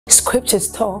Scriptures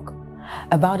talk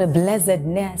about a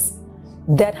blessedness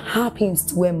that happens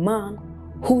to a man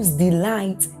whose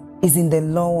delight is in the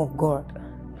law of God.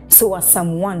 So as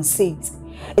Psalm 1 says,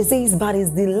 it says, but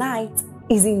his delight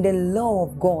is in the law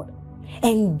of God,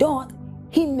 and doth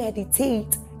he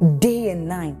meditate day and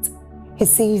night. He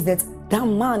says that that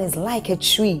man is like a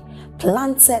tree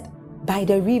planted by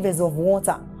the rivers of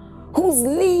water, whose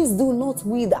leaves do not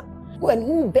wither, and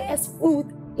who bears fruit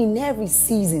in every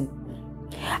season.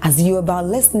 As you're about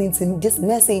listening to this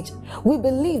message, we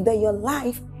believe that your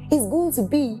life is going to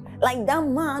be like that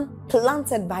man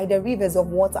planted by the rivers of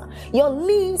water. Your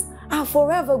leaves are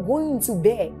forever going to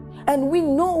bear. And we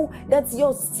know that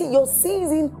your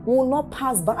season will not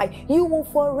pass by. You will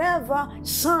forever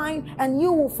shine and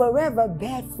you will forever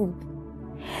bear fruit.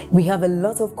 We have a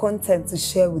lot of content to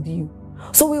share with you.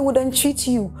 So we would entreat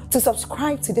you to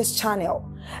subscribe to this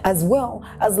channel, as well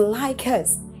as like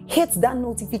us. Hit that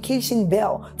notification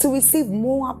bell to receive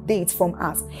more updates from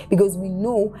us, because we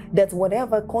know that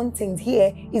whatever content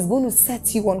here is going to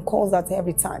set you on course at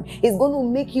every time. It's going to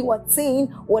make you attain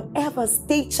whatever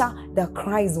stature that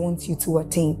Christ wants you to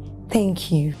attain. Thank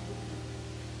you.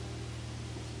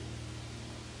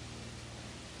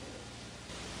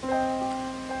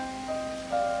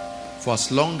 For as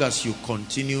long as you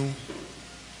continue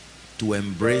to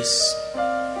embrace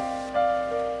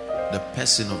the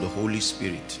person of the Holy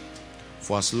Spirit,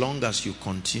 for as long as you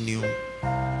continue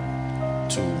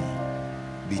to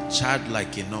be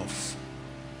childlike enough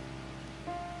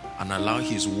and allow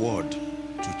his word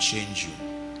to change you,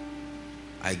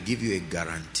 I give you a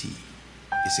guarantee.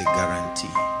 It's a guarantee.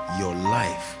 Your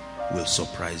life will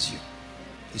surprise you.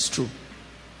 It's true.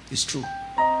 It's true.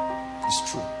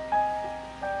 It's true.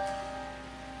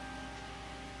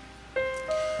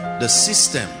 The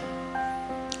system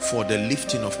for the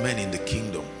lifting of men in the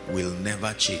kingdom will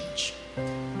never change.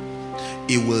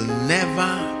 It will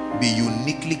never be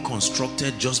uniquely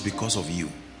constructed just because of you.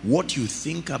 What you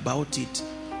think about it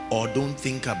or don't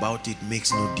think about it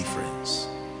makes no difference.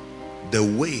 The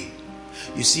way,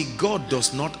 you see, God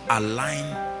does not align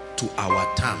to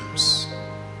our terms.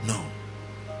 No.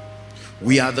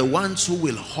 We are the ones who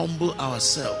will humble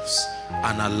ourselves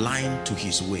and align to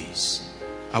his ways.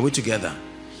 Are we together?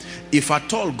 If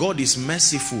at all God is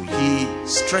merciful, he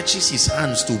stretches his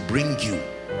hands to bring you.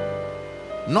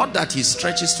 Not that he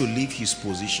stretches to leave his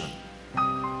position.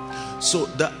 So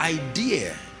the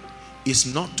idea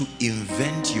is not to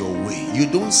invent your way. You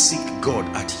don't seek God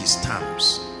at his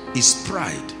terms. It's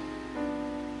pride.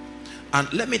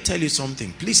 And let me tell you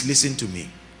something. Please listen to me.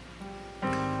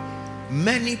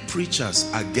 Many preachers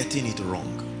are getting it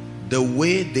wrong. The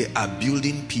way they are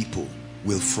building people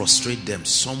will frustrate them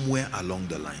somewhere along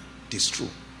the line. It is true.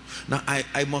 Now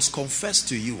I must confess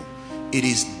to you, it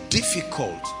is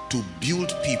difficult to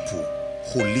build people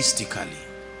holistically.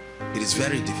 It is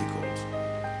very difficult,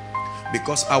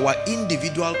 because our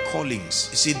individual callings,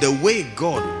 you see, the way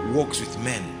God works with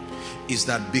men is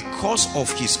that because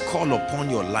of his call upon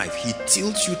your life, he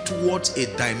tilts you towards a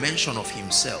dimension of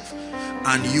himself,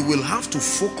 and you will have to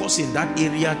focus in that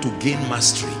area to gain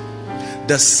mastery.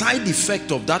 The side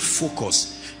effect of that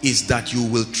focus is that you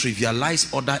will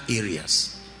trivialize other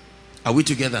areas. Are we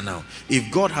together now?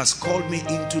 If God has called me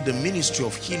into the ministry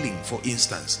of healing, for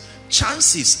instance,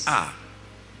 chances are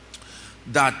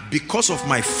that because of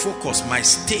my focus, my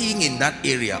staying in that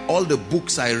area, all the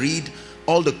books I read,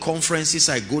 all the conferences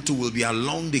I go to will be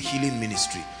along the healing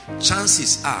ministry.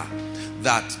 Chances are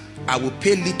that I will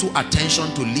pay little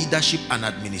attention to leadership and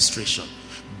administration,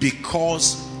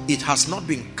 because it has not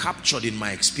been captured in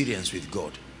my experience with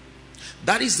God.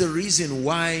 That is the reason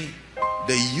why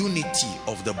the unity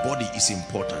of the body is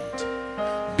important,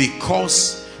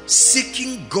 because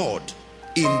seeking God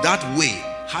in that way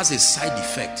has a side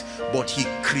effect, but he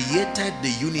created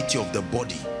the unity of the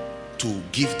body to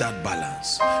give that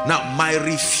balance. Now, my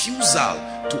refusal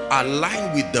to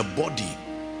align with the body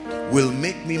will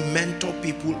make me mentor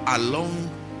people along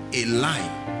a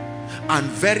line, and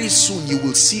very soon you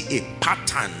will see a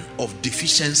pattern of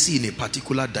deficiency in a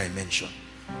particular dimension.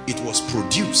 It was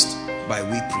produced by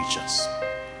we preachers.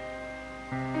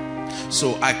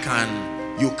 So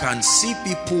you can see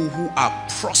people who are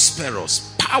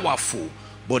prosperous, powerful,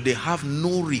 but they have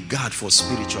no regard for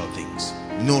spiritual things.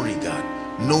 No regard,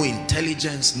 no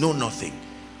intelligence, no nothing.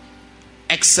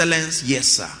 Excellence, yes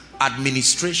sir.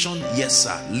 Administration, yes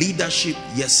sir. Leadership,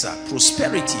 yes sir.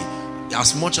 Prosperity,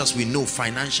 as much as we know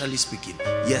financially speaking,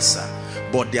 yes sir.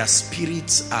 But their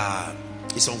spirits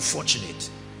it's unfortunate.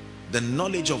 The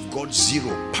knowledge of God,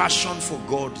 zero. Passion for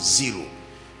God, zero.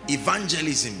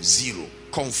 Evangelism, zero.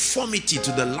 Conformity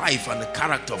to the life and the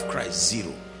character of Christ,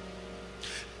 zero.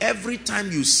 every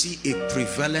time you see a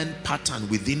prevalent pattern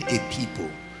within a people,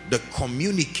 the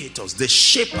communicators, the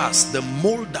shapers, the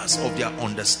molders of their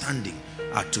understanding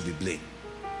are to be blamed.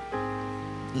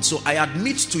 And so I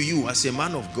admit to you as a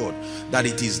man of God that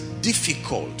it is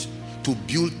difficult to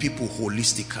build people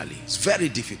holistically. It's very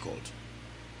difficult.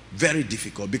 Very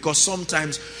difficult, because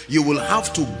sometimes you will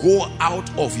have to go out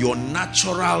of your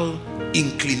natural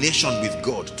inclination with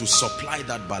God to supply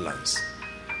that balance.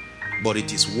 But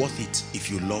it is worth it if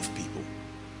you love people.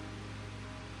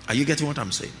 Are you getting what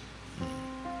I'm saying?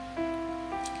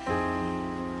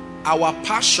 Our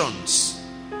passions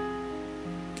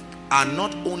are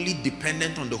not only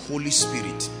dependent on the Holy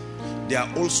Spirit, they are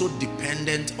also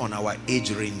dependent on our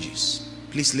age ranges.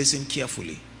 Please listen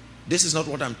carefully. This is not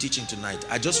what I'm teaching tonight.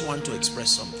 I just want to express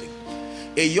something.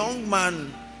 A young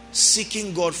man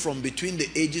seeking God from between the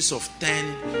ages of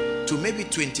 10 to maybe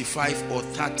 25 or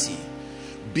 30,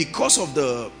 because of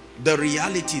the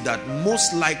reality that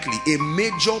most likely a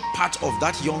major part of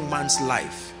that young man's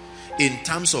life in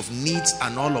terms of needs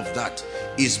and all of that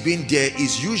is being, there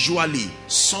is usually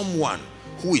someone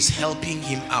who is helping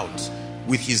him out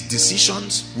with his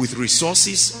decisions, with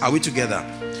resources. Are we together?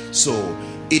 So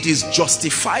it is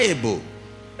justifiable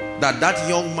that that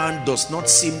young man does not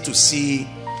seem to see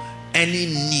any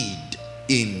need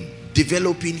in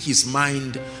developing his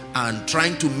mind and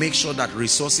trying to make sure that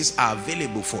resources are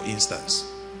available. For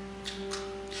instance,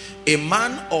 a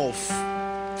man of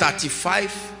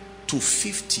 35 to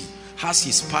 50 has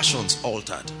his passions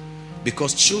altered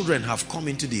because children have come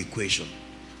into the equation.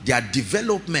 Their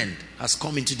development has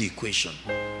come into the equation.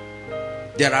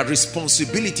 There are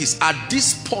responsibilities. At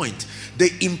this point,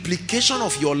 the implication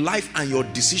of your life and your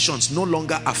decisions no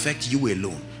longer affect you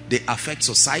alone. They affect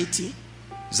society.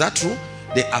 Is that true?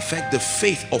 They affect the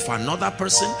faith of another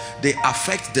person. They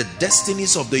affect the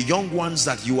destinies of the young ones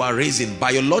that you are raising,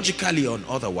 biologically or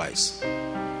otherwise.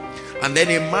 And then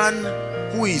a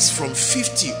man who is from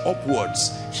 50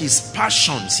 upwards, his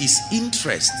passions, his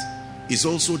interest is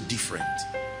also different.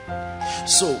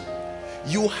 So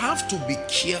you have to be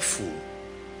careful.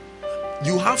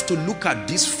 You have to look at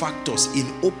these factors in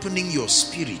opening your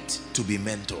spirit to be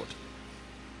mentored.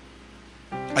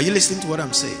 Are you listening to what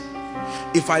I'm saying?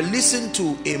 If I listen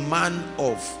to a man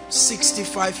of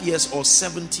 65 years or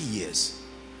 70 years,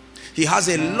 he has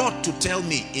a lot to tell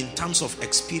me in terms of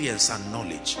experience and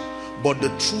knowledge. But the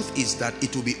truth is that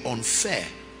it will be unfair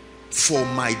for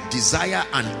my desire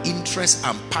and interest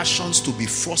and passions to be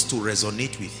forced to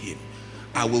resonate with him.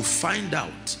 I will find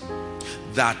out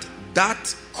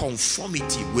that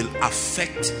conformity will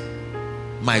affect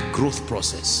my growth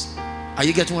process. Are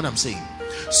you getting what I'm saying?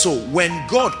 So when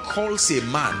God calls a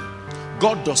man,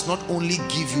 God does not only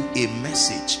give you a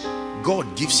message,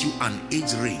 God gives you an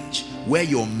age range where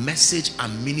your message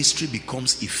and ministry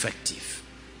becomes effective.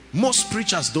 Most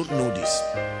preachers don't know this.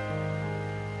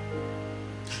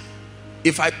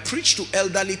 If I preach to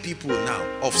elderly people now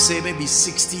of say maybe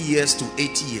 60 years to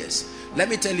 80 years, let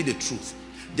me tell you the truth.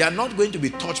 They are not going to be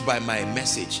touched by my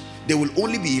message. They will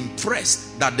only be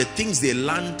impressed that the things they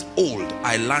learned old,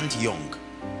 I learned young.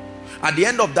 At the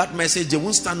end of that message, they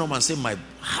won't stand up and say,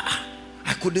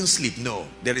 I couldn't sleep. No,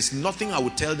 there is nothing I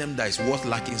would tell them that is worth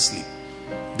lacking sleep.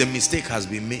 The mistake has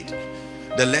been made.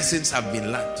 The lessons have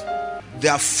been learned.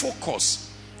 Their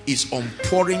focus is on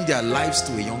pouring their lives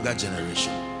to a younger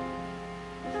generation.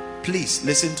 Please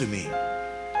listen to me.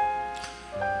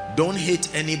 Don't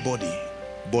hate anybody,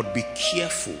 but be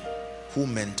careful who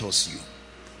mentors you,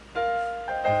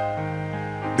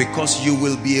 because you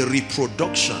will be a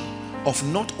reproduction of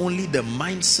not only the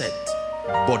mindset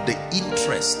but the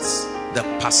interests, the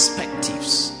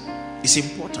perspectives. It's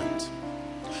important.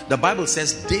 The Bible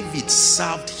says David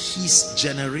served his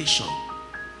generation.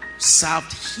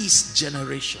 Served his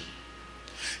generation.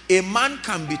 A man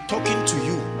can be talking to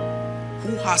you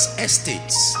who has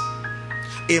estates.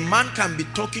 A man can be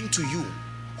talking to you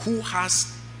who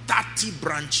has 30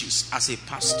 branches as a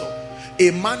pastor.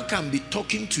 A man can be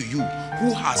talking to you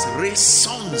who has raised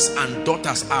sons and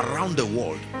daughters around the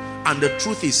world, and the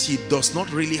truth is he does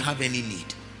not really have any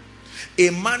need. A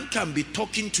man can be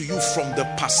talking to you from the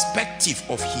perspective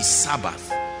of his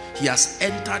Sabbath. He has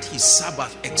entered his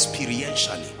Sabbath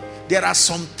experientially. There are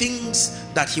some things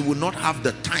that he will not have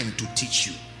the time to teach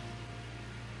you.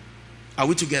 Are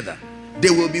we together? They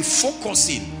will be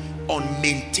focusing on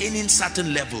maintaining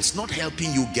certain levels, not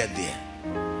helping you get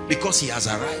there, because he has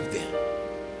arrived there.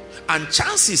 And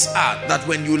chances are that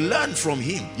when you learn from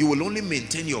him, you will only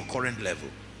maintain your current level.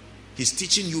 He's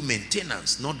teaching you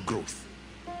maintenance, not growth.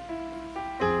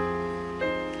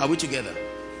 Are we together?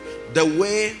 The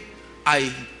way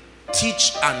I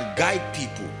teach and guide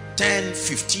people 10,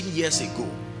 15 years ago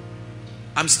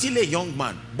I'm still a young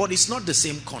man, but it's not the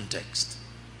same context.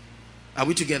 Are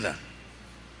we together?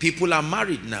 People are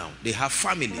married now. They have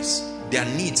families. Their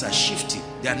needs are shifting.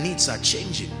 Their needs are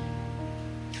changing.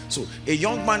 So a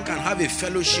young man can have a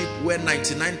fellowship where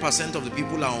 99% of the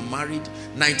people are unmarried,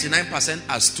 99%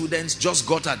 are students, just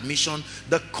got admission.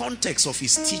 The context of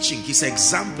his teaching, his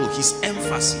example, his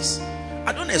emphasis.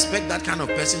 I don't expect that kind of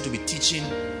person to be teaching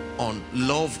on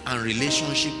love and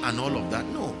relationship and all of that.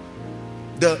 No.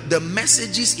 The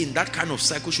messages in that kind of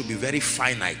cycle should be very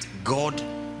finite. God,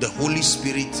 the Holy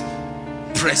Spirit,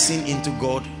 pressing into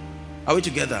God. Are we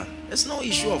together? There's no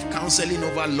issue of counseling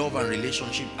over love and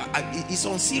relationship. It's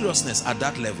on seriousness at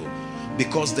that level,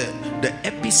 because the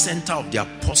epicenter of their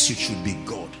pursuit should be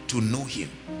God, to know him.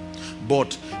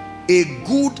 But a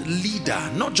good leader,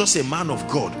 not just a man of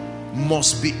God,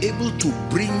 must be able to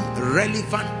bring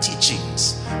relevant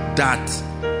teachings that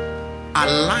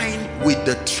align with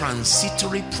the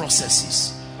transitory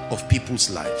processes of people's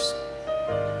lives.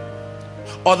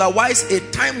 Otherwise, a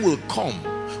time will come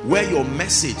where your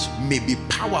message may be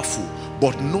powerful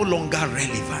but no longer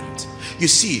relevant. You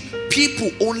see, people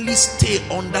only stay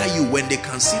under you when they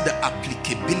can see the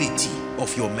applicability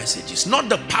of your messages, not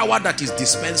the power that is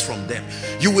dispensed from them.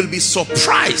 You will be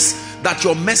surprised that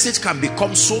your message can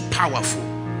become so powerful,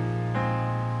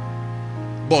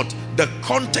 but the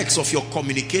context of your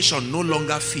communication no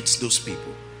longer fits those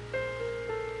people.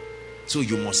 So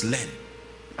you must learn.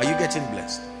 Are you getting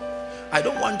blessed? I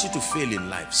don't want you to fail in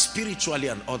life, spiritually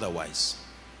and otherwise.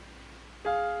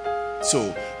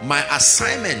 So my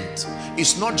assignment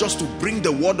is not just to bring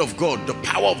the word of God, the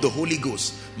power of the Holy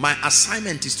Ghost. My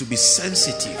assignment is to be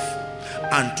sensitive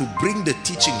and to bring the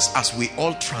teachings as we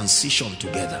all transition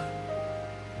together.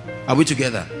 Are we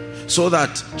together? So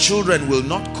that children will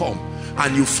not come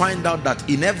and you find out that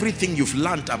in everything you've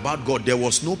learned about God, there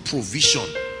was no provision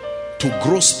to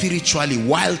grow spiritually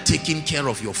while taking care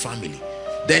of your family.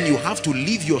 Then you have to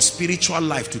live your spiritual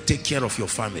life to take care of your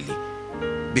family,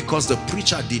 because the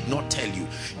preacher did not tell you.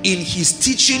 In his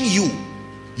teaching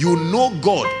you know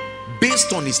God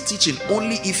based on his teaching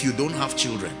only if you don't have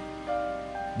children.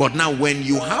 But now when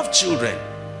you have children,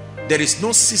 there is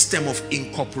no system of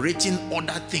incorporating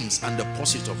other things and the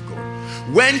pursuit of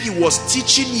God. When he was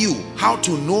teaching you how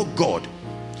to know God,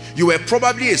 you were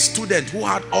probably a student who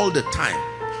had all the time,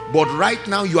 but right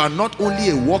now you are not only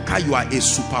a worker, you are a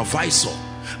supervisor.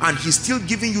 And he's still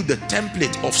giving you the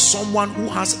template of someone who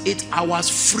has 8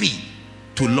 hours free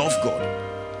to love God.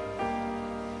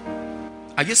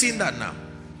 Are you seeing that now?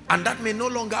 And that may no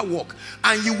longer work.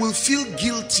 And you will feel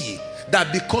guilty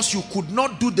that because you could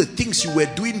not do the things you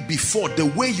were doing before the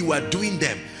way you are doing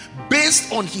them,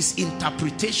 based on his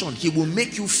interpretation, he will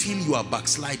make you feel you are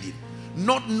backsliding,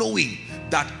 not knowing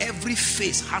that every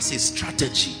phase has a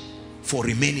strategy for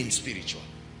remaining spiritual.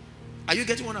 Are you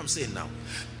getting what I'm saying now?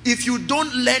 If you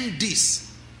don't learn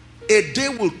this, a day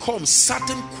will come,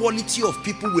 certain quality of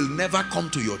people will never come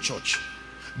to your church,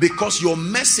 because your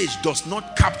message does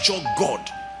not capture God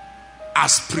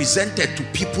as presented to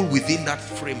people within that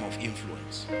frame of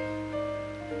influence.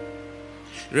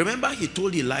 Remember, he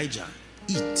told Elijah,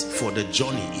 eat, for the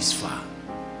journey is far.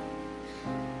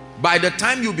 By the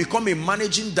time you become a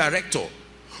managing director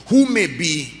who may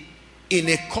be in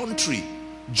a country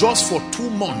just for 2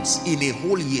 months in a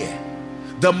whole year,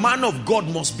 the man of God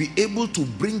must be able to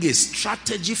bring a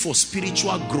strategy for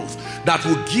spiritual growth that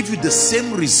will give you the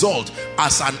same result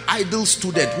as an idle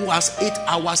student who has 8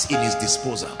 hours in his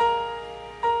disposal.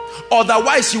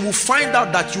 Otherwise, you will find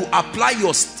out that you apply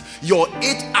your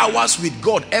 8 hours with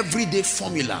God everyday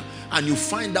formula, and you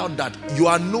find out that you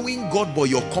are knowing God, but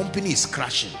your company is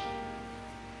crashing.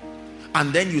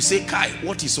 And then you say, Kai,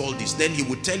 what is all this? Then he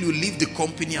will tell you, leave the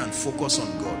company and focus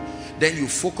on God. Then you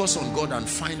focus on God and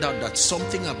find out that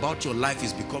something about your life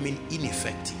is becoming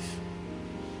ineffective.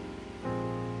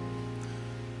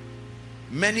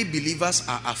 Many believers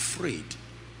are afraid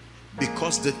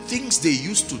because the things they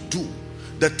used to do,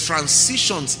 the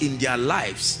transitions in their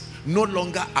lives, no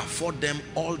longer afford them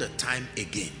all the time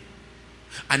again.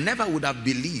 I never would have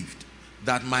believed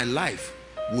that my life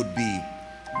would be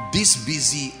this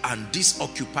busy and this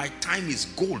occupied. Time is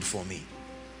gold for me.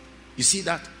 You see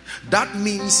that? That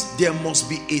means there must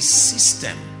be a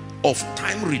system of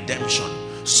time redemption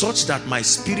such that my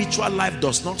spiritual life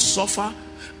does not suffer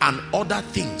and other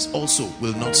things also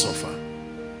will not suffer.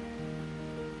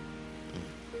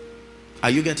 Are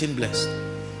you getting blessed?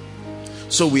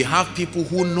 So we have people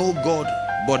who know God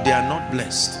but they are not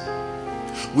blessed.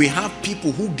 We have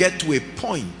people who get to a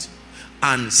point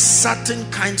and certain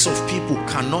kinds of people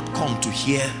cannot come to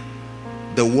hear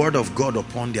the word of God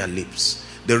upon their lips.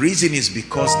 The reason is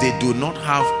because they do not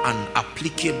have an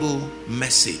applicable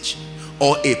message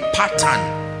or a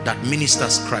pattern that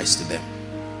ministers Christ to them.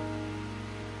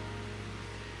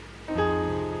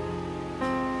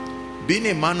 Being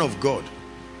a man of God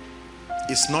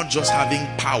is not just having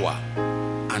power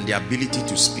and the ability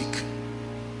to speak.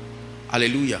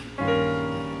 Hallelujah.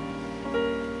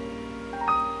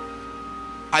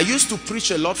 I used to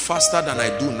preach a lot faster than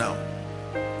I do now.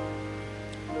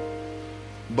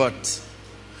 But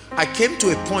I came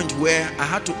to a point where I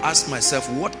had to ask myself,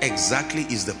 what exactly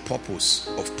is the purpose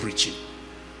of preaching?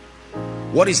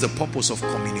 What is the purpose of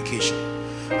communication?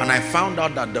 And I found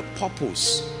out that the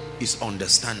purpose is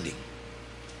understanding.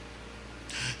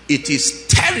 It is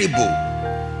terrible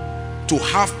to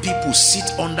have people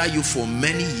sit under you for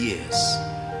many years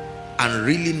and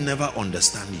really never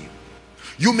understand you.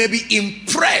 You may be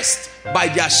impressed by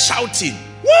their shouting,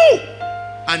 woo!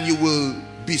 And you will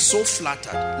be so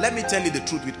flattered. Let me tell you the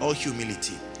truth with all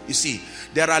humility. You see,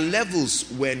 there are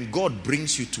levels when God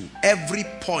brings you to. Every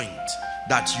point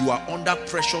that you are under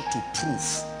pressure to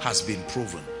prove has been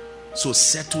proven. So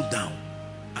settle down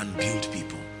and build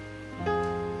people.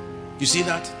 You see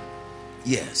that?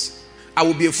 Yes. I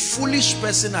will be a foolish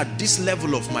person at this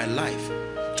level of my life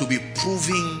to be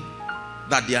proving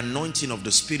that the anointing of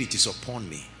the Spirit is upon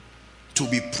me, to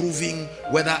be proving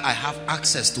whether I have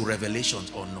access to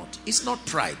revelations or not. It's not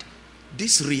pride.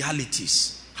 These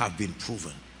realities have been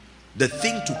proven. The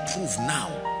thing to prove now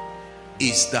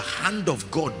is the hand of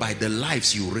God by the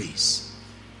lives you raise.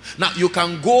 Now, you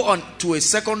can go on to a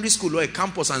secondary school or a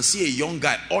campus and see a young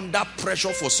guy under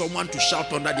pressure for someone to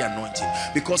shout under the anointing,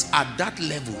 because at that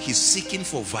level he's seeking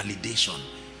for validation.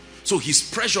 So his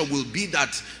pressure will be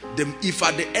that if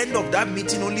at the end of that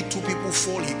meeting only 2 people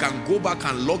fall, he can go back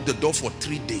and lock the door for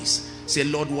 3 days. Say,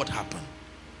 Lord, what happened?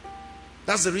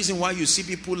 That's the reason why you see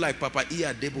people like Papa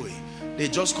Iya Deboe. They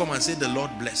just come and say, the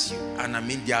Lord bless you. And I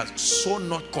mean, they are so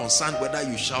not concerned whether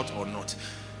you shout or not.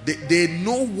 They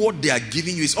know what they are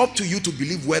giving you. It's up to you to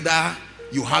believe whether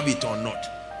you have it or not.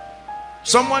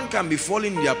 Someone can be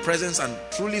falling in their presence and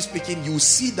truly speaking, you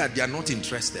see that they are not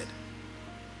interested.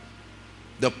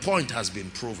 The point has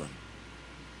been proven.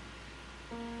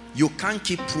 You can't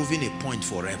keep proving a point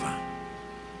forever.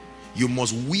 You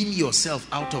must wean yourself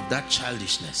out of that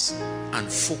childishness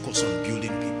and focus on building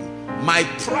people. My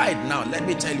pride now, let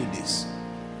me tell you this.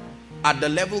 At the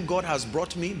level God has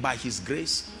brought me by his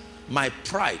grace, my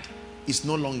pride is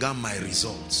no longer my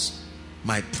results.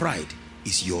 My pride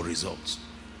is your results.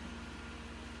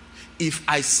 If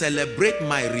I celebrate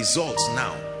my results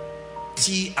now,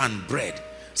 tea and bread,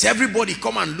 say everybody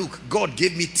come and look, God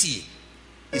gave me tea,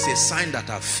 it's a sign that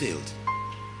I've failed.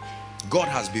 God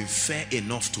has been fair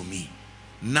enough to me.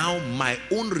 Now my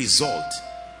own result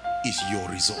is your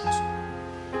result.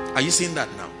 Are you seeing that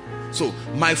now? So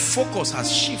my focus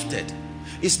has shifted.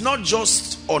 It's not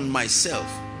just on myself.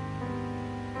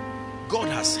 God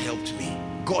has helped me.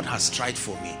 God has tried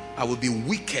for me. I will be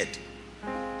wicked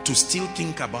to still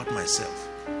think about myself.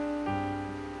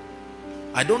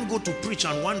 I don't go to preach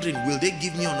and wondering, will they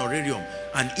give me honorarium?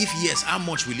 And if yes, how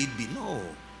much will it be? No,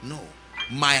 no.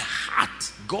 My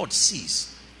heart, God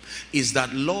sees, is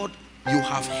that, Lord, you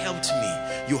have helped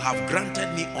me. You have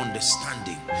granted me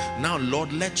understanding. Now,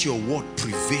 Lord, let your word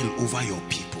prevail over your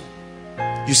people.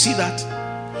 You see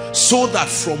that? So that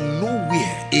from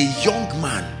nowhere, a young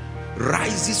man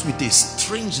rises with a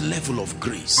strange level of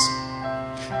grace.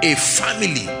 A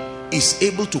family is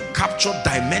able to capture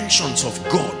dimensions of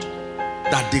God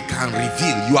that they can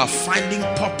reveal. You are finding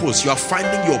purpose. You are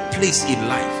finding your place in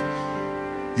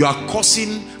life. You are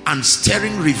causing and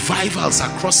stirring revivals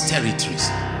across territories.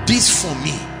 This for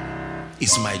me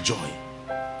is my joy.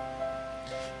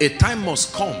 A time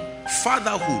must come.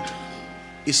 Fatherhood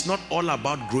is not all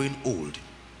about growing old.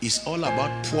 It's all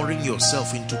about pouring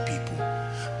yourself into people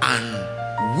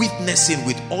and witnessing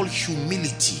with all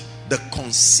humility the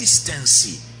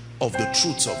consistency of the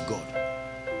truths of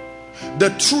God. The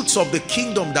truths of the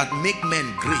kingdom that make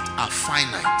men great are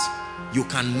finite. You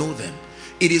can know them.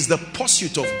 It is the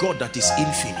pursuit of God that is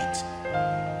infinite.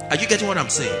 Are you getting what I'm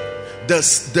saying?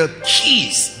 The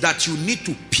keys that you need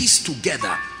to piece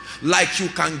together, like you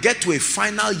can get to a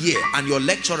final year and your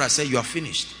lecturer say you are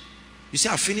finished. You say,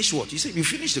 I finished what? You say, you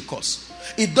finished the course.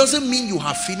 It doesn't mean you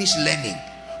have finished learning,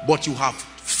 but you have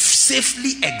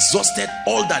safely exhausted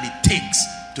all that it takes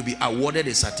to be awarded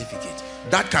a certificate.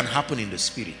 That can happen in the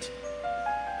spirit.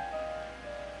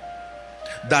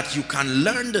 That you can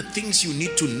learn the things you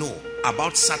need to know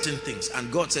about certain things,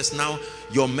 and God says, now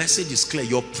your message is clear.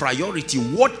 Your priority,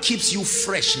 what keeps you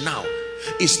fresh now,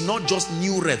 is not just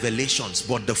new revelations,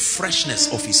 but the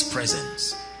freshness of his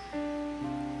presence.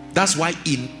 That's why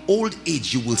in old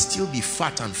age you will still be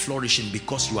fat and flourishing,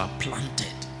 because you are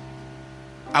planted.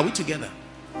 Are we together?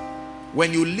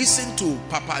 When you listen to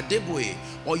Papa Adeboye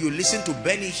or you listen to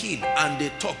Benny Hinn and they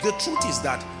talk, the truth is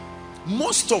that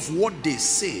most of what they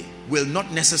say will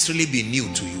not necessarily be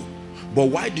new to you. But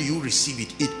why do you receive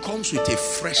it? It comes with a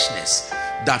freshness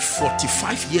that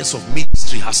 45 years of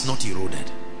ministry has not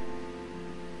eroded.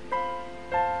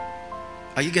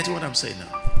 Are you getting what I'm saying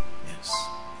now? Yes.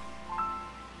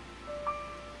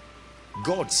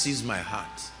 God sees my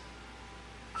heart.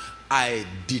 I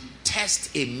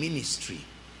detest a ministry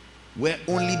where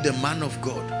only the man of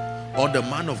God or the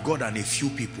man of God and a few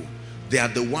people, they are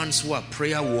the ones who are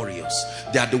prayer warriors.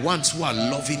 They are the ones who are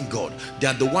loving God. They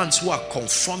are the ones who are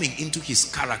conforming into his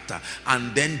character.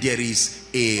 And then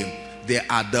there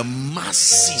are the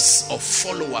masses of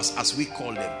followers, as we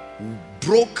call them,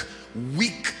 broke,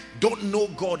 weak, don't know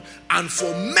God, and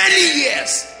for many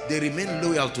years they remain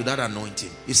loyal to that anointing.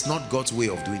 It's not God's way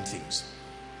of doing things.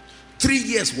 3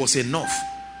 years was enough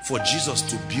for Jesus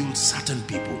to build certain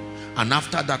people, and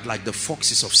after that, like the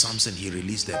foxes of Samson, he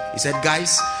released them. He said,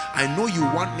 guys, I know you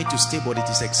want me to stay, but it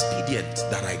is expedient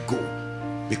that I go,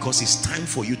 because it's time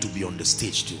for you to be on the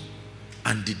stage too.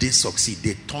 And did they succeed?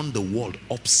 They turned the world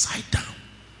upside down.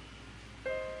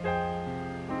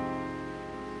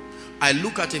 I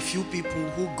look at a few people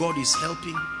who God is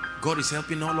helping. God is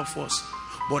helping all of us.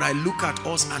 But I look at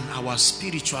us and our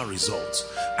spiritual results.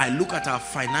 I look at our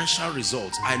financial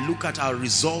results. I look at our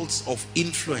results of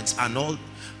influence and all.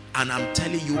 And I'm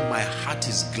telling you, my heart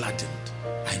is gladdened.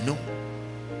 I know.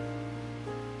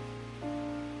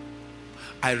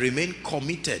 I remain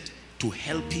committed to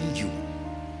helping you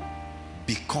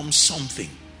become something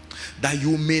that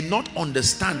you may not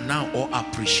understand now or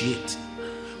appreciate.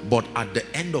 But at the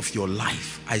end of your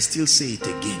life, I still say it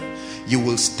again, you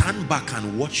will stand back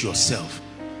and watch yourself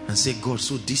and say, God,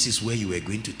 so this is where you were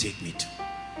going to take me to.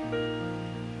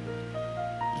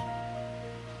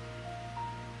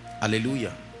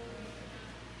 Hallelujah.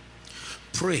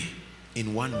 Pray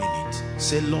in 1 minute.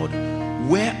 Say, Lord,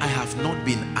 where I have not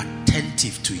been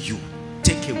attentive to you,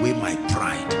 take away my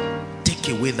pride. Take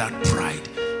away that pride.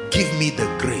 Give me the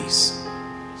grace.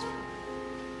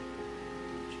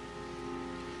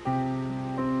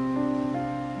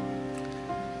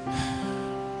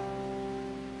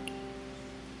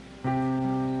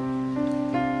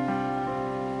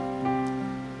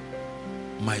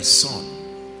 My son,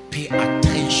 pay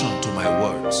attention to my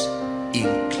words.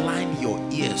 Incline your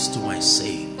ears to my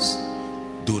sayings.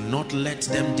 Do not let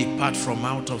them depart from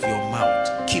out of your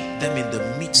mouth. Keep them in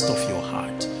the midst of your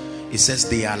heart. It says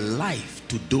they are life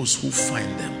to those who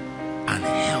find them and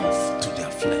health to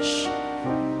their flesh.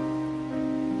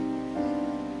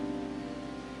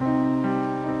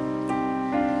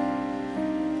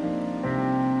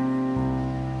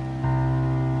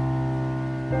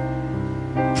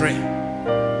 Pray.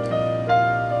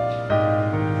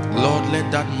 Lord,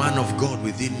 let that man of God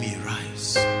within me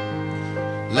rise.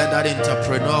 Let that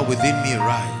entrepreneur within me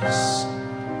rise.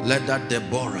 Let that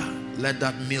Deborah, let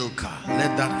that Milka,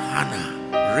 let that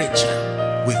Hannah,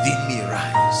 Rachel within me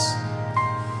rise.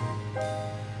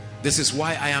 This is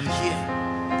why I am here.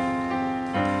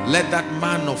 Let that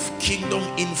man of kingdom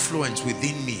influence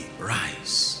within me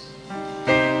rise.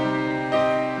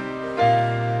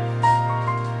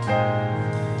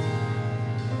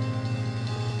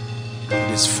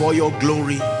 It is for your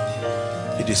glory.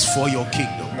 It is for your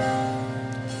kingdom.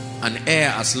 An heir,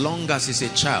 as long as he's a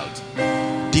child,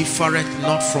 differeth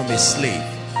not from a slave,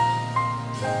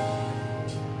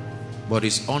 but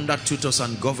is under tutors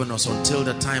and governors until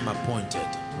the time appointed.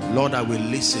 Lord, I will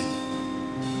listen.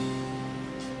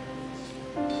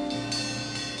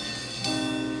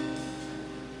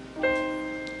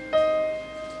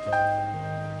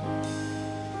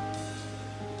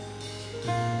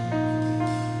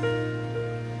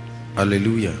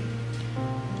 Hallelujah.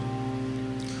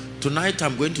 Tonight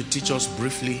I'm going to teach us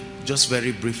briefly, just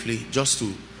very briefly, just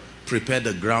to prepare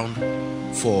the ground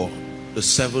for the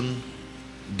 7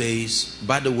 days.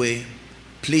 By the way,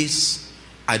 please,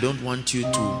 I don't want you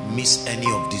to miss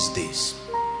any of these days.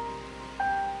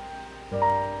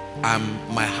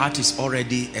 My heart is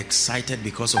already excited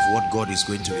because of what God is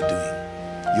going to be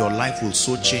doing. Your life will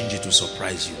so change, it will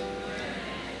surprise you.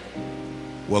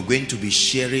 We're going to be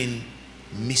sharing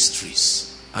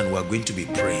mysteries and we're going to be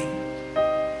praying.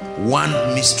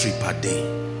 1 mystery per day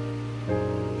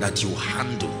that you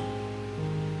handle,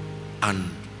 and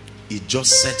it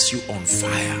just sets you on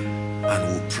fire, and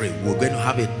we'll pray. We're going to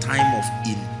have a time of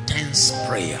intense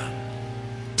prayer,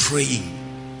 praying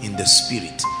in the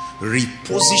spirit,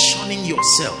 repositioning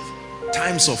yourself,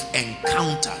 times of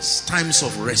encounters, times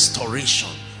of restoration,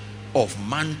 of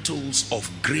mantles, of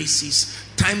graces,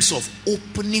 times of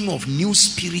opening of new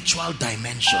spiritual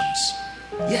dimensions.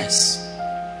 Yes.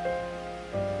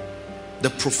 The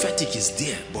prophetic is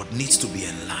there but needs to be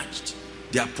enlarged.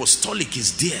 The apostolic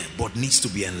is there but needs to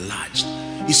be enlarged.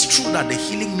 It's true that the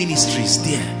healing ministry is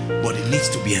there, but it needs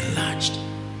to be enlarged.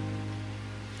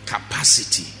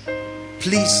 Capacity.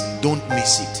 Please don't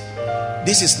miss it.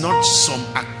 This is not some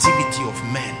activity of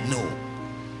men. No.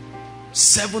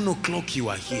 7 o'clock you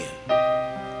are here.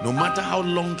 No matter how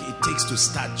long it takes to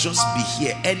start, just be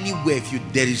here. Anywhere, if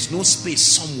there is no space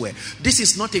somewhere. This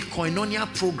is not a Koinonia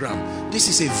program. This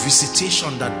is a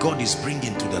visitation that God is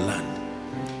bringing to the land.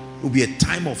 It will be a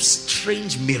time of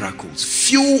strange miracles.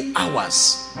 Few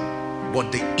hours,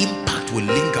 but the impact will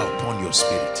linger upon your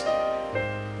spirit.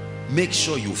 Make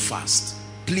sure you fast.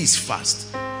 Please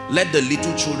fast. Let the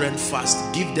little children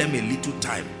fast. Give them a little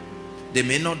time. They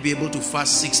may not be able to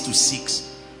fast 6 to 6.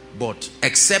 But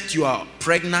except you are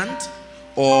pregnant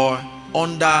or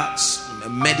under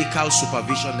medical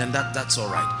supervision, then that's all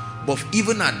right. But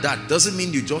even at that, doesn't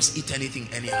mean you just eat anything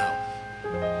anyhow.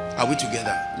 Are we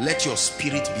together? Let your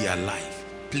spirit be alive.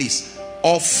 Please,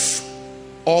 off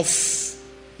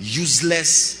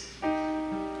useless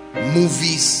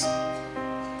movies,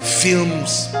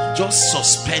 films. Just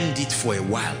suspend it for a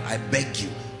while. I beg you.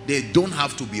 They don't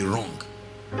have to be wrong.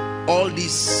 All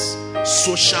these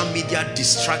social media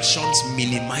distractions,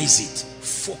 minimize it.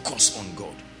 Focus on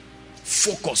God.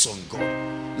 Focus on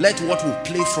God. Let what will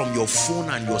play from your phone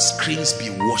and your screens be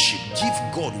worship. Give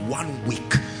God 1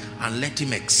 week and let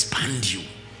him expand you.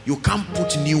 You can't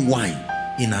put new wine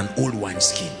in an old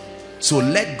wineskin. So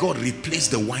let God replace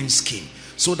the wineskin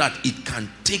so that it can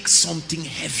take something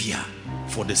heavier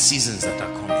for the seasons that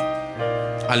are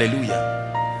coming. Hallelujah.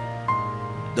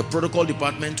 The protocol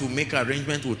department will make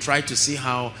arrangements. Will try to see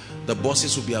how the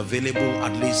buses will be available,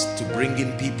 at least to bring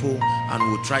in people, and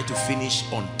will try to finish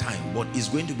on time. But it's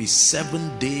going to be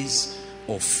 7 days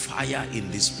of fire in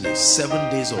this place.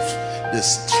 7 days of the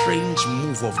strange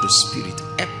move of the Spirit.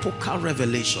 Epochal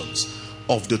revelations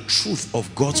of the truth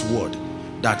of God's word,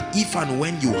 that if and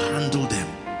when you handle them,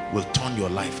 will turn your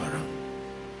life around.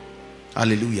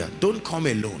 Hallelujah. Don't come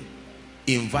alone.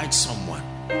 Invite someone.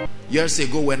 Years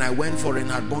ago, when I went for an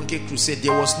Bonke crusade,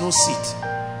 there was no seat.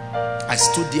 I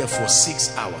stood there for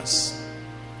 6 hours.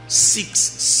 6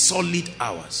 solid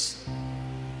hours.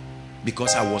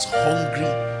 Because I was hungry.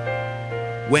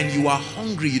 When you are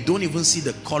hungry, you don't even see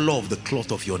the color of the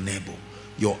cloth of your neighbor.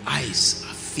 Your eyes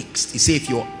are fixed. He said, if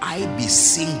your eye be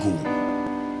single,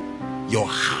 your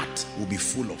heart will be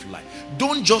full of light.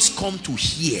 Don't just come to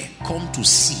hear, come to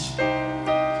see.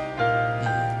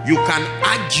 You can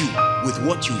argue with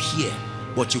what you hear,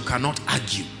 but you cannot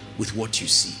argue with what you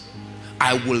see.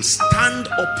 I will stand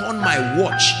upon my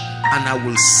watch and I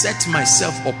will set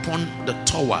myself upon the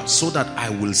tower so that I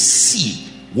will see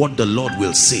what the Lord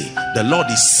will say. The Lord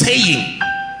is saying,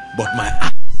 but my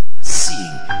eyes are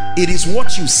seeing. It is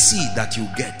what you see that you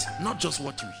get, not just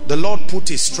what you hear. The Lord put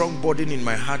a strong burden in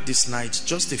my heart this night.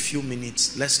 Just a few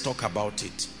minutes, let's talk about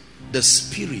it. The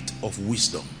spirit of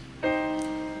wisdom.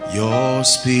 Your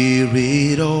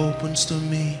spirit opens to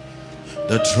me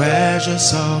the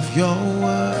treasures of your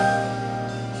word,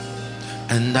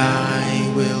 and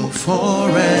I will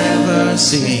forever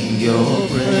sing your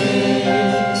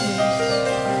praise.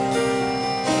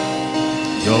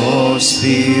 Your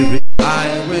spirit,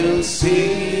 I will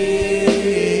sing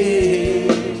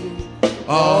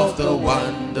of the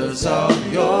wonders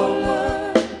of your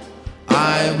word.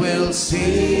 I will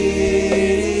sing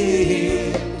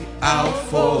out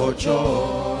for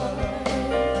joy.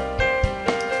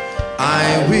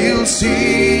 I will sing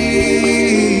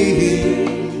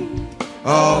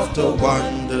of the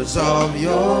wonders of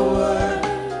your word,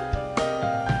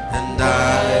 and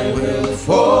I will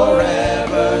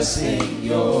forever sing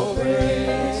your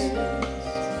praise.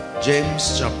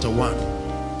 James chapter 1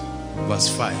 verse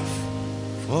 5.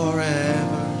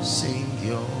 Forever sing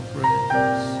your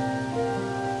praise,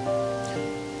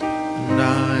 and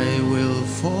I will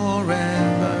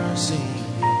forever sing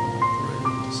your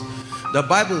praise. The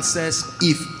Bible says,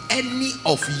 if any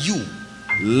of you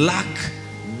lack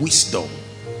wisdom.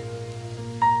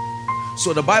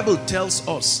 So the Bible tells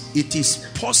us it is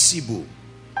possible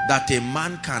that a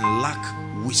man can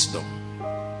lack wisdom.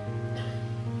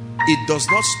 It does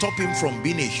not stop him from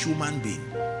being a human being.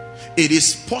 It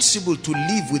is possible to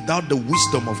live without the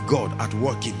wisdom of God at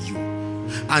work in you.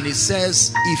 And it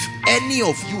says, if any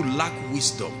of you lack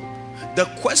wisdom. The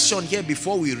question here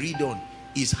before we read on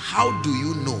is, how do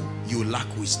you know you lack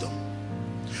wisdom?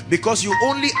 Because you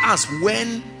only ask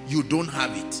when you don't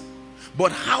have it.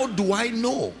 But how do I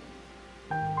know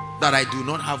that I do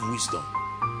not have wisdom?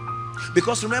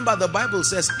 Because remember, the Bible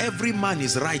says every man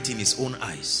is right in his own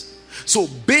eyes. So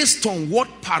based on what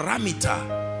parameter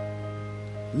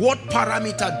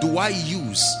do I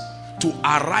use to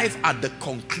arrive at the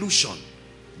conclusion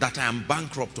that I am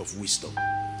bankrupt of wisdom?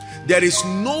 There is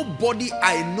nobody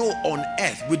I know on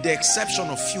earth, with the exception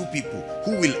of few people,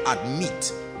 who will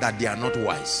admit that they are not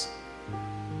wise.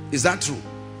 Is that true?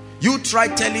 You try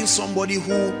telling somebody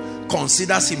who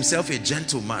considers himself a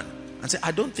gentleman and say,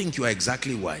 I don't think you are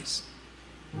exactly wise.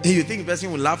 And you think the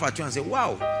person will laugh at you and say,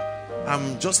 wow,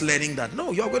 I'm just learning that.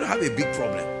 No, you're going to have a big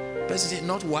problem. The person say,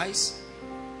 not wise?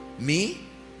 Me?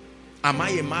 Am I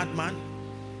a madman?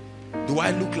 Do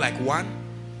I look like one?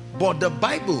 But the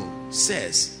Bible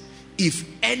says, if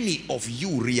any of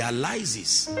you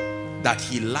realizes that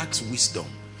he lacks wisdom.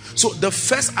 So the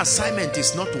first assignment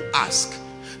is not to ask.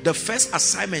 The first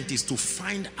assignment is to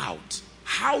find out,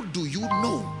 how do you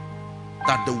know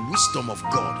that the wisdom of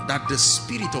God, that the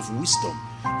spirit of wisdom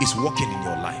is working in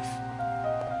your life?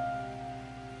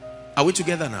 Are we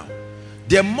together now?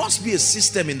 There must be a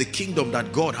system in the kingdom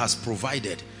that God has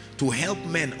provided to help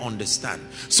men understand.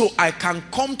 So I can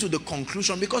come to the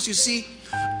conclusion, because you see,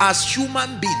 as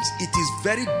human beings, it is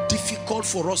very difficult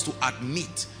for us to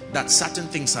admit that certain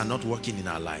things are not working in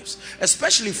our lives.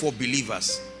 Especially for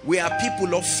believers. We are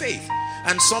people of faith.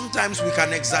 And sometimes we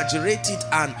can exaggerate it,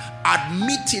 and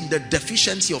admitting the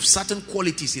deficiency of certain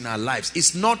qualities in our lives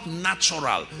is not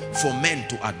natural for men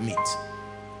to admit.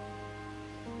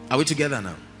 Are we together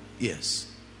now? Yes.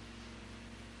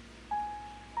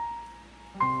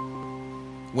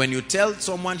 When you tell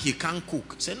someone he can't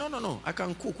cook, say, no, I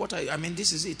can cook. I mean,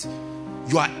 this is it.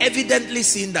 You are evidently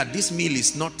seeing that this meal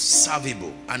is not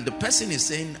servable. And the person is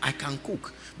saying, I can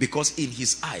cook. Because in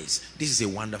his eyes, this is a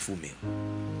wonderful meal.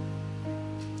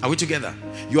 Are we together?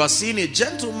 You are seeing a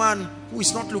gentleman who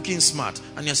is not looking smart.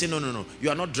 And you're saying, no, you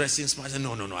are not dressing smart.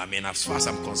 No, I mean, as far as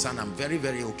I'm concerned, I'm very,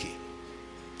 very okay.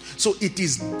 So it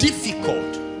is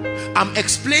difficult. I'm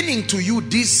explaining to you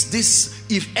this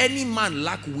if any man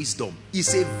lack wisdom,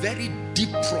 is a very deep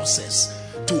process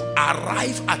to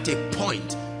arrive at a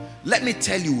point. Let me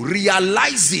tell you,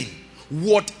 realizing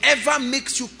whatever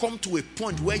makes you come to a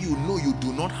point where you know you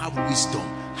do not have wisdom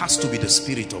has to be the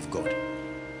Spirit of God.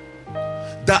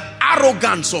 The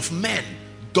arrogance of men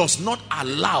does not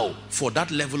allow for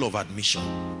that level of admission.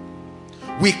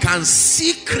 We can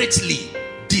secretly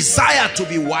desire to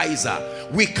be wiser.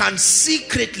 We can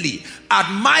secretly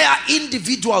admire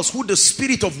individuals who the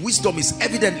spirit of wisdom is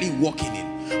evidently working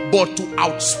in. But to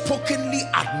outspokenly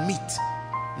admit,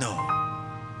 no.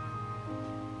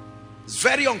 It's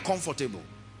very uncomfortable.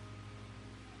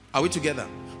 Are we together?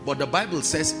 But the Bible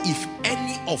says, if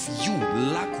any of you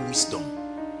lack wisdom,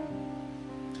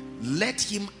 let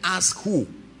him ask who?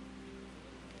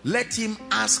 Let him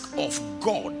ask of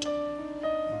God,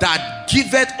 that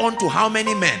giveth unto how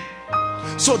many men?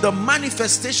 So the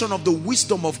manifestation of the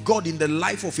wisdom of God in the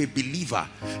life of a believer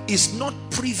is not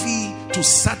privy to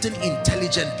certain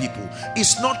intelligent people.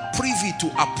 It's not privy to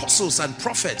apostles and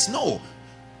prophets. No.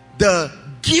 The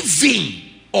giving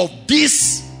of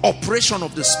this operation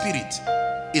of the Spirit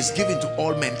is given to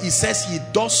all men. He says he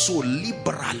does so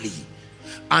liberally.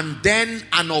 And then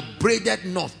an upbraided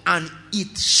not, and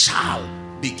it shall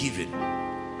be given.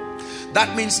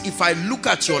 That means if I look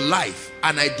at your life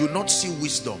and I do not see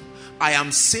wisdom, I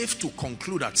am safe to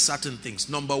conclude at certain things.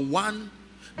 Number one,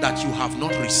 that you have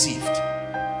not received.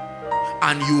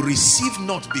 And you receive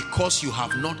not because you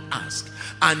have not asked.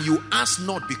 And you ask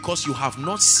not because you have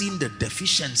not seen the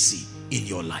deficiency in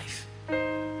your life.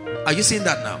 Are you seeing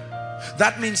that now?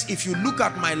 That means if you look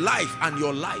at my life and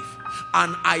your life,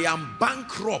 and I am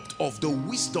bankrupt of the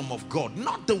wisdom of God,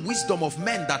 not the wisdom of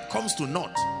men that comes to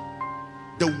naught,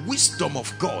 the wisdom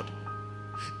of God.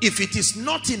 If it is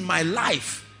not in my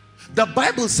life, the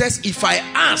Bible says if I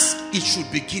ask, it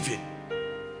should be given.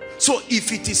 So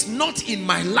if it is not in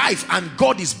my life and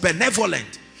God is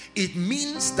benevolent, it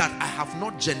means that I have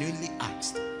not genuinely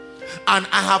asked. And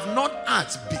I have not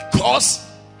asked because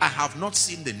I have not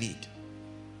seen the need.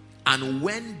 And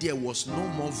when there was no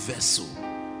more vessel,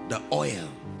 the oil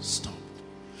stopped.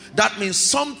 That means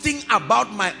something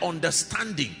about my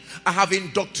understanding. I have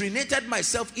indoctrinated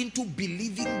myself into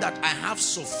believing that I have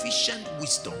sufficient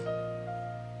wisdom.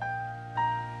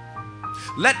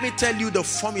 Let me tell you the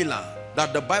formula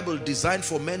that the Bible designed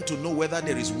for men to know whether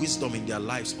there is wisdom in their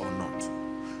lives or not.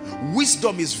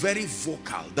 Wisdom is very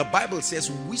vocal. The Bible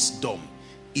says wisdom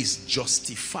is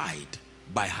justified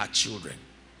by her children.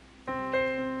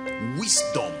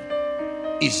 Wisdom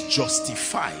is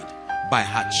justified by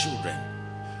her children.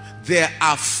 There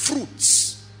are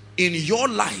fruits in your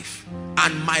life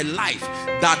and my life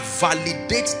that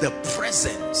validates the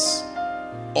presence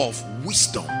of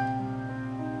wisdom.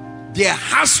 There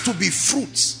has to be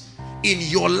fruits in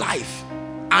your life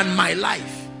and my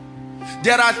life.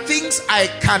 There are things I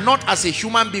cannot as a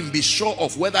human being be sure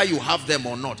of whether you have them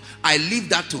or not. I leave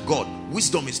that to God.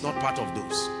 Wisdom is not part of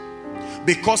those.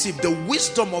 Because if the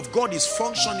wisdom of God is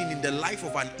functioning in the life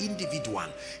of an individual,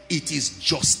 it is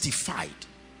justified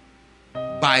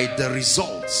by the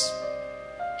results.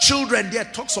 Children there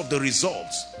talks of the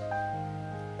results,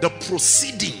 the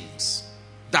proceedings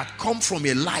that come from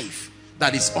a life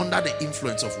that is under the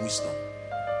influence of wisdom.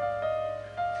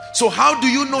 So how do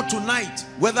you know tonight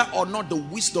whether or not the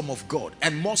wisdom of God,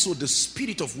 and more so the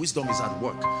spirit of wisdom, is at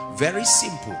work? Very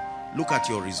simple. Look at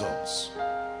your results.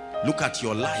 Look at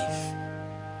your life.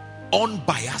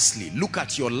 Unbiasedly. Look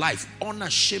at your life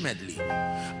unashamedly.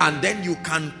 And then you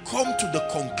can come to the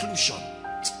conclusion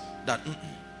that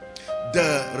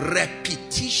the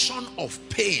repetition of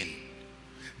pain,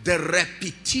 the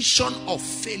repetition of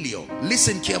failure,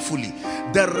 listen carefully,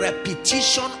 the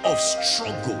repetition of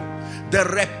struggle, the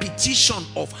repetition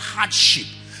of hardship,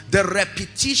 the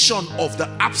repetition of the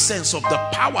absence of the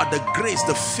power, the grace,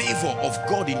 the favor of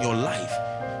God in your life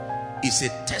is a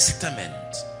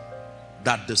testament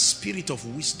that the spirit of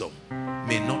wisdom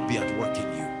may not be at work in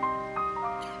you.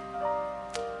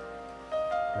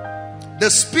 The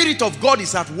spirit of God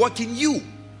is at work in you,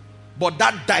 but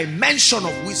that dimension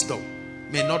of wisdom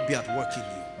may not be at work in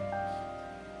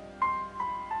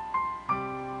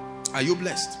you. Are you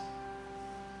blessed?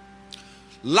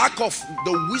 Lack of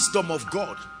the wisdom of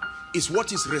God is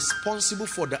what is responsible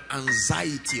for the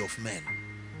anxiety of men.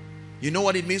 You know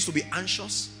what it means to be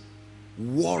anxious?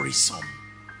 Worrisome.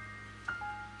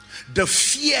 The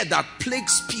fear that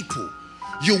plagues people,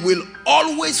 you will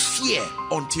always fear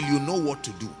until you know what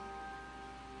to do.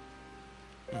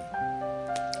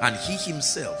 And he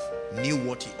himself knew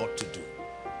what he ought to do.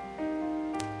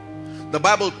 The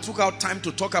Bible took out time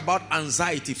to talk about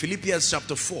anxiety. Philippians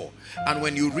chapter 4. And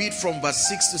when you read from verse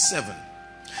 6 to 7,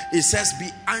 it says, be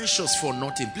anxious for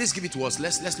nothing. Please give it to us.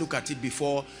 Let's look at it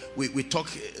before we talk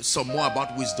some more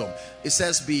about wisdom. It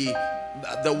says the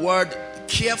word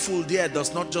careful there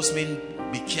does not just mean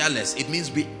be careless. It means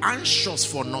be anxious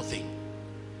for nothing.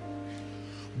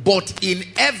 But in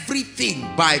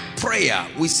everything by prayer.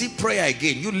 We see prayer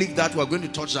again. You leave that. We're going to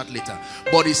touch that later.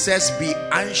 But it says be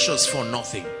anxious for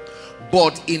nothing.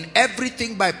 But in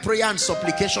everything by prayer and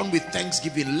supplication with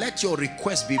thanksgiving, let your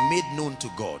request be made known to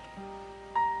God.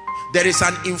 There is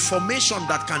an information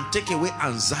that can take away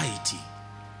anxiety.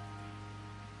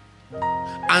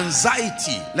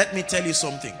 Anxiety, let me tell you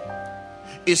something.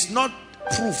 It's not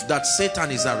proof that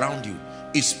Satan is around you.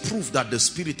 It's proof that the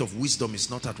spirit of wisdom is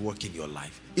not at work in your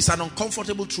life. It's an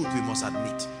uncomfortable truth we must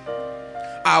admit.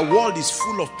 Our world is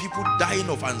full of people dying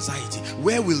of anxiety.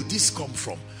 Where will this come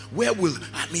from? Where will,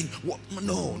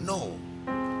 no.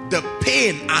 The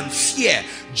pain and fear.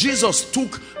 Jesus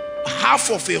took half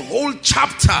of a whole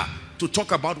chapter to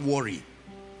talk about worry.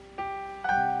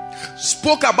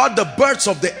 Spoke about the birds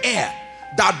of the air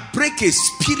that break a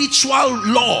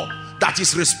spiritual law that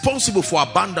is responsible for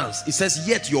abundance. It says,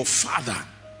 yet your father,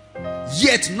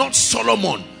 yet not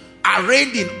Solomon,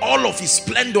 arrayed in all of his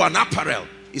splendor and apparel,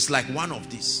 is like one of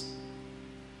these.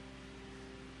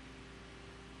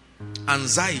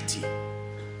 Anxiety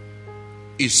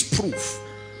is proof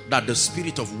that the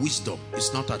spirit of wisdom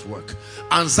is not at work.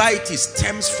 Anxiety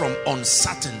stems from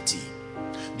uncertainty.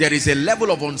 There is a level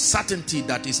of uncertainty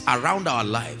that is around our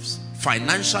lives,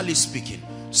 financially speaking,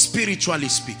 spiritually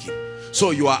speaking. So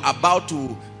you are about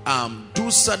to do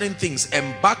certain things,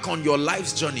 embark on your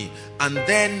life's journey, and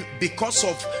then because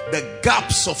of the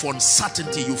gaps of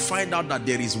uncertainty, you find out that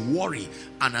there is worry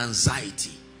and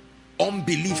anxiety.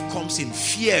 Unbelief comes in,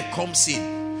 fear comes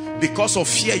in. Because of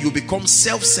fear, you become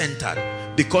self-centered,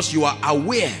 because you are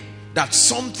aware that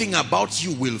something about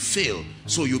you will fail.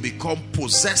 So you become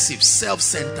possessive,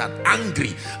 self-centered,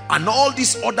 angry, and all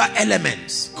these other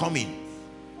elements come in.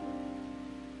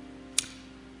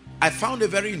 I found a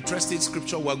very interesting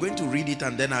scripture. We're going to read it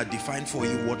and then I'll define for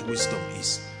you what wisdom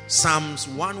is. Psalms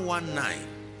 119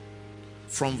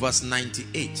 from verse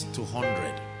 98 to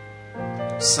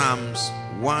 100. Psalms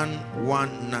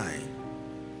 119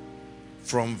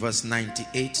 from verse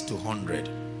 98 to 100.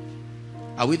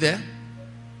 Are we there?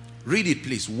 Read it,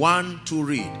 please. 1 to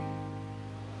read.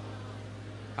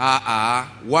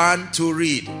 1 to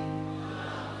read.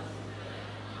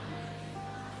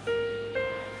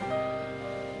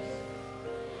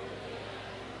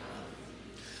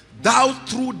 Thou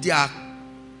through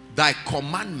thy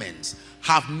commandments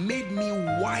have made me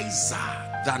wiser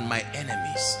than my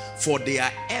enemies, for they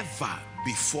are ever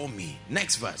before me.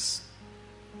 Next verse.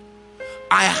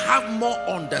 I have more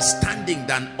understanding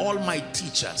than all my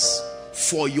teachers,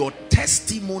 for your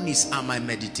testimonies are my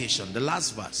meditation. The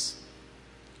last verse.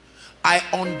 I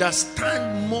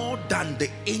understand more than the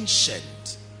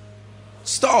ancient.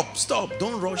 Stop,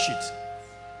 don't rush it.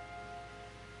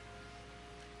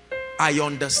 I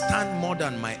understand more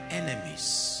than my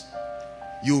enemies.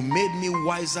 You made me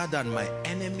wiser than my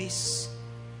enemies.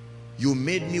 You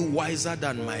made me wiser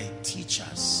than my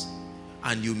teachers.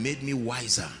 And you made me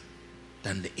wiser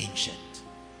than the ancient.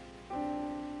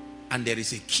 And there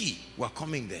is a key. We're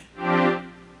coming there.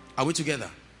 Are we together?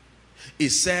 It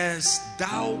says,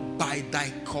 thou by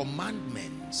thy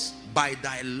commandments, by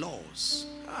thy laws,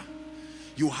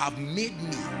 you have made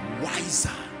me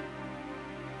wiser.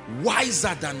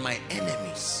 Wiser than my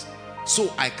enemies,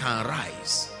 so I can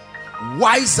rise.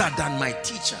 Wiser than my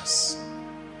teachers.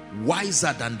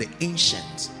 Wiser than the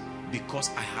ancients, because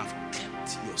I have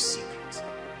kept your secret.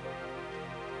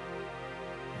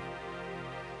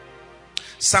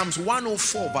 Psalms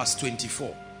 104 verse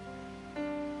 24.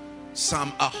 Psalm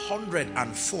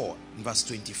 104 verse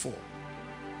 24.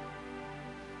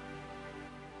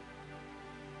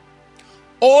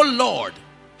 O Lord,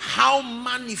 how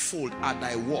manifold are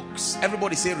thy works.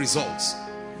 Everybody say results.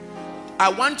 I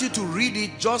want you to read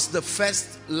it, just the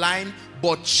first line,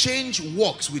 but change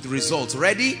works with results.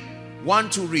 Ready? 1,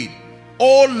 2, read.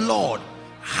 O Lord,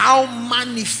 how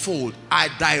manifold are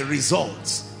thy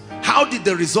results. How did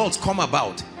the results come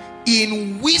about?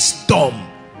 In wisdom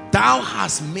thou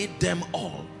hast made them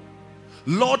all.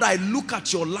 Lord, I look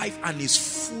at your life and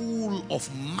it's full of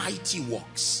mighty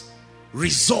works,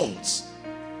 results.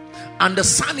 And the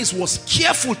psalmist was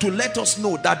careful to let us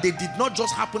know that they did not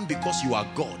just happen because you are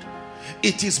God.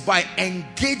 It is by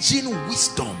engaging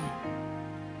wisdom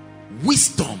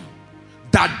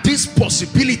that these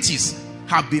possibilities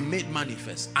have been made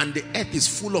manifest. And the earth is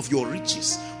full of your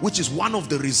riches, which is one of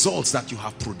the results that you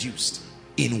have produced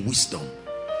in wisdom.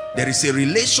 There is a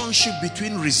relationship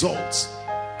between results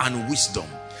and wisdom.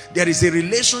 There is a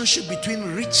relationship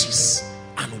between riches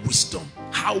and wisdom.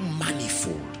 How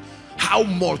manifold, how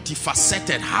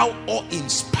multifaceted, how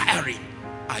awe-inspiring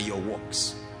are your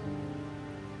works.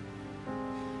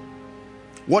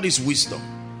 What is wisdom?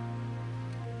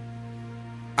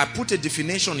 I put a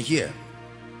definition here.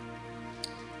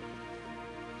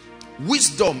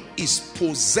 Wisdom is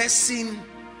possessing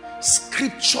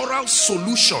scriptural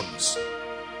solutions.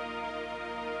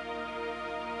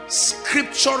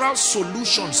 Scriptural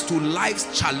solutions to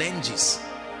life's challenges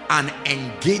and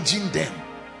engaging them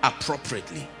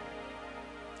appropriately.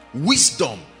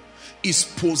 Wisdom is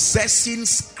possessing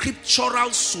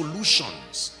scriptural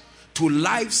solutions to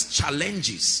life's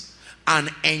challenges and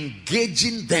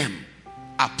engaging them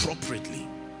appropriately.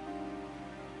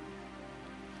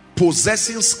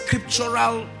 Possessing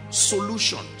scriptural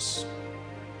solutions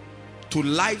to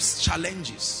life's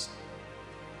challenges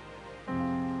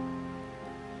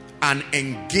and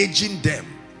engaging them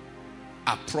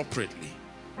appropriately.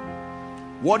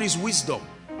 What is wisdom?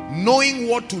 Knowing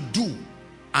what to do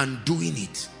and doing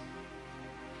it.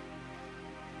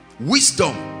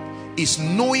 Wisdom is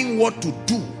knowing what to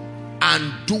do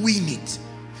and doing it.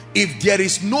 If there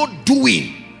is no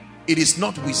doing, it is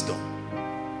not wisdom.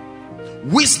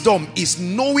 Wisdom is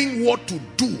knowing what to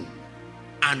do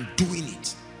and doing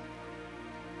it.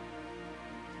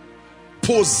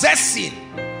 Possessing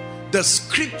the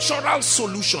scriptural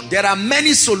solution. There are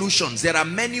many solutions. There are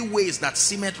many ways that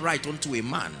seemeth right unto a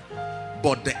man,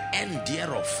 but the end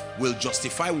thereof will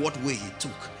justify what way he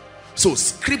took. So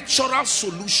scriptural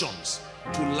solutions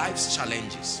to life's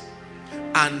challenges,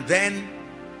 and then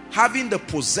having the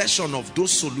possession of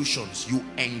those solutions, you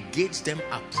engage them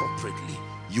appropriately.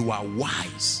 You are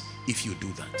wise if you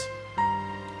do that.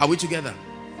 Are we together?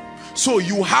 So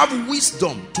you have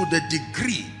wisdom to the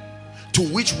degree to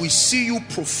which we see you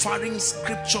providing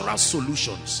scriptural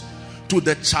solutions to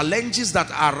the challenges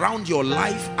that are around your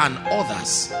life and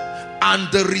others, and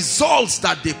the results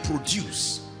that they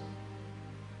produce.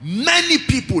 Many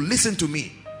people, listen to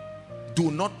me, do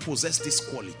not possess this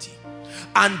quality.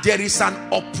 And there is an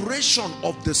operation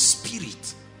of the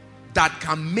Spirit that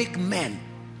can make men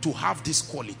to have this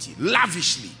quality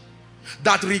lavishly,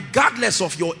 that regardless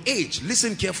of your age,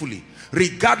 listen carefully,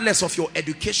 regardless of your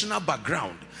educational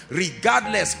background,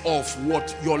 regardless of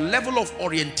what your level of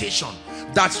orientation,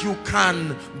 that you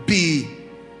can be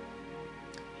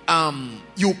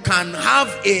you can have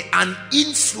an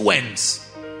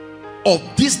influence of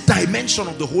this dimension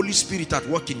of the Holy Spirit at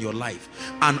work in your life,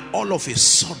 and all of a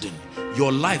sudden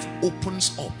your life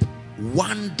opens up,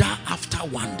 wonder after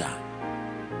wonder,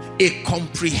 a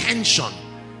comprehension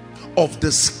of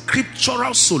the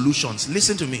scriptural solutions.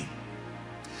 Listen to me.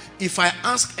 If I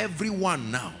ask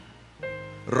everyone now,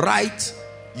 write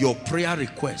your prayer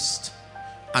request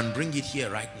and bring it here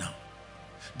right now.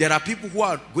 There are people who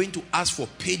are going to ask for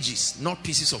pages, not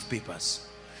pieces of papers.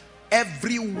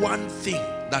 Every one thing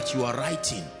that you are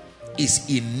writing is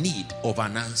in need of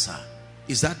an answer.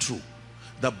 Is that true?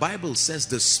 The Bible says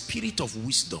the spirit of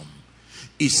wisdom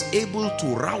is able to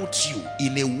route you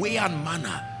in a way and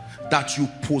manner that you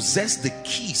possess the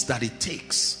keys that it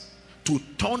takes to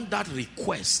turn that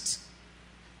request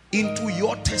into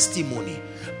your testimony,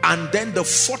 and then the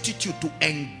fortitude to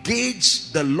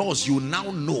engage the laws you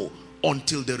now know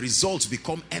until the results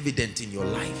become evident in your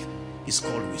life is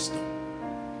called wisdom.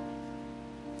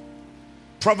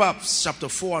 Proverbs chapter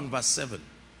 4 and verse 7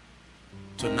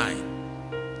 to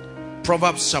 9.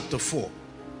 Proverbs chapter 4.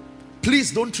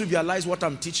 Please don't trivialize what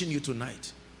I'm teaching you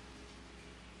tonight.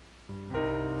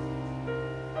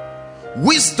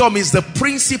 Wisdom is the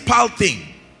principal thing.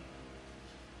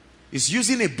 It's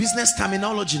using a business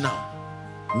terminology now.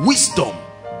 Wisdom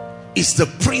is the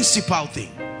principal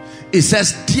thing. It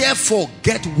says, therefore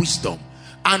get wisdom,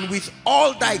 and with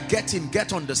all thy getting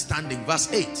get understanding.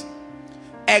 Verse 8.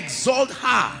 Exalt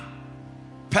her.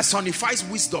 Personifies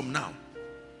wisdom now.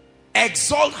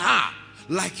 Exalt her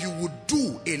like you would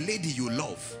do a lady you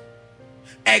love.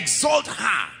 Exalt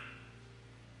her.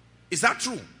 Is that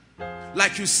true?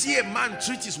 Like you see a man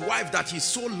treat his wife that he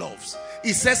so loves.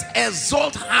 It says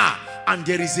exalt her, and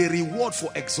there is a reward for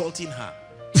exalting her.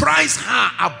 Prize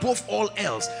her above all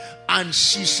else, and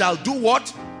she shall do what?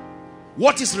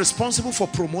 What is responsible for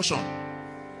promotion?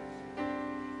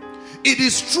 It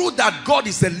is true that God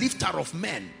is the lifter of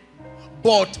men,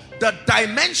 but the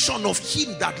dimension of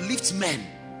him that lifts men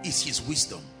is his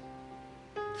wisdom.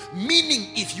 Meaning,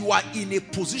 if you are in a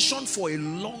position for a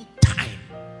long time,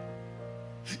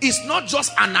 it's not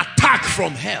just an attack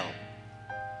from hell,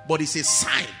 but it's a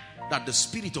sign that the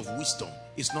spirit of wisdom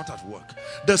is not at work.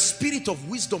 The spirit of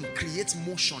wisdom creates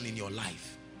motion in your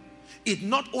life. It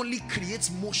not only creates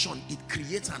motion, it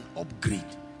creates an upgrade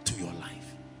to your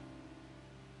life.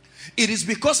 It is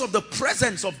because of the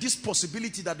presence of this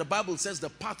possibility that the Bible says the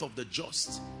path of the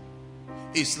just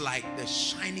is like the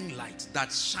shining light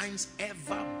that shines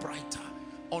ever brighter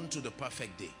unto the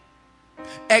perfect day.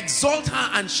 Exalt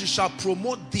her, and she shall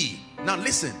promote thee. Now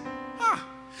listen.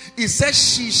 It says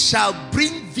she shall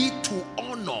bring thee to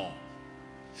honor.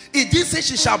 It didn't say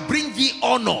she shall bring thee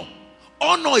honor.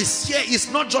 Honor is here.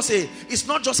 It's not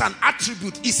just an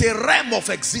attribute. It's a realm of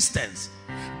existence.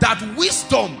 That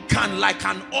wisdom can, like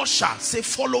an usher, say,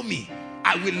 follow me.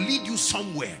 I will lead you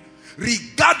somewhere.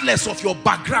 Regardless of your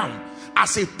background,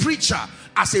 as a preacher,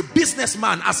 as a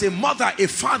businessman, as a mother, a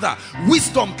father,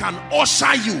 wisdom can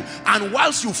usher you. And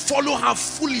whilst you follow her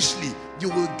foolishly, you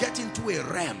will get into a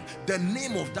realm. The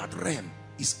name of that realm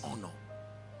is honor.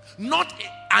 Not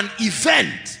an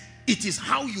event, it is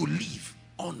how you live.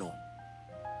 Honor.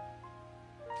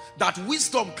 That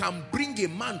wisdom can bring a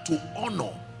man to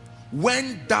honor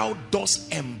when thou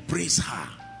dost embrace her.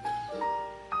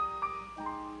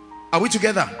 Are we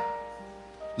together?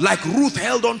 Like Ruth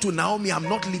held on to Naomi, I'm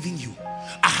not leaving you.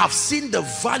 I have seen the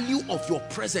value of your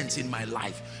presence in my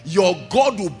life. Your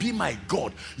God will be my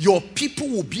God. Your people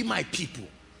will be my people.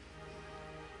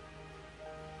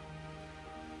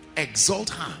 Exalt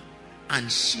her,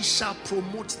 and she shall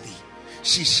promote thee.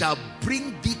 She shall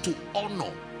bring thee to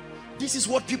honor. This is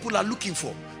what people are looking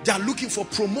for. They are looking for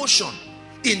promotion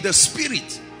in the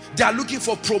spirit. They are looking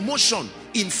for promotion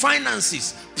in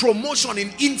finances, promotion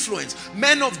in influence.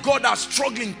 Men of God are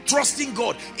struggling, trusting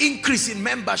God. Increase in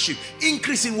membership,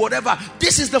 increase in whatever.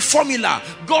 This is the formula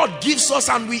God gives us,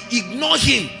 and we ignore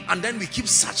him, and then we keep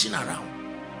searching around.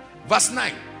 Verse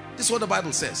 9, this is what the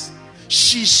Bible says.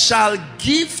 She shall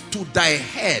give to thy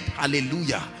head,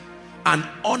 hallelujah, an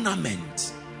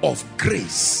ornament of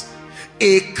grace.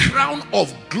 A crown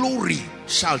of glory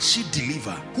shall she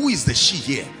deliver. Who is the she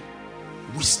here?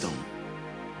 Wisdom.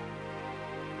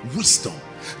 Wisdom.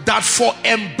 That for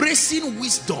embracing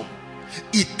wisdom,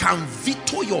 it can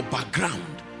veto your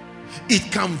background.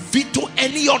 It can veto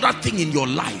any other thing in your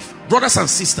life, brothers and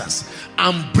sisters,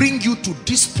 and bring you to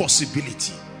this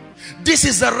possibility. This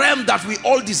is the realm that we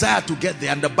all desire to get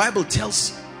there. And the Bible tells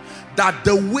you that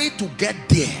the way to get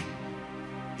there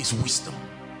is wisdom.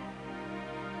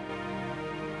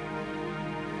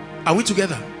 Are we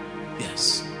together?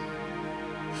 Yes.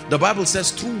 The Bible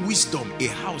says through wisdom a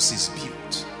house is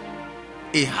built.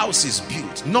 A house is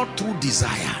built not through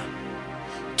desire.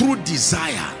 Through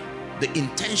desire, the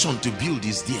intention to build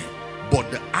is there,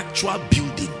 but the actual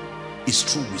building is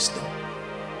through wisdom.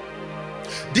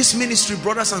 This ministry,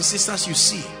 brothers and sisters, you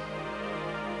see,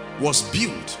 was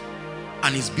built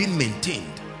and is being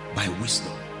maintained by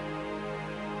wisdom.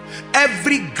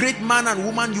 Every great man and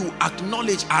woman you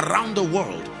acknowledge around the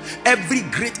world, every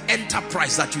great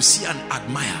enterprise that you see and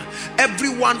admire,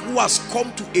 everyone who has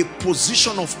come to a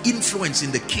position of influence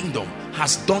in the kingdom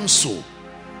has done so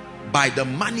by the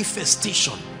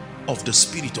manifestation of the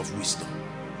spirit of wisdom.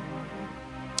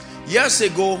 Years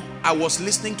ago, I was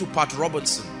listening to Pat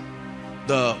Robertson,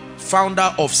 the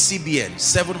founder of CBN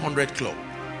 700 Club,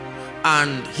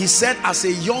 and he said as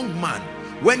a young man,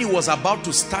 when he was about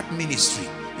to start ministry,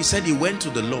 he said he went to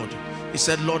the Lord. He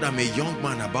said, Lord, I'm a young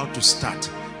man about to start.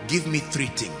 Give me 3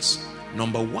 things.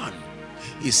 Number 1,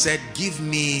 he said, give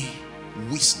me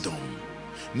wisdom.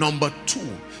 Number 2,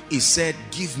 he said,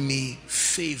 give me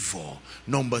favor.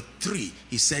 Number 3,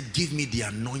 he said, give me the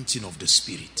anointing of the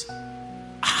Spirit.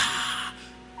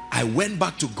 I went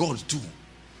back to God too.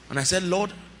 And I said,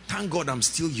 Lord, thank God I'm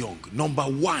still young. Number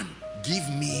 1, give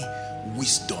me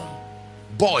wisdom.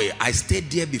 Boy, I stayed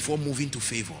there before moving to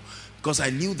favor, because I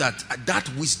knew that that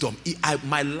wisdom,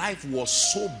 my life was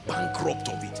so bankrupt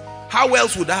of it. How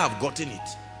else would I have gotten it?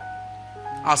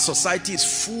 Our society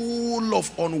is full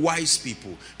of unwise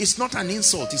people. It's not an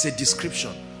insult, it's a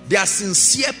description. They are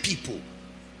sincere people,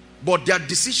 but their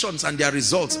decisions and their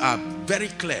results are very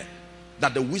clear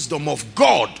that the wisdom of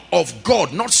God,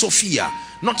 not Sophia,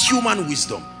 not human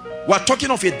wisdom. We're talking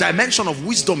of a dimension of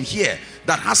wisdom here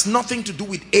that has nothing to do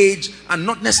with age and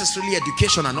not necessarily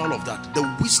education and all of that.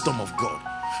 The wisdom of God,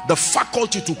 the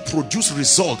faculty to produce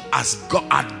result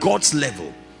at God's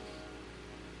level.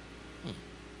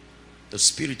 The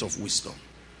spirit of wisdom.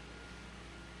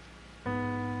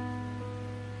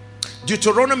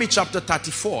 Deuteronomy chapter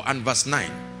 34 and verse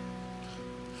 9.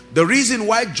 The reason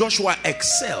why Joshua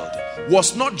excelled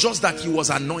was not just that he was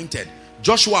anointed.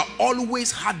 Joshua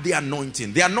always had the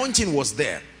anointing. The anointing was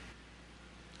there.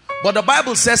 But the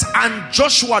Bible says, and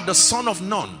Joshua the son of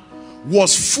Nun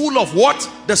was full of what?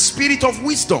 The spirit of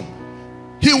wisdom.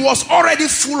 He was already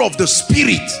full of the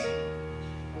spirit.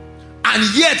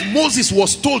 And yet Moses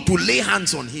was told to lay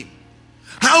hands on him.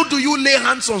 How do you lay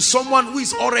hands on someone who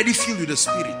is already filled with the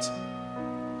spirit?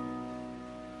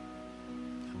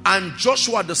 And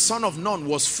Joshua the son of Nun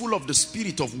was full of the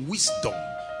spirit of wisdom.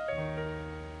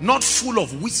 Not full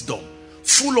of wisdom,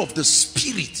 full of the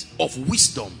spirit of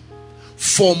wisdom.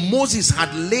 For Moses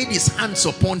had laid his hands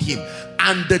upon him,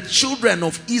 and the children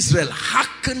of Israel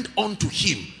hearkened unto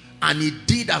him, and he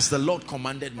did as the Lord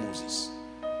commanded Moses.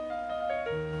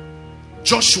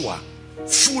 Joshua,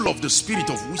 full of the spirit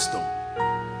of wisdom.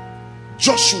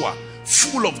 Joshua,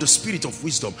 full of the spirit of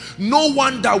wisdom. No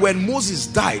wonder when Moses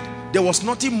died, there was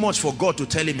nothing much for God to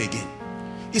tell him again.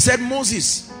 He said,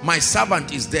 Moses, my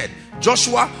servant is dead.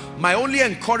 Joshua, my only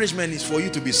encouragement is for you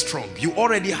to be strong. You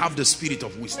already have the spirit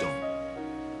of wisdom.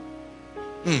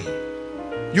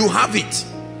 You have it.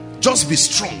 Just be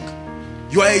strong.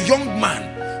 You are a young man,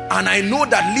 and I know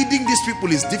that leading these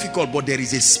people is difficult, but there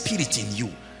is a spirit in you.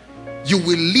 You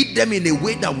will lead them in a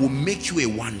way that will make you a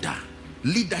wonder.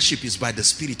 Leadership is by the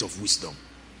spirit of wisdom.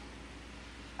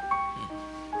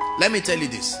 Let me tell you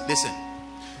this. Listen.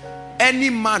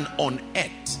 Any man on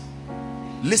earth,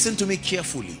 listen to me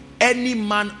carefully, any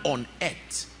man on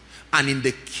earth and in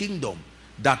the kingdom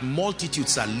that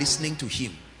multitudes are listening to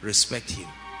him, respect him.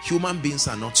 Human beings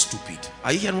are not stupid.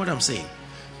 Are you hearing what I'm saying?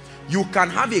 You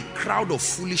can have a crowd of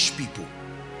foolish people,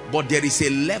 but there is a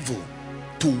level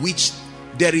to which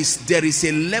there is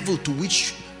a level to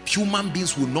which human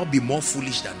beings will not be more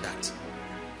foolish than that.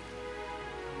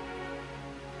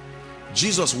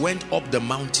 Jesus went up the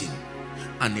mountain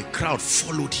and a crowd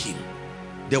followed him.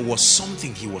 There was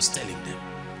something he was telling them.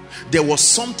 There was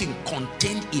something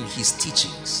contained in his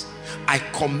teachings. I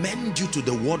commend you to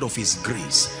the word of his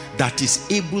grace that is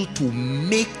able to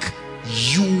make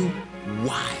you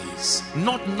wise,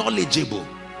 not knowledgeable.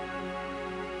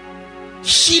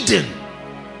 Hidden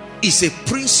is a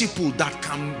principle that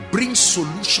can bring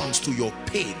solutions to your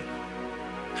pain.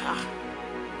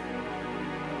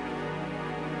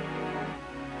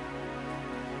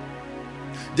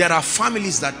 There are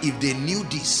families that if they knew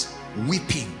this,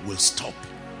 weeping will stop.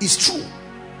 It's true.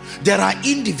 There are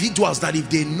individuals that if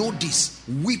they know this,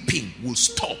 weeping will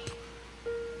stop.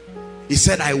 He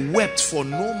said, I wept, for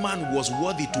no man was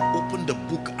worthy to open the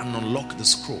book and unlock the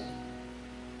scroll.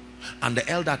 And the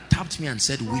elder tapped me and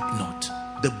said, weep not.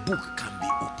 The book can be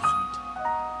opened.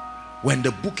 When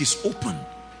the book is opened,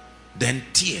 then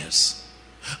tears.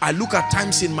 I look at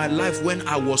times in my life when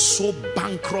I was so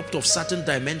bankrupt of certain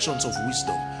dimensions of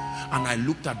wisdom, and I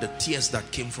looked at the tears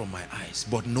that came from my eyes,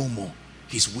 but no more.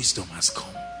 His wisdom has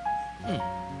come.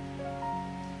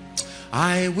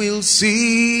 I will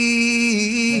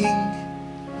sing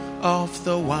of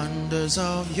the wonders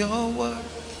of your word.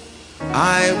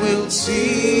 I will sing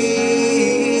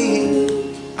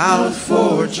out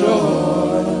for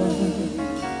joy.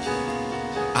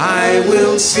 I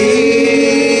will sing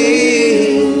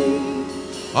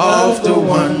of the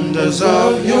wonders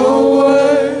of your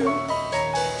word,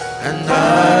 and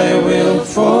I will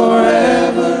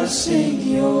forever sing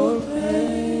your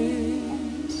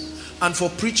praise. And for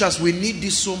preachers, we need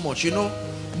this so much. You know,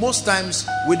 most times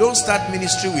we don't start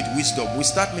ministry with wisdom. We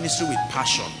start ministry with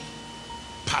passion.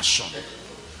 Passion.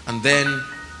 And then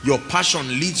your passion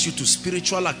leads you to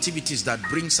spiritual activities that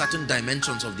bring certain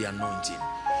dimensions of the anointing.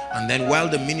 And then while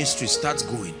the ministry starts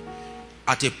going,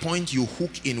 at a point you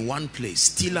hook in one place,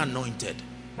 still anointed,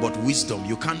 but wisdom,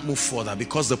 you can't move further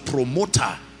because the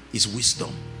promoter is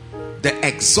wisdom. The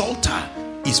exalter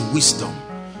is wisdom.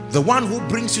 The one who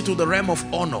brings you to the realm of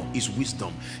honor is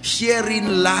wisdom.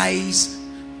 Herein lies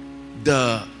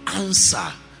the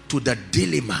answer to the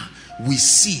dilemma we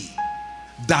see,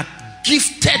 that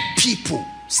gifted people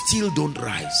still don't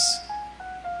rise.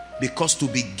 Because to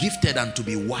be gifted and to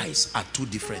be wise are two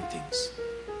different things.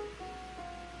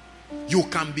 You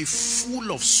can be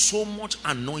full of so much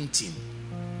anointing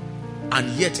and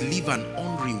yet live an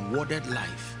unrewarded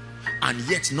life, and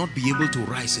yet not be able to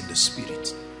rise in the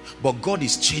spirit. But God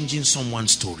is changing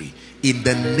someone's story in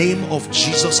the name of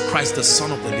Jesus Christ, the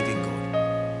Son of the living God.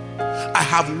 I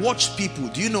have watched people,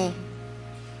 do you know,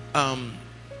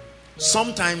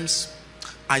 sometimes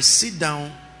I sit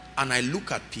down and I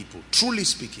look at people, truly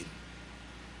speaking.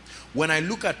 When I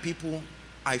look at people,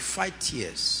 I fight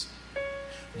tears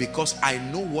because I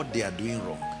know what they are doing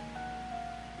wrong.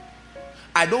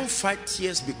 I don't fight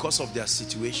tears because of their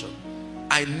situation.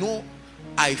 I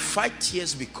fight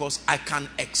tears because I can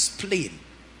explain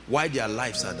why their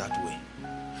lives are that way.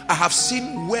 I have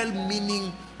seen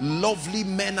well-meaning, lovely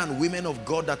men and women of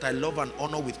God that I love and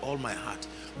honor with all my heart,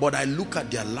 but I look at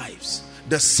their lives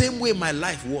the same way my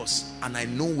life was, and I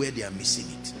know where they are missing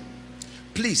it.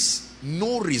 Please,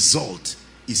 no result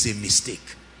is a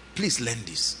mistake. Please learn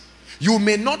this. You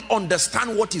may not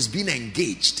understand what is being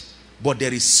engaged, but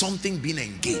there is something being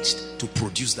engaged to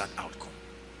produce that outcome.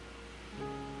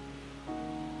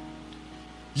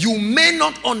 You may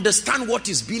not understand what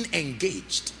is being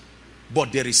engaged,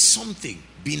 but there is something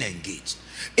being engaged.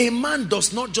 A man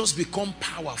does not just become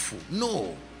powerful.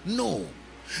 No.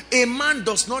 A man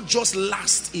does not just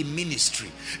last in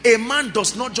ministry. A man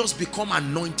does not just become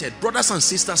anointed. Brothers and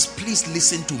sisters, please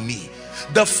listen to me.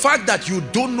 The fact that you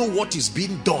don't know what is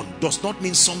being done does not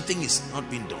mean something is not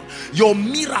being done. Your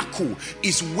miracle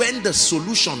is when the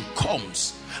solution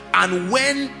comes, and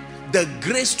when the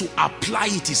grace to apply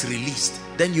it is released,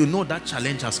 then you know that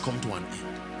challenge has come to an end.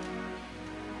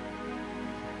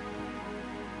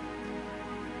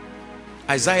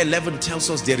 Isaiah 11 tells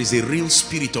us there is a real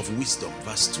spirit of wisdom,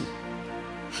 verse 2.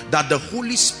 That the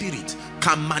Holy Spirit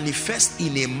can manifest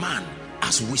in a man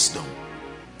as wisdom.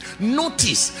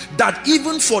 Notice that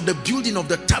even for the building of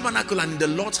the tabernacle and in the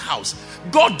Lord's house,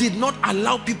 God did not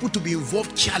allow people to be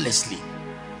involved carelessly.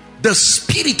 The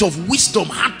spirit of wisdom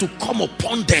had to come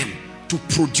upon them to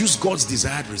produce God's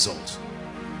desired results.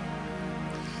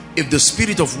 If the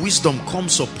spirit of wisdom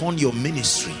comes upon your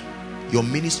ministry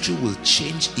will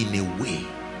change in a way,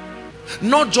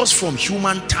 not just from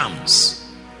human terms.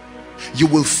 You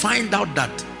will find out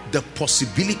that the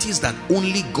possibilities that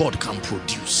only God can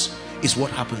produce is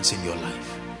what happens in your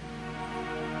life.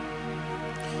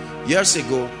 Years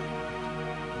ago,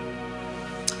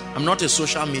 I'm not a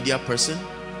social media person,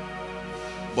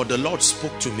 but the Lord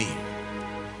spoke to me,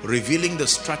 revealing the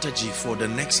strategy for the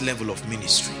next level of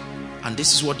ministry. And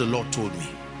this is what the Lord told me.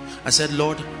 I said,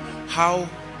 Lord, how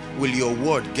will your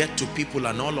word get to people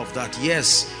and all of that?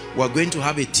 Yes, we're going to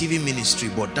have a TV ministry,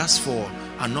 but that's for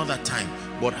another time.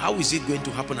 But how is it going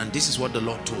to happen? And this is what the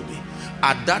Lord told me.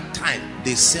 At that time,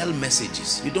 they sell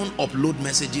messages. You don't upload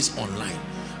messages online.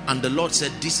 And the Lord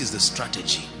said, this is the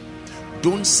strategy.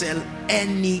 Don't sell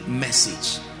any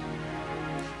message.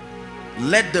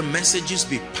 Let the messages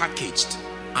be packaged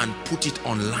and put it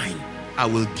online. I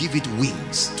will give it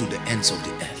wings to the ends of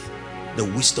the earth. The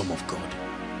wisdom of God.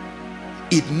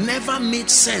 It never made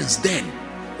sense then.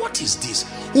 What is this?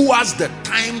 Who has the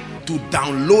time to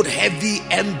download heavy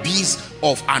MBs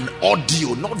of an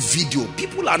audio, not video?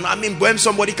 People are, when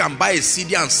somebody can buy a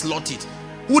CD and slot it,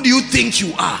 who do you think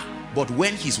you are? But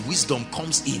when his wisdom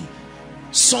comes in,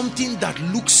 something that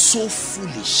looks so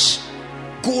foolish,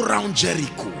 go round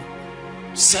Jericho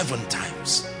 7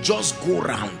 times. Just go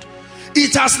round.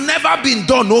 It has never been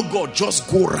done. Oh God,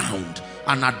 just go round.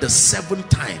 And at the 7th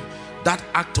time, that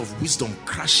act of wisdom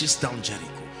crashes down Jericho.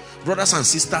 Brothers and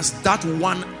sisters, that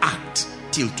one act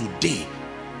till today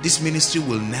this ministry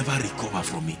will never recover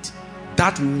from it.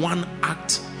 That one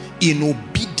act in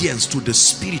obedience to the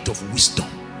spirit of wisdom,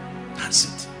 that's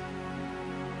it.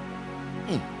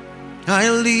 I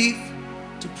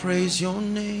live to praise your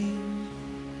name.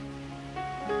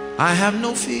 I have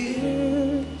no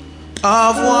fear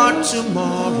of what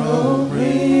tomorrow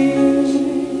brings.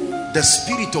 The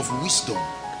spirit of wisdom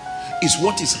is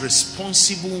what is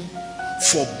responsible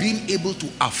for being able to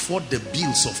afford the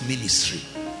bills of ministry.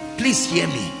 Please hear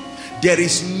me. There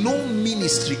is no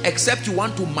ministry except you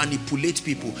want to manipulate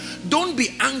people. Don't be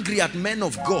angry at men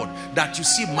of God that you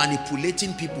see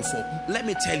manipulating people for. Let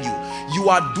me tell you, you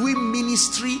are doing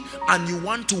ministry and you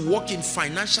want to walk in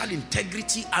financial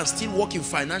integrity and still walk in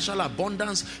financial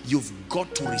abundance. You've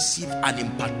got to receive an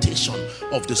impartation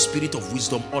of the spirit of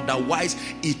wisdom. Otherwise,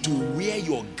 it will wear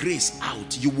your grace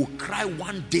out. You will cry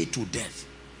one day to death.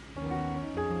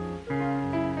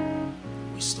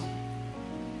 Wisdom.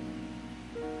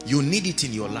 You need it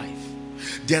in your life.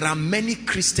 There are many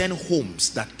Christian homes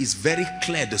that is very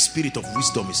clear the spirit of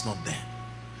wisdom is not there.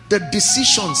 The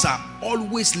decisions are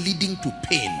always leading to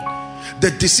pain.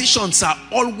 The decisions are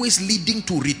always leading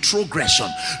to retrogression.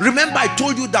 Remember, I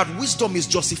told you that wisdom is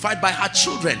justified by her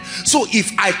children. So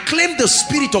if I claim the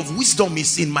spirit of wisdom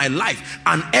is in my life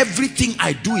and everything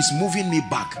I do is moving me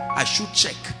back, I should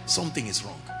check. Something is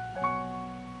wrong.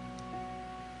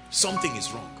 Something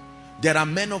is wrong. There are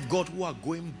men of God who are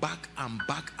going back and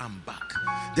back and back.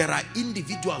 There are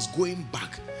individuals going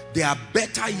back. They are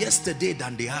better yesterday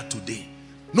than they are today.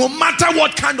 No matter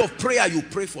what kind of prayer you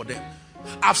pray for them.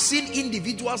 I've seen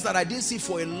individuals that I didn't see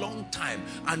for a long time,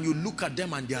 and you look at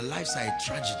them and their lives are a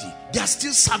tragedy. They are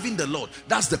still serving the Lord.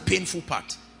 That's the painful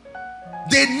part.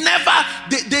 They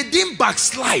didn't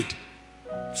backslide.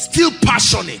 Still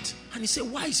passionate. And you say,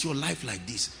 why is your life like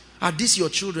this? Are these your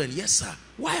children? Yes, sir.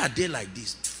 Why are they like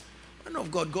this? Man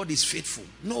of God, God is faithful.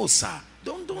 No, sir.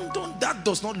 Don't. That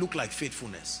does not look like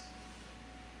faithfulness.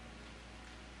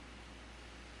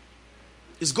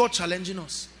 Is God challenging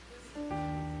us?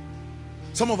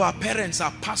 Some of our parents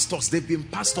are pastors. They've been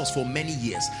pastors for many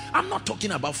years. I'm not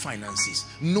talking about finances.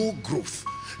 No growth.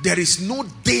 There is no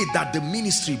day that the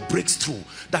ministry breaks through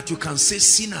that you can say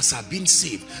sinners are being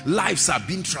saved. Lives are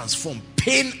being transformed.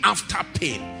 Pain after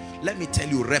pain. Let me tell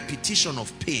you, repetition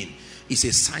of pain is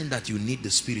a sign that you need the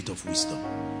spirit of wisdom.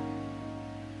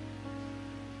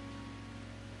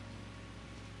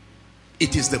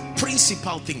 It is the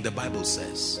principal thing the Bible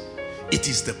says. It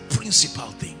is the principal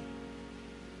thing.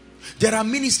 There are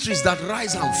ministries that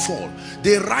rise and fall.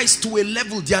 They rise to a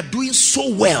level, they are doing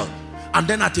so well, and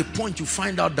then at a point you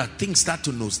find out that things start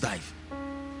to nosedive.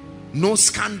 No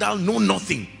scandal, no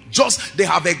nothing. Just they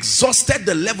have exhausted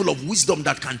the level of wisdom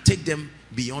that can take them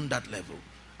beyond that level,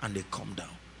 and they come down.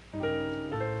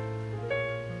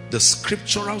 The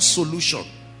scriptural solution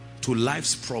to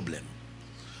life's problem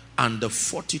and the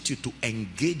fortitude to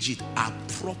engage it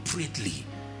appropriately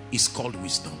is called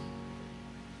wisdom.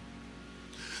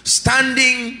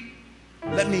 Standing,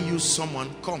 let me use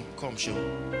someone, come show.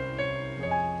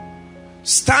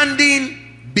 Standing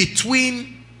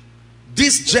between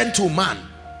this gentleman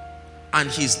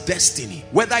and his destiny,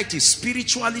 whether it is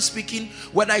spiritually speaking,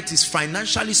 whether it is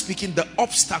financially speaking, the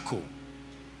obstacle.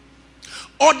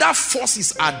 Other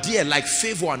forces are there like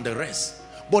favor and the rest.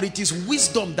 But it is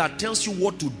wisdom that tells you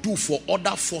what to do for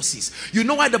other forces. You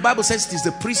know why the Bible says it is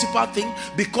the principal thing?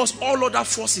 Because all other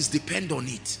forces depend on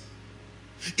it.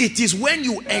 It is when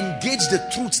you engage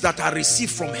the truths that are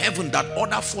received from heaven that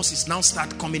other forces now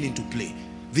start coming into play.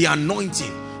 The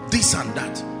anointing, this and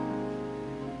that.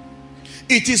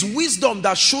 It is wisdom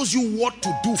that shows you what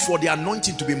to do for the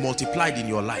anointing to be multiplied in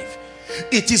your life.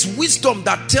 It is wisdom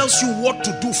that tells you what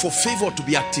to do for favor to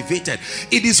be activated.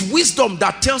 It is wisdom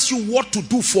that tells you what to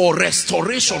do for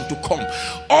restoration to come.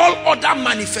 All other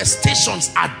manifestations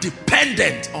are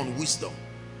dependent on wisdom.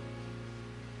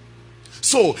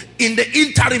 So in the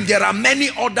interim, there are many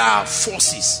other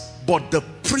forces, but the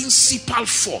principal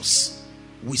force,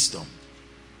 wisdom.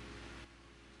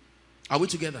 Are we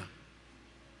together?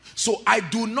 So I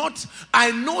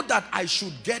know that I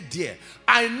should get there.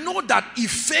 I know that if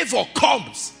favor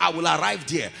comes, I will arrive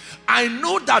there. I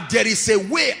know that there is a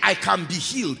way I can be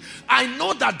healed. I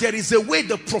know that there is a way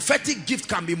the prophetic gift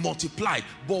can be multiplied.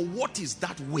 But what is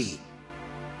that way?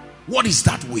 What is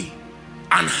that way?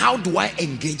 And how do I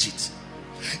engage it?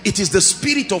 It is the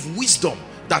spirit of wisdom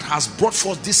that has brought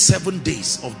forth these 7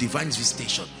 days of divine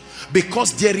visitation.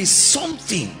 Because there is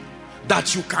something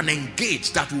that you can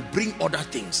engage that will bring other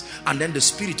things, and then the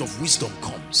spirit of wisdom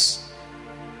comes.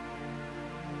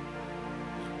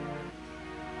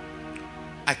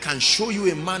 I can show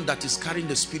you a man that is carrying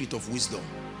the spirit of wisdom.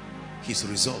 His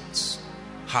results,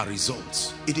 her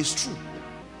results. It is true.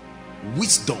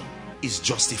 Wisdom is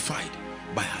justified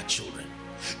by her children.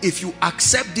 If you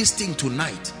accept this thing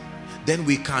tonight, then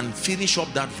we can finish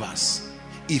up that verse.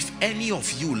 If any of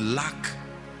you lack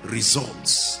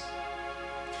results,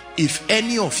 if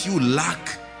any of you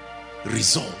lack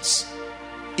results,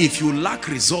 if you lack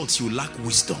results, you lack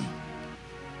wisdom.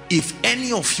 If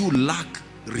any of you lack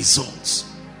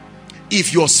results,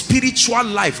 if your spiritual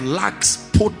life lacks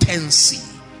potency,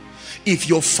 if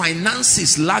your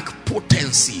finances lack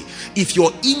potency, if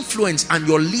your influence and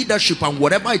your leadership and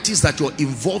whatever it is that you're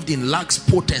involved in lacks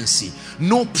potency,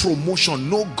 no promotion,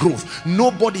 no growth,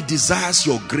 nobody desires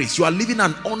your grace, you are living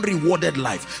an unrewarded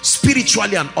life,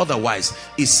 spiritually and otherwise,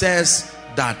 it says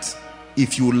that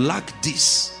if you lack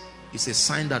this, it's a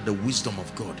sign that the wisdom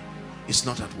of God is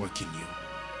not at work in you.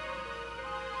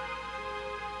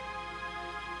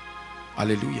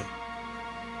 Hallelujah.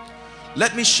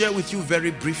 Let me share with you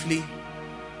very briefly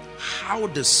how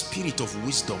the spirit of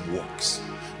wisdom works.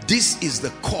 This is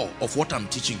the core of what I'm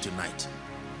teaching tonight.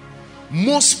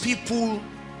 Most people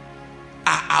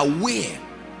are aware.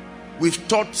 We've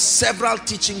taught several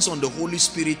teachings on the Holy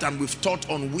Spirit and we've taught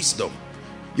on wisdom.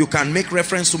 You can make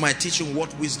reference to my teaching,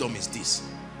 what wisdom is this?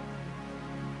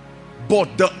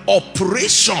 But the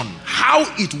operation, how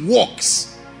it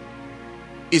works,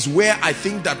 is where I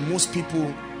think that most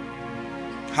people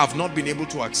have not been able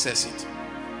to access it.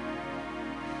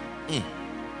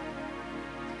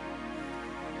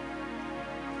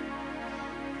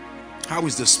 How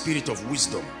is the spirit of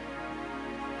wisdom?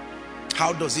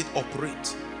 How does it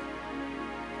operate?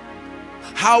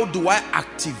 How do I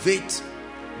activate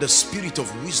the spirit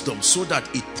of wisdom so that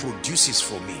it produces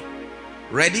for me?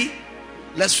 Ready?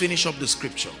 Let's finish up the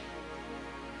scripture.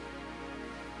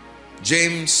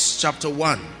 James chapter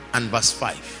 1 and verse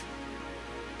 5.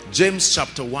 James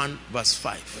chapter 1 verse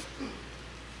 5.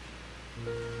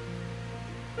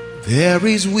 There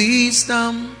is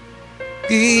wisdom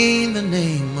in the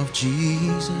name of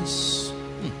Jesus.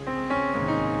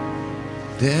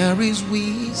 There is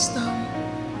wisdom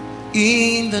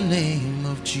in the name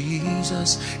of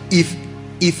Jesus.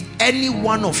 If any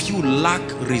one of you lack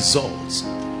results,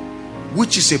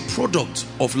 which is a product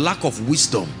of lack of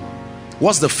wisdom,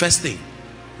 what's the first thing?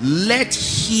 Let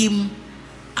him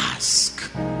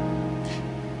ask.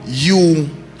 You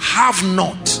have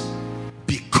not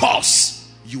because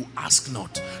you ask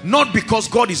not. Not because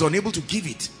God is unable to give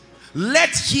it.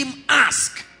 Let him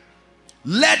ask.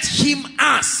 Let him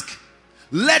ask.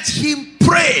 Let him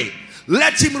pray.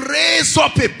 Let him raise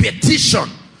up a petition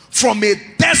from a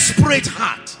desperate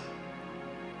heart,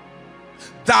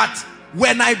 that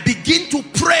when I begin to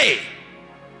pray,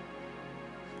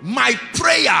 my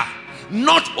prayer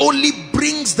not only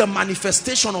brings the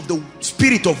manifestation of the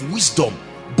spirit of wisdom,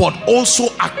 but also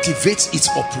activates its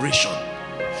operation.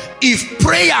 If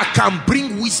prayer can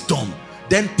bring wisdom,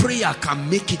 then prayer can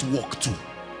make it work too.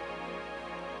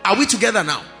 Are we together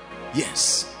now?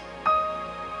 Yes.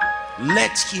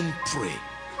 Let him pray.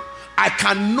 I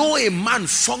can know a man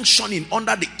functioning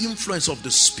under the influence of the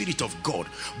Spirit of God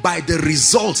by the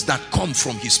results that come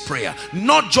from his prayer.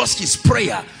 Not just his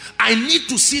prayer. I need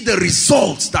to see the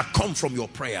results that come from your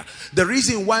prayer. The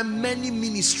reason why many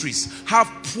ministries have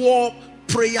poor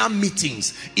prayer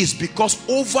meetings is because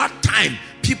over time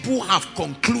people have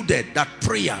concluded that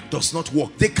prayer does not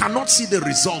work. They cannot see the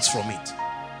results from it.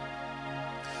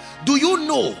 Do you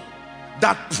know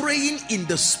that praying in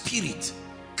the Spirit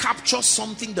captures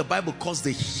something the Bible calls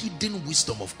the hidden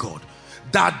wisdom of God,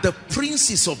 that the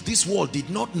princes of this world did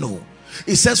not know?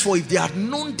 It says, for if they had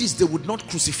known this, they would not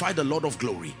crucify the Lord of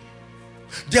glory.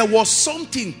 There was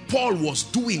something Paul was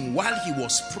doing while he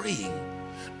was praying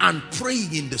and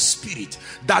praying in the Spirit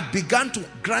that began to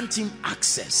grant him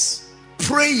access.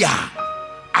 Prayer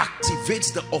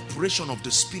activates the operation of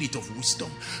the spirit of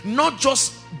wisdom. Not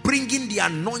just bringing the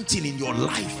anointing in your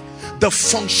life. The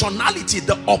functionality,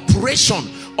 the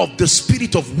operation of the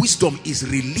spirit of wisdom is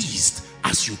released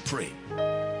as you pray.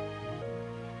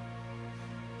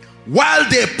 While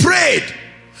they prayed,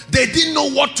 they didn't know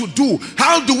what to do.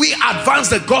 How do we advance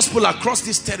the gospel across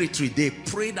this territory? They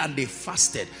prayed and they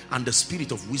fasted, and the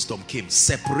spirit of wisdom came.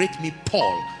 Separate me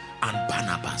Paul and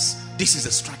Barnabas. This is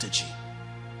a strategy.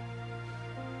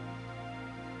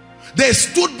 They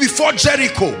stood before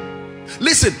Jericho.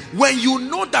 Listen, when you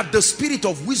know that the spirit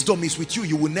of wisdom is with you,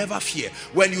 you will never fear.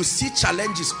 When you see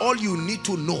challenges, all you need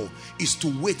to know is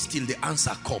to wait till the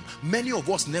answer comes. Many of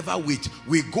us never wait.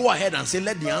 We go ahead and say,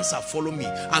 let the answer follow me.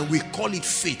 And we call it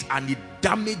faith, and it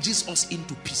damages us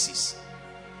into pieces.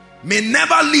 May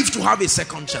never live to have a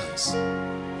second chance.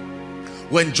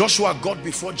 When Joshua got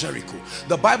before Jericho,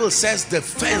 the Bible says the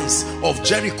fence of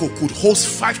Jericho could host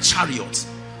 5 chariots,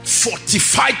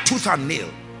 fortified tooth and nail,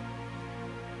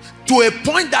 to a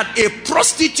point that a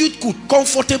prostitute could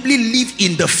comfortably live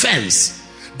in the fence.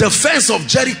 The fence of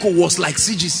Jericho was like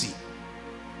CGC.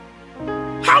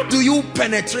 How do you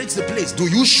penetrate the place? Do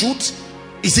you shoot?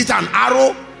 Is it an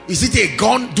arrow? Is it a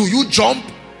gun? Do you jump?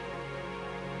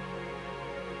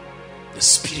 The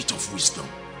spirit of wisdom.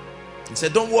 He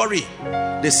said, don't worry.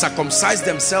 They circumcised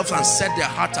themselves and set their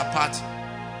heart apart,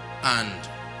 and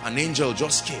an angel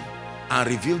just came and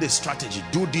revealed a strategy.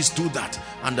 Do this, do that.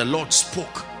 And the Lord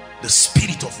spoke. The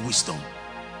spirit of wisdom.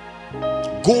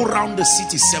 Go around the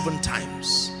city 7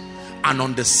 times, and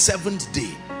on the 7th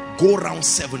day go around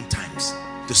 7 times.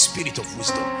 The spirit of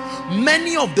wisdom.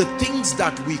 Many of the things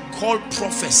that we call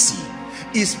prophecy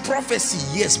is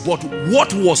prophecy, yes, but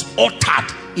what was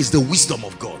uttered is the wisdom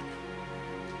of God.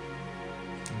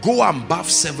 Go and bath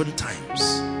 7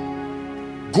 times.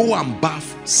 Go and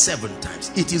bath 7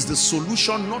 times. It is the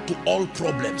solution not to all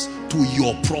problems, to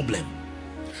your problem.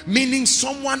 Meaning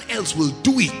someone else will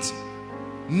do it,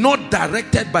 not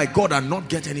directed by God, and not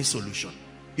get any solution.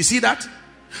 You see that?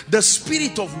 The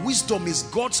spirit of wisdom is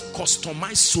God's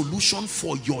customized solution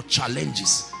for your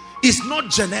challenges. It's not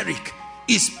generic,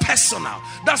 it's personal.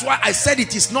 That's why I said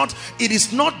it is not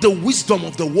the wisdom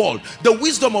of the world. The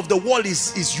wisdom of the world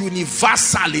is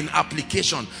universal in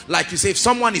application. Like you say, if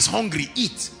someone is hungry,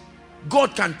 eat.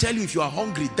 God can tell you, if you are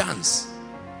hungry, dance.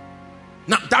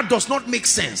 Now that does not make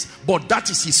sense, but that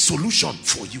is his solution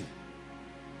for you.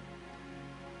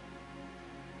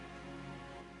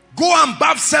 Go and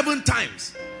bath 7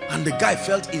 times. And the guy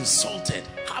felt insulted.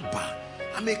 Haba,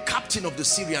 I'm a captain of the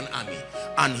Syrian army.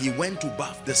 And he went to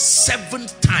bath. The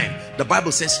 7th time, the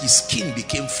Bible says his skin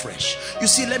became fresh. You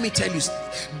see, let me tell you,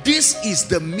 this is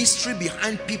the mystery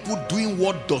behind people doing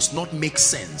what does not make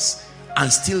sense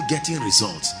and still getting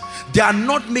results. They are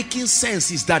not making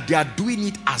sense, is that they are doing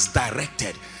it as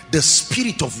directed. The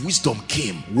spirit of wisdom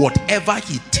came. Whatever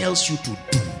he tells you to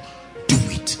do, do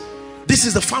it. This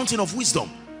is the fountain of wisdom.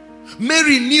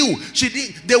 Mary knew.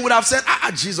 They would have said,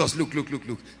 Jesus, look.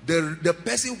 The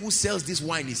person who sells this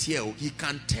wine is here. He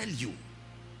can tell you.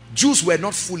 Jews were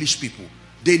not foolish people.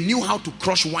 They knew how to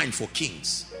crush wine for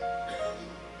kings.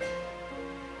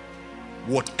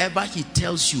 Whatever he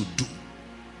tells you, do.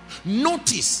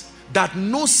 Notice that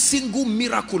no single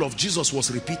miracle of Jesus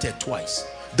was repeated twice.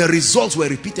 The results were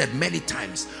repeated many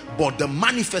times, but the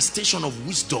manifestation of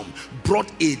wisdom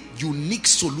brought a unique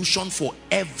solution for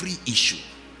every issue.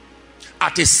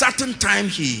 At a certain time,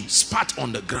 he spat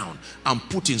on the ground and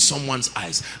put in someone's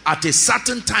eyes. At a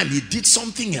certain time, he did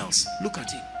something else. Look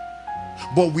at him.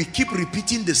 But we keep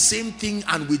repeating the same thing,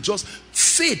 and we just...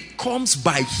 Faith comes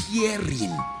by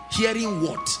hearing. Hearing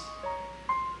what?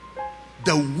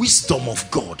 The wisdom of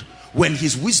God. When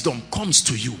his wisdom comes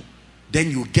to you, then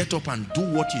you get up and do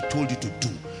what he told you to do.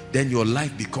 Then your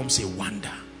life becomes a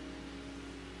wonder.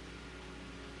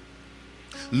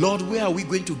 Lord, where are we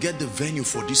going to get the venue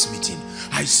for this meeting?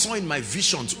 I saw in my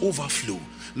visions overflow.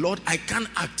 Lord, I can't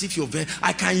active your venue.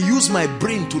 I can use my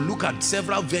brain to look at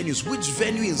several venues. Which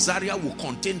venue in Zaria will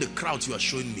contain the crowds you are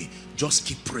showing me? Just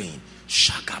keep praying.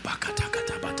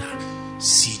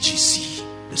 CGC,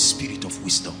 the spirit of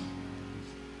wisdom.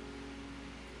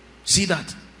 See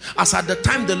that? As at the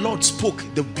time the Lord spoke,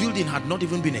 the building had not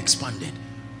even been expanded.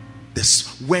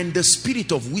 When the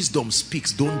spirit of wisdom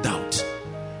speaks, don't doubt.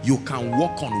 You can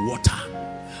walk on water,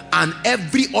 and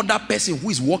every other person who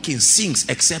is walking sinks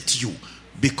except you,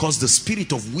 because the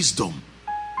spirit of wisdom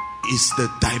is the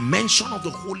dimension of the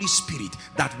Holy Spirit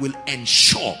that will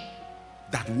ensure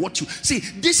that what you see.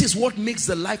 This is what makes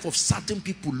the life of certain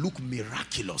people look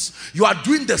miraculous. You are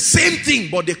doing the same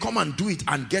thing, but they come and do it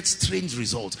and get strange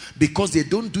results because they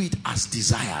don't do it as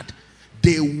desired.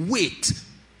 They wait.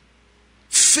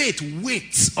 Faith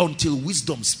waits until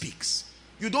wisdom speaks.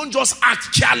 You don't just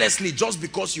act carelessly just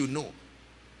because you know.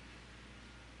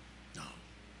 No.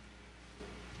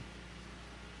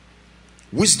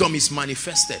 Wisdom is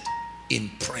manifested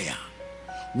in prayer.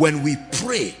 When we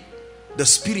pray, the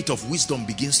spirit of wisdom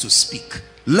begins to speak.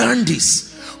 Learn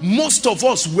this. Most of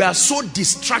us, we are so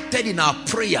distracted in our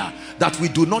prayer that we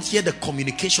do not hear the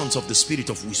communications of the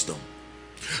spirit of wisdom.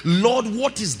 Lord,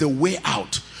 what is the way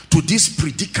out to this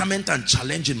predicament and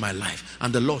challenge in my life?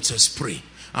 And the Lord says, pray.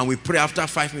 And we pray. After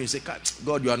 5 minutes, say,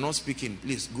 God, you are not speaking,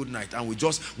 please, good night. And we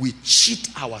cheat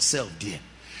ourselves there.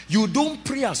 You don't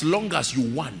pray as long as you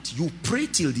want. You pray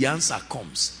till the answer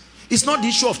comes. It's not the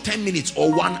issue of 10 minutes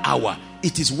or 1 hour.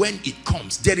 It is when it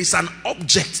comes. There is an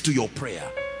object to your prayer.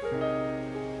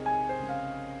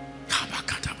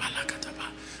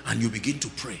 And you begin to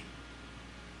pray.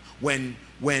 when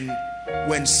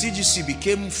CGC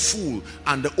became full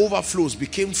and the overflows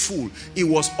became full, it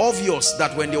was obvious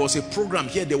that when there was a program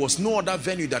here, there was no other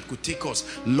venue that could take us.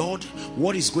 Lord,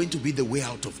 what is going to be the way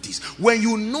out of this? When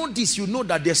you know this, you know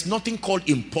that there's nothing called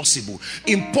impossible.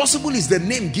 Impossible is the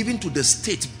name given to the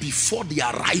state before the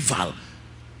arrival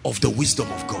of the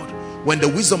wisdom of God. When the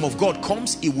wisdom of God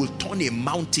comes, it will turn a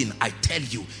mountain, I tell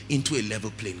you, into a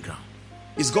level playing ground.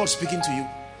 Is God speaking to you?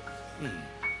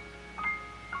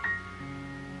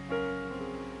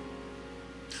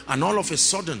 And all of a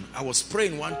sudden, I was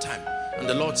praying one time, and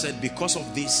the Lord said, because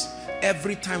of this,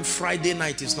 every time Friday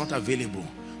night is not available,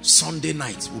 Sunday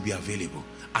night will be available.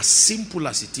 As simple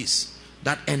as it is,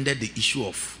 that ended the issue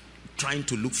of trying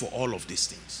to look for all of these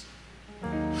things.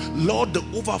 Lord, the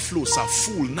overflows are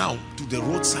full now to the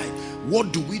roadside.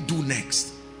 What do we do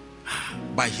next?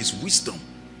 By his wisdom,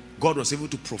 God was able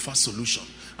to provide solution,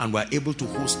 and we're able to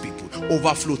host people.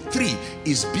 Overflow 3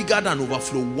 is bigger than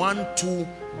overflow 1, 2,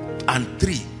 and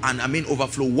 3. And I mean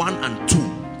overflow 1 and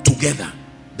 2 together.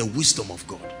 The wisdom of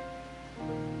God.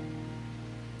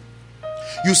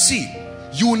 You see,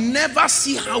 you never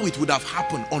see how it would have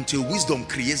happened until wisdom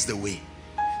creates the way.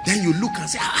 Then you look and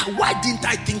say, why didn't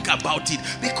I think about it?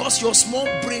 Because your small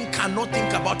brain cannot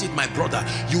think about it, my brother.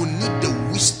 You need the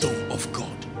wisdom of God.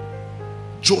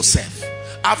 Joseph,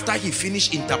 after he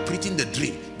finished interpreting the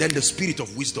dream, then the spirit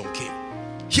of wisdom came.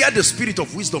 Hear the spirit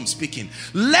of wisdom speaking.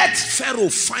 Let Pharaoh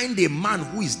find a man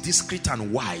who is discreet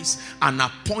and wise and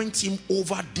appoint him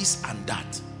over this and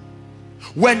that.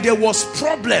 When there was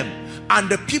problem and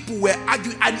the people were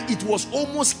arguing and it was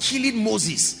almost killing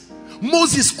Moses,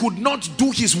 Moses could not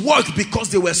do his work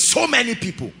because there were so many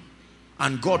people.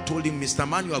 And God told him, Mr.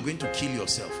 Man, you are going to kill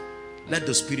yourself. Let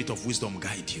the spirit of wisdom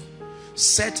guide you.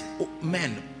 Set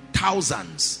men,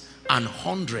 thousands and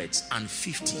hundreds and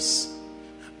 50s,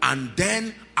 and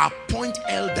then appoint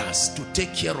elders to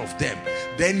take care of them.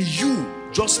 Then you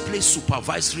just play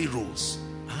supervisory roles.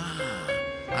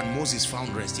 And Moses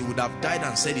found rest. He would have died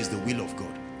and said it's the will of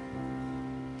God.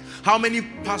 How many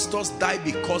pastors die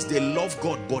because they love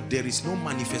God, but there is no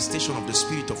manifestation of the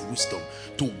spirit of wisdom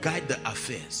to guide the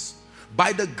affairs?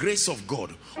 By the grace of God,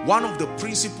 one of the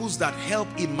principles that help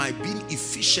in my being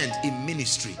efficient in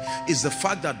ministry is the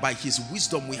fact that by his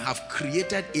wisdom we have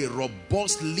created a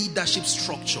robust leadership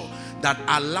structure that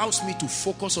allows me to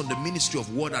focus on the ministry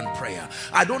of word and prayer.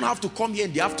 I don't have to come here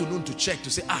in the afternoon to check to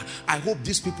say, I hope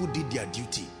these people did their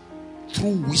duty.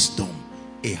 Through wisdom,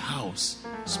 a house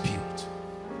is built.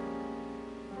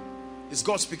 Is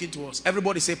God speaking to us?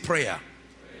 Everybody say prayer.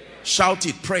 Shout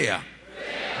it, prayer.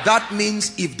 That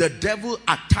means if the devil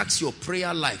attacks your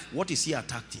prayer life, what is he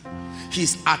attacking?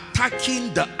 He's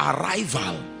attacking the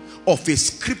arrival of a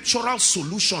scriptural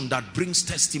solution that brings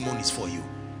testimonies for you.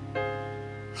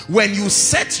 When you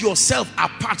set yourself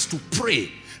apart to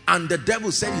pray and the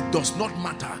devil said it does not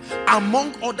matter,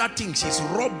 among other things, he's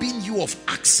robbing you of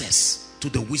access to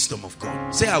the wisdom of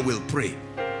God. Say, I will pray.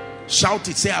 Shout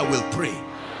it, say, I will pray.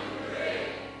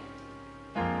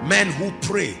 Men who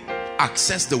pray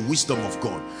access the wisdom of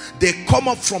God. They come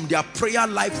up from their prayer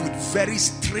life with very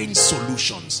strange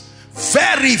solutions.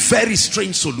 Very, very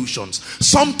strange solutions.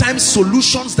 Sometimes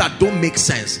solutions that don't make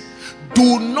sense.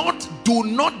 Do not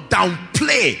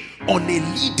downplay on a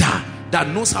leader that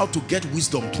knows how to get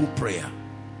wisdom through prayer.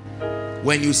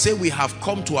 When you say we have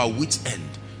come to our wit's end,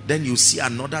 then you see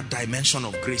another dimension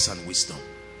of grace and wisdom.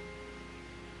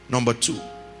 Number 2.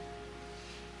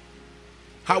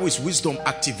 How is wisdom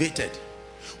activated?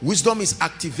 Wisdom is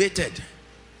activated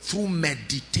through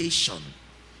meditation.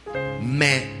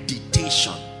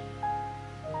 Meditation.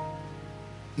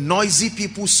 Noisy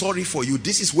people, sorry for you.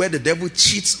 This is where the devil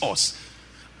cheats us.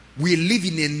 We live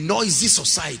in a noisy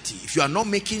society. If you are not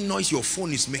making noise, your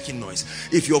phone is making noise.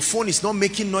 If your phone is not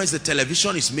making noise, the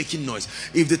television is making noise.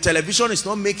 If the television is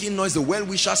not making noise, the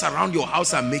well-wishers around your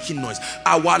house are making noise.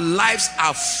 Our lives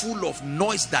are full of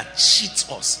noise that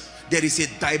cheats us. There is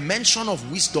a dimension of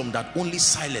wisdom that only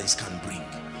silence can bring.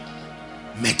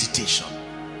 Meditation.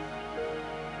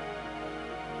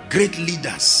 Great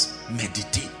leaders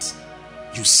meditate.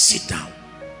 You sit down.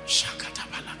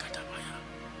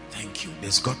 Thank you.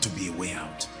 There's got to be a way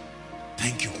out.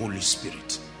 Thank you, Holy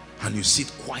Spirit. And you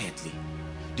sit quietly.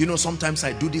 Do you know, sometimes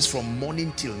I do this from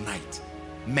morning till night,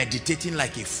 meditating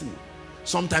like a fool.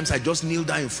 Sometimes I just kneel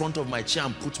down in front of my chair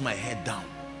and put my head down.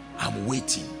 I'm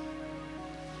waiting.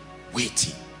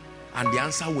 And the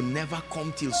answer will never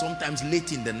come till sometimes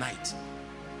late in the night.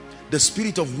 The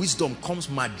spirit of wisdom comes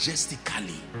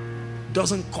majestically.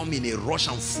 Doesn't come in a rush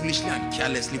and foolishly and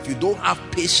carelessly. If you don't have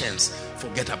patience,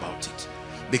 forget about it.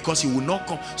 because he will not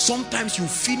come. Sometimes you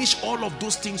finish all of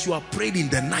those things you have prayed in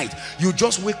the night. You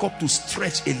just wake up to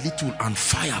stretch a little and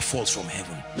fire falls from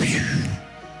heaven.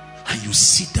 And you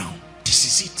sit down. This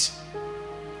is it.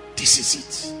 This is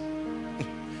it.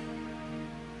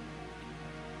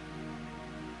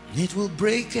 It will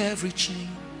break every chain.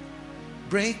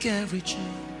 Break every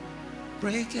chain.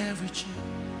 Break every chain.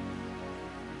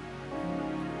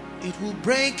 It will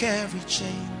break every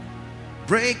chain.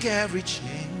 Break every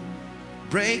chain.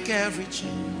 Break every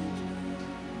chain.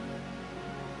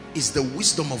 Is the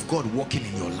wisdom of God working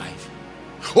in your life?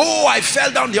 Oh, I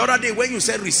fell down the other day when you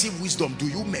said receive wisdom. Do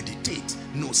you meditate?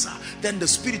 No, sir. Then the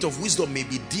spirit of wisdom may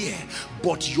be there,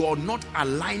 but you're not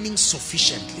aligning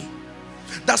sufficiently.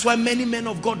 That's why many men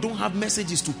of God don't have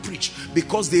messages to preach,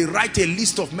 because they write a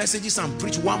list of messages and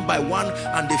preach one by one,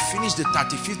 and they finish the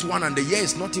 35th one and the year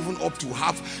is not even up to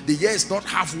half. The year is not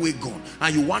halfway gone,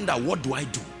 and you wonder, what do I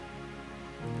do?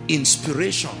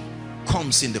 Inspiration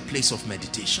comes in the place of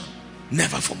meditation.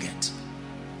 Never forget.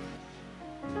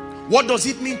 What does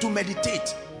it mean to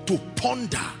meditate? To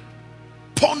ponder.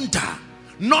 Ponder.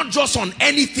 Not just on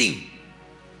anything.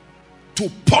 To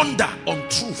ponder on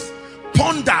truth.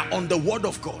 Ponder on the word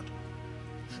of God.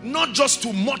 Not just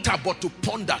to mutter, but to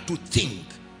ponder, to think.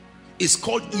 It's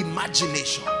called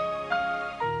imagination.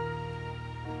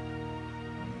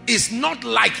 It's not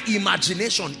like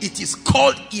imagination. It is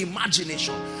called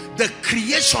imagination. The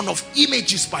creation of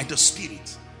images by the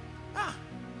Spirit.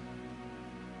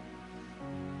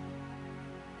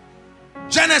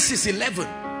 Genesis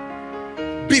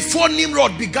 11. Before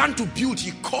Nimrod began to build,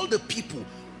 he called the people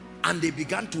and they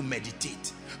began to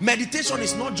meditate. Meditation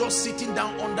is not just sitting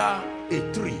down under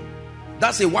a tree.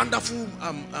 That's a wonderful,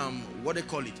 what they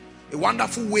call it, a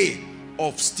wonderful way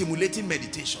of stimulating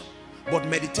meditation. But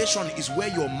meditation is where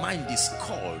your mind is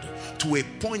called to a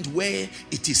point where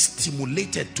it is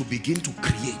stimulated to begin to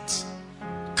create.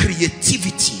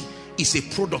 Creativity is a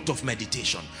product of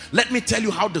meditation. Let me tell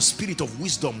you how the spirit of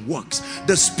wisdom works.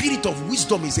 The spirit of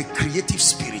wisdom is a creative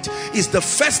spirit. It's the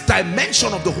first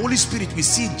dimension of the Holy Spirit we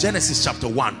see in Genesis chapter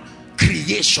 1.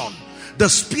 Creation. The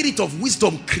spirit of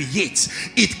wisdom creates.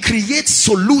 It creates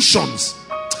solutions.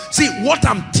 See, what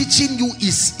I'm teaching you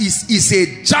is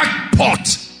a jackpot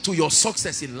to your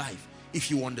success in life if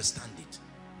you understand it.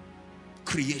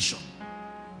 Creation.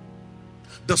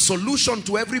 The solution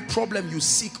to every problem you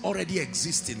seek already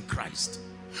exists in Christ.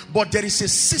 But there is a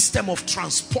system of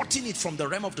transporting it from the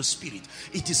realm of the spirit.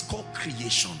 It is called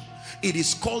creation. It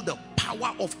is called the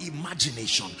power of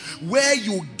imagination, where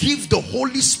you give the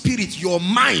Holy Spirit your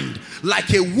mind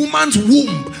like a woman's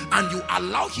womb and you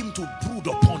allow him to brood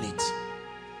upon it.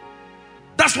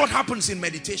 That's what happens in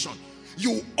meditation.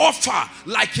 You offer,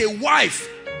 like a wife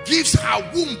gives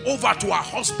her womb over to her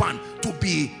husband to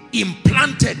be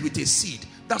implanted with a seed.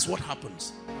 That's what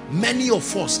happens. Many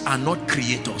of us are not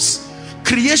creators.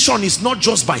 Creation is not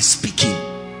just by speaking.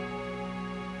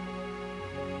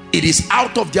 It is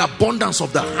out of the abundance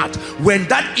of the heart. When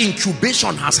that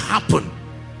incubation has happened,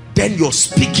 then your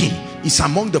speaking is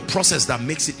among the process that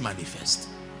makes it manifest.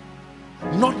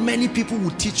 Not many people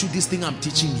will teach you this thing I'm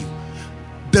teaching you.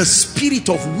 The spirit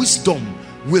of wisdom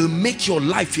will make your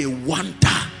life a wonder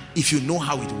if you know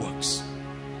how it works.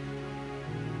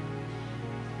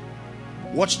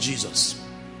 Watch Jesus.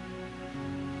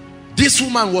 This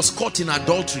woman was caught in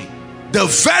adultery. The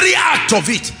very act of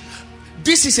it.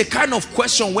 This is a kind of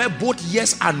question where both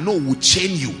yes and no would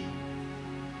chain you.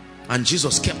 And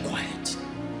Jesus kept quiet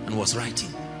and was writing.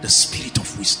 The spirit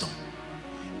of wisdom.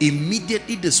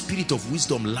 Immediately the spirit of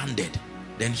wisdom landed.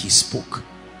 Then he spoke.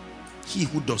 He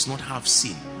who does not have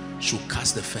sin should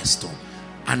cast the first stone.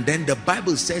 And then the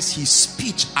Bible says his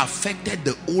speech affected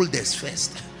the oldest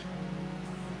first.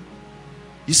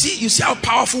 You see how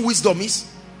powerful wisdom is?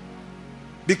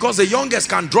 Because the youngest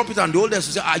can drop it and the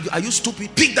oldest will say, are you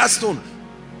stupid? Pick that stone.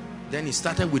 Then he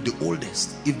started with the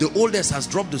oldest. If the oldest has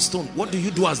dropped the stone, what do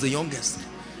you do as the youngest?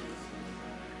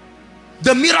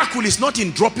 The miracle is not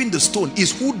in dropping the stone,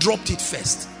 it's who dropped it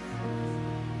first.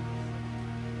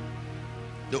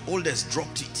 The oldest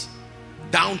dropped it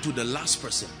down to the last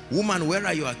person. Woman, where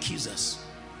are your accusers?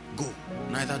 Go,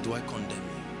 neither do I condemn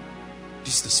you.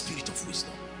 This is the spirit of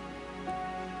wisdom.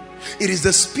 It is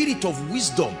the spirit of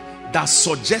wisdom that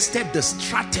suggested the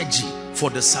strategy for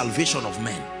the salvation of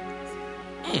men.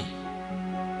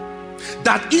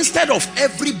 That instead of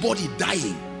everybody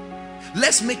dying,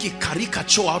 let's make a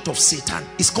caricature out of Satan.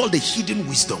 It's called the hidden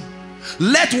wisdom.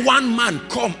 Let one man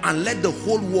come and let the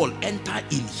whole world enter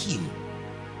in him.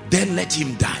 Then let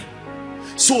him die.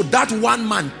 So that one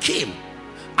man came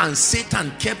and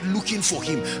Satan kept looking for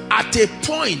him. At a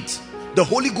point, the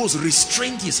Holy Ghost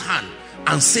restrained his hand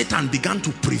And Satan began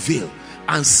to prevail.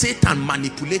 And Satan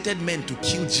manipulated men to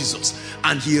kill Jesus.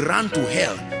 And he ran to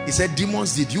hell. He said,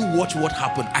 demons, did you watch what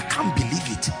happened? I can't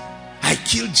believe it. I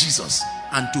killed Jesus.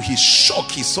 And to his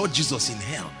shock, he saw Jesus in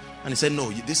hell. And he said,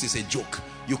 no, this is a joke.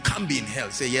 You can't be in hell.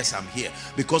 He said, yes, I'm here.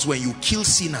 Because when you kill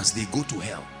sinners, they go to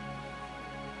hell.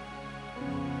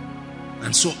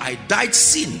 And so I died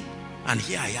sin. And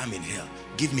here I am in hell.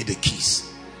 Give me the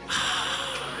keys.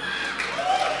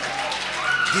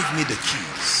 Give me the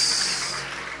keys.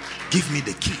 Give me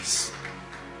the keys.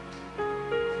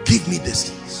 Give me the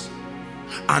keys.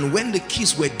 And when the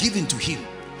keys were given to him,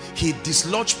 he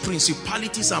dislodged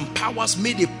principalities and powers,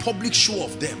 made a public show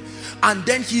of them. And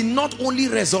then he not only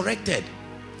resurrected,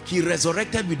 he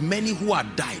resurrected with many who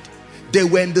had died. They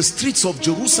were in the streets of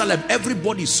Jerusalem.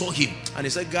 Everybody saw him. And he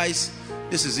said, guys,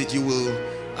 this is it. You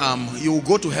will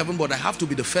go to heaven, but I have to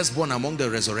be the firstborn among the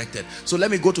resurrected. So let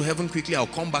me go to heaven quickly. I'll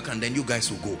come back and then you guys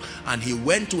will go. And he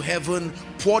went to heaven,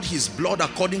 poured his blood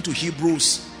according to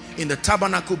Hebrews in the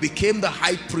tabernacle, became the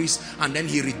high priest, and then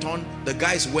he returned. The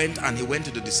guys went and he went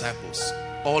to the disciples.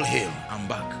 All hail, I'm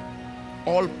back.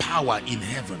 All power in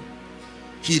heaven.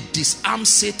 He disarmed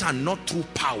Satan not through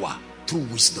power, through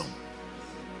wisdom.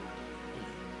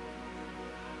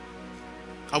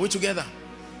 Are we together?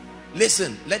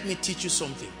 Listen, let me teach you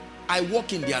something. I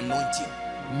walk in the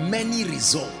anointing. Many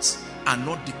results are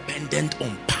not dependent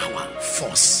on power,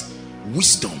 force.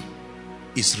 Wisdom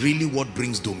is really what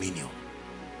brings dominion.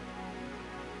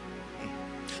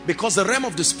 Because the realm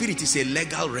of the spirit is a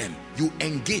legal realm. You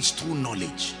engage through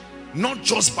knowledge, not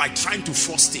just by trying to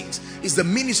force things. It's the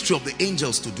ministry of the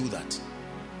angels to do that.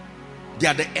 They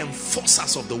are the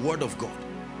enforcers of the word of God.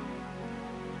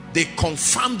 They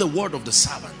confirm the word of the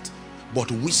servant. But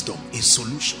wisdom is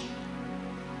solution.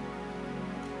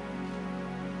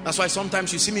 That's why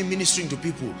sometimes you see me ministering to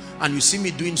people and you see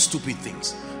me doing stupid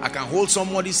things. I can hold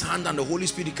somebody's hand and the Holy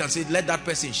Spirit can say, let that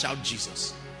person shout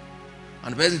Jesus.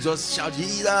 And the person just shout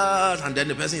Jesus, and then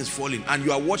the person is falling. And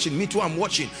you are watching. Me too, I'm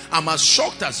watching. I'm as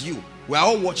shocked as you. We're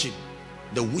all watching.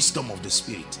 The wisdom of the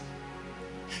Spirit.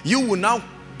 You will now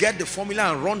get the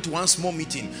formula and run to one small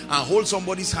meeting and hold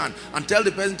somebody's hand and tell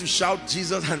the person to shout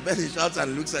Jesus, and the person shouts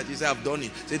and looks at you, say, I've done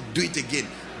it. Say, do it again.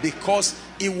 Because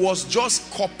it was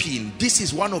just copying. This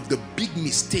is one of the big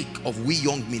mistakes of we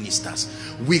young ministers.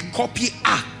 We copy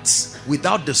acts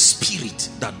without the spirit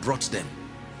that brought them.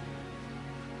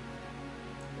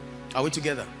 Are we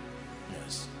together?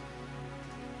 Yes.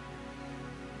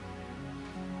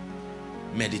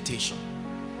 Meditation.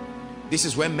 This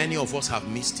is where many of us have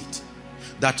missed it.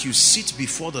 That you sit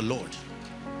before the Lord.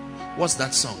 What's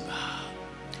that song?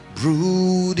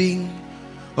 Brooding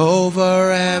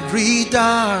over every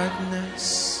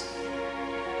darkness.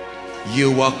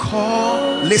 You are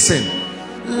called, listen,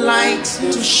 light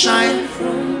to shine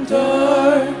from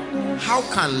darkness. How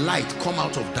can light come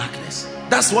out of darkness?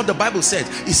 That's what the Bible said.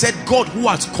 It said God who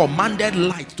has commanded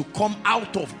light to come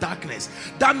out of darkness.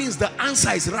 That means the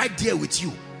answer is right there with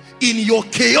you. In your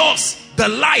chaos, the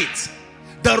light,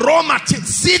 the raw material,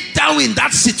 sit down in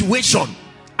that situation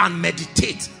and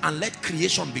meditate and let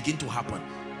creation begin to happen.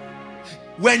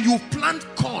 When you plant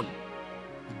corn,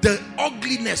 the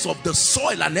ugliness of the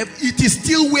soil and everything, it is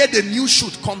still where the new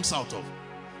shoot comes out of.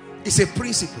 It's a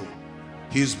principle.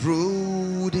 He's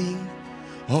brooding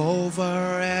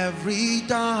over every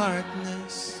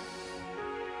darkness.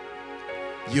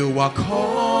 You are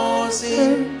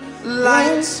causing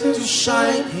light to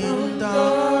shine in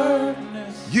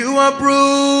darkness. You are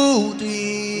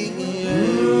brooding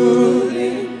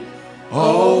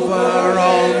over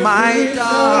all my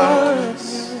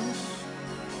darkness.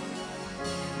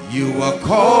 You are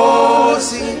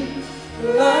causing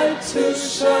light to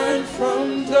shine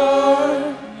from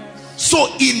darkness. So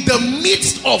in the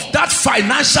midst of that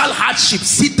financial hardship,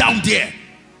 sit down there.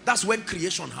 That's when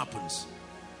creation happens.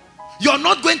 You're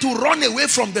not going to run away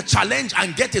from the challenge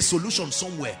and get a solution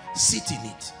somewhere. Sit in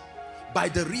it. By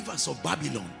the rivers of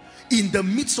Babylon, in the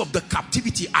midst of the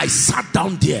captivity, I sat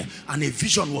down there and a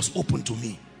vision was opened to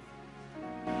me.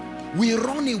 We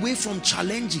run away from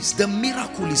challenges. The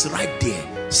miracle is right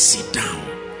there. Sit down.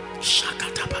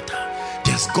 Shakatabata.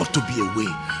 There's got to be a way.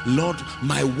 Lord,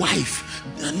 my wife,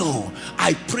 no,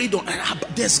 I prayed on,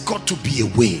 there's got to be a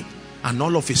way. And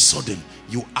all of a sudden,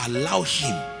 you allow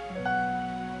him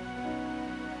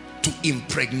to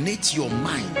impregnate your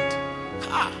mind.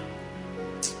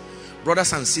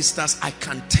 Brothers and sisters, I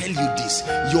can tell you this.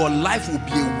 Your life will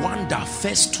be a wonder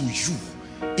first to you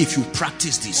if you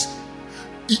practice this.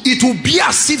 It will be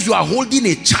as if you are holding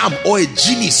a charm or a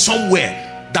genie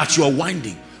somewhere that you are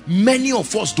winding. Many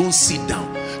of us don't sit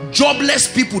down.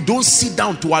 Jobless people don't sit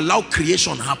down to allow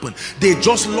creation happen. They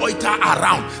just loiter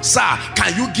around. Sir,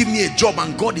 can you give me a job?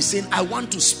 And God is saying, I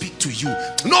want to speak to you.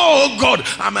 No, God,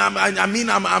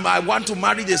 I want to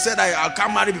marry. They said I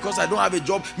can't marry because I don't have a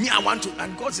job. Me, I want to.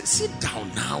 And God said, sit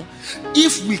down now.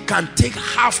 If we can take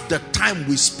half the time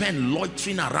we spend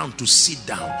loitering around to sit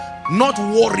down, not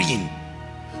worrying,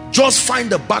 just find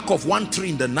the back of one tree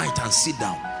in the night and sit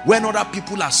down. When other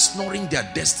people are snoring their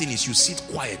destinies, you sit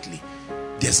quietly.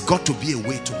 There's got to be a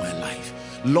way to my life.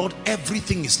 Lord,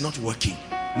 everything is not working.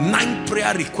 9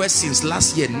 prayer requests since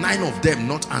last year, 9 of them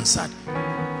not answered.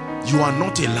 You are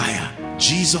not a liar.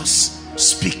 Jesus,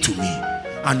 speak to me.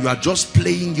 And you are just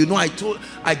playing. You know,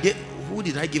 who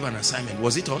did I give an assignment?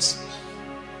 Was it us?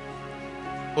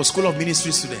 Or School of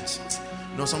Ministry students?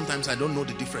 No, sometimes I don't know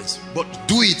the difference. But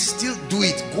do it, still do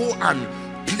it. Go and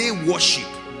play worship.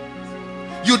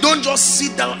 You don't just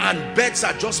sit down and birds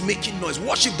are just making noise.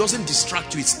 Worship doesn't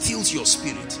distract you, it steals your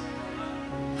spirit.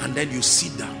 And then you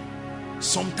sit down.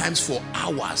 Sometimes for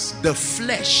hours. The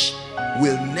flesh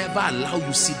will never allow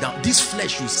you sit down. This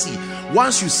flesh you see,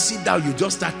 once you sit down, you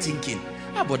just start thinking,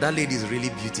 but that lady is really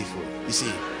beautiful. You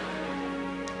see,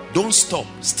 don't stop,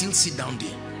 still sit down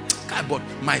there. God, but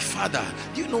my father,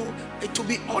 you know, to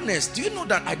be honest, do you know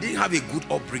that I didn't have a good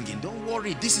upbringing? Don't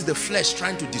worry, this is the flesh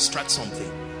trying to distract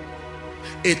something.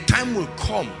 A time will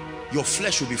come, your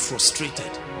flesh will be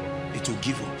frustrated. It will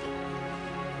give up.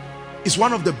 It's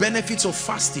one of the benefits of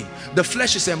fasting. The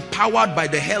flesh is empowered by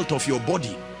the health of your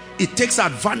body. It takes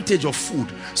advantage of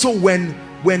food. So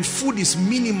when food is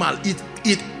minimal,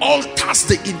 it alters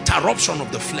the interruption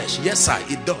of the flesh. Yes, sir,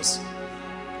 it does.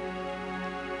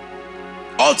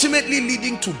 Ultimately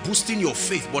leading to boosting your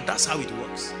faith, but that's how it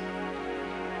works.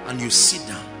 And you sit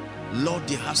down. Lord,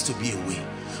 there has to be a way.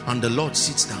 And the Lord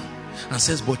sits down and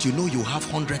says, but you know you have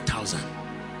 100,000.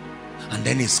 And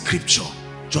then a scripture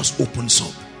just opens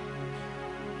up.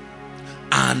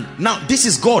 And now this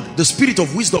is God, the spirit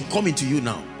of wisdom coming to you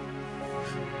now.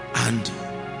 And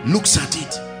looks at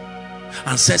it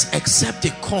and says, except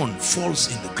a corn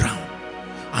falls in the ground.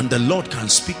 And the Lord can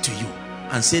speak to you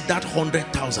and say that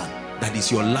 100,000, that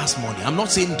is your last money. I'm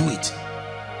not saying do it.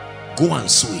 Go and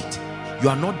sow it. You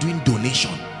are not doing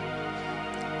donation.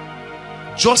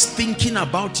 Just thinking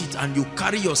about it, and you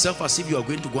carry yourself as if you are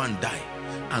going to go and die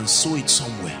and sow it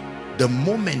somewhere. The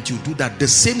moment you do that, the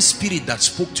same spirit that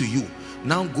spoke to you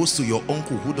now goes to your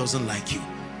uncle who doesn't like you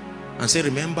and say,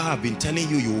 remember, I've been telling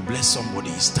you, you will bless somebody.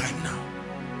 It's time now.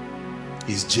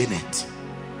 It's Janet.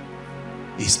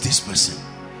 It's this person.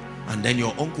 And then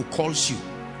your uncle calls you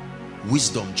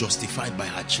wisdom justified by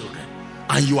her children,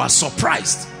 and you are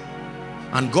surprised.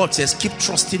 And God says, keep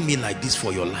trusting me like this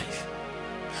for your life.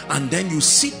 And then you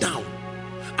sit down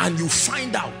and you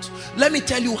find out. Let me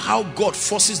tell you how God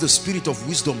forces the spirit of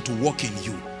wisdom to work in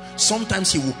you.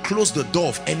 Sometimes he will close the door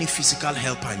of any physical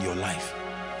helper in your life.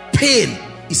 Pain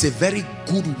is a very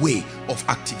good way of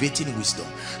activating wisdom.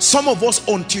 Some of us,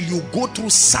 until you go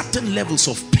through certain levels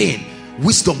of pain,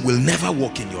 wisdom will never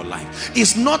work in your life.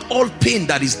 It's not all pain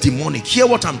that is demonic. Hear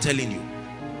what I'm telling you.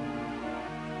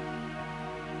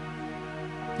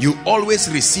 You always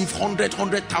receive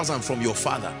 100,000 from your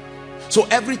father. So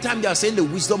every time they are saying the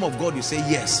wisdom of God, you say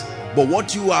yes. But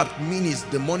what you mean is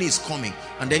the money is coming.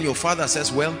 And then your father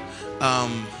says, well,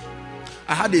 I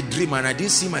had a dream and I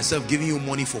didn't see myself giving you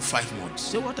money for 5 months.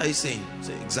 So what are you saying?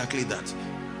 Say exactly that.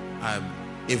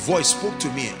 A voice spoke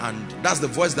to me, and that's the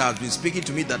voice that has been speaking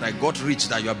to me, that I got rich,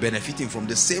 that you are benefiting from.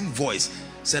 The same voice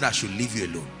said I should leave you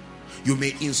alone. You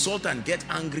may insult and get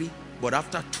angry, but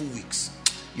after 2 weeks,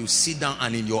 you sit down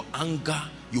and in your anger,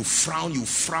 you frown,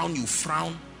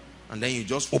 and then you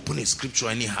just open a scripture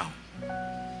anyhow.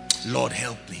 Lord,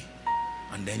 help me.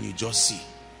 And then you just see.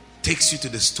 Takes you to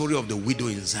the story of the widow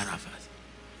in Zarephath.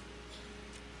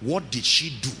 What did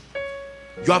she do?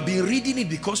 You have been reading it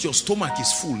because your stomach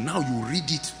is full. Now you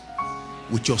read it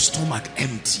with your stomach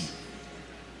empty.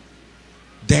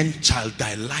 Then shall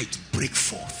thy light break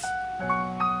forth.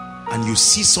 And you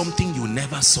see something you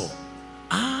never saw.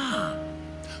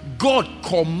 God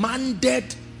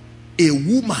commanded a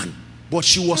woman, but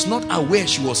she was not aware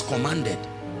she was commanded.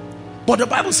 But the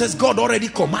Bible says God already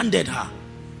commanded her.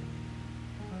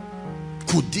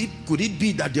 Could it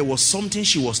be that there was something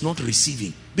she was not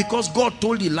receiving? Because God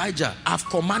told Elijah, I've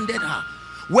commanded her.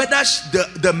 Whether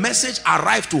the message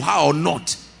arrived to her or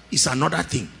not is another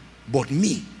thing. But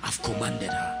me, I've commanded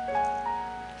her.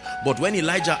 But when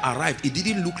Elijah arrived, it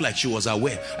didn't look like she was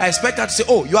aware. I expect her to say,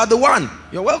 oh, you are the one.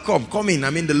 You're welcome. Come in.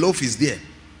 I mean, the loaf is there.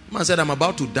 Man said, I'm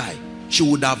about to die. She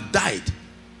would have died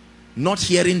not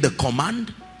hearing the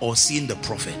command or seeing the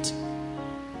prophet.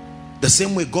 The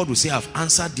same way God will say, I've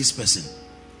answered this person.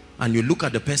 and you look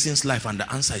at the person's life and the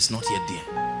answer is not yet there.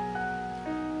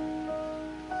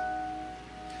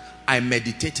 I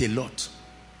meditate a lot.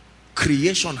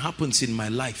 Creation happens in my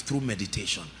life through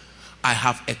meditation. I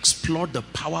have explored the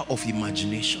power of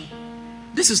imagination.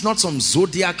 This is not some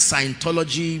zodiac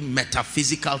Scientology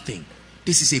metaphysical thing.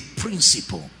 This is a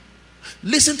principle.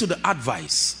 Listen to the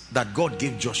advice that God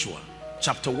gave Joshua,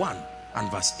 chapter 1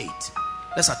 and verse 8.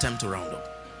 Let's attempt to round up.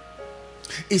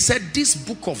 He said, this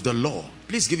book of the law,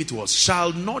 please give it to us,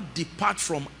 shall not depart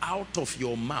from out of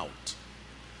your mouth,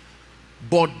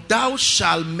 but thou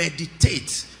shalt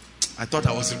meditate. I thought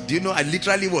I was, do you know, I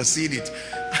literally was seeing it.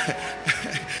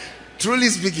 Truly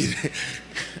speaking,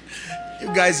 you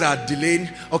guys are delaying.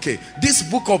 Okay, this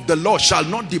book of the law shall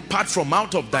not depart from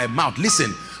out of thy mouth.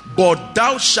 Listen, but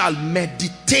thou shalt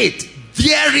meditate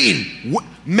therein.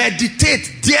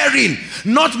 Meditate therein,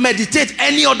 not meditate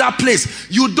any other place.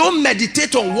 You don't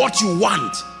meditate on what you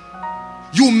want.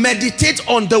 You meditate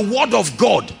on the word of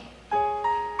God.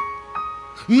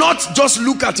 Not just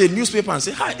look at a newspaper and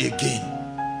say, hi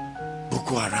again,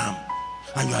 Boko Haram,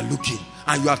 and you are looking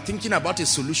and you are thinking about a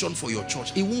solution for your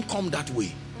church. It won't come that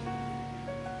way.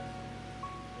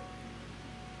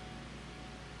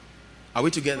 Are we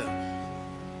together?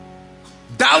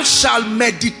 Thou shalt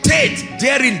meditate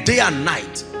therein day and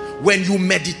night. When you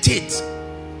meditate,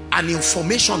 an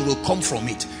information will come from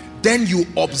it. Then you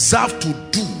observe to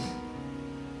do,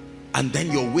 and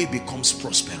then your way becomes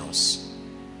prosperous.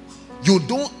 You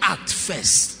don't act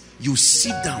first. You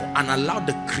sit down and allow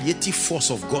the creative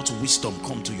force of God's wisdom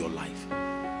come to your life.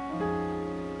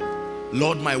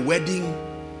 Lord, my wedding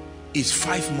is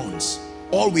 5 months.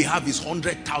 All we have is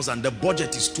 100,000. The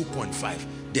budget is 2.5.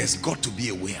 There's got to be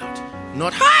a way out.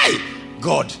 Not, hi,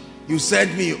 God, you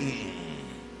sent me.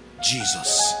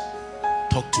 Jesus,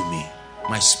 talk to me.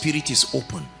 My spirit is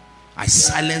open. I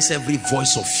silence every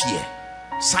voice of fear.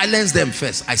 Silence them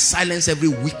first. I silence every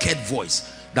wicked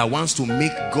voice that wants to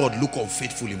make God look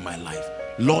unfaithful in my life.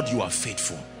 Lord, you are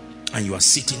faithful, and you are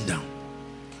sitting down,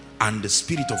 and the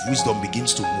spirit of wisdom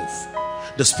begins to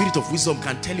move. The spirit of wisdom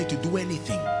can tell you to do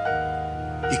anything.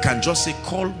 It can just say,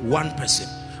 call one person,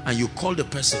 and you call the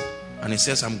person and it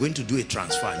says, I'm going to do a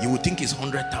transfer. You will think it's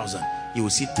 100,000. You will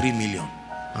see 3 million,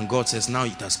 and God says, now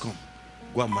it has come.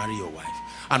 Go and marry your wife.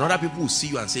 And other people will see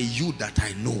you and say, you that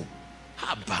I know,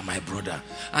 Abba, my brother.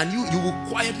 And you will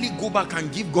quietly go back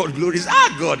and give God glory.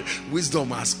 Ah, God, wisdom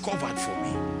has covered for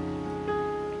me.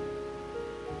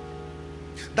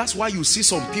 That's why you see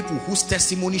some people whose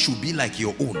testimony should be like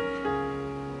your own,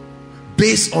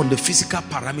 based on the physical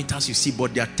parameters you see,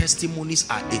 but their testimonies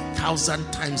are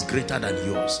 1,000 times greater than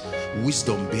yours.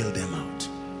 Wisdom bailed them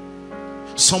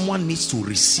out. Someone needs to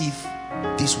receive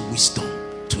this wisdom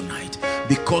tonight,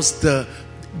 because the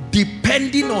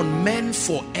depending on men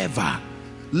forever,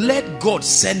 let God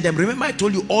send them. Remember, I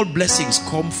told you all blessings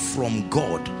come from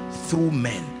God through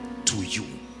men to you.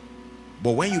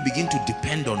 But when you begin to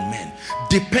depend on men,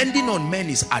 depending on men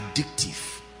is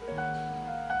addictive.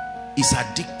 It's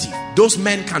addictive. Those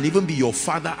men can even be your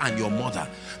father and your mother.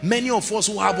 Many of us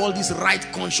who have all this right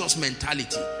conscious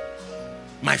mentality,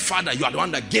 my father, you are the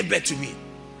one that gave birth to me.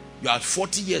 You are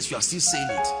 40 years, you are still saying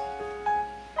it.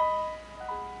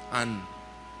 And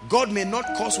God may not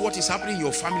cause what is happening in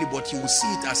your family, but you will see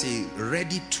it as a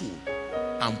ready tool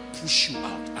and push you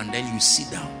out, and then you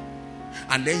sit down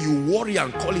and then you worry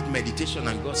and call it meditation,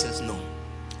 and God says, no,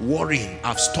 worrying,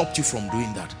 I've stopped you from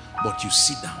doing that. But you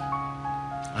sit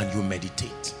down and you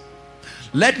meditate.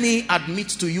 Let me admit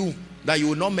to you that you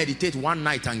will not meditate one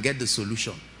night and get the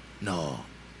solution. No,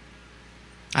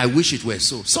 I wish it were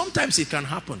so. Sometimes it can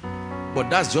happen, but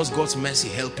that's just God's mercy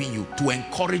helping you, to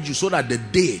encourage you, so that the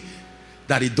day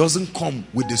that it doesn't come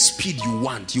with the speed you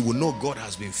want, you will know God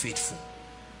has been faithful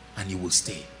and you will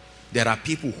stay. There are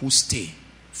people who stay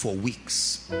for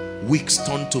weeks. Weeks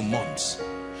turn to months.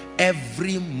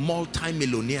 Every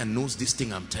multi-millionaire knows this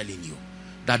thing I'm telling you,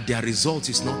 that their results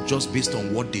is not just based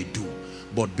on what they do,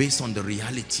 but based on the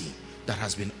reality that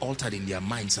has been altered in their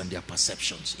minds and their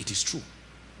perceptions. It is true.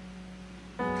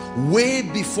 Way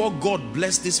before God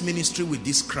blessed this ministry with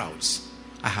these crowds,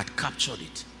 I had captured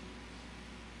it.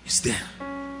 It's there.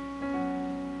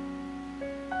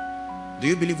 Do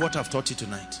you believe what I've taught you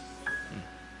tonight?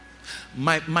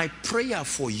 My prayer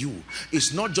for you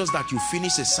is not just that you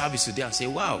finish a service today and say,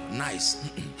 wow, nice,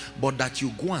 but that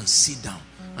you go and sit down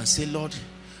and say, Lord,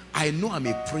 I know I'm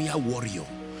a prayer warrior,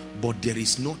 but there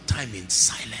is no time in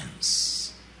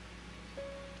silence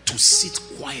to sit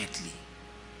quietly.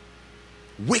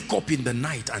 Wake up in the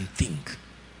night and think,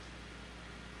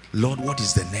 Lord, what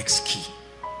is the next key?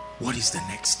 What is the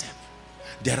next step?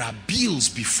 There are bills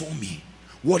before me.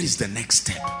 What is the next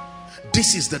step?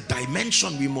 this is the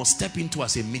dimension we must step into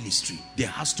as a ministry. There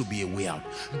has to be a way out.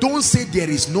 Don't say there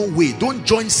is no way. Don't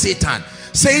join Satan.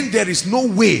 Saying there is no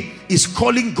way is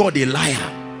calling God a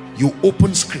liar. You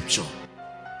open scripture.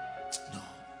 No,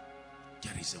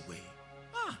 there is a way.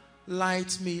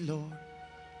 Light me, Lord.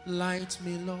 Light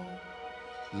me, Lord.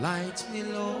 Light me,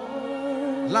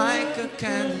 Lord. Like a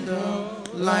candle.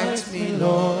 Light me,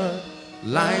 Lord.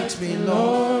 Light me,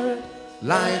 Lord.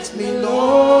 Light me,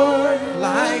 Lord,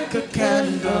 like a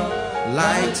candle.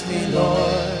 Light me,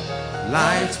 Lord.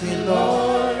 Light me,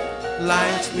 Lord.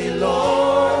 Light me,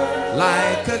 Lord,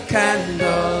 like a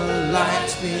candle.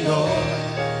 Light me,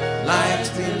 Lord.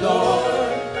 Light me,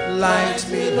 Lord. Light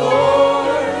me,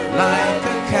 Lord, like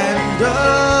a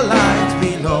candle. Light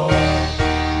me, Lord.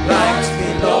 Light me,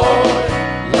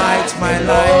 Lord. Light my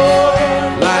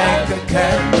life like a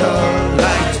candle.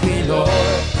 Light me, Lord.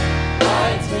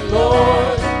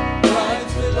 Lord, light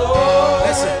me, Lord.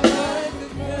 Listen,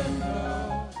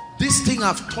 this thing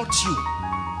I've taught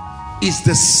you is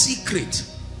the secret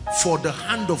for the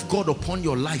hand of God upon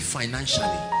your life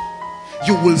financially.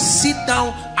 You will sit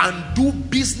down and do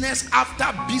business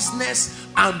after business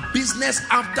and business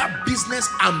after business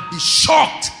and be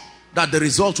shocked that the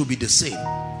result will be the same.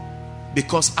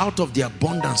 Because out of the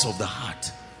abundance of the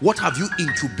heart, what have you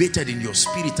incubated in your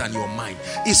spirit and your mind?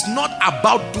 It's not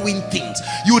about doing things.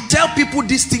 You tell people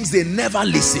these things, they never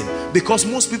listen. Because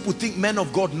most people think men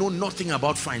of God know nothing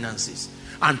about finances.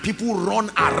 And people run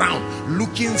around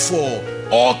looking for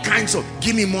all kinds of,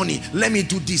 give me money, let me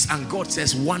do this. And God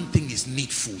says one thing is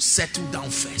needful. Settle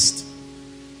down first.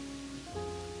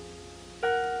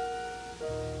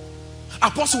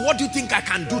 Apostle, what do you think I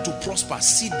can do to prosper?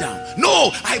 Sit down.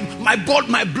 No, my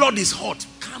blood is hot.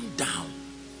 Calm down.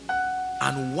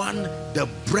 And the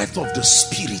breath of the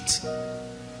Spirit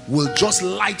will just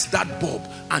light that bulb,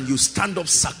 and you stand up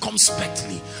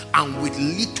circumspectly, and with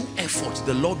little effort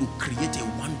the Lord will create a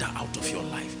wonder out of your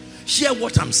life. Hear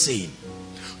what I'm saying.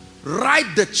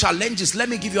 Write the challenges. Let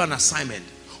me give you an assignment.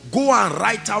 Go and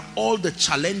write out all the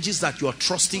challenges that you are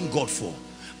trusting God for,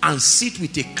 and sit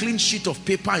with a clean sheet of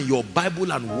paper and your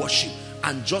Bible and worship,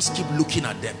 and just keep looking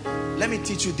at them. Let me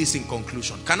teach you this in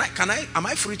conclusion. Am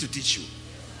I free to teach you?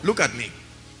 Look at me.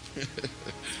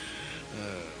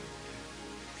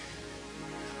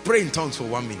 Pray in tongues for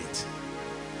 1 minute.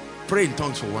 Pray in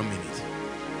tongues for 1 minute.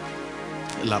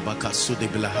 Light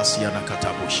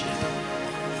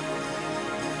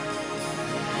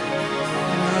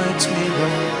me,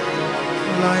 Lord.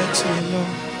 Light me,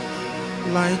 Lord.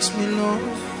 Light me, Lord.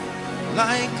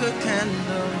 Like a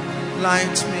candle.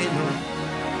 Light me, Lord.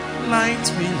 Light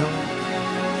me, Lord.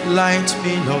 Light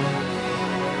me, Lord.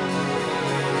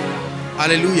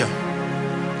 Hallelujah.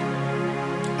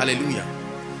 Hallelujah.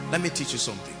 Let me teach you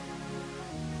something.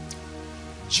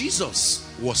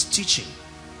 Jesus was teaching,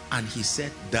 and he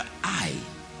said the eye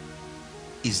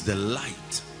is the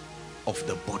light of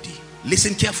the body.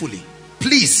 Listen carefully.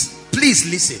 Please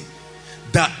listen.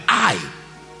 The eye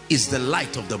is the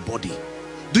light of the body.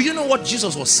 Do you know what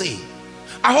Jesus was saying?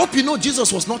 I hope you know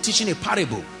Jesus was not teaching a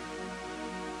parable.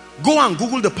 Go and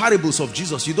Google the parables of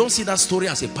Jesus. You don't see that story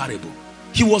as a parable.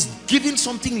 He was giving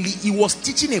something, he was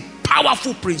teaching a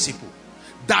powerful principle.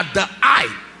 That the eye,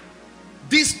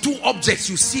 these two objects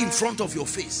you see in front of your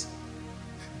face,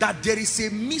 that there is a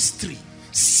mystery.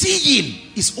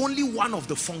 Seeing is only one of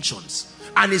the functions.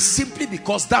 And it's simply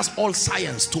because that's all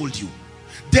science told you.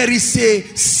 There is a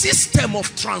system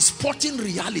of transporting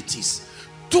realities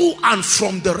to and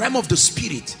from the realm of the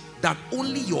spirit that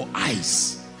only your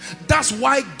eyes. That's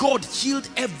why God healed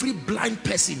every blind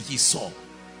person he saw.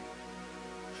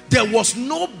 There was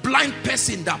no blind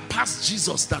person that passed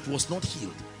Jesus that was not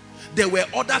healed. There were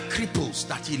other cripples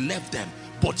that he left them,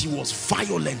 but he was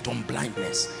violent on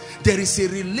blindness. There is a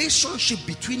relationship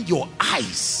between your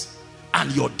eyes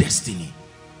and your destiny.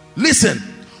 Listen,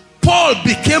 Paul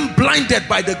became blinded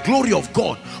by the glory of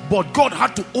God, but God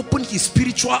had to open his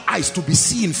spiritual eyes to be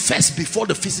seen first before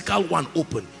the physical one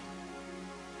opened.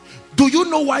 Do you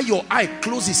know why your eye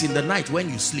closes in the night when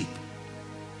you sleep?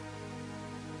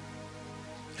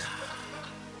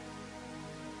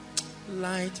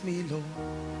 Light me, Lord.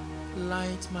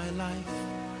 Light my life.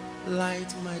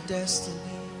 Light my destiny.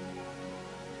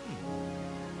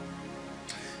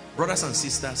 Brothers and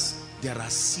sisters, there are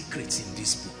secrets in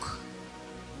this book.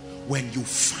 When you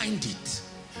find it,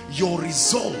 your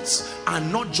results are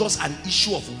not just an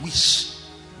issue of wish.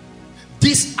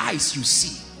 These eyes you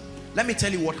see, let me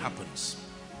tell you what happens.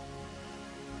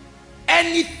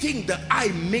 Anything the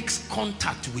eye makes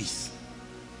contact with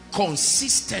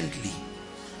consistently,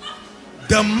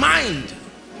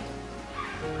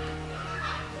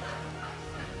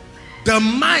 the The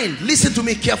mind, listen to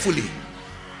me carefully.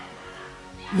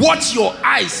 What your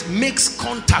eyes makes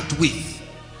contact with,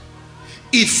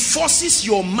 it forces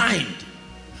your mind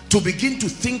to begin to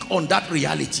think on that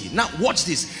reality. Now watch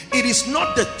this. It is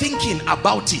not the thinking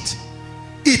about it.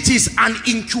 It is an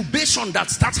incubation that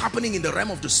starts happening in the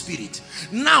realm of the spirit.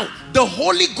 Now the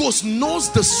Holy Ghost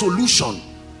knows the solution.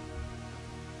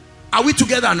 Are we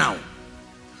together now?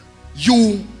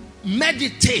 You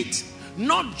meditate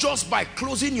not just by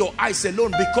closing your eyes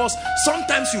alone, because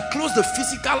sometimes you close the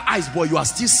physical eyes but you are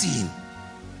still seeing.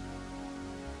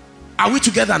 Are we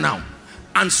together now?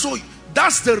 And so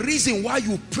that's the reason why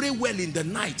you pray well in the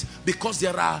night, because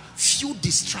there are few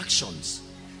distractions.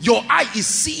 Your eye is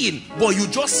seeing but you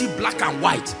just see black and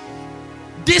white.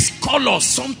 This color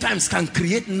sometimes can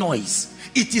create noise.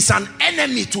 It is an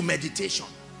enemy to meditation.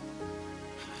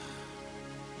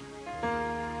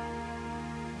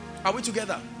 Are we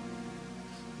together?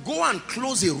 Go and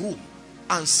close a room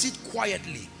and sit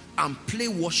quietly and play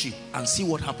worship and see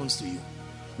what happens to you.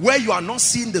 Where you are not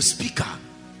seeing the speaker.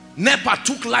 NEPA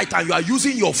took light and you are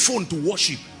using your phone to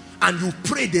worship, and you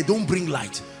pray they don't bring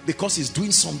light because it's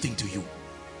doing something to you.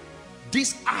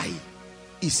 This eye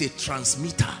is a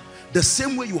transmitter. The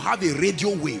same way you have a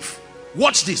radio wave.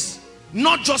 Watch this.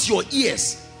 Not just your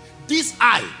ears. This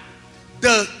eye,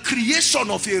 the creation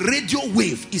of a radio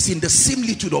wave is in the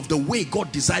similitude of the way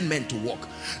God designed men to walk.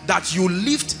 That you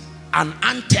lift an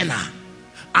antenna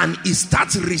and it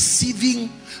starts receiving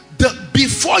the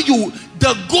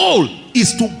goal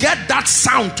is to get that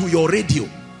sound to your radio.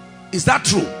 Is that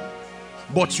true?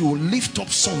 But you lift up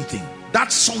something.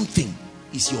 That something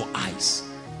is your eyes.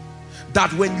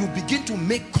 That when you begin to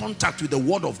make contact with the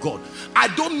word of God, I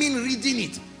don't mean reading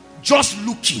it, just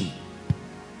looking.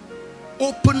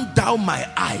 Open thou my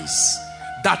eyes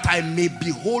that I may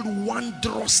behold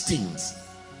wondrous things.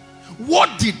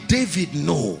 What did David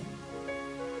know?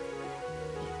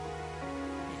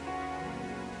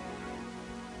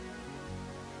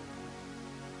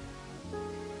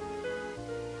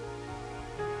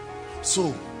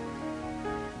 So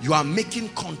you are making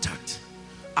contact,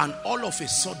 and all of a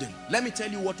sudden, let me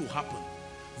tell you what will happen.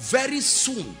 Very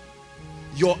soon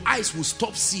your eyes will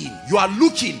stop seeing. You are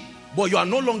looking but you are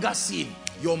no longer seeing.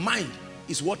 Your mind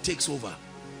is what takes over.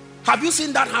 Have you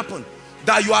seen that happen?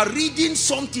 That you are reading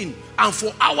something and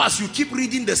for hours you keep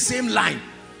reading the same line.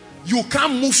 You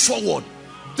can't move forward.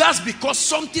 That's because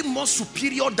something more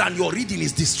superior than your reading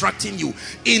is distracting you.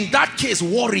 In that case,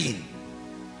 worrying.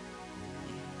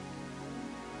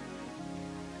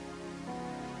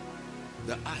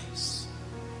 The eyes,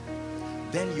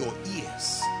 then your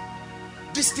ears.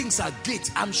 These things are gates.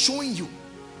 I'm showing you.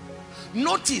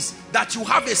 Notice that you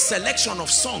have a selection of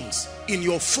songs in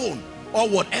your phone or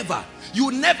whatever.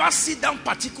 You never sit down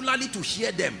particularly to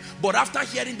hear them, but after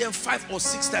hearing them 5 or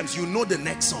 6 times, you know the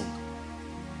next song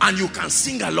and you can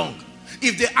sing along.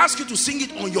 If they ask you to sing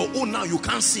it on your own now, you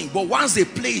can't sing, but once they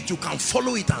play it, you can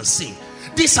follow it and sing.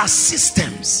 These are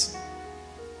systems.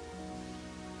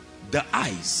 The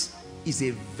eyes is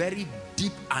a very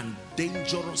deep and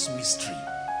dangerous mystery.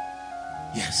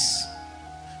 Yes.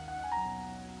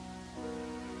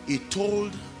 He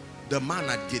told the man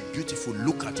at Gate Beautiful,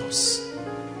 look at us.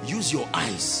 Use your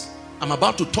eyes. I'm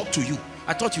about to talk to you.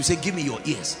 I thought you said, give me your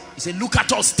ears. He said, look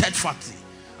at us steadfastly.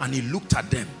 And he looked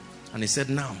at them and he said,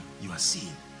 now you are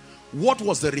seeing. What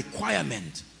was the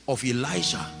requirement of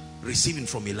Elijah receiving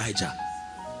from Elijah?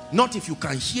 Not if you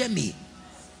can hear me.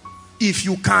 If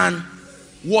you can.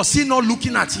 Was he not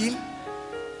looking at him?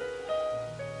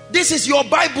 This is your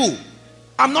Bible.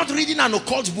 I'm not reading an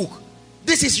occult book.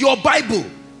 This is your Bible.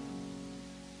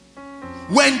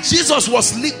 When Jesus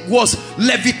was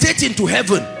levitating to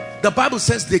heaven, the Bible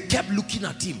says they kept looking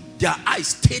at him. Their eyes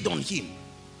stayed on him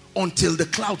until the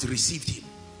clouds received him.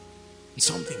 And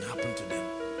something happened to them.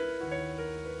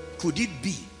 Could it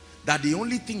be that the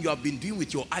only thing you have been doing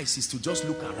with your eyes is to just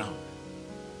look around?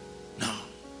 No.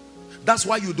 That's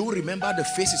why you don't remember the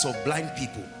faces of blind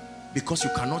people, because you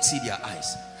cannot see their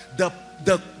eyes. The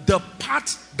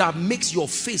part that makes your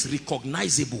face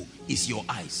recognizable is your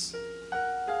eyes.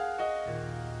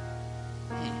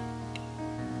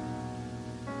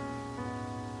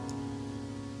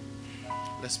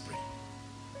 Let's pray.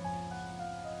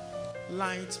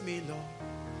 Light me,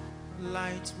 Lord.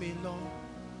 Light me, Lord.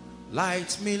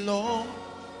 Light me, Lord.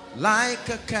 Like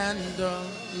a candle.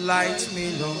 Light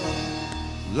me, Lord.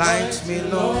 Light me,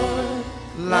 Lord.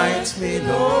 Light me,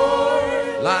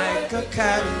 Lord. Like a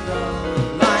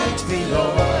candle. Light me,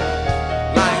 Lord.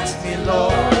 Light me,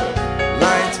 Lord.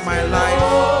 Light my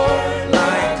life.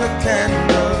 Like a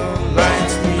candle.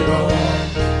 Light me, Lord.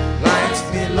 Light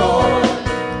me, Lord.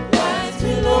 Light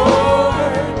me,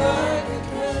 Lord. Like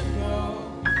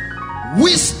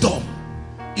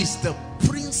is the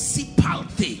principal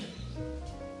thing.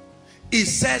 It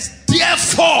says,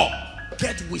 therefore,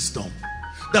 get wisdom.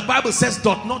 The Bible says,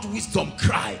 doth not wisdom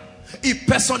cry? It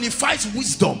personifies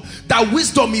wisdom. That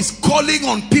wisdom is calling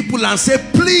on people and say,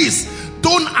 please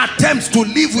don't attempt to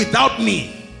live without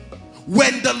me.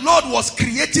 When the Lord was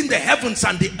creating the heavens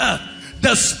and the earth,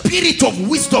 the spirit of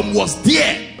wisdom was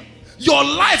there. Your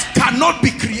life cannot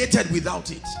be created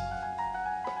without it.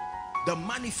 The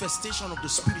manifestation of the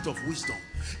spirit of wisdom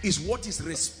is what is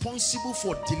responsible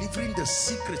for delivering the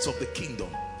secrets of the kingdom.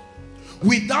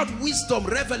 Without wisdom,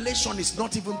 revelation is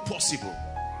not even possible.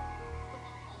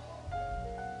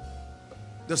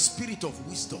 The spirit of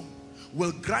wisdom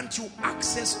will grant you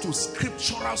access to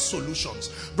scriptural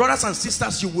solutions. Brothers and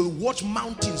sisters, you will watch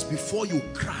mountains before you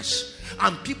crash,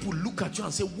 and people look at you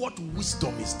and say, what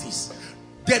wisdom is this?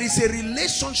 There is a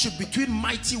relationship between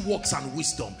mighty works and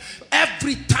wisdom.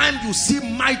 Every time you see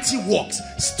mighty works,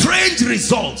 strange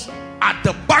results, at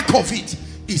the back of it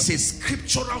is a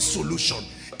scriptural solution,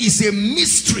 is a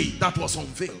mystery that was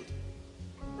unveiled.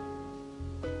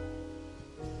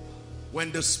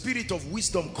 When the spirit of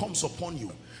wisdom comes upon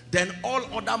you, then all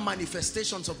other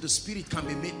manifestations of the spirit can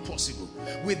be made possible.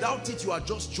 Without it, you are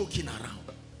just joking around.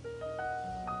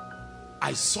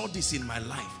 I saw this in my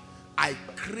life. I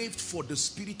craved for the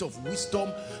spirit of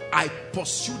wisdom. I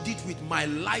pursued it with my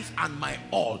life and my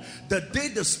all. The day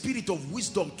the spirit of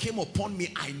wisdom came upon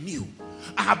me, I knew.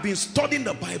 I have been studying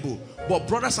the Bible, but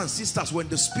brothers and sisters, when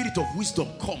the spirit of wisdom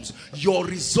comes, your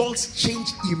results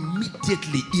change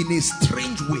immediately in a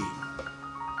strange way.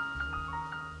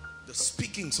 The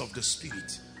speakings of the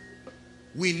spirit.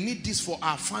 We need this for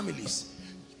our families.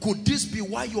 Could this be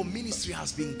why your ministry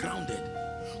has been grounded?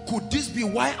 Could this be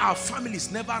why our families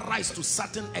never rise to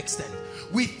certain extent?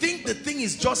 We think the thing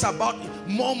is just about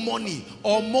more money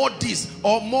or more this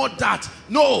or more that.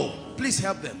 No, please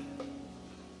help them.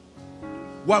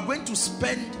 We are going to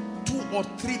spend 2 or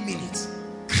 3 minutes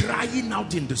crying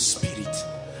out in the spirit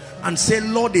and say,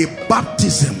 Lord, a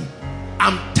baptism.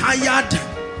 I'm tired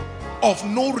of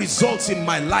no results in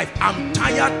my life. I'm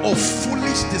tired of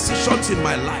foolish decisions in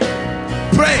my life.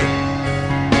 Pray.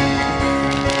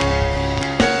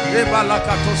 Pray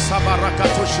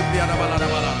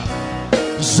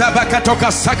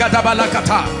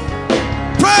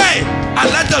and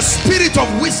let the spirit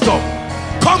of wisdom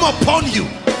come upon you.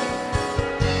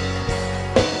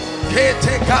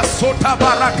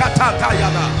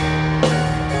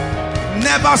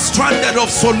 Never stranded of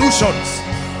solutions.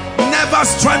 Never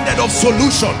stranded of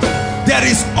solution. There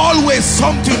is always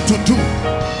something to do.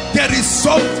 There is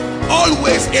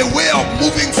always a way of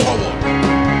moving forward.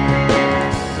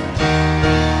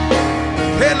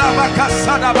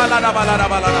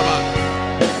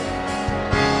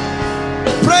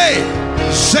 Pray.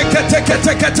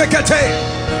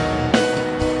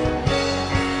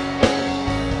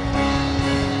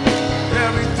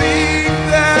 Everything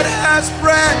that has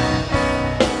breath,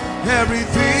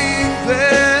 everything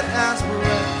that has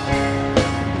breath,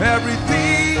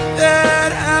 everything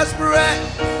that has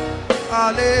breath,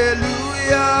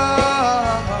 hallelujah.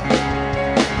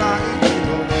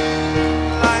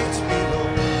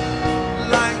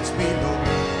 Light below,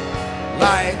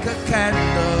 like a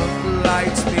candle,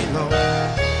 light below,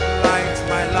 light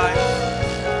my life.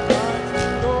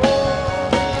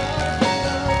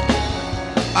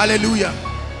 Hallelujah.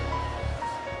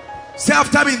 Say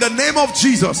after me, in the name of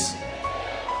Jesus.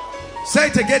 Say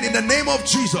it again, in the name of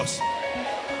Jesus.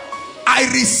 I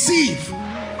receive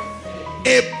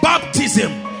a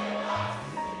baptism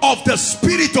of the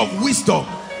spirit of wisdom.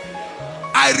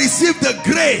 I receive the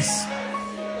grace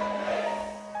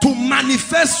to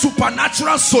manifest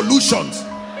supernatural solutions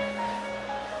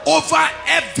over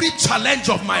every challenge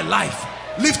of my life.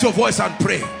 Lift your voice and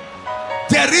pray.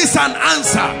 There is an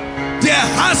answer. There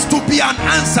has to be an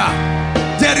answer.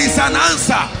 There is an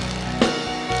answer.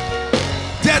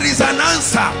 There is an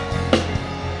answer.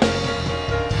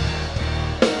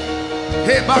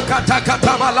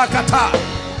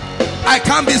 I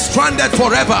can't be stranded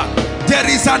forever. There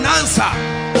is an answer.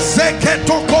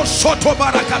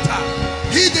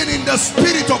 Hidden in the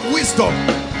spirit of wisdom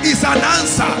is an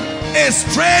answer, a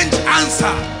strange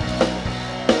answer.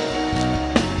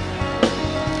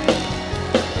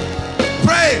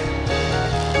 Pray,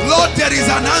 Lord, there is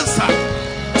an answer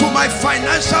to my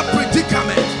financial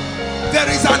predicament. There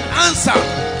is an answer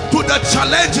to the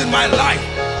challenge in my life.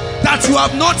 That you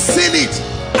have not seen it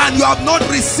and you have not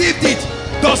received it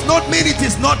does not mean it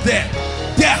is not there.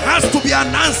 There has to be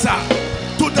an answer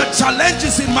to the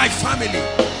challenges in my family.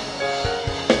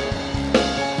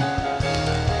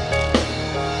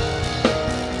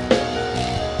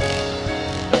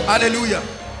 Hallelujah.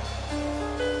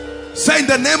 Say, in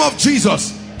the name of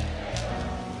Jesus,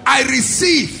 I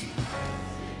receive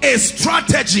a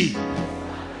strategy.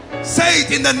 Say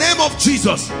it, in the name of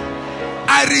Jesus,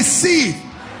 I receive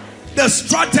the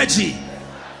strategy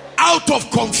out of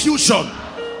confusion,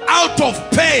 out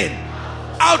of pain,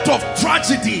 out of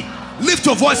tragedy. Lift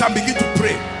your voice and begin to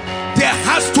pray. There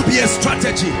has to be a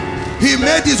strategy. He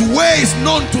made his ways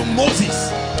known to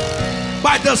Moses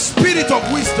by the spirit of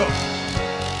wisdom.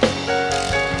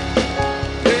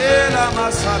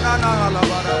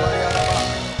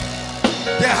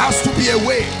 There has to be a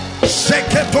way.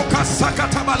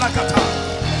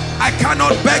 I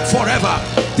cannot beg forever.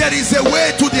 There is a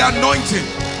way to the anointing.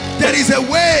 There is a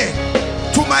way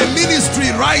to my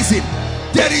ministry rising.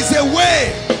 There is a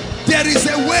way. There is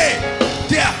a way.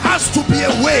 There has to be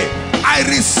a way. I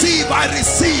receive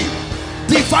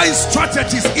divine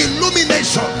strategies,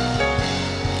 illumination.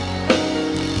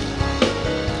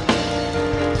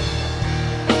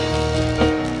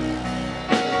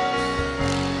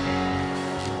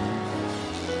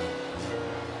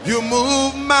 You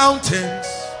move mountains,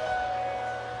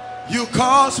 you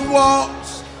cause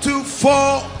walls to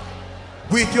fall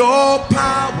with your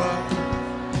power.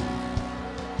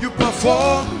 You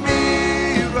perform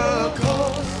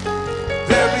miracles.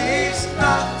 There is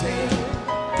nothing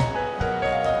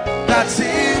that's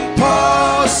impossible.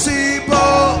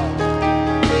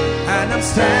 And I'm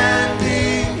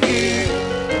standing here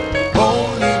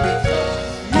only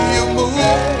because you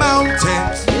move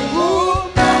mountains.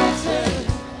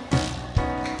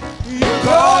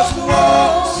 Cause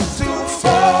walls to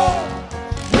fall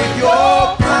with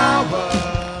your power.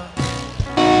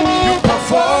 You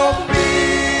perform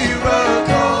miracles.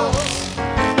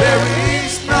 There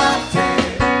is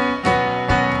nothing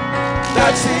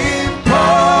that's impossible.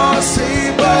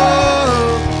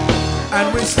 And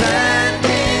we're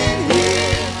standing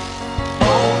here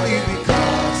only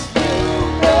because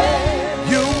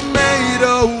you made a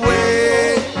way.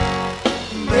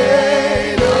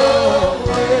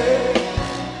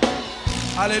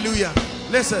 Hallelujah.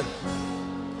 Listen,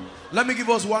 let me give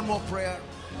us one more prayer.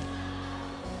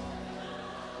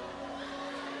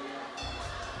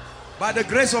 By the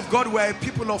grace of God, we are a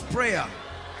people of prayer.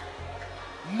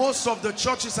 Most of the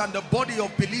churches and the body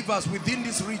of believers within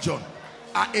this region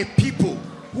are a people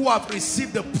who have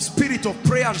received the spirit of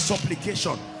prayer and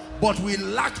supplication, but we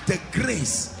lack the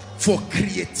grace for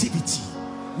creativity.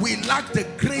 We lack the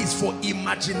grace for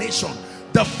imagination,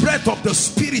 the breath of the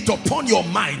spirit upon your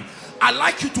mind. I'd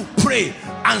like you to pray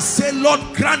and say, Lord,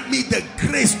 grant me the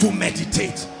grace to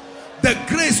meditate, the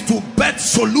grace to birth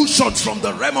solutions from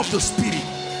the realm of the spirit,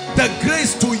 the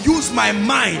grace to use my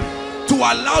mind, to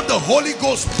allow the Holy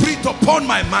Ghost breathe upon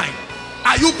my mind.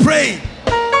 Are you praying?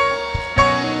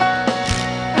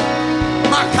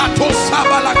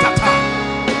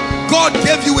 God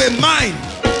gave you a mind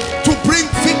to bring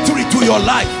victory to your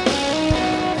life.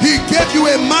 He gave you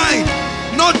a mind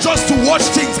not just to watch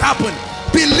things happen.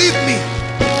 Believe me,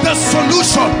 the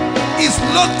solution is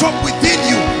locked up within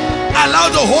you. Allow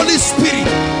the Holy Spirit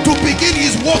to begin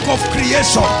his work of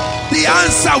creation. The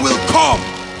answer will come.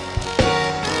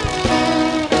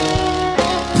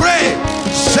 Pray.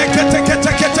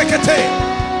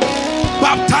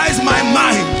 Baptize my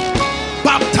mind.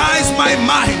 Baptize my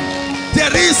mind.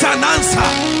 There is an answer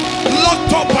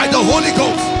locked up by the Holy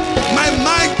Ghost. My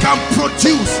mind can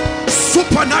produce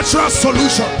supernatural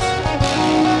solutions.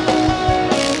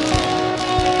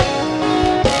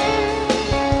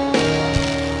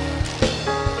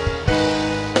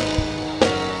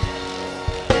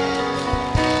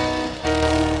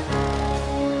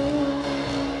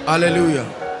 Hallelujah.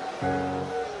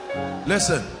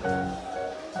 Listen,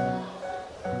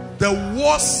 the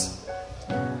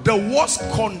worst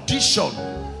condition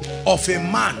of a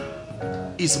man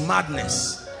is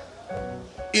madness.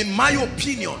 In my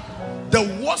opinion, the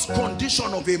worst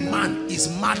condition of a man is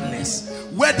madness,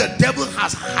 where the devil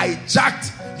has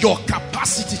hijacked your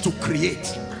capacity to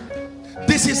create.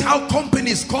 This is how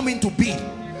companies come into being.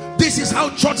 This is how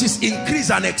churches increase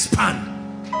and expand.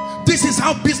 This is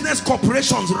how business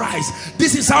corporations rise.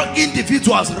 This is how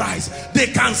individuals rise. They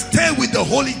can stay with the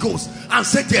Holy Ghost and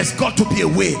say there's got to be a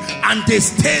way, and they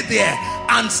stay there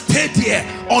and stay there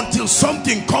until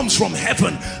something comes from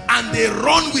heaven, and they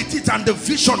run with it, and the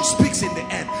vision speaks in the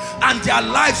end, and their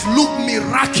lives look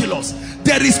miraculous.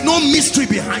 There is no mystery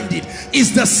behind it. It's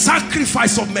the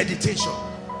sacrifice of meditation.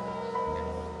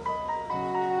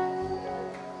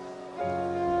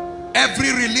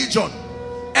 Every religion,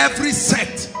 every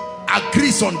sect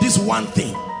agrees on this one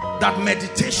thing, that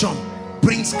meditation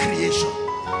brings creation.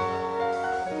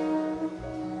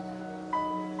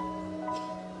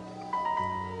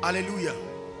 Hallelujah.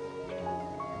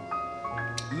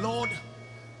 Lord,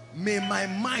 may my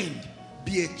mind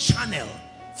be a channel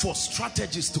for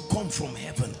strategies to come from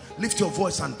heaven. Lift your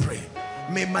voice and pray.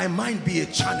 May my mind be a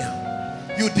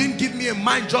channel. You didn't give me a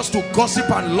mind just to gossip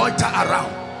and loiter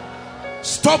around.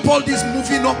 Stop all this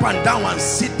moving up and down and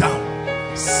sit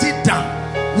down. Sit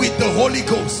down with the Holy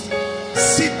Ghost.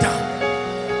 Sit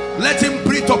down. Let him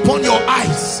breathe upon your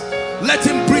eyes. Let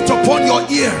him breathe upon your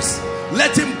ears.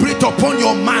 Let him breathe upon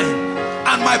your mind.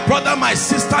 And my brother, my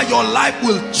sister, your life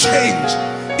will change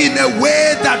in a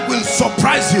way that will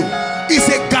surprise you. It's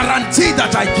a guarantee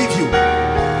that I give you.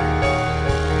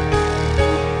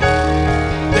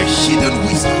 The hidden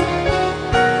wisdom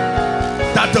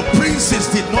that the princes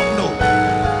did not know.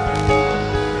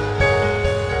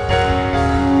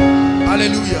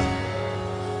 Hallelujah.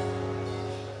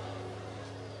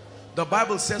 The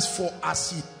Bible says, for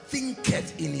as he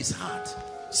thinketh in his heart,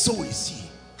 so is he.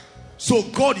 So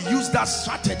God used that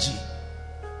strategy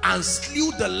and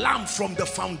slew the lamb from the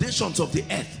foundations of the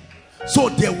earth. So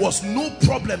there was no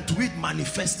problem to it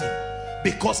manifesting,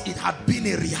 because it had been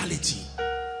a reality.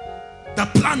 The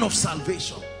plan of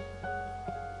salvation.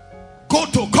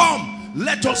 God to come,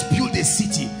 let us build a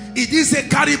city. He didn't say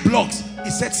carry blocks. He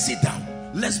said sit down,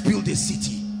 let's build a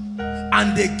city.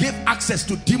 And they gave access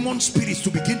to demon spirits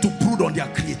to begin to brood on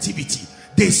their creativity.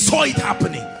 They saw it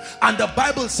happening. And the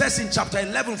Bible says in chapter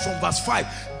 11 from verse 5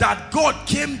 that God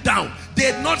came down.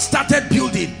 They had not started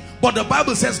building, but the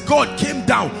Bible says God came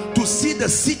down to see the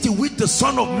city which the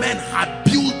Son of Man had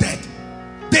builded.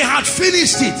 They had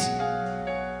finished it.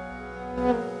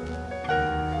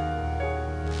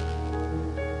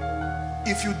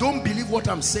 If you don't believe what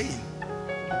I'm saying,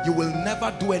 you will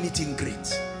never do anything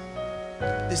great.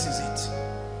 This is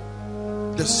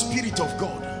it. The Spirit of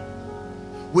God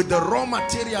with the raw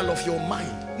material of your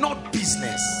mind, not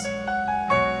business,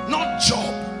 not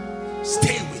job.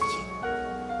 Stay with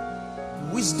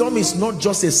you. Wisdom is not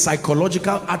just a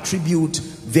psychological attribute.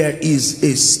 There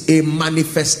is a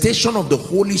manifestation of the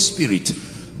Holy Spirit,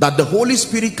 that the Holy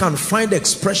Spirit can find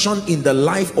expression in the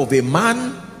life of a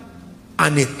man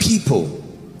and a people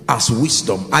as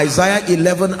wisdom. Isaiah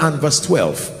 11 and verse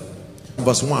 12.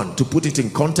 Verse 1, to put it in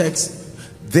context,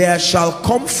 there shall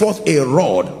come forth a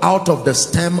rod out of the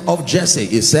stem of Jesse,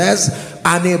 it says,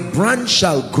 and a branch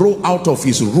shall grow out of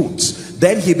his roots.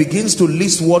 Then he begins to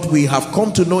list what we have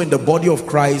come to know in the body of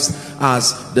Christ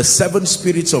as the seven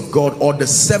spirits of God, or the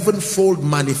sevenfold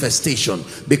manifestation,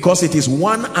 because it is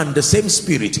one and the same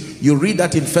spirit. You read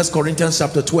that in 1 Corinthians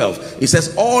chapter 12. It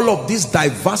says all of this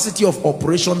diversity of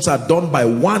operations are done by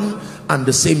one and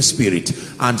the same spirit.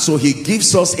 And so he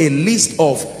gives us a list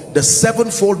of the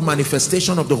sevenfold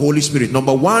manifestation of the Holy Spirit.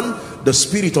 Number one, the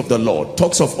Spirit of the Lord,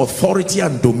 talks of authority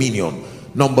and dominion.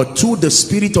 Number two, the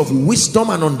spirit of wisdom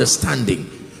and understanding.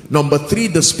 Number three,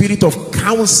 the spirit of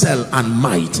counsel and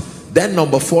might. Then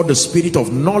number four, the spirit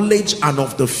of knowledge and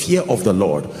of the fear of the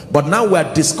Lord. But now we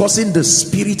are discussing the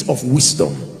spirit of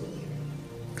wisdom.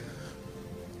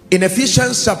 In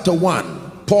Ephesians chapter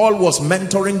 1, Paul was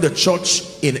mentoring the church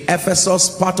in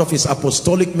Ephesus, part of his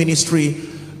apostolic ministry.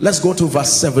 Let's go to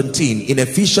verse 17. In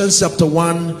Ephesians chapter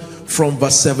 1 from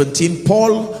verse 17,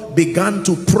 Paul began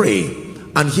to pray.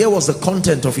 And here was the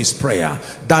content of his prayer: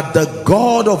 that the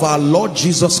God of our Lord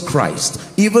Jesus Christ,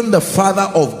 even the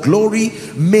Father of glory,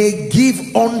 may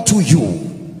give unto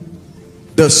you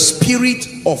the spirit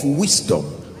of wisdom.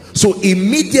 So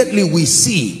immediately we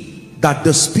see that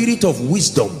the spirit of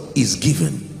wisdom is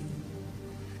given.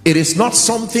 It is not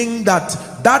something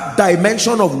that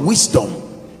dimension of wisdom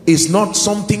is not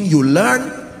something you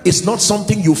learn. It's not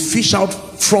something you fish out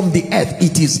from the earth.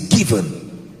 It is given.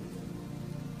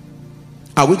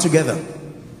 Are we together?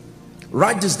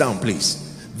 Write this down,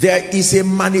 please. There is a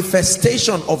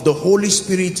manifestation of the Holy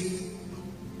Spirit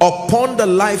upon the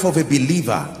life of a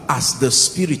believer as the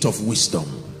spirit of wisdom.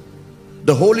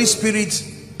 The Holy Spirit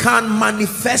can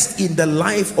manifest in the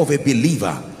life of a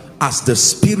believer as the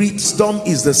spirit. Wisdom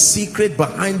is the secret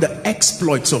behind the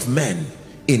exploits of men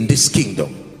in this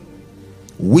kingdom.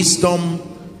 Wisdom,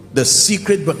 the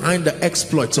secret behind the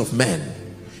exploits of men.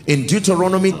 In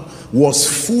Deuteronomy,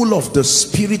 was full of the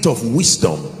spirit of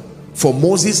wisdom, for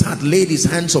Moses had laid his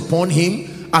hands upon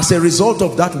him. As a result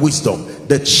of that wisdom,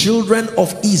 the children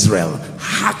of Israel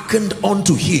hearkened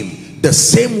unto him the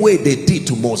same way they did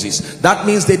to Moses. That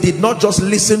means they did not just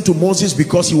listen to Moses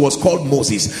because he was called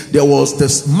Moses. There was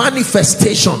this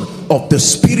manifestation of the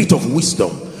spirit of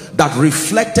wisdom that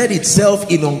reflected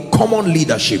itself in uncommon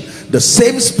leadership. The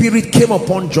same spirit came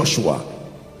upon Joshua.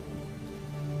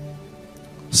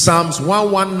 Psalms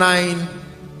 119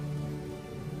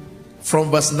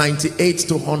 from verse 98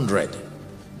 to 100.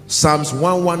 Psalms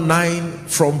 119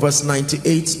 from verse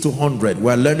 98 to 100.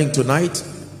 We're learning tonight.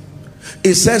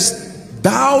 It says,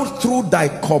 thou through thy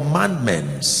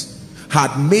commandments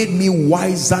had made me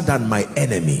wiser than my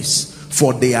enemies,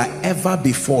 for they are ever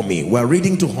before me. We're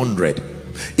reading to 100.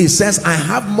 It says, I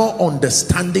have more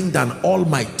understanding than all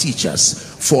my teachers,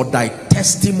 for thy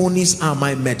testimonies are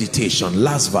my meditation.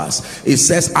 Last verse, it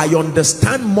says, I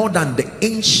understand more than the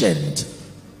ancient,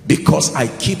 because I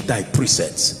keep thy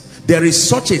precepts. There is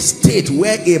such a state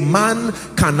where a man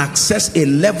can access a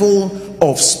level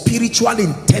of spiritual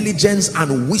intelligence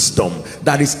and wisdom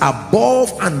that is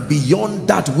above and beyond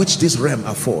that which this realm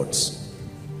affords.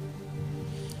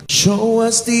 Show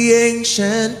us the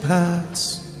ancient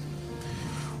paths.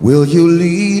 Will you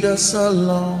lead us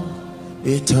along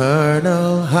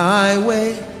eternal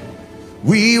highway?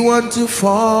 We want to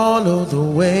follow the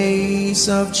ways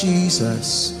of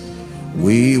Jesus.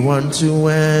 We want to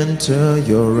enter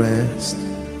your rest.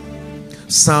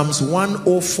 Psalms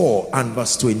 104 and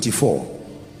verse 24.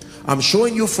 I'm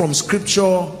showing you from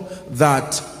scripture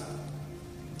that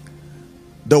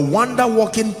the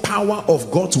wonder-working power of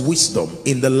God's wisdom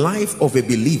in the life of a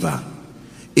believer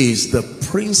is the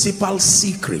principal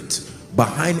secret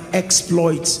behind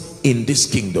exploits in this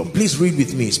kingdom. Please read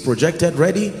with me. It's projected.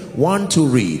 Ready? 1, 2,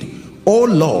 read. O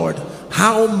Lord,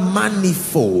 how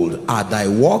manifold are thy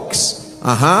works.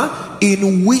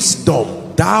 In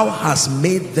wisdom thou hast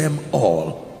made them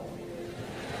all.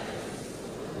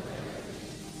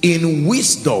 In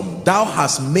wisdom thou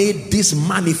hast made these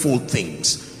manifold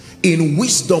things. In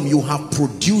wisdom you have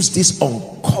produced this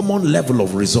uncommon level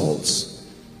of results.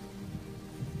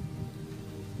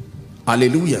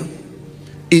 Hallelujah.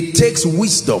 It takes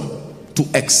wisdom to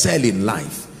excel in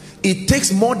life. It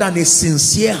takes more than a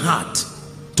sincere heart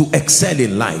to excel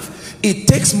in life. It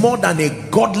takes more than a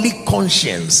godly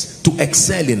conscience to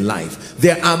excel in life.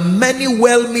 There are many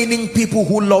well-meaning people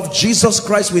who love Jesus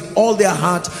Christ with all their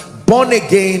heart, born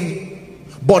again,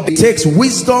 but it takes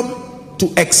wisdom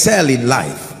to excel in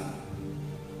life.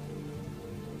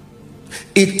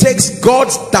 It takes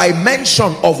God's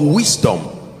dimension of wisdom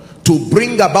to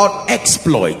bring about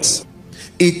exploits.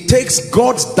 It takes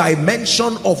God's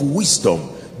dimension of wisdom.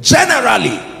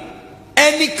 Generally,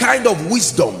 any kind of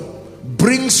wisdom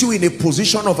brings you in a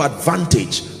position of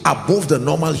advantage above the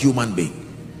normal human being.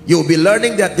 You'll be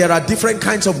learning that there are different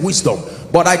kinds of wisdom,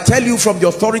 but I tell you from the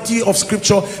authority of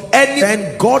scripture,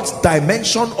 and God's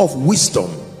dimension of wisdom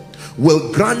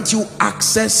will grant you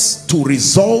access to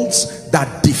results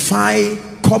that defy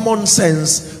common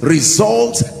sense,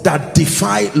 results that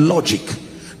defy logic.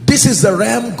 This is the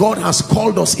realm God has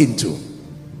called us into.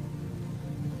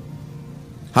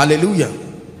 Hallelujah.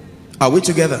 Are we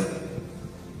together?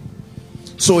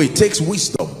 So it takes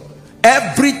wisdom.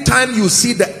 Every time you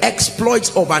see the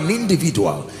exploits of an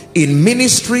individual in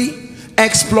ministry,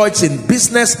 exploits in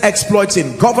business, exploits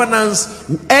in governance,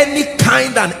 any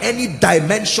kind and any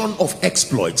dimension of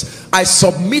exploits, I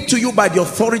submit to you by the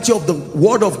authority of the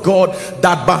word of God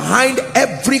that behind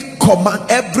every command,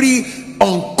 every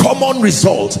uncommon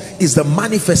result is the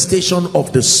manifestation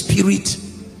of the spirit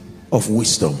of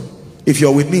wisdom. If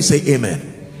you're with me, say amen.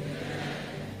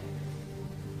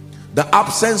 The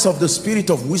absence of the spirit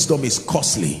of wisdom is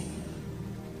costly.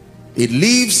 It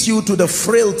leaves you to the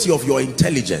frailty of your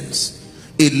intelligence.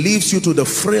 It leaves you to the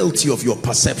frailty of your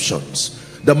perceptions.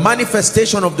 The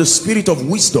manifestation of the spirit of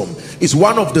wisdom is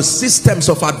one of the systems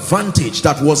of advantage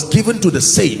that was given to the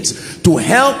saints to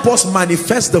help us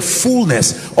manifest the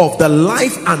fullness of the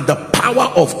life and the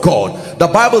power of God. The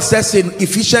Bible says in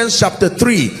Ephesians chapter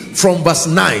 3 from verse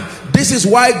 9, this is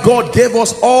why God gave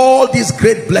us all these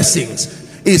great blessings.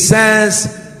 It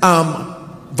says,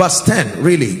 verse 10,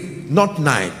 really, not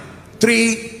 9,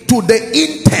 3, to the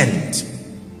intent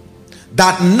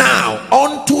that now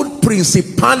unto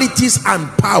principalities and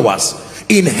powers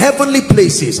in heavenly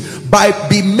places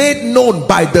be made known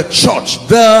by the church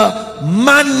the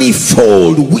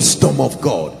manifold wisdom of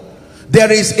God.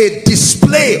 There is a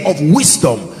display of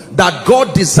wisdom that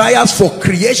God desires for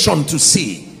creation to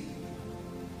see.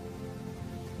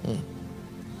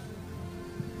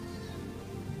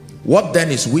 What then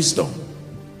is wisdom?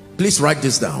 Please write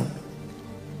this down.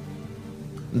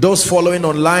 Those following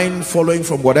online, following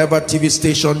from whatever TV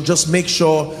station, just make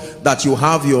sure that you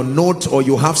have your note or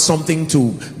you have something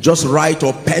to just write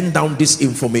or pen down this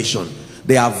information.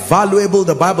 They are valuable.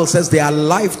 The Bible says they are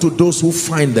life to those who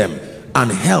find them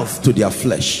and health to their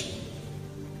flesh.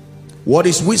 What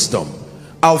is wisdom?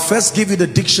 I'll first give you the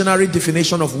dictionary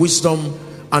definition of wisdom,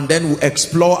 and then we'll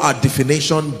explore our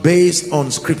definition based on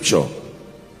scripture.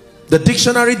 The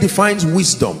dictionary defines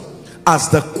wisdom as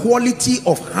the quality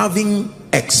of having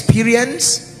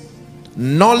experience,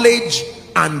 knowledge,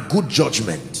 and good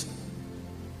judgment.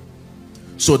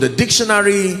 So the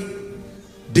dictionary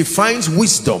defines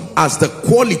wisdom as the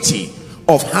quality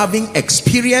of having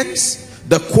experience,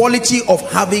 the quality of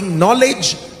having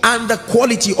knowledge, and the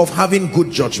quality of having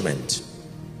good judgment.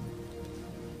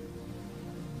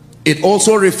 It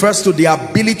also refers to the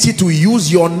ability to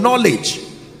use your knowledge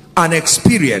and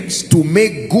experience to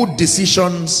make good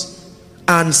decisions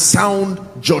and sound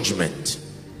judgment.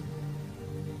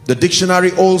 The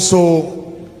dictionary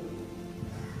also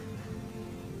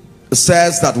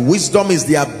says that wisdom is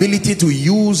the ability to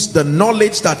use the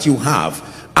knowledge that you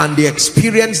have and the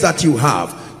experience that you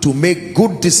have to make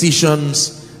good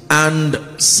decisions and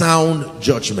sound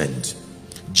judgment.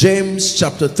 James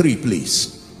chapter 3,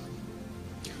 please.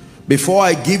 Before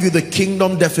I give you the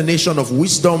kingdom definition of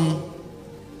wisdom,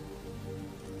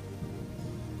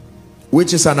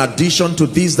 which is an addition to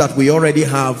these that we already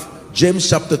have, James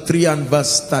chapter 3 and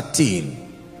verse 13.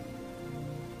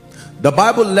 The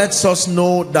Bible lets us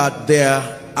know that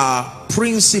there are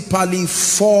principally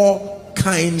 4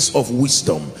 kinds of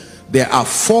wisdom. There are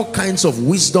 4 kinds of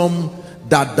wisdom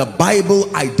that the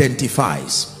Bible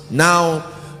identifies. Now,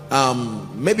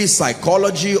 maybe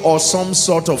psychology or some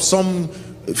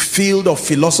field of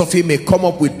philosophy may come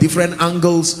up with different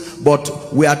angles,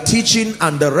 but we are teaching,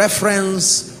 and the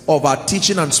reference of our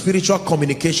teaching and spiritual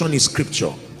communication is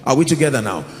scripture. Are we together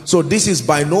now? So this is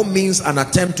by no means an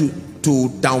attempt to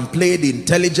downplay the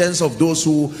intelligence of those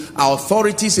who are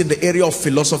authorities in the area of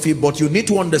philosophy, but you need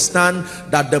to understand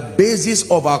that the basis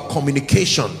of our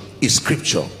communication is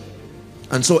scripture.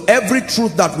 And so every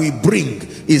truth that we bring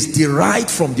is derived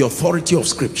from the authority of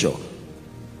scripture.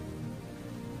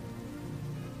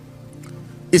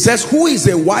 It says, who is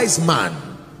a wise man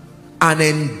and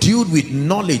endued with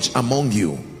knowledge among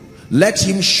you? Let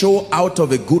him show out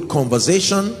of a good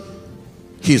conversation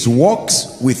his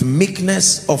works with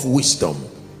meekness of wisdom.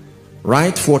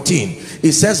 Right? 14.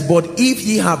 It says, but if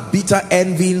ye have bitter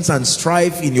envyings and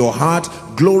strife in your heart,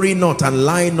 glory not and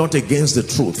lie not against the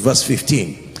truth. Verse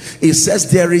 15. It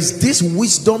says, there is this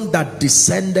wisdom that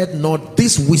descended not,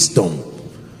 this wisdom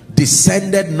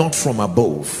descended not from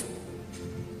above.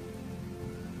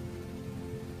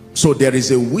 So there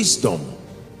is a wisdom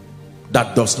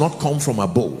that does not come from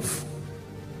above,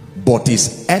 but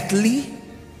is earthly.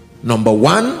 Number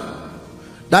one,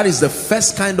 that is the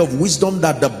first kind of wisdom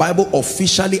that the Bible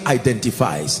officially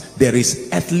identifies. There is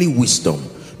earthly wisdom.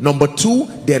 Number two,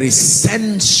 there is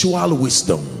sensual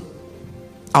wisdom.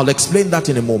 I'll explain that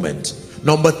in a moment.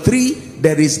 Number three,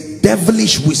 there is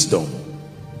devilish wisdom.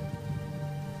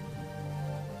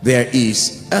 There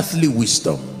is earthly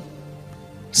wisdom,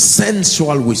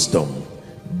 sensual wisdom,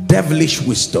 devilish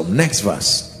wisdom. Next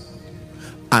verse.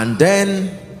 And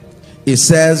then it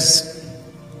says,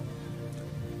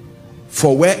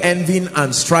 for where envy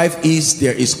and strife is,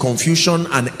 there is confusion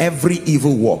and every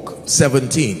evil work.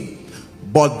 17.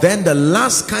 But then the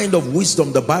last kind of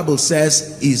wisdom, the Bible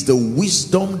says, is the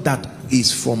wisdom that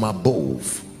is from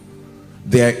above.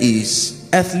 There is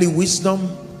earthly wisdom,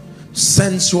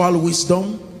 sensual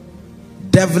wisdom,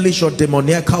 devilish or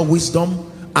demoniacal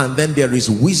wisdom, and then there is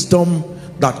wisdom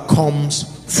that comes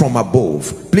from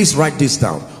above. Please write this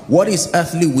down. What is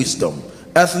earthly wisdom?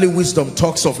 Earthly wisdom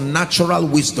talks of natural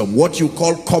wisdom, what you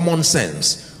call common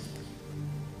sense,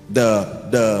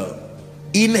 the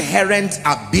inherent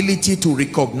ability to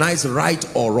recognize right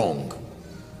or wrong.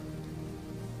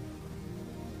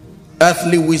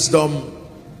 Earthly wisdom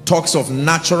talks of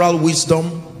natural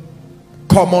wisdom,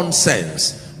 common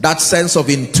sense, that sense of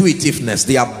intuitiveness,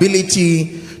 the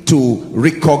ability to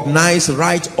recognize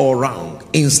right or wrong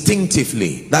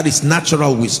instinctively. That is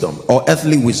natural wisdom or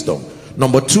earthly wisdom.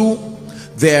 Number two,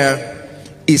 there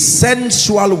is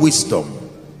sensual wisdom.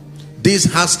 This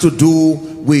has to do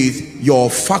with your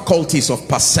faculties of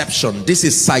perception. This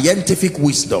is scientific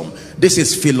wisdom. This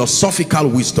is philosophical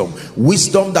wisdom.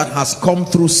 Wisdom that has come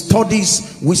through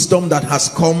studies, wisdom that has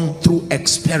come through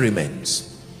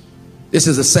experiments. This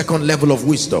is the second level of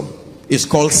wisdom. It's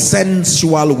called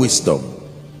sensual wisdom.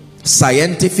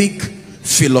 Scientific,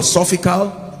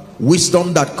 philosophical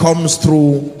wisdom that comes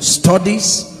through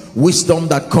studies, wisdom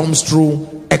that comes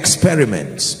through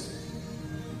experiments.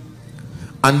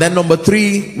 And then number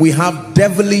three, we have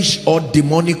devilish or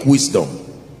demonic wisdom.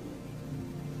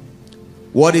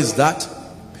 What is that?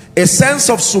 A sense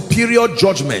of superior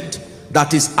judgment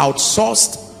that is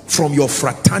outsourced from your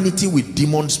fraternity with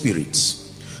demon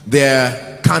spirits.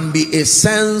 There can be a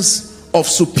sense of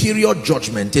superior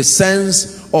judgment, a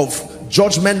sense of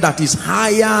judgment that is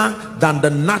higher than the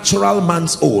natural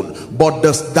man's own, but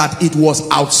that it was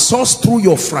outsourced through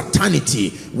your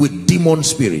fraternity with demon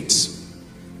spirits.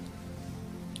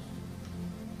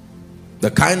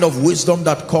 The kind of wisdom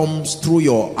that comes through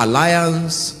your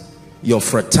alliance, your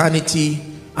fraternity,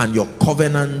 and your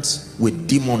covenant with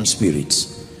demon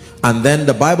spirits. And then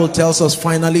the Bible tells us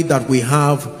finally that we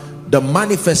have the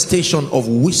manifestation of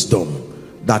wisdom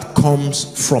that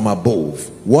comes from above.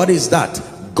 What is that?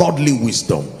 Godly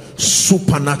wisdom,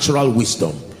 supernatural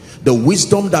wisdom. The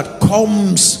wisdom that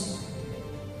comes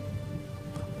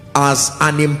as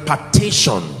an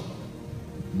impartation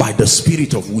by the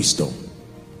spirit of wisdom.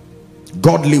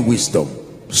 Godly wisdom,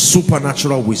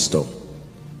 supernatural wisdom.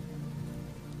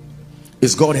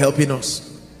 Is God helping us?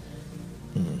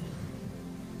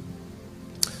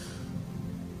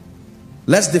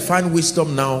 Let's define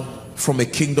wisdom now from a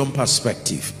kingdom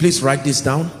perspective. Please write this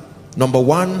down. Number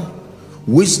one,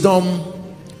 wisdom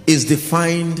is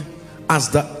defined as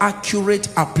the accurate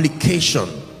application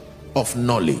of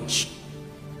knowledge.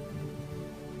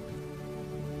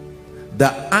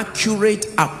 The accurate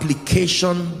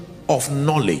application of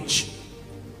knowledge.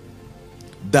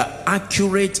 The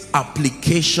accurate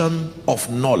application of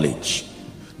knowledge.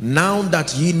 Now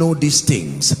that ye know these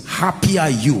things, happy are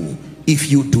you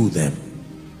if you do them.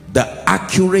 The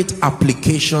accurate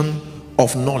application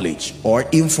of knowledge or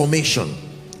information.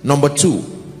 Number two,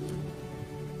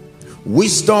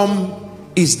 wisdom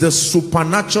is the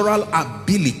supernatural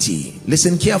ability,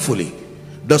 listen carefully,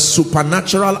 the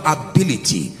supernatural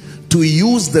ability to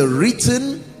use the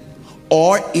written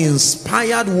or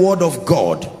inspired word of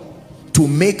God to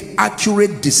make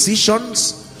accurate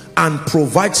decisions and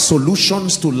provide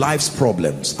solutions to life's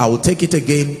problems. I will take it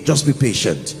again, just be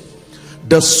patient.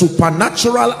 The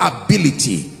supernatural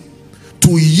ability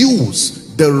to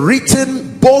use the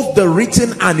written, both the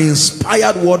written and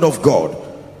inspired word of God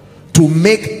to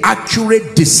make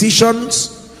accurate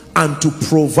decisions and to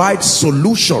provide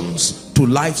solutions to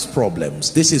life's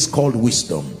problems. This is called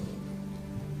wisdom.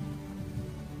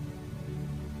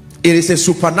 It is a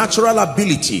supernatural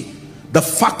ability, the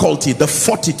faculty, the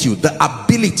fortitude, the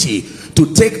ability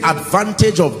to take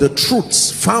advantage of the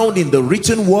truths found in the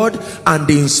written word and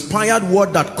the inspired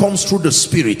word that comes through the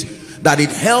spirit, that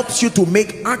it helps you to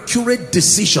make accurate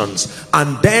decisions,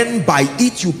 and then by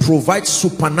it you provide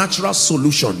supernatural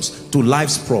solutions to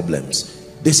life's problems.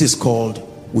 This is called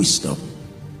wisdom.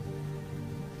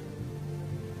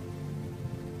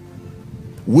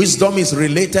 Wisdom is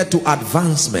related to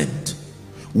advancement.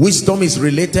 Wisdom is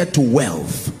related to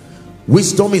wealth.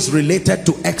 Wisdom is related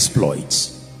to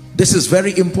exploits. This is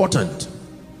very important.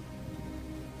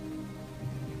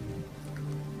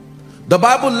 The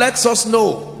Bible lets us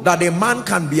know that a man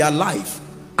can be alive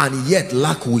and yet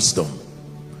lack wisdom.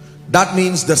 That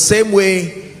means the same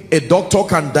way a doctor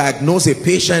can diagnose a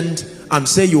patient and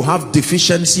say you have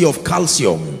deficiency of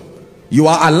calcium. You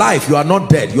are alive, you are not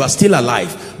dead, you are still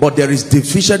alive, but there is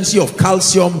deficiency of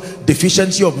calcium,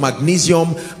 deficiency of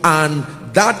magnesium, and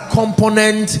that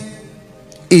component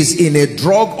is in a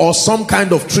drug or some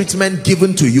kind of treatment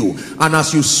given to you, and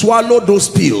as you swallow those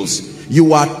pills,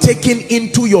 you are taking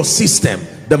into your system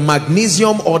the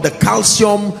magnesium or the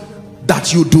calcium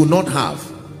that you do not have.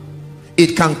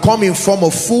 It can come in form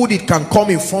of food, it can come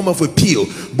in form of a pill,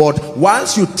 but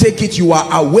once you take it, you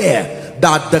are aware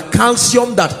that the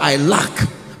calcium that I lack,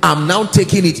 I'm now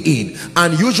taking it in.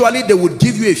 And usually they would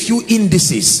give you a few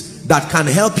indices that can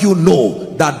help you know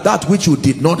that that which you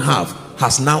did not have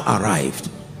has now arrived.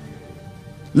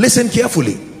 Listen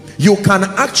carefully. You can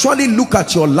actually look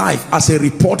at your life as a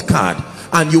report card,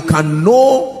 and you can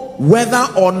know whether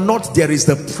or not there is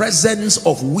the presence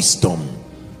of wisdom.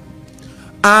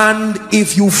 And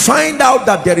if you find out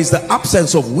that there is the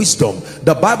absence of wisdom,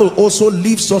 the Bible also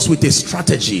leaves us with a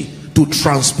strategy to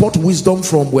transport wisdom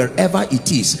from wherever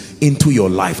it is into your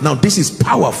life. Now this is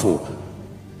powerful,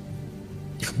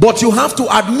 but you have to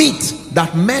admit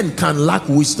that men can lack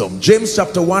wisdom. James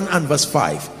chapter 1 and verse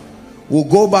 5. We'll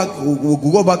go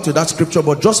back to that scripture,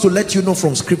 but just to let you know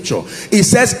from scripture, it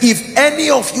says, if any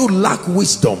of you lack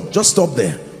wisdom, just stop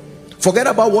there. Forget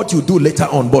about what you do later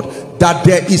on, but that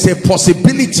there is a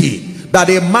possibility that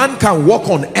a man can walk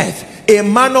on earth. A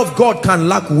man of God can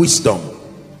lack wisdom.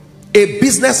 A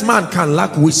businessman can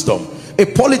lack wisdom. A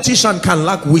politician can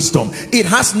lack wisdom. It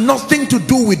has nothing to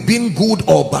do with being good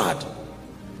or bad.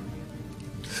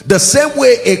 The same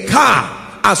way a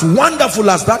car, as wonderful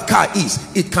as that car is,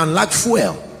 it can lack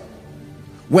fuel.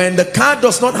 When the car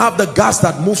does not have the gas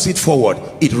that moves it forward,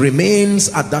 it remains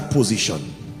at that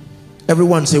position.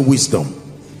 Everyone say wisdom.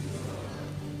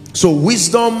 So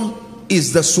wisdom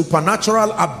is the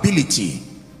supernatural ability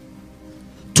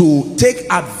to take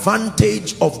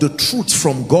advantage of the truth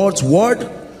from God's word,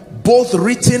 both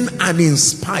written and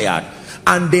inspired,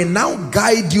 and they now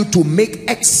guide you to make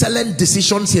excellent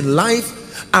decisions in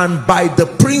life and by the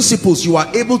principles you are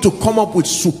able to come up with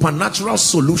supernatural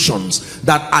solutions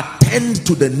that attend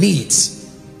to the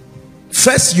needs.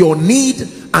 First your need,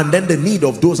 and then the need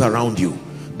of those around you.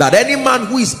 That any man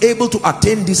who is able to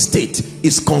attain this state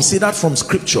is considered from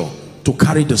scripture to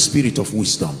carry the spirit of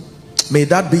wisdom. May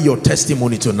that be your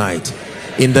testimony tonight,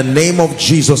 in the name of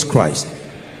Jesus Christ.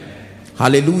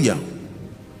 Hallelujah.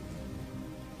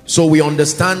 So we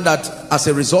understand that as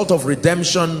a result of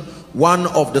redemption, one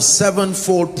of the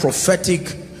sevenfold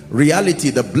prophetic reality,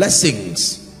 the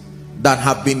blessings that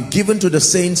have been given to the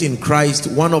saints in Christ,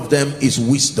 one of them is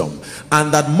wisdom.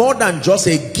 And that more than just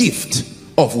a gift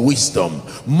of wisdom,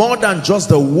 more than just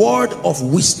the word of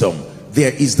wisdom,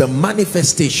 there is the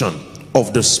manifestation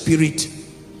of the spirit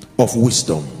of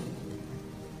wisdom.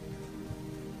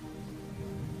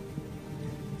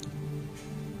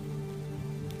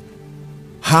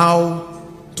 How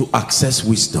to access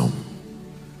wisdom?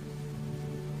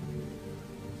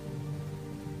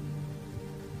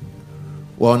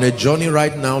 We're on a journey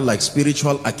right now like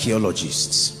spiritual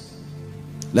archaeologists.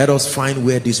 Let us find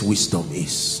where this wisdom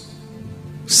is.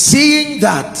 Seeing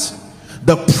that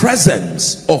the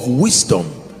presence of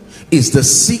wisdom is the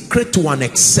secret to an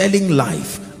excelling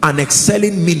life, an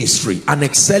excelling ministry, an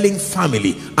excelling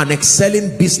family, an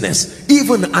excelling business,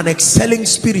 even an excelling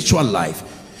spiritual life.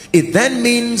 It then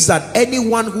means that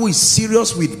anyone who is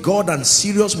serious with God and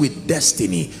serious with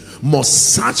destiny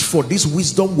must search for this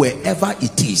wisdom wherever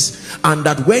it is. And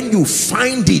that when you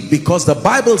find it, because the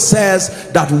Bible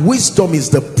says that wisdom is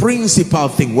the principal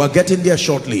thing. We're getting there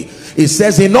shortly. It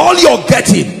says in all you're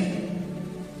getting,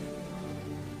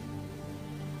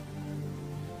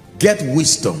 get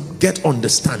wisdom, get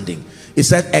understanding. It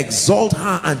said, exalt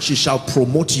her and she shall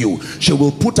promote you. She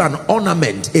will put an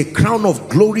ornament, a crown of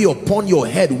glory upon your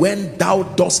head when thou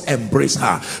dost embrace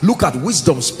her. Look at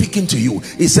wisdom speaking to you.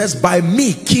 It says, by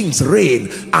me kings reign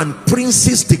and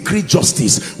princes decree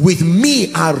justice. With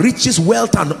me are riches,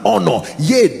 wealth and honor,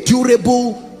 yea,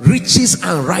 durable riches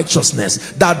and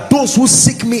righteousness. That those who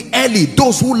seek me early,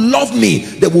 those who love me,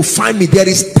 they will find me. There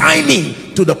is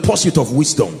timing to the pursuit of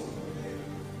wisdom.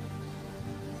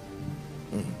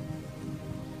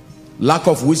 Lack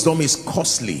of wisdom is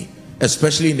costly,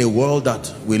 especially in the world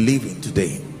that we live in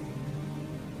today.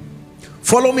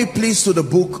 Follow me please to the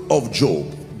book of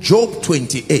Job. Job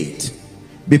 28.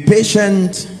 Be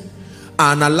patient,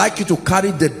 and I'd like you to carry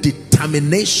the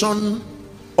determination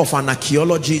of an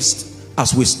archaeologist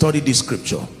as we study this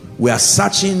scripture. We are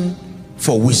searching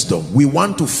for wisdom. We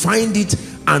want to find it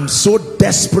and so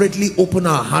desperately open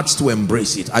our hearts to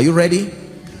embrace it. Are you ready?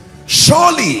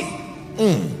 Surely,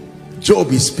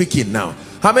 Job is speaking now.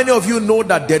 How many of you know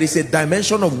that there is a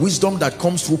dimension of wisdom that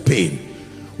comes through pain?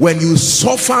 When you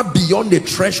suffer beyond the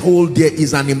threshold, there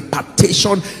is an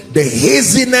impartation. The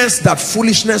haziness that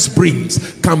foolishness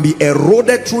brings can be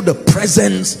eroded through the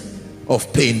presence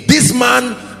of pain. This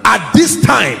man, at this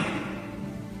time,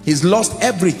 he's lost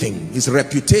everything, his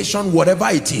reputation, whatever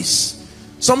it is.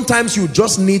 Sometimes you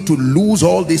just need to lose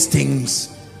all these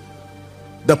things.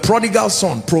 The prodigal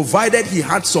son, provided he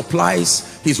had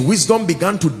supplies, his wisdom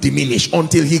began to diminish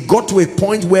until he got to a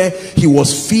point where he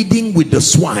was feeding with the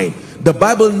swine. The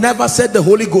Bible never said the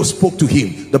Holy Ghost spoke to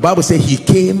him. The Bible said he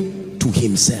came to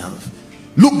himself.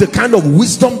 Look, the kind of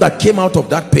wisdom that came out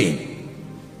of that pain.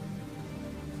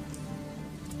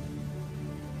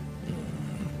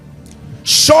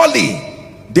 Surely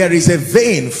there is a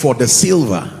vein for the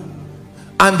silver,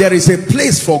 and there is a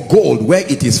place for gold where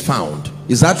it is found.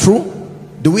 Is that true?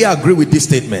 Do we agree with this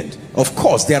statement? Of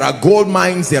course, there are gold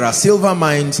mines, there are silver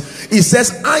mines. It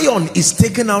says iron is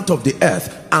taken out of the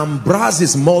earth and brass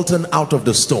is molten out of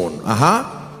the stone.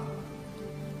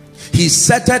 He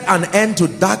setteth an end to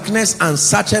darkness and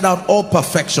searched out all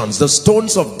perfections, the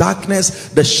stones of darkness,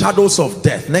 the shadows of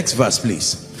death. Next verse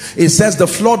please. It says the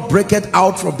flood breaketh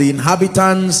out from the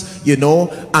inhabitants, you know,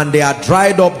 and they are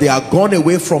dried up, they are gone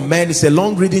away from men. It's a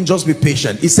long reading, just be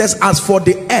patient. It says, as for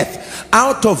the earth,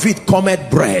 out of it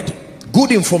cometh bread.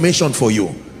 Good information for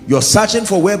you. You're searching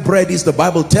for where bread is. The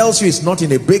Bible tells you it's not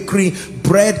in a bakery.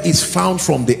 Bread is found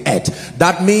from the earth.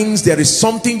 That means there is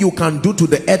something you can do to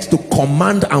the earth to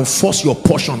command and force your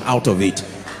portion out of it.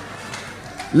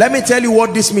 Let me tell you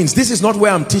what this means. This is not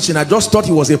where I'm teaching. I just thought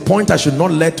it was a point I should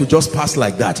not let to just pass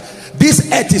like that. This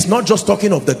earth is not just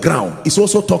talking of the ground. It's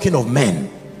also talking of men.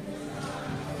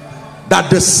 That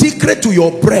the secret to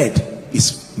your bread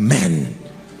is men.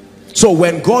 So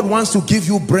when God wants to give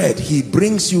you bread, he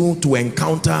brings you to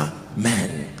encounter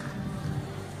men.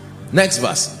 Next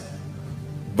verse.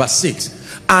 Verse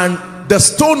 6. And the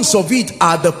stones of it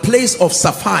are the place of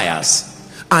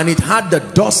sapphires, and it had the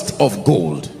dust of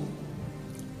gold.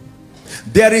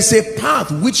 There is a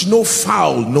path which no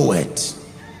fowl knoweth.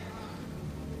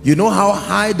 You know how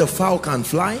high the fowl can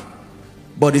fly?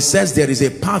 But it says there is a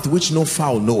path which no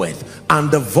fowl knoweth, and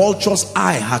the vulture's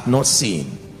eye hath not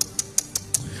seen.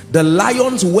 The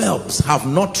lion's whelps have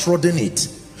not trodden it,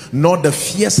 nor the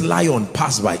fierce lion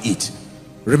passed by it.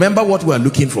 Remember what we are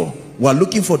looking for. We are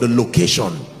looking for the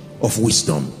location of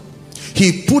wisdom.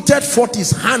 He putteth forth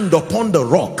his hand upon the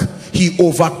rock. He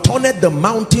overturned the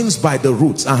mountains by the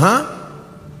roots.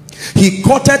 He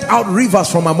cutteth out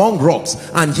rivers from among rocks,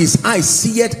 and his eye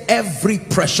seeth every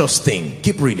precious thing.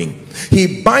 Keep reading.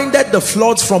 He bindeth the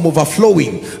floods from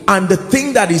overflowing, and the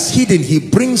thing that is hidden he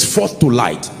brings forth to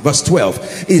light. Verse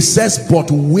 12, it says,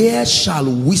 but where shall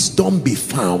wisdom be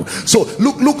found? So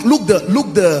look the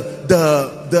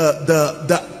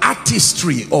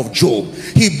artistry of Job.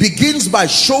 He begins by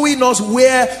showing us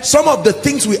where some of the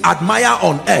things we admire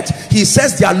on earth, he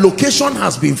says their location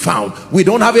has been found. We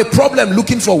don't have a problem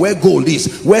looking for where gold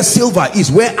is, where silver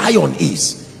is, where iron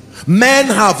is. Men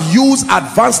have used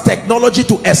advanced technology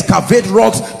to excavate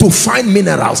rocks to find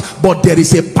minerals, but there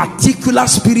is a particular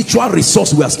spiritual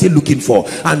resource we are still looking for.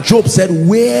 And Job said,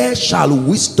 where shall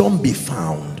wisdom be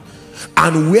found?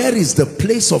 And where is the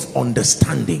place of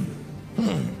understanding?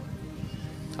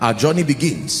 Our journey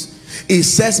begins. It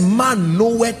says, man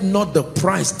knoweth not the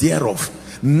price thereof,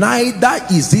 neither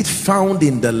is it found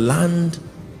in the land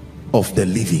of the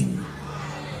living.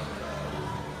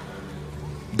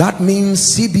 That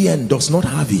means CBN does not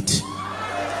have it.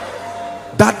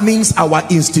 That means our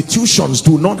institutions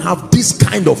do not have this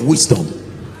kind of wisdom.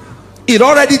 It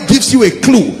already gives you a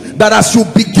clue that as you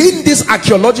begin this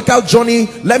archaeological journey,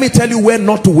 let me tell you where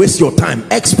not to waste your time.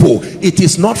 Expo, it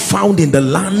is not found in the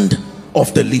land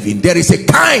of the living. There is a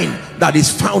kind that is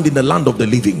found in the land of the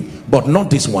living, but not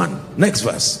this one. Next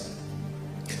verse.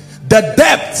 The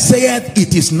depth saith,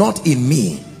 it is not in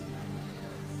me.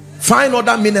 Find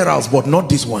other minerals, but not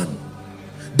this one.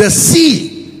 The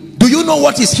sea, do you know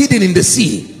what is hidden in the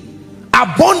sea?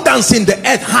 Abundance in the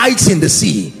earth hides in the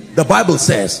sea, the Bible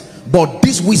says. But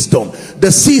this wisdom,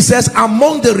 the sea says,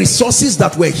 among the resources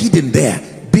that were hidden there,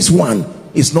 this one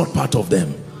is not part of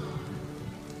them.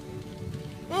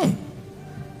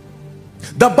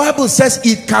 The Bible says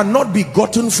it cannot be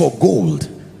gotten for gold,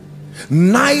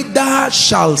 neither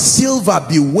shall silver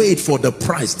be weighed for the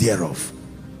price thereof.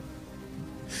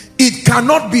 It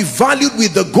cannot be valued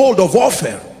with the gold of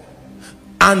Ophir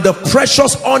and the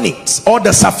precious onyx or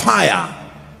the sapphire.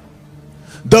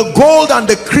 The gold and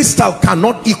the crystal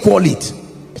cannot equal it,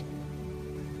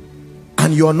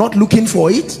 and you are not looking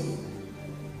for it.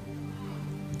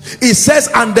 It says,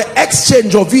 and the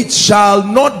exchange of it shall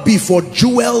not be for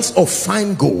jewels of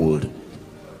fine gold.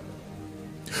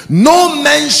 No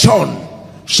mention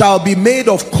shall be made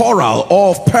of coral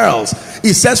or of pearls.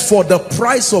 It says, for the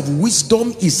price of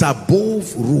wisdom is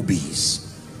above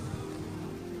rubies.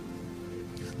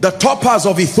 The topaz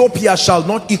of Ethiopia shall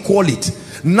not equal it,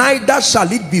 neither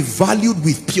shall it be valued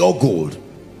with pure gold.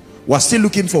 We're still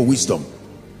looking for wisdom.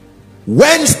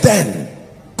 Whence then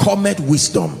cometh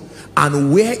wisdom,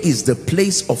 and where is the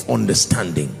place of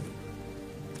understanding?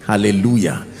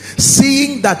 Hallelujah.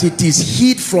 Seeing that it is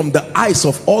hid from the eyes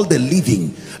of all the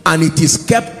living, and it is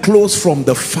kept close from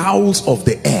the fowls of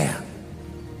the air.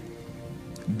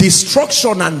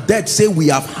 Destruction and death say we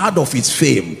have heard of its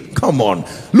fame. Come on,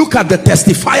 look at the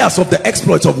testifiers of the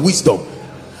exploits of wisdom.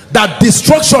 That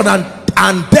destruction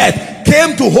and death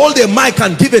came to hold a mic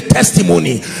and give a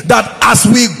testimony that as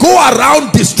we go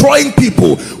around destroying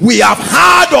people, we have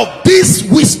heard of this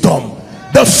wisdom.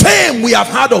 The fame, we have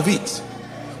heard of it.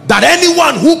 That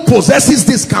anyone who possesses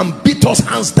this can beat us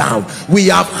hands down. We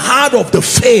have heard of the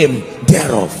fame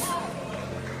thereof.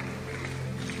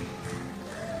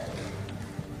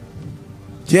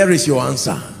 Here is your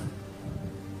answer.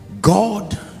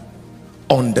 God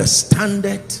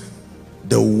understandeth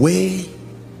the way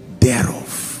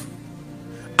thereof,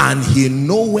 and he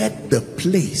knoweth the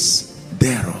place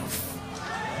thereof.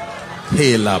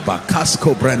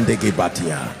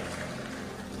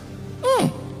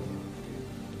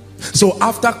 So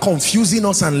after confusing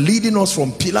us and leading us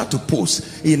from pillar to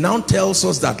post, he now tells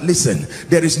us that, listen,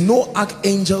 there is no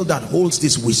archangel that holds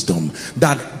this wisdom.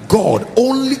 That God,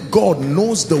 only God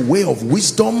knows the way of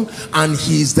wisdom, and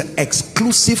he is the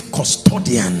exclusive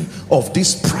custodian of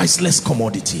this priceless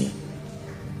commodity.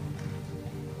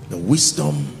 The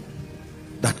wisdom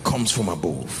that comes from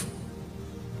above.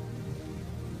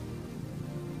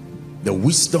 The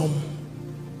wisdom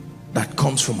that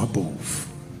comes from above.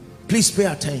 Please pay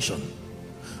attention.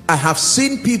 I have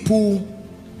seen people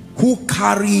who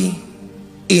carry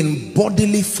in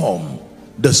bodily form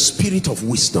the spirit of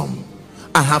wisdom,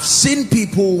 I have seen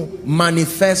people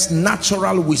manifest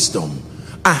natural wisdom.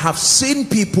 I have seen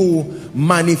people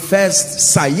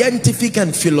manifest scientific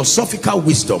and philosophical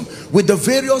wisdom with the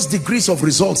various degrees of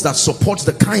results that support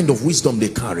the kind of wisdom they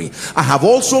carry. I have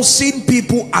also seen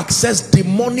people access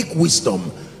demonic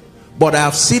wisdom. But I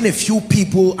have seen a few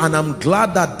people, and I'm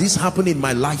glad that this happened in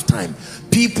my lifetime,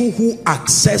 people who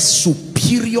access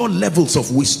superior levels of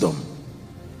wisdom.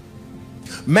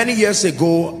 Many years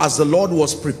ago, as the Lord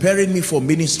was preparing me for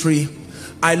ministry,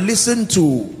 I listened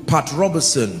to Pat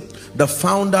Robertson, the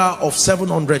founder of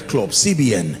 700 Club,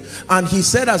 CBN, and he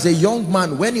said as a young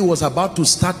man, when he was about to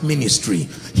start ministry,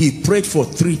 he prayed for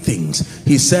three things.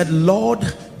 He said,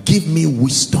 Lord, give me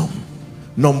wisdom.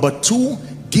 Number two,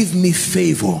 give me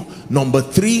favor. Number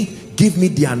three, give me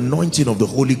the anointing of the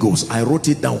Holy Ghost. I wrote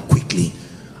it down quickly,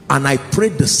 and I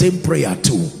prayed the same prayer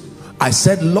too. I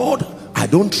said, Lord, I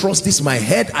don't trust this my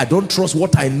head. I don't trust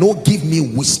what I know. Give me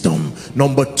wisdom.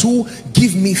 Number two,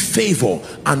 give me favor.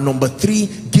 And number three,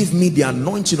 give me the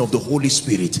anointing of the Holy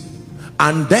Spirit.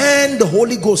 And then the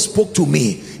Holy Ghost spoke to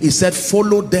me. He said,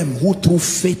 follow them who through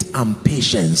faith and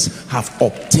patience have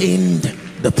obtained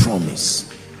the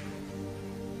promise.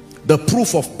 The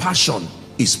proof of passion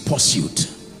is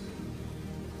pursuit.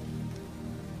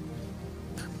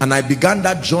 And I began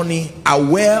that journey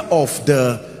aware of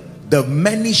the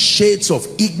many shades of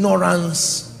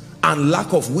ignorance and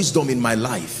lack of wisdom in my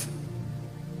life.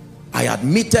 I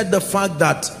admitted the fact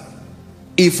that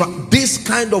if this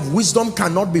kind of wisdom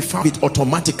cannot be found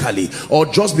automatically, or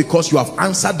just because you have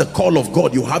answered the call of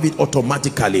God, you have it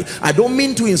automatically. I don't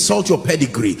mean to insult your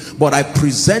pedigree, but I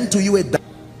present to you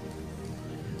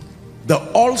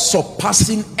the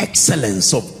all-surpassing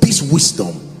excellence of this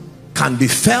wisdom can be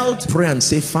felt. Pray and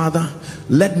say, Father,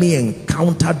 let me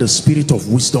encounter the spirit of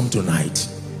wisdom tonight.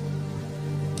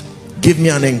 Give me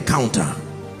an encounter.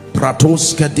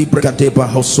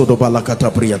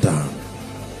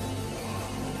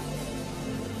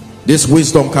 This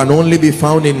wisdom can only be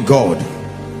found in God.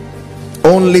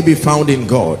 Only be found in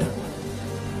God.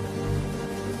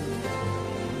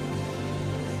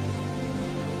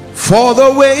 For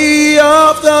the way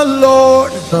of the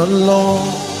Lord,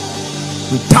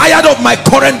 I'm tired of my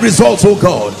current results, oh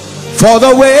God. For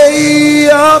the way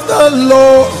of the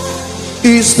Lord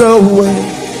is the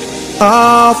way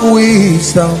of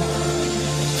wisdom.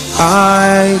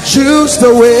 I choose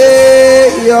the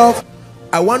way of...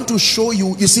 I want to show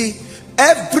you, you see,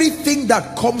 everything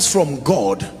that comes from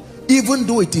God, even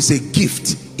though it is a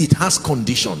gift, it has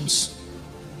conditions.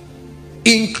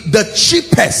 In the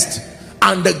cheapest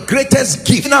and the greatest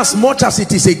gift, in as much as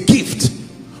it is a gift,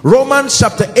 Romans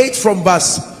chapter 8 from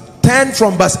verse 10,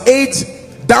 from verse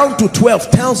 8 down to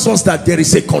 12 tells us that there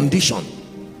is a condition.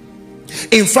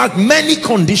 In fact, many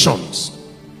conditions.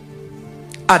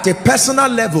 At a personal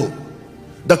level,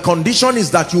 the condition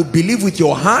is that you believe with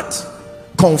your heart,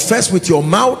 confess with your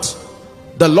mouth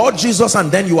the Lord Jesus,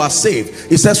 and then you are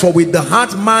saved. It says, for with the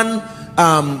heart man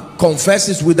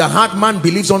confesses, with the heart man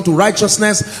believes unto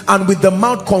righteousness, and with the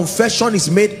mouth confession is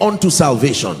made unto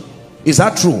salvation. Is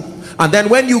that true? And then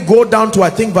when you go down to, I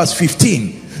think, verse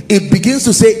 15, it begins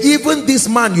to say, even this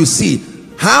man you see,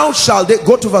 how shall they...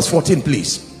 Go to verse 14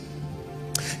 please.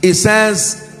 It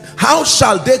says, how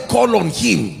shall they call on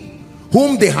him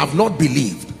whom they have not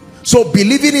believed? So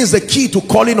believing is the key to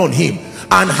calling on him.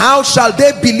 And how shall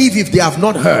they believe if they have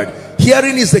not heard?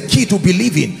 Hearing is the key to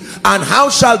believing. And how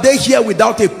shall they hear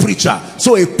without a preacher?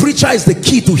 So a preacher is the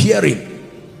key to hearing,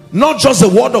 not just the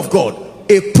word of God.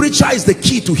 A preacher is the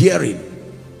key to hearing.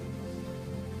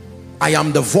 I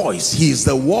am the voice. He is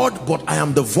the word, but I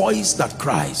am the voice that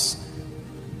cries.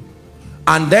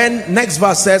 And then next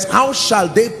verse says, how shall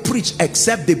they preach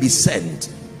except they be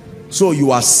sent? So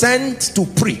you are sent to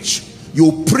preach.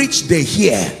 You preach, they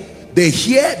hear. They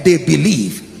hear, they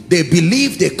believe. They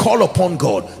believe, they call upon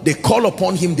God. They call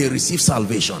upon him, they receive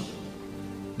salvation.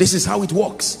 This is how it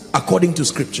works according to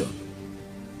scripture.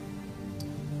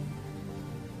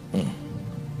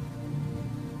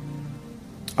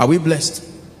 Are we blessed?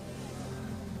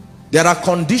 There are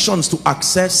conditions to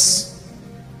access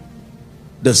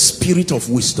the spirit of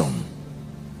wisdom.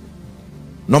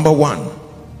 Number one.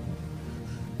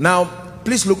 Now,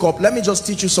 please look up. Let me just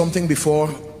teach you something before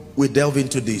we delve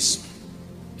into this.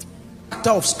 The character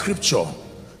of scripture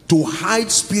to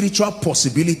hide spiritual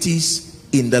possibilities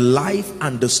in the life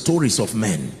and the stories of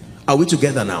men. Are we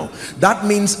together now? That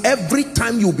means every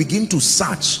time you begin to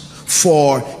search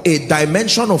for a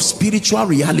dimension of spiritual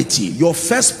reality. Your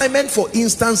first assignment, for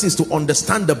instance, is to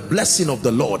understand the blessing of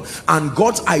the Lord and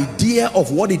God's idea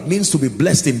of what it means to be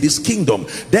blessed in this kingdom.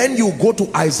 Then you go to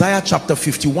Isaiah chapter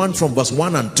 51 from verse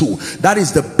 1 and 2. That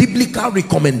is the biblical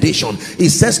recommendation. It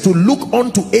says to look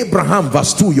unto Abraham,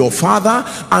 verse 2, your father,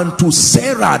 and to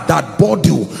Sarah that bore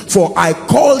you, for I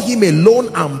called him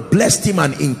alone and blessed him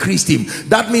and increased him.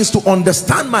 That means to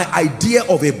understand my idea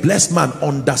of a blessed man,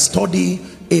 understudy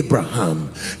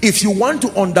Abraham. If you want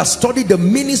to understudy the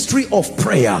ministry of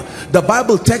prayer, the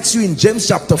Bible takes you in James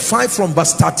chapter 5 from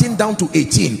verse 13 down to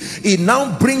 18. It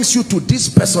now brings you to this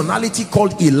personality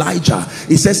called Elijah.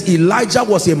 It says Elijah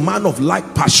was a man of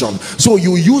like passion. So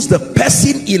you use the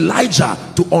person Elijah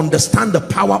to understand the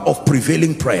power of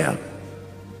prevailing prayer.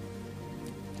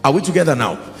 Are we together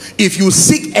now? If you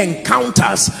seek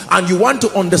encounters and you want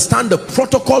to understand the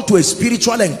protocol to a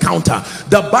spiritual encounter,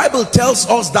 the Bible tells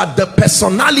us that the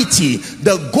personality,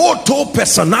 the go-to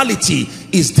personality,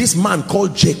 is this man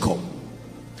called Jacob.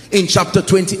 In chapter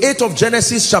 28 of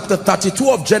Genesis, chapter 32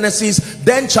 of Genesis,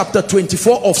 then chapter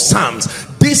 24 of Psalms,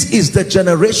 this is the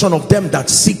generation of them that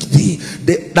seek thee,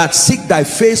 that seek thy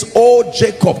face, O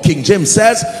Jacob. King James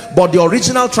says, but the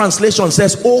original translation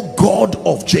says, O God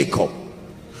of Jacob.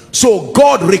 So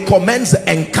God recommends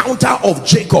the encounter of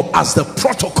Jacob as the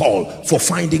protocol for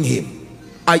finding him.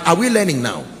 Are we learning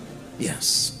now?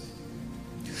 Yes.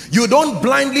 You don't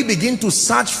blindly begin to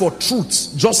search for truths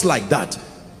just like that.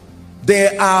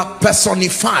 They are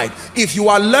personified. If you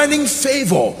are learning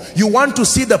favor, you want to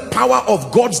see the power of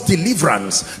God's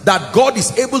deliverance, that God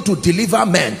is able to deliver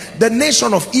men. The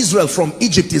nation of Israel from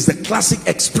Egypt is the classic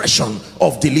expression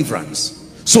of deliverance.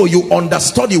 So you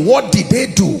understudy, what did they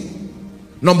do?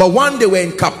 Number one, they were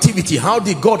in captivity. How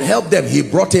did God help them? He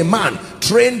brought a man,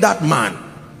 trained that man.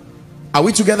 Are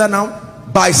we together now?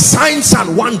 By signs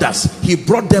and wonders, he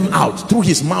brought them out through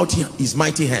his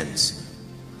mighty hands.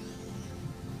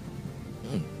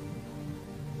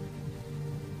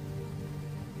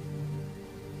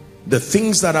 The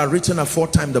things that are written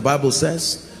aforetime, the Bible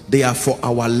says, they are for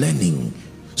our learning,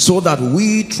 so that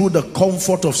we through the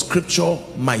comfort of scripture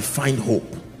might find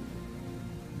hope.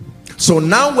 So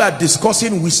now we are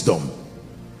discussing wisdom.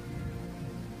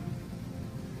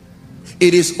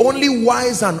 It is only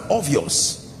wise and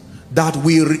obvious that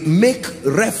we make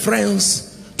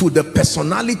reference to the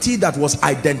personality that was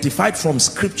identified from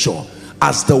scripture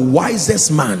as the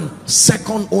wisest man,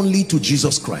 second only to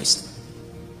Jesus Christ.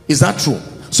 Is that true?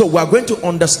 So we are going to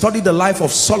understudy the life of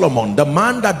Solomon, the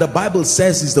man that the Bible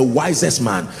says is the wisest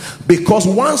man, because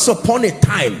once upon a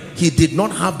time he did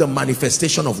not have the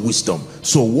manifestation of wisdom.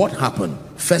 So what happened?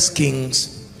 1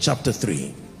 Kings chapter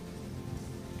 3.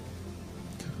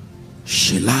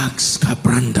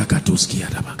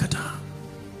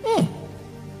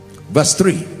 Verse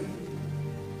 3.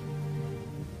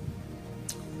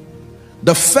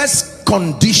 The first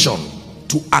condition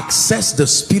to access the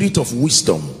spirit of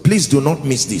wisdom, please do not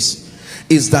miss this,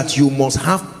 is that you must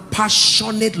have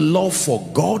passionate love for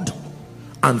God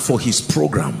and for his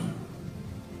program.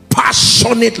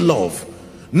 Passionate love,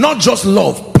 not just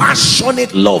love,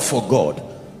 passionate love for God.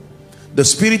 The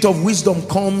spirit of wisdom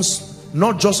comes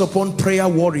not just upon prayer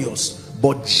warriors,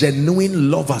 but genuine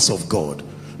lovers of God,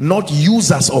 not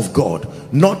users of God,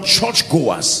 not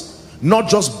churchgoers, not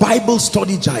just Bible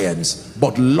study giants,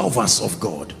 but lovers of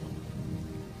God.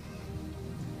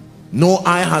 No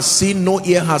eye has seen, no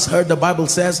ear has heard, the Bible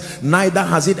says, neither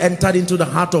has it entered into the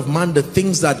heart of man the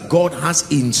things that God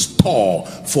has in store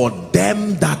for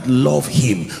them that love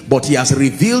him, but he has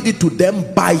revealed it to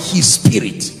them by his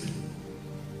spirit.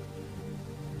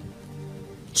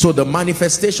 So the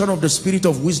manifestation of the spirit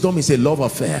of wisdom is a love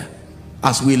affair,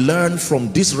 as we learn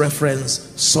from this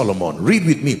reference, Solomon. Read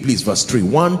with me please, verse 3.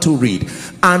 1, 2, read.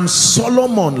 And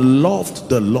Solomon loved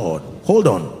the Lord. Hold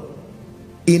on.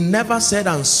 It never said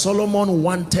and Solomon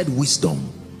wanted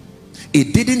wisdom.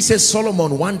 It didn't say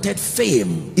Solomon wanted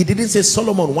fame. It didn't say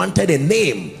Solomon wanted a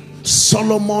name.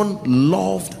 Solomon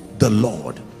loved the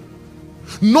Lord.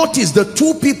 Notice the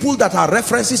two people that are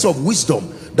references of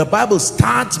wisdom. The Bible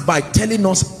starts by telling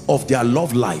us of their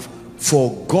love life.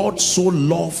 For God so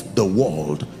loved the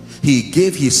world, he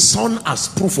gave his son as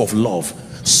proof of love.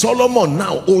 Solomon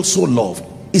now also loved.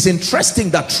 It's interesting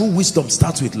that true wisdom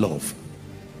starts with love.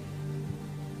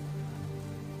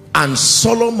 And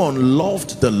Solomon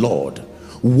loved the Lord,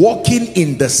 walking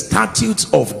in the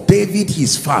statutes of David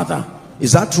his father.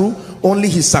 Is that true? Only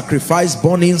he sacrificed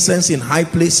burnt incense in high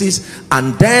places.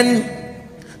 And then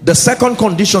the second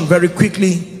condition, very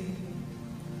quickly,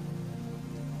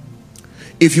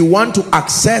 if you want to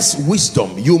access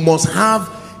wisdom, you must have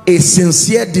a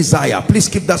sincere desire. Please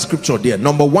keep that scripture there.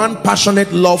 Number one,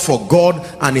 passionate love for God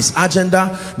and his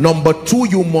agenda. Number two,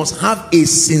 you must have a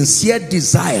sincere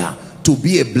desire to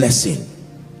be a blessing.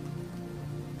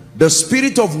 The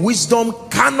spirit of wisdom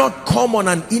cannot come on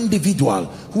an individual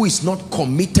who is not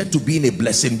committed to being a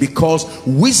blessing, because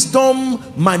wisdom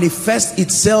manifests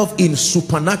itself in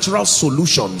supernatural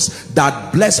solutions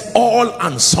that bless all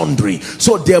and sundry.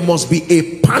 So there must be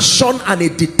a passion and a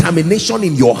determination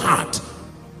in your heart.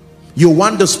 You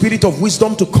want the spirit of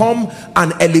wisdom to come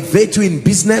and elevate you in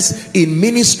business, in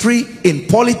ministry, in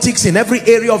politics, in every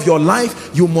area of your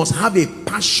life. You must have a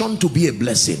passion to be a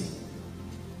blessing.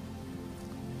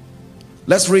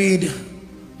 Let's read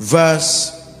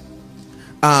verse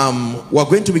we're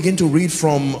going to begin to read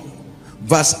from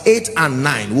verse 8 and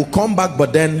 9. We'll come back,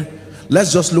 but then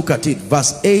let's just look at it.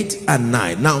 Verse 8 and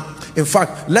 9. Now, in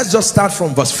fact, let's just start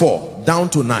from verse 4 down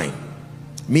to 9.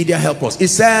 Media, help us. It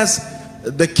says,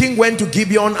 the king went to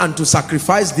Gibeon and to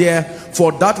sacrifice there,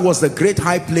 for that was the great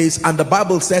high place. And the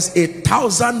Bible says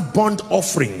 1,000 burnt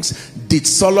offerings did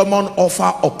Solomon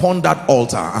offer upon that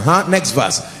altar. Next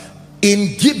verse.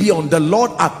 In Gibeon, the Lord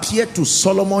appeared to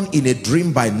Solomon in a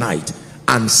dream by night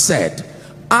and said,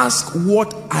 ask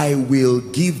what I will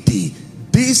give thee.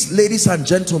 This, ladies and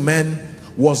gentlemen,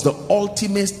 was the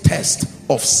ultimate test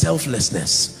of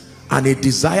selflessness and a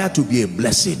desire to be a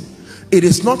blessing. It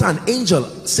is not an angel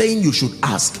saying you should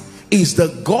ask. It is the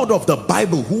God of the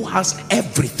Bible who has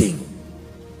everything.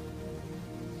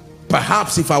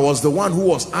 Perhaps if I was the one who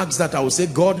was asked that, I would say,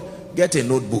 God, get a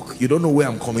notebook. You don't know where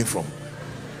I'm coming from.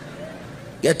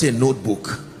 Get a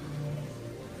notebook.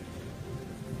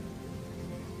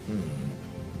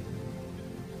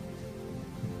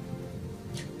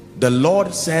 The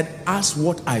Lord said, ask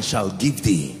what I shall give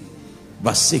thee.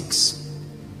 Verse 6.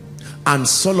 And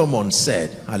Solomon said,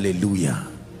 hallelujah.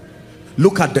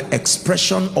 Look at the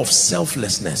expression of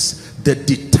selflessness, the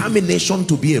determination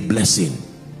to be a blessing.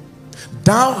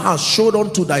 Thou hast showed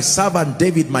unto thy servant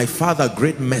David my father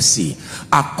great mercy,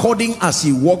 according as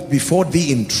he walked before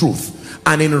thee in truth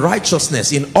and in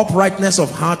righteousness, in uprightness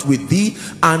of heart with thee,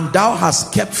 and thou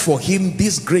hast kept for him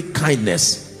this great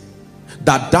kindness,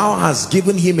 that thou hast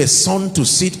given him a son to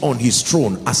sit on his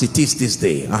throne, as it is this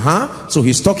day. So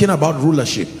he's talking about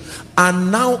rulership.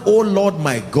 And now, O Lord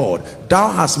my God,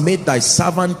 thou hast made thy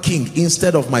servant king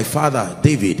instead of my father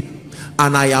David,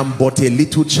 and I am but a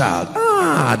little child.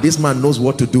 This man knows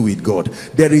what to do with God.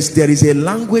 There is a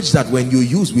language that when you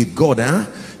use with God,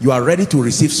 you are ready to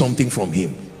receive something from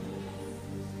him.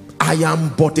 I am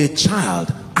but a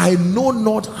child. I know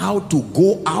not how to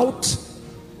go out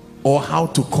or how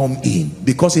to come in,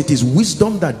 because it is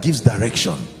wisdom that gives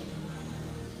direction.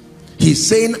 He's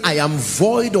saying, I am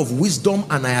void of wisdom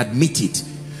and I admit it.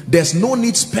 There's no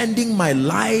need spending my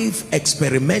life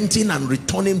experimenting and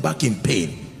returning back in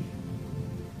pain.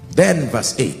 Then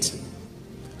verse 8.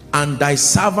 And thy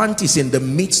servant is in the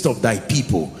midst of thy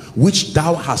people, which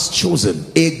thou hast chosen,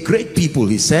 a great people,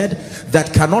 he said,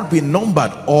 that cannot be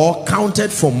numbered or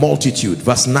counted for multitude.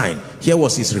 Verse 9. Here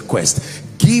was his request.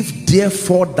 Give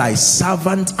therefore thy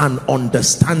servant an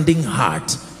understanding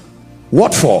heart.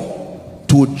 What for?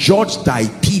 To judge thy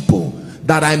people,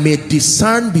 that I may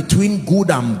discern between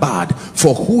good and bad.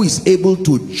 For who is able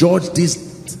to judge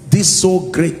this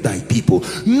so great thy people?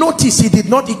 Notice he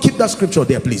keep that scripture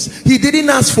there, please. He didn't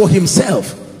ask for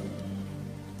himself.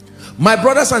 My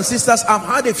brothers and sisters, I've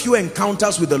had a few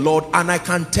encounters with the Lord, and I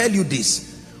can tell you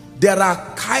this: there are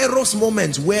kairos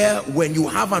moments where when you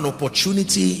have an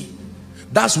opportunity,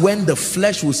 that's when the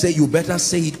flesh will say, you better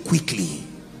say it quickly.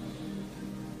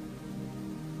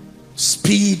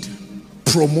 Speed,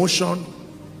 promotion,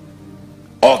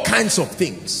 all kinds of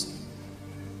things.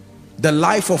 The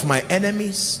life of my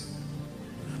enemies.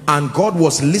 And God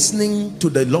was listening to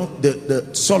the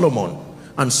Solomon,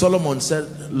 and Solomon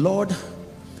said, Lord,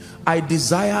 I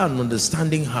desire an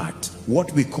understanding heart,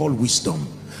 what we call wisdom.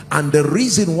 And the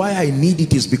reason why I need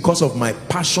it is because of my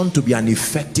passion to be an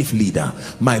effective leader,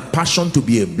 my passion to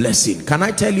be a blessing. Can I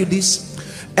tell you this?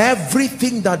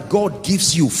 Everything that God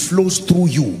gives you flows through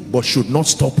you, but should not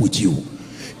stop with you.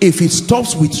 If it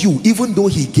stops with you, even though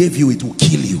he gave you, it will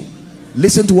kill you.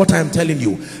 Listen to what I am telling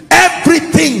you.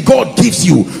 Everything God gives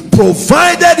you,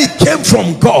 provided it came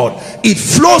from God, it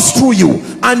flows through you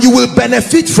and you will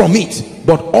benefit from it.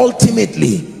 But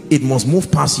ultimately, it must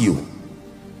move past you.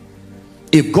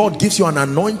 If God gives you an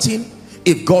anointing,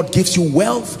 if God gives you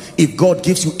wealth, if God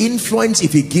gives you influence,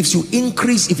 if he gives you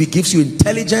increase, if he gives you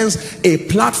intelligence, a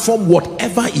platform,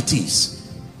 whatever it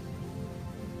is,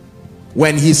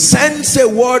 when he sends a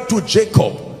word to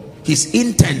Jacob, his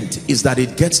intent is that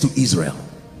it gets to Israel.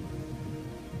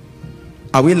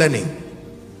 Are we learning?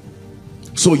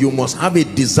 So you must have a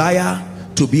desire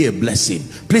to be a blessing.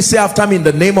 Please say after me, in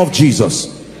the name of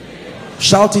Jesus.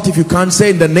 Shout it if you can't. Say,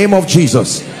 in the name of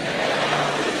Jesus,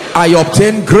 I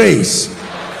obtain grace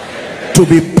to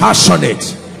be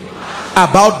passionate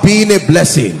about being a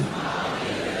blessing.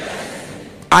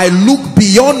 I look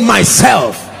beyond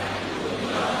myself.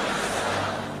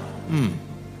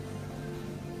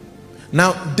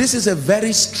 Now, this is a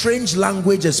very strange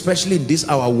language, especially in this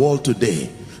our world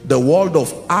today. The world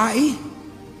of I,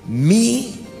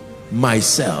 me,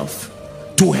 myself.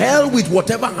 To hell with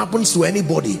whatever happens to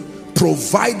anybody,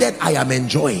 provided I am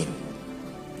enjoying.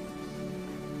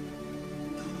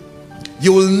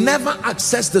 You will never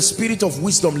access the spirit of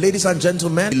wisdom, ladies and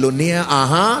gentlemen.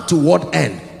 To what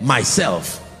end?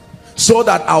 Myself. So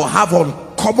that I'll have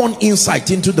uncommon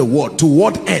insight into the word. To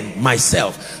what end?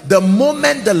 Myself. The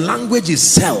moment the language is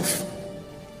self,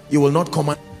 you will not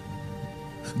come.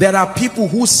 There are people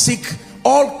who seek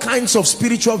all kinds of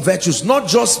spiritual virtues, not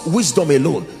just wisdom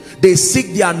alone. They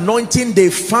seek the anointing,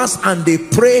 they fast and they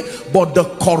pray, but the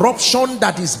corruption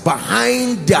that is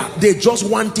behind that, they just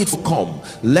want it to come.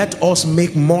 Let us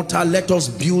make mortar, let us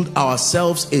build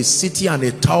ourselves a city and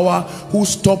a tower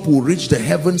whose top will reach the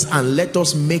heavens, and let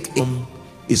us make it.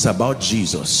 It's about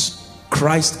Jesus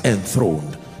Christ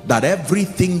enthroned, that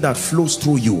everything that flows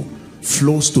through you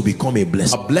flows to become a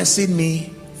blessing. Blessing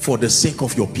me for the sake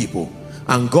of your people.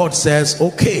 And God says,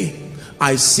 okay,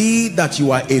 I see that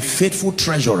you are a faithful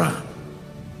treasurer.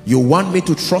 You want me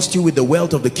to trust you with the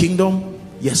wealth of the kingdom?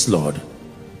 Yes, Lord.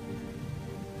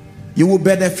 You will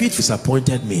benefit.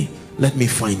 Disappointed me. Let me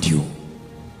find you.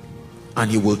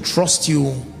 And he will trust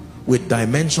you with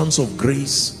dimensions of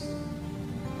grace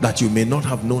that you may not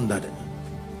have known that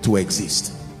to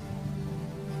exist.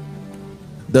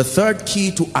 The third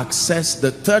key to access,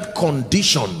 the third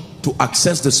condition to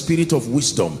access the spirit of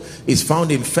wisdom is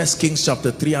found in 1 Kings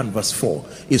chapter 3 and verse 4.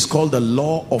 It's called the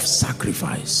law of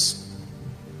sacrifice.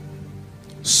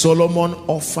 Solomon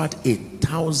offered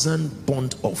 1,000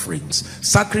 burnt offerings.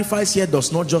 Sacrifice here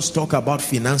does not just talk about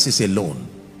finances alone.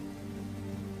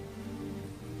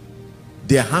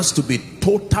 There has to be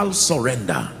total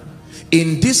surrender.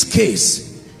 In this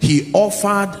case, he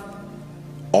offered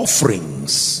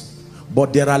offerings,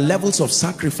 but there are levels of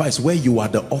sacrifice where you are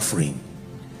the offering.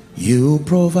 You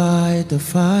provide the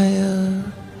fire,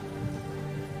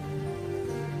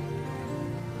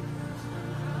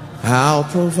 I'll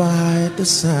provide the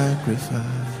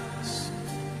sacrifice.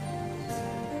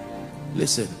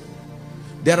 Listen,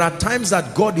 there are times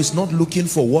that God is not looking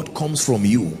for what comes from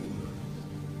you.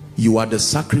 You are the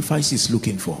sacrifice he's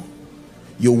looking for.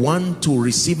 You want to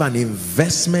receive an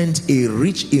investment, a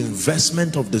rich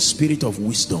investment of the spirit of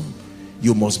wisdom.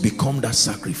 You must become that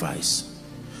sacrifice.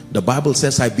 The Bible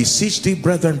says, I beseech thee,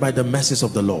 brethren, by the mercies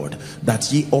of the Lord,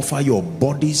 that ye offer your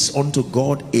bodies unto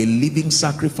God a living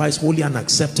sacrifice, holy and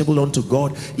acceptable unto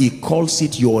God. He calls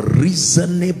it your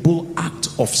reasonable act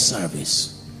of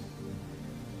service.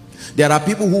 There are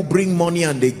people who bring money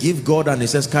and they give God, and he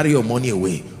says, carry your money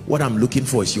away. What I'm looking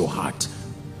for is your heart.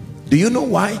 Do you know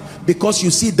why? Because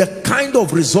you see, the kind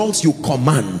of results you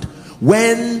command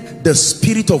when the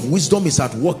spirit of wisdom is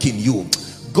at work in you,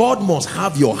 God must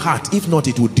have your heart. If not,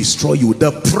 it will destroy you.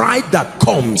 The pride that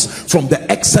comes from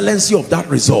the excellency of that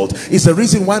result is the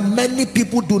reason why many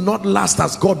people do not last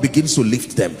as God begins to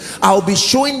lift them. I'll be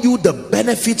showing you the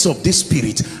benefits of this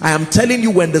spirit. I am telling you,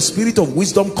 when the spirit of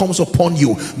wisdom comes upon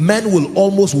you, men will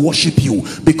almost worship you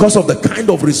because of the kind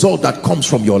of result that comes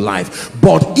from your life.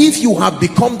 But if you have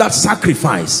become that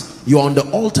sacrifice, you're on the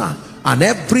altar, and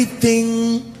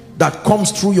everything that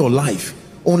comes through your life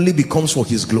only becomes for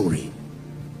his glory.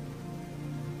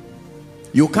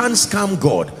 You can't scam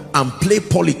God and play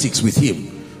politics with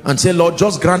him and say, Lord,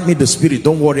 just grant me the spirit,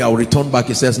 don't worry, I'll return back.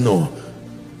 He says, no.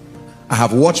 I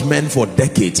have watched men for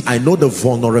decades. I know the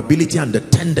vulnerability and the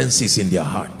tendencies in their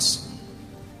hearts.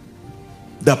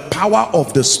 The power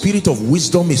of the spirit of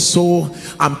wisdom is so,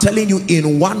 I'm telling you,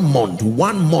 in 1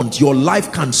 month, your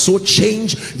life can so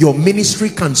change, your ministry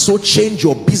can so change,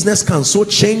 your business can so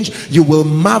change. You will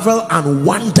marvel and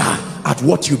wonder at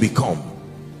what you become.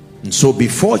 And so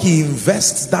before he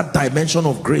invests that dimension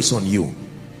of grace on you,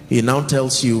 he now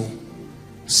tells you,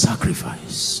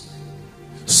 sacrifice.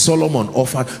 Solomon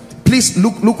offered. Please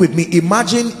look with me.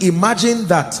 Imagine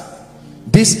that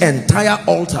this entire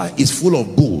altar is full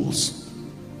of bulls,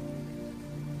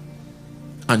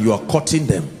 and you are cutting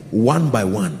them one by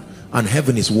one, and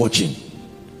heaven is watching.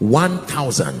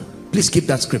 1,000. Please keep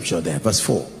that scripture there, verse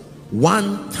 4.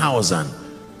 1,000.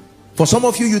 For some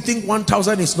of you, you think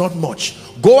 1,000 is not much.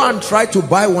 Go and try to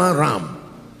buy one ram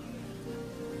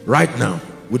right now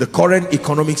with the current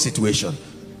economic situation.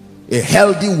 A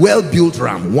healthy, well-built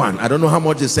ram, one. I don't know how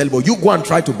much they sell, but you go and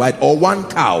try to buy it. Or one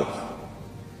cow.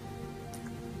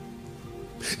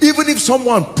 Even if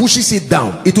someone pushes it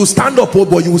down, it will stand up,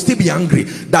 but you will still be angry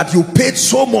that you paid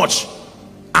so much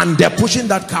and they're pushing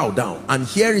that cow down. And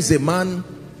here is a man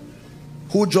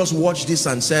who just watched this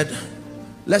and said,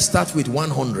 let's start with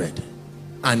 100.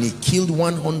 And he killed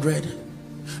 100,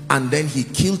 and then he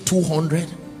killed 200.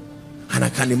 And I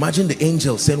can imagine the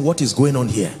angel saying, what is going on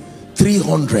here?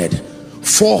 300,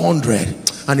 400.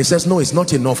 And he says, no, it's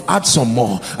not enough, add some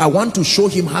more. I want to show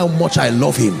him how much I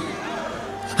love him.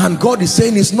 And God is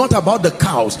saying, it's not about the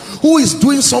cows. Who is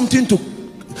doing something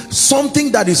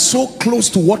that is so close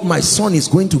to what my son is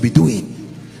going to be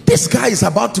doing? This guy is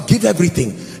about to give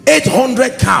everything.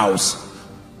 800 cows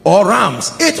or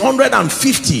rams,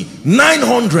 850,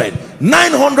 900,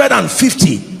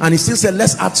 950. And he still said,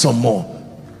 let's add some more.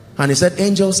 And he said,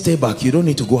 angel, stay back, you don't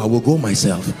need to go, I will go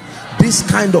myself. This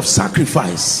kind of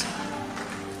sacrifice.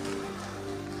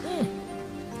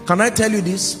 Can I tell you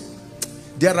this?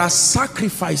 There are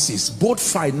sacrifices, both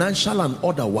financial and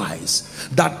otherwise,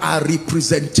 that are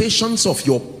representations of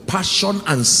your passion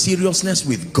and seriousness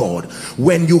with God.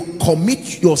 When you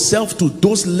commit yourself to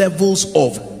those levels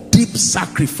of deep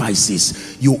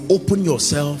sacrifices, you open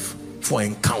yourself for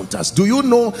encounters. Do you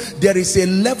know there is a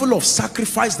level of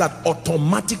sacrifice that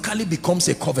automatically becomes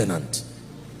a covenant?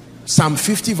 Psalm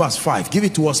 50 verse 5. Give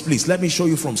it to us, please. Let me show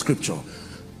you from scripture.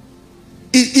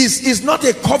 It is not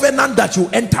a covenant that you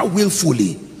enter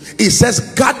willfully. It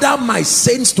says, gather my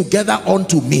saints together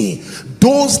unto me,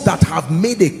 those that have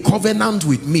made a covenant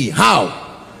with me.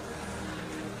 How?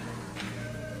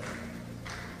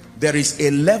 There is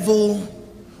a level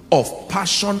of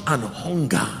passion and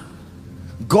hunger.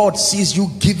 God sees you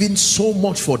giving so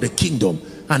much for the kingdom,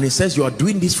 and he says, you are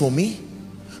doing this for me.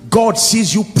 God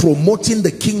sees you promoting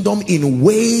the kingdom in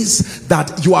ways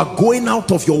that you are going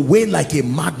out of your way like a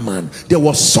madman. There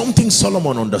was something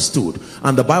Solomon understood,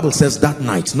 and the Bible says that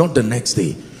night, not the next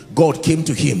day, God came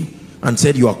to him and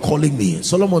said, you are calling me.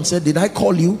 Solomon said, did I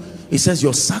call you? He says,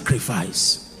 your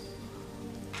sacrifice.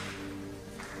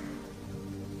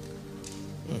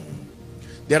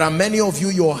 There are many of you,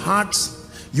 your hearts,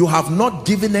 you have not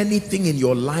given anything in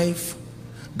your life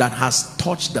that has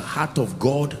touched the heart of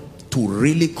God to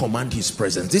really command his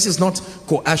presence. This is not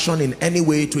coercion in any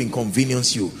way to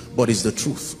inconvenience you, but it's the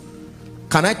truth.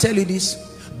 Can I tell you this?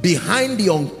 Behind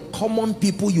the uncommon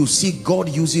people you see God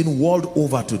using world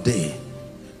over today,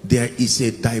 there is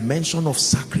a dimension of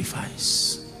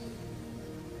sacrifice.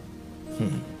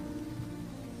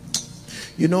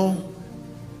 You know,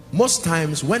 most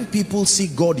times when people see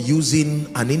God using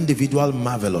an individual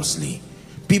marvelously,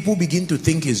 people begin to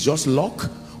think it's just luck,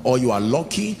 or you are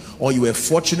lucky, or you were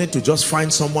fortunate to just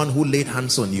find someone who laid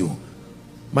hands on you.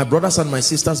 My brothers and my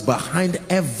sisters, behind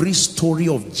every story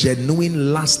of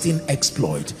genuine lasting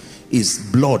exploit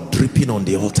is blood dripping on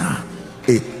the altar,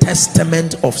 a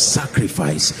testament of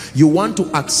sacrifice. You want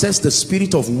to access the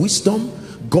spirit of wisdom,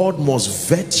 God must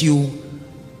vet you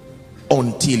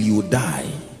until you die.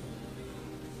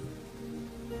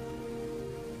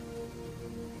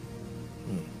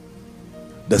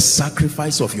 The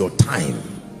sacrifice of your time,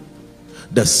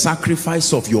 the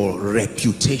sacrifice of your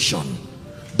reputation,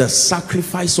 the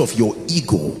sacrifice of your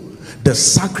ego, the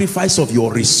sacrifice of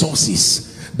your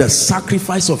resources, the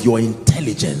sacrifice of your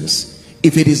intelligence.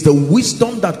 If it is the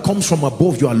wisdom that comes from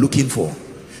above you are looking for,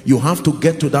 you have to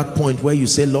get to that point where you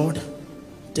say, Lord,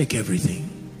 take everything.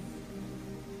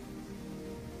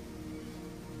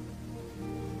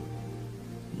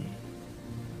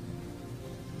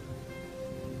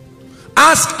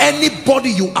 Ask anybody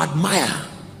you admire.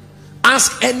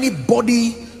 Ask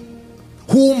anybody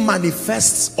who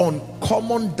manifests on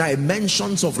common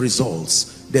dimensions of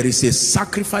results. There is a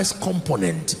sacrifice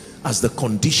component as the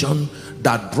condition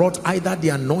that brought either the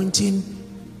anointing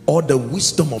or the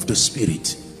wisdom of the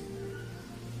Spirit.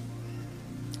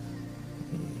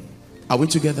 Are we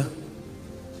together?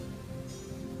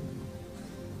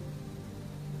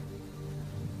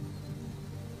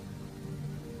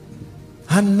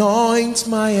 Anoint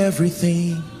my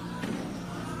everything.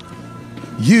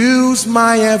 Use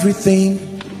my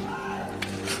everything.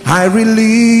 I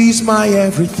release my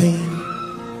everything.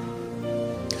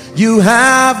 You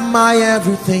have my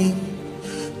everything.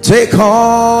 Take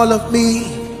all of me,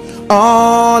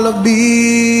 all of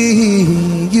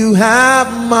me. You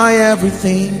have my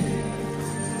everything.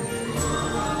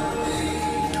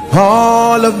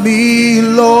 All of me,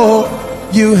 Lord.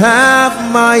 You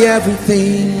have my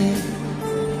everything.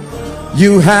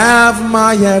 You have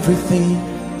my everything.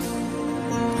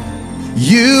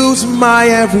 Use my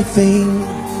everything.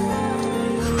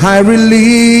 I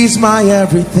release my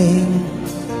everything.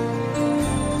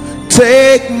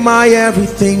 Take my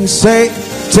everything. Say,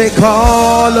 take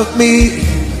all of me,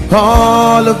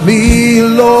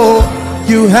 Lord.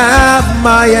 You have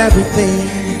my everything.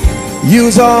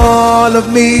 Use all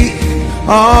of me,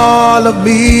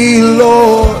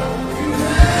 Lord.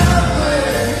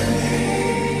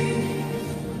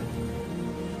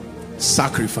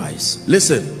 Sacrifice.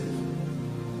 Listen,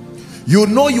 you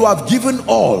know you have given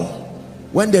all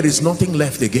when there is nothing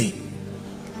left again.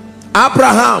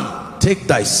 Abraham, take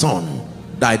thy son,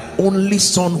 thy only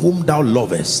son whom thou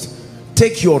lovest.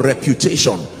 Take your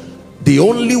reputation, the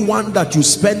only one that you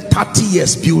spent 30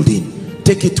 years building,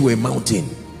 take it to a mountain.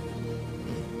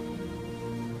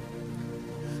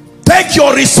 Take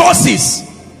your resources,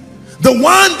 the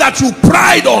one that you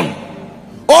pride on.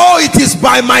 Oh, it is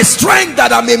by my strength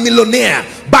that I'm a millionaire.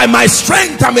 By my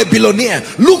strength I'm a billionaire.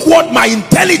 Look what my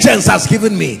intelligence has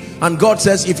given me. And God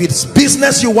says, if it's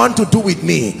business you want to do with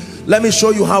me, let me show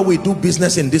you how we do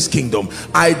business in this kingdom.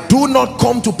 I do not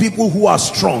come to people who are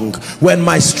strong. When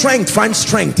my strength finds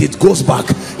strength, it goes back.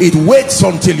 It waits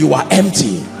until you are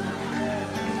empty.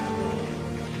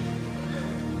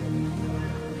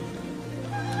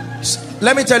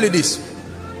 Let me tell you this.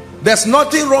 There's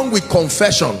nothing wrong with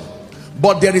confession,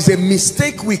 but there is a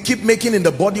mistake we keep making in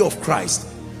the body of Christ.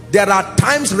 There are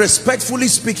times, respectfully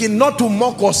speaking, not to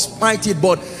mock or smite it,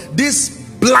 but this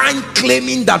blind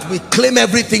claiming that we claim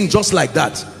everything just like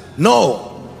that.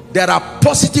 No, there are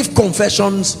positive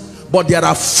confessions, but there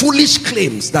are foolish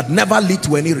claims that never lead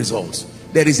to any results.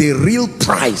 There is a real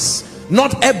price.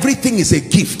 Not everything is a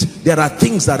gift. There are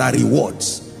things that are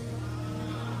rewards.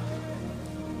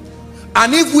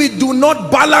 And if we do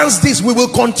not balance this, we will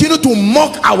continue to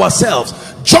mock ourselves,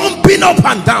 jumping up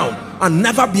and down, and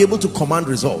never be able to command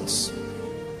results.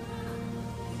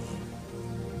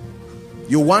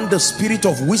 You want the spirit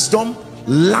of wisdom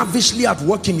lavishly at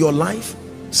work in your life?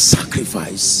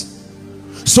 Sacrifice.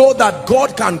 So that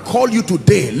God can call you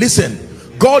today. Listen,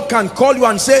 God can call you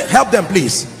and say, help them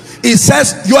please. He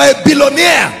says, you're a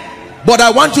billionaire, but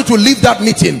I want you to leave that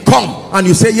meeting. Come. And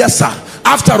you say, yes sir.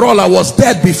 After all, I was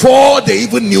dead before they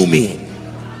even knew me.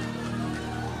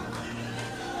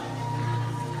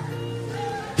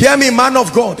 Hear me, man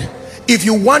of God. If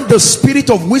you want the spirit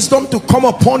of wisdom to come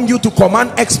upon you to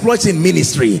command exploits in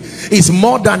ministry, it's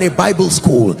more than a Bible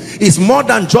school. It's more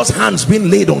than just hands being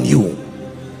laid on you.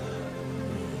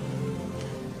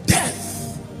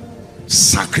 Death.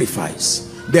 Sacrifice.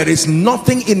 There is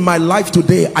nothing in my life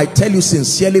today, I tell you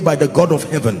sincerely by the God of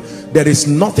heaven, there is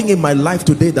nothing in my life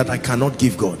today that I cannot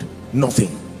give God.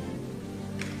 Nothing.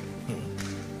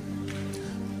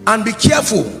 And be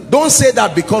careful. Don't say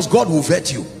that because God will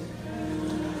vet you.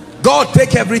 God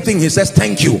take everything. He says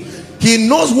thank you. He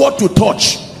knows what to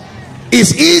touch.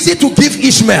 It's easy to give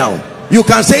Ishmael. You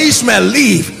can say, Ishmael,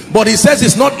 leave. But he says,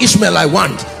 it's not Ishmael I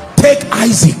want. Take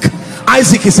Isaac.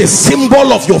 Isaac is a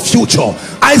symbol of your future.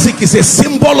 Isaac is a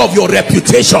symbol of your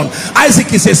reputation.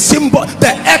 Isaac is a symbol,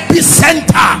 the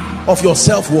epicenter of your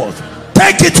self-worth.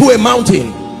 Take it to a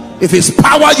mountain. If it's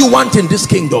power you want in this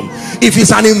kingdom, if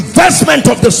it's an investment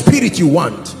of the spirit you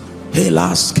want, this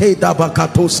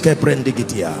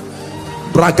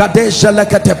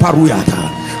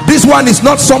one is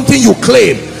not something you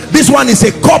claim. This one is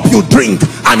a cup you drink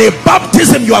and a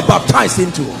baptism you are baptized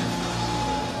into.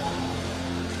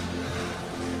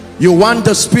 You want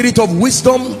the spirit of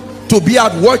wisdom to be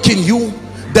at work in you,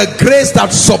 the grace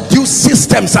that subdues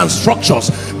systems and structures,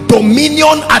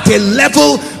 dominion at a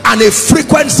level and a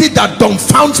frequency that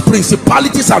dumbfounds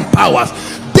principalities and powers.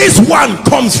 This one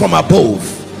comes from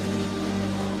above.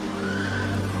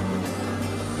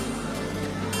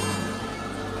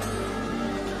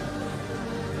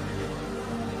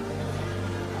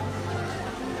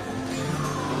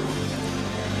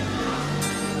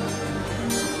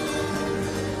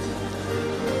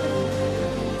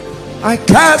 I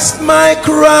cast my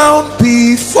crown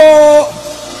before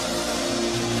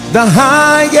the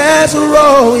highest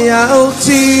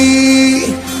royalty.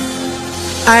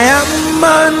 I am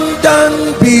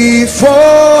undone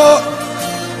before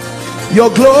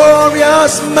your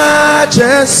glorious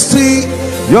majesty.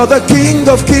 You're the King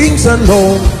of kings and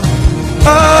Lord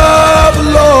of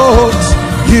lords.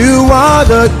 You are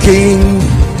the King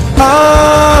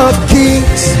of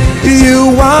kings.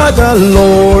 You are the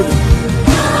Lord.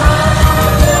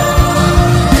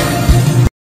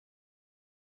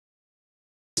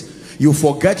 You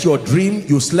forget your dream,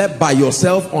 you slept by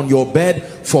yourself on your bed,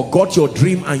 forgot your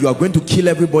dream, and you are going to kill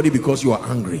everybody because you are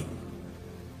angry.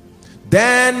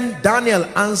 Then Daniel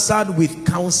answered with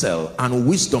counsel and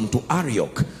wisdom to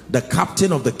Arioch, the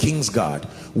captain of the king's guard,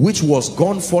 which was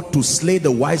gone forth to slay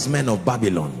the wise men of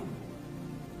Babylon.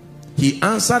 He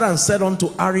answered and said unto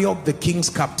Arioch the king's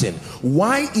captain,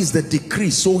 why is the decree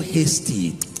so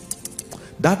hasty?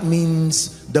 That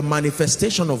means the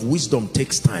manifestation of wisdom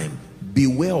takes time.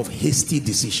 Beware of hasty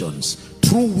decisions.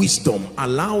 True wisdom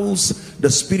allows the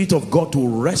Spirit of God to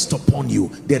rest upon you.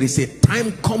 There is a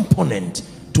time component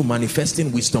to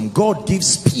manifesting wisdom. God gives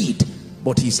speed,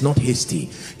 but he's not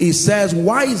hasty. He says,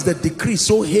 why is the decree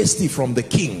so hasty from the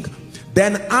king?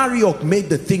 Then Arioch made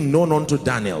the thing known unto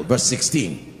Daniel. Verse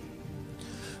 16.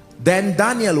 Then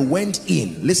Daniel went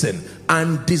in, listen,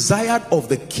 and desired of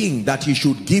the king that he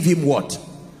should give him what?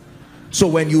 So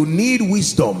when you need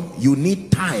wisdom, you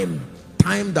need time.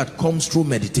 Time that comes through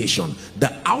meditation. The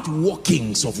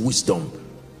outworkings of wisdom.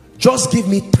 Just give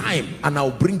me time and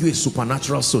I'll bring you a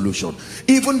supernatural solution.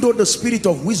 Even though the spirit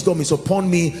of wisdom is upon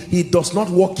me, he does not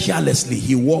walk carelessly.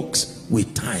 He walks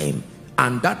with time.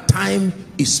 And that time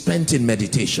is spent in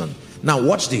meditation. Now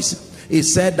watch this. He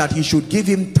said that he should give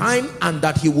him time and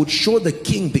that he would show the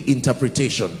king the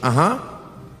interpretation.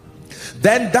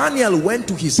 Then Daniel went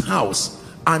to his house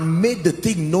and made the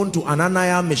thing known to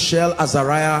Ananiah, Mishael,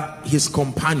 Azariah, his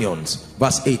companions.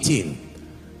 Verse 18.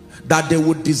 That they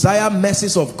would desire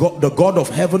mercies of God, the God of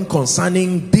heaven,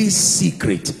 concerning this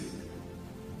secret,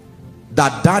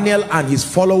 that Daniel and his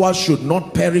followers should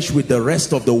not perish with the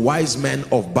rest of the wise men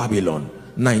of Babylon.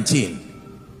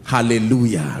 19.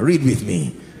 Hallelujah. Read with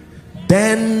me.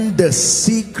 Then the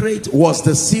secret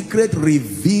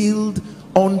revealed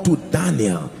unto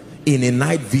Daniel in a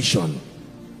night vision.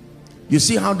 You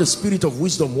see how the spirit of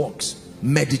wisdom works?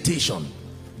 Meditation.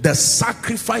 The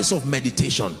sacrifice of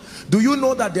meditation. Do you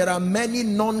know that there are many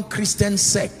non-Christian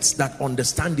sects that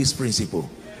understand this principle?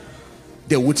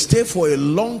 They would stay for a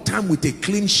long time with a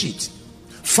clean sheet.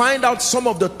 Find out some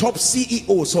of the top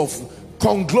CEOs of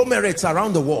conglomerates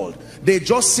around the world. They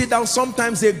just sit down.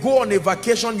 Sometimes they go on a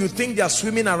vacation. You think they are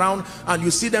swimming around and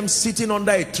you see them sitting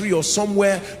under a tree or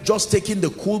somewhere, just taking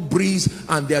the cool breeze,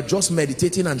 and they are just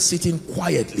meditating and sitting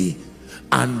quietly.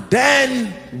 And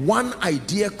then one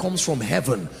idea comes from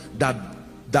heaven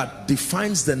that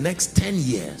defines the next 10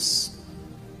 years.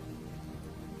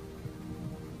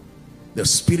 The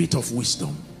spirit of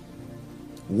wisdom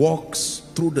walks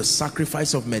through the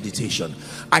sacrifice of meditation.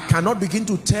 I cannot begin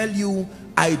to tell you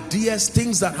ideas,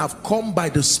 things that have come by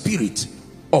the spirit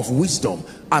of wisdom.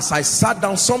 As I sat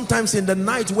down, sometimes in the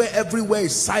night where everywhere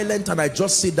is silent and I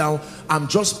just sit down, I'm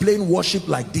just playing worship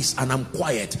like this and I'm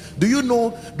quiet. Do you know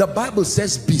the Bible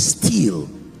says be still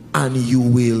and you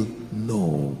will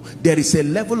know. There is a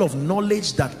level of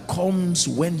knowledge that comes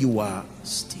when you are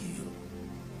still.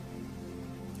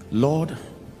 Lord,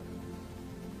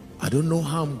 I don't know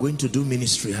how I'm going to do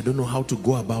ministry. I don't know how to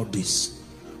go about this,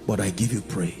 but I give you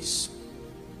praise.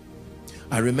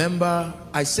 I remember,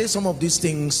 I say some of these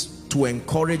things to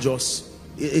encourage us.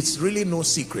 It's really no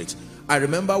secret. I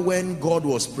remember when God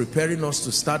was preparing us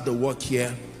to start the work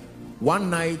here, one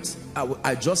night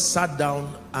I just sat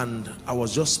down and I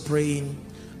was just praying,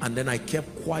 and then I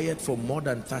kept quiet for more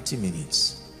than 30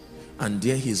 minutes. And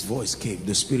there his voice came,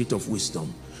 the spirit of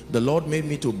wisdom. The Lord made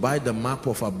me to buy the map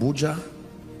of Abuja,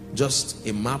 just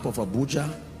a map of Abuja,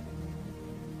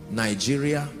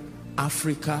 Nigeria,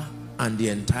 Africa, and the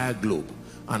entire globe.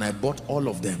 And I bought all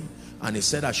of them. And he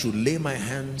said I should lay my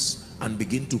hands and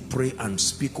begin to pray and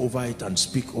speak over it and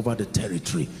speak over the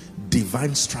territory.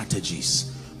 Divine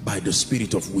strategies by the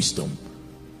spirit of wisdom.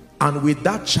 And with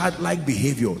that childlike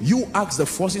behavior, you ask the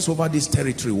forces over this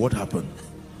territory what happened.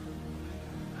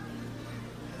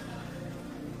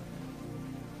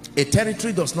 A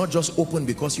territory does not just open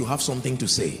because you have something to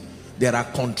say. There are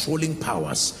controlling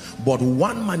powers, but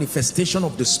one manifestation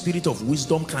of the spirit of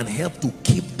wisdom can help to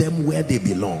keep them where they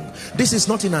belong. This is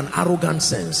not in an arrogant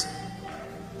sense.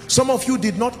 Some of you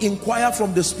did not inquire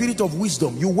from the spirit of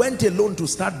wisdom. You went alone to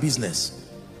start business.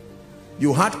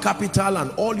 You had capital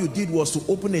and all you did was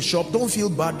to open a shop. Don't feel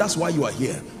bad, that's why you are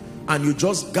here. And you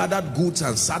just gathered goods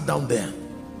and sat down there.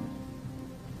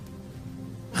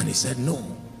 And he said,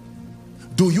 no.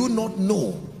 Do you not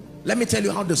know? Let me tell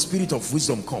you how the spirit of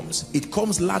wisdom comes. It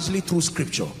comes largely through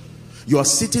scripture. You are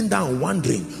sitting down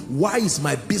wondering, why is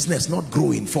my business not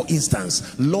growing? For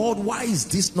instance, Lord, why is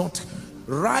this not?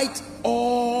 Write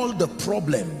all the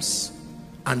problems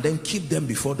and then keep them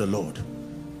before the Lord.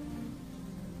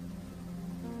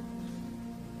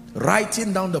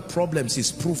 Writing down the problems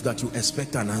is proof that you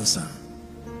expect an answer.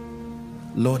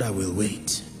 Lord, I will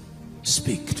wait.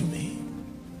 Speak to me.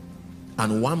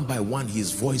 And one by one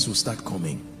his voice will start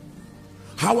coming.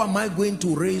 How am I going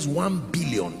to raise 1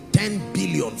 billion, 10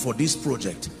 billion for this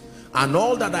project? And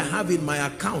all that I have in my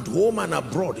account, home and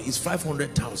abroad, is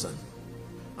 500,000.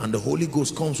 And the Holy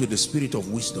Ghost comes with the spirit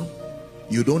of wisdom.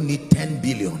 You don't need 10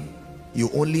 billion. You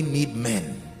only need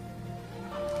men.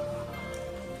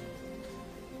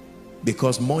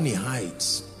 Because money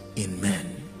hides in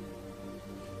men.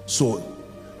 So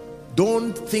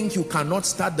don't think you cannot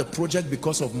start the project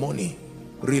because of money.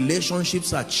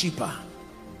 Relationships are cheaper.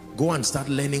 Go and start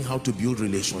learning how to build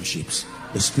relationships.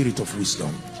 The spirit of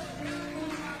wisdom.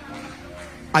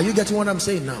 Are you getting what I'm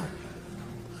saying now?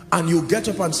 And you get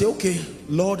up and say, okay,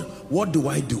 Lord, what do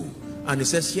I do? And he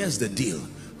says, here's the deal.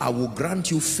 I will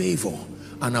grant you favor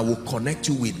and I will connect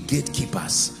you with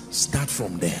gatekeepers. Start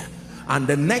from there. And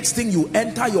the next thing, you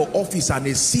enter your office and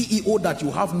a CEO that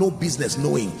you have no business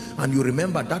knowing, and you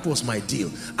remember that was my deal.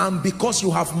 And because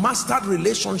you have mastered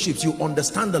relationships, you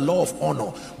understand the law of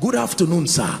honor. Good afternoon,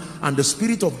 sir. And the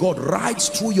Spirit of God rides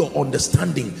through your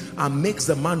understanding and makes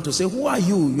the man to say, who are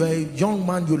you? You're a young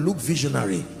man, you look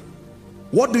visionary.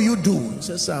 What do you do? He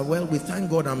says, sir, well, we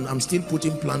thank God I'm still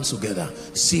putting plans together.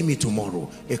 See me tomorrow.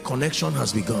 A connection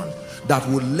has begun that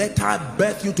will later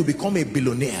birth you to become a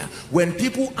billionaire. When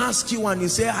people ask you and you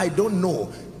say, I don't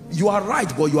know, you are right,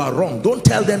 but you are wrong. Don't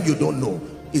tell them you don't know.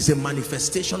 It's a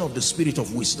manifestation of the spirit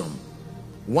of wisdom.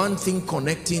 One thing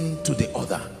connecting to the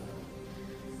other.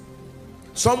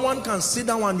 Someone can sit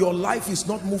down and your life is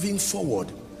not moving forward,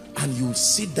 and you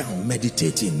sit down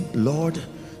meditating, Lord,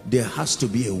 there has to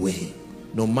be a way.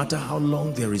 No matter how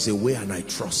long, there is a way, and I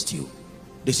trust you.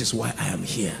 This is why I am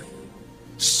here.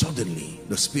 Suddenly,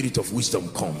 the spirit of wisdom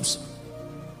comes,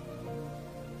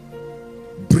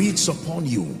 breathes upon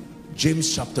you.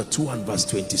 James chapter 2 and verse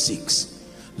 26.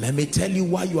 Let me tell you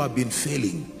why you have been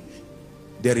failing.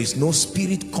 There is no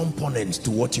spirit component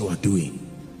to what you are doing.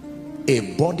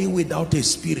 A body without a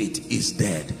spirit is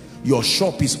dead. Your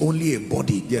shop is only a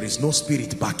body. There is no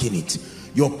spirit backing it.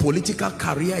 Your political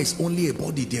career is only a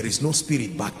body. There is no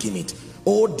spirit backing it.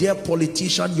 Oh dear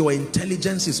politician, your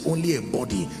intelligence is only a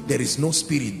body. There is no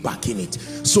spirit backing it.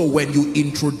 So when you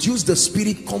introduce the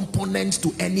spirit component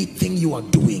to anything you are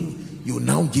doing, you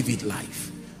now give it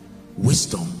life.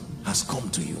 Wisdom has come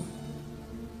to you.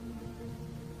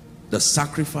 The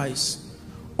sacrifice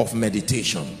of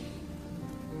meditation.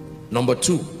 Number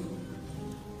 2,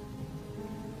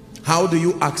 how do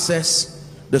you access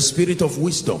the spirit of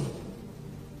wisdom?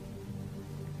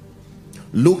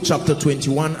 Luke chapter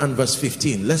 21 and verse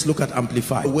 15. Let's look at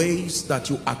Amplified. Ways that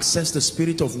you access the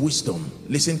spirit of wisdom,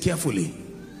 listen carefully,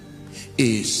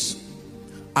 is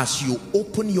as you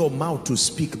open your mouth to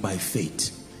speak by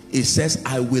faith. It says,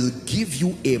 I will give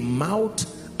you a mouth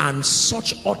and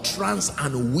such utterance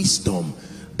and wisdom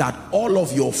that all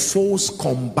of your foes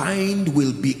combined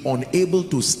will be unable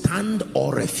to stand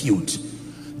or refute.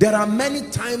 There are many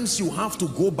times you have to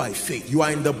go by faith. You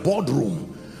are in the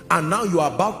boardroom and now you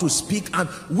are about to speak, and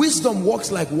wisdom works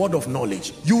like word of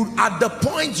knowledge. You, at the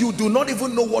point you do not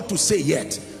even know what to say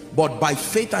yet, but by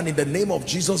faith and in the name of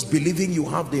Jesus, believing you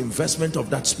have the investment of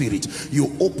that spirit,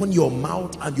 you open your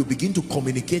mouth and you begin to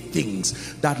communicate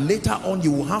things that later on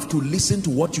you will have to listen to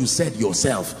what you said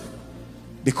yourself,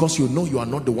 because you know you are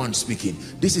not the one speaking.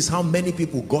 This is how many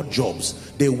people got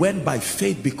jobs. They went by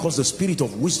faith because the spirit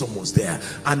of wisdom was there,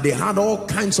 and they had all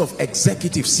kinds of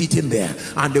executives sitting there,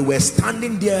 and they were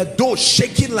standing there, though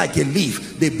shaking like a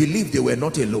leaf. They believed they were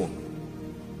not alone.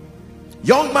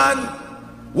 Young man,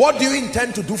 what do you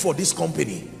intend to do for this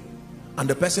company? And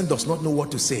the person does not know what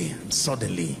to say, and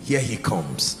suddenly here he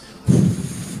comes,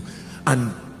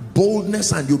 and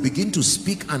boldness, and you begin to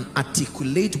speak and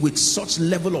articulate with such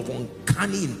level of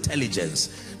uncanny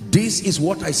intelligence. This is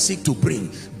what I seek to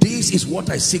bring. This is what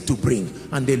I seek to bring.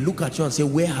 And they look at you and say,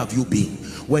 where have you been?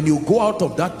 When you go out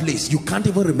of that place, you can't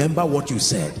even remember what you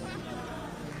said.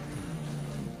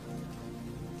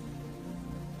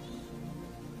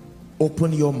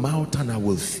 Open your mouth and I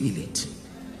will feel it.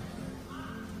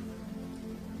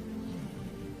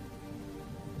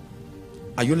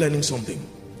 Are you learning something?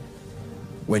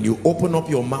 When you open up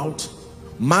your mouth,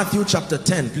 Matthew chapter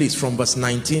 10, please, from verse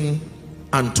 19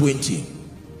 and 20.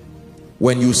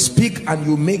 When you speak and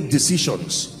you make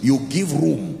decisions, you give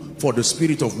room for the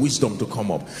spirit of wisdom to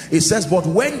come up. It says, but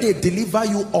when they deliver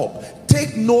you up,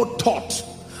 take no thought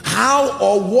how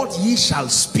or what ye shall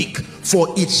speak, for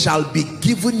it shall be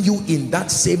given you in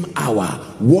that same hour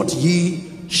what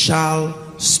ye shall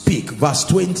speak. Verse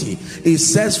 20, it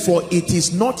says, for it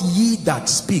is not ye that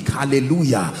speak,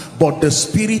 hallelujah, but the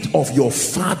spirit of your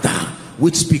Father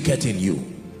which speaketh in you.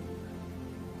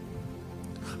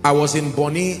 I was in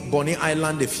Bonny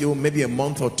Island maybe a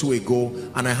month or two ago,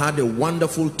 and I had a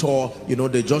wonderful tour. You know,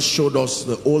 they just showed us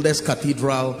the oldest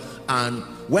cathedral, and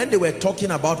when they were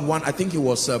talking about one, I think it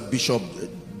was Bishop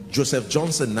Joseph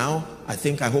Johnson now, I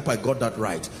hope I got that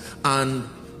right, and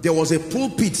there was a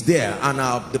pulpit there, and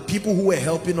the people who were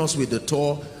helping us with the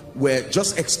tour were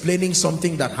just explaining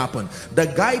something that happened. The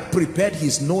guy prepared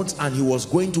his notes and he was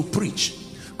going to preach,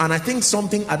 and I think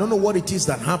something, I don't know what it is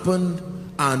that happened,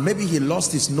 and maybe he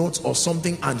lost his notes or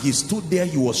something, and he stood there,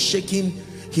 he was shaking,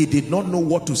 he did not know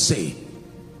what to say,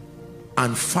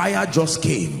 and fire just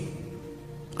came,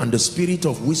 and the spirit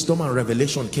of wisdom and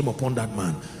revelation came upon that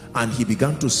man, and he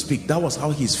began to speak. That was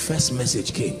how his first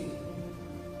message came.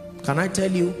 Can I tell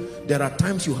you, there are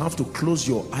times you have to close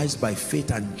your eyes by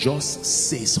faith and just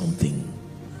say something.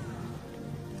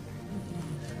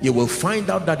 You will find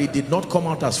out that it did not come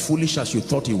out as foolish as you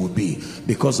thought it would be,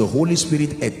 because the Holy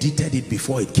Spirit edited it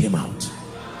before it came out.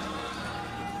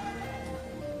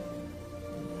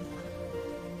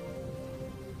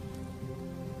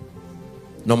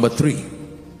 Number 3,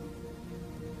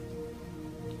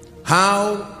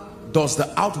 how does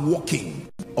the outworking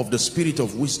of the spirit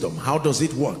of wisdom, how does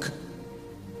it work?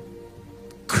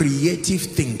 Creative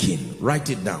thinking. Write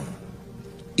it down.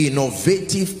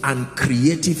 Innovative and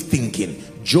creative thinking.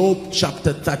 Job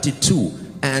chapter 32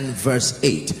 and verse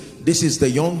 8. This is the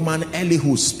young man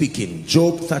Elihu speaking.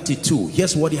 Job 32.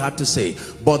 Here's what he had to say.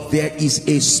 But there is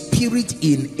a spirit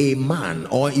in a man,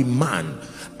 or a man,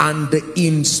 and the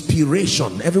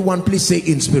inspiration. Everyone please say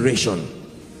inspiration.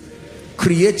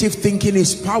 Creative thinking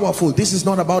is powerful. This is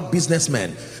not about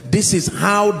businessmen. This is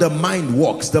how the mind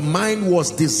works. The mind was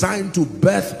designed to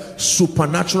birth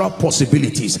supernatural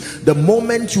possibilities. The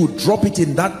moment you drop it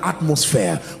in that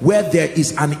atmosphere where there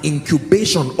is an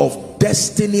incubation of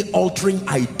destiny altering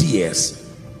ideas,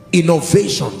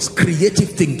 innovations,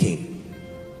 creative thinking.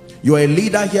 You're a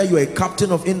leader here, you're a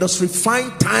captain of industry.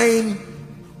 Find time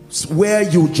where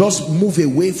you just move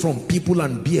away from people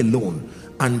and be alone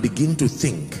and begin to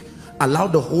think. Allow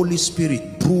the Holy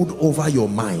Spirit brood over your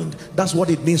mind. That's what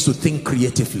it means to think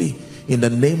creatively. In the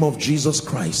name of Jesus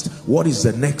Christ, what is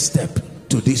the next step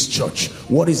to this church?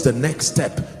 What is the next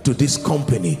step to this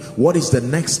company? What is the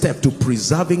next step to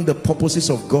preserving the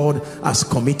purposes of God as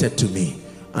committed to me?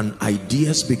 And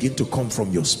ideas begin to come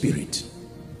from your spirit.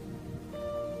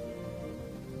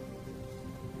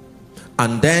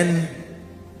 And then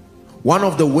one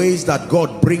of the ways that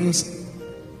God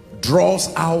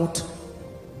draws out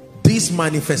this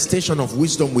manifestation of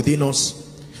wisdom within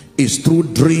us is through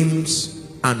dreams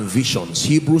and visions.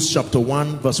 Hebrews chapter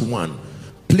 1 verse 1.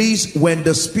 Please, when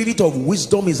the spirit of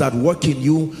wisdom is at work in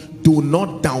you, do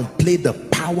not downplay the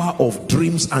power of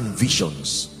dreams and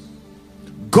visions.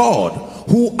 God,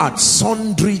 who at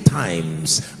sundry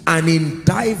times and in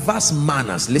diverse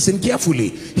manners, listen carefully,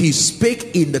 he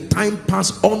spake in the time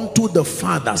past unto the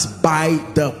fathers by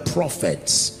the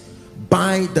prophets.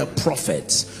 By the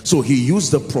prophets. So he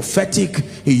used the prophetic,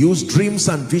 he used dreams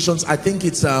and visions. I think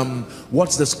it's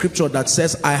what's the scripture that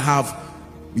says, I have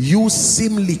used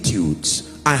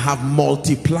similitudes, I have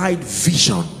multiplied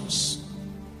visions.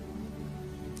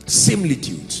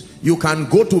 Similitudes. You can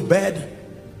go to bed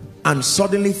and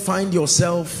suddenly find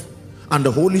yourself, and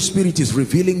the Holy Spirit is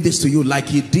revealing this to you, like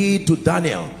he did to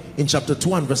Daniel in chapter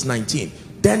 2 and verse 19.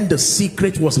 Then the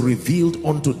secret was revealed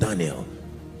unto Daniel.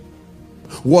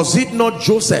 Was it not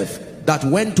Joseph that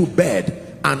went to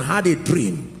bed and had a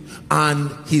dream, and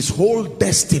his whole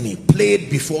destiny played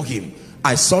before him?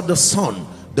 I saw the sun,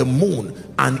 the moon,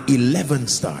 and 11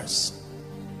 stars.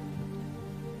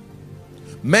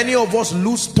 Many of us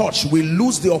lose touch. We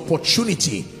lose the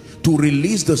opportunity to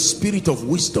release the spirit of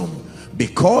wisdom,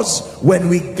 because when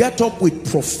we get up with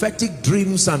prophetic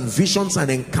dreams and visions and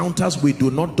encounters, we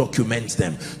do not document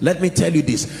them. Let me tell you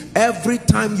this: every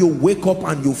time you wake up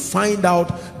and you find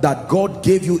out that God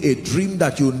gave you a dream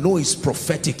that you know is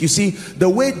prophetic, you see, the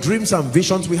way dreams and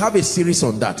visions, we have a series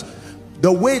on that.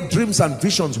 The way dreams and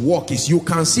visions work is you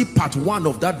can see part 1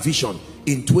 of that vision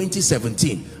in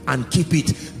 2017 and keep it.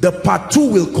 The part 2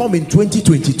 will come in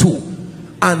 2022.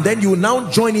 And then you now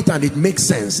join it and it makes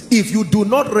sense. If you do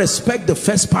not respect the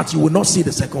first part, you will not see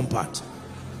the second part.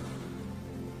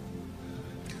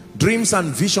 Dreams and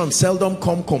visions seldom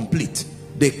come complete.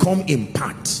 They come in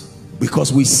part,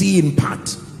 because we see in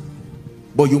part.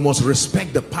 But you must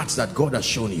respect the parts that God has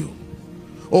shown you.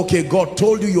 Okay, God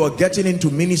told you you are getting into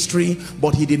ministry,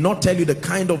 but he did not tell you the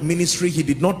kind of ministry, he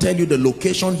did not tell you the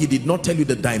location, he did not tell you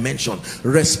the dimension.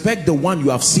 Respect the one you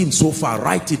have seen so far,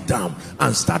 write it down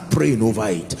and start praying over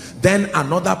it. Then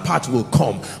another part will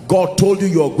come. God told you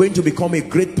you are going to become a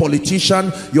great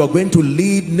politician, you are going to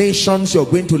lead nations, you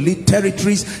are going to lead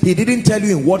territories. He didn't tell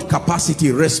you in what capacity.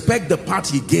 Respect the part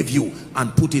he gave you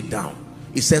and put it down.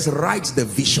 It says write the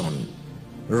vision.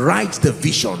 Write the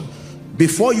vision.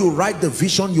 Before you write the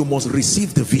vision, you must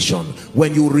receive the vision.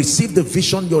 When you receive the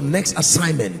vision, your next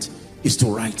assignment is to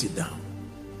write it down.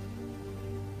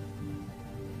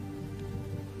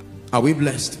 Are we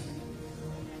blessed?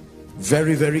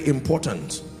 Very, very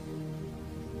important.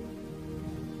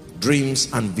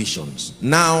 Dreams and visions.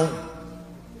 Now,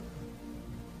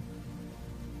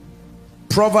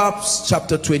 Proverbs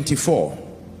chapter 24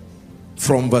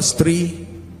 from verse 3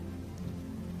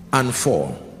 and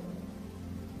 4.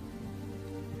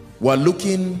 We're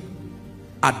looking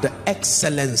at the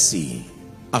excellency,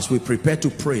 as we prepare to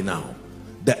pray now,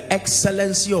 the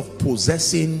excellency of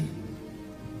possessing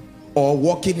or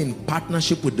walking in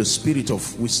partnership with the spirit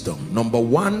of wisdom. Number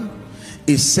one,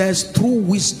 it says through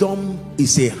wisdom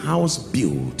is a house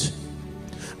built,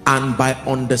 and by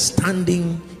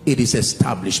understanding it is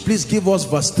established. Please give us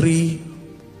verse 3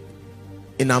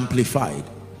 in Amplified.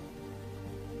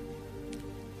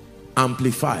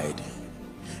 Amplified.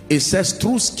 It says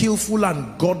through skillful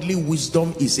and godly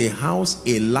wisdom is a house,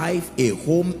 a life, a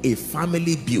home, a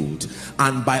family built,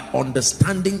 and by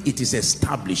understanding it is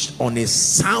established on a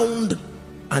sound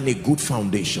and a good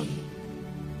foundation.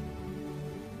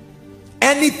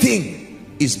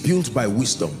 Anything is built by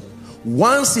wisdom.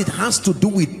 Once it has to do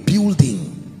with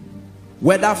building,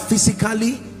 whether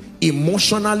physically,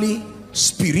 emotionally,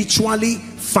 spiritually,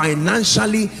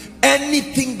 financially,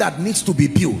 anything that needs to be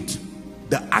built,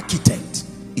 the architect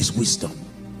is wisdom.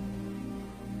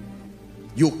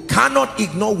 You cannot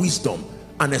ignore wisdom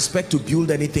and expect to build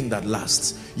anything that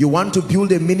lasts. You want to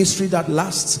build a ministry that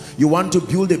lasts, you want to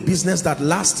build a business that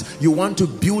lasts, you want to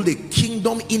build a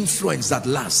kingdom influence that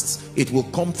lasts, it will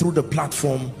come through the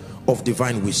platform of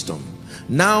divine wisdom.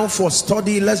 Now for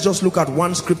study, let's just look at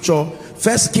one scripture,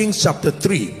 1 Kings chapter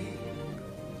 3.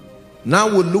 Now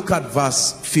we'll look at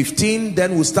verse 15,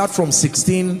 then we'll start from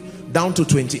 16 down to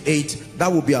 28.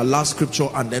 That will be our last scripture,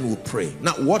 and then we'll pray.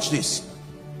 Now watch this.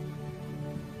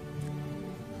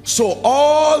 So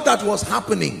all that was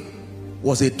happening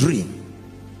was a dream.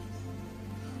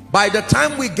 By the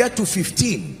time we get to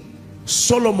 15,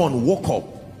 Solomon woke up.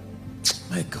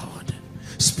 My God,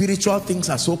 spiritual things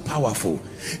are so powerful.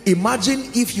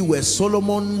 Imagine if you were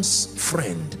Solomon's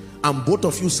friend and both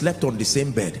of you slept on the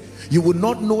same bed. You would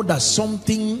not know that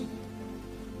something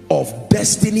of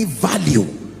destiny value,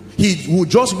 he would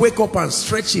just wake up and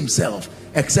stretch himself,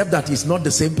 except that he's not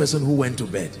the same person who went to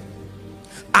bed.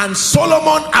 And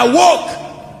Solomon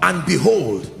awoke, and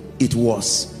behold, it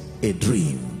was a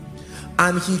dream.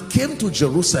 And he came to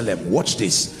Jerusalem, watch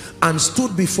this, and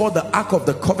stood before the ark of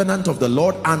the covenant of the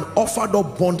Lord and offered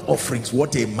up burnt offerings.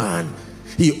 What a man.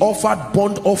 He offered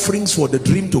burnt offerings for the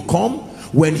dream to come.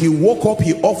 When he woke up,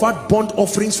 he offered burnt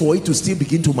offerings for it to still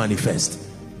begin to manifest.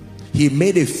 He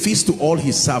made a feast to all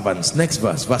his servants. Next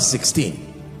verse, verse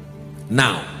 16.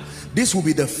 Now, this will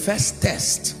be the first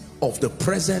test of the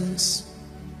presence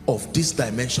of this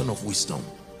dimension of wisdom.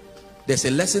 There's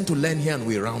a lesson to learn here and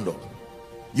we round up.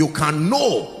 You can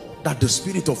know that the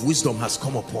spirit of wisdom has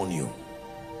come upon you.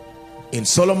 In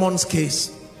Solomon's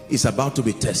case, it's about to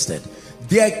be tested.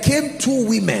 There came two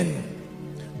women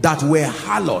that were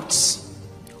harlots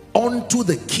unto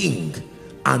the king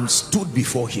and stood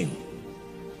before him.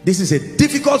 This is a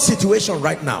difficult situation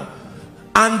right now.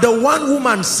 And the one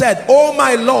woman said, "Oh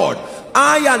my Lord,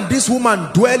 I and this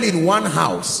woman dwell in one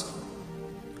house,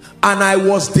 and I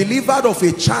was delivered of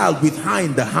a child with her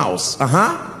in the house.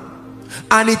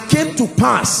 And it came to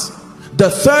pass the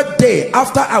third day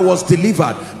after I was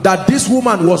delivered, that this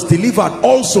woman was delivered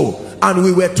also, and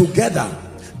we were together.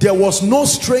 There was no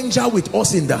stranger with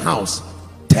us in the house."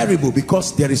 Terrible,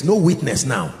 because there is no witness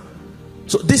now.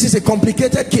 So this is a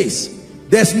complicated case.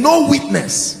 There's no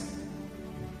witness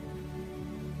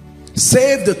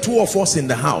save the two of us in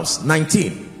the house.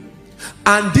 19.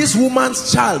 And this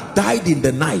woman's child died in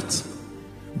the night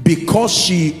because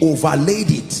she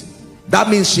overlaid it. That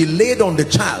means she laid on the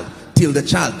child till the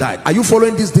child died. Are you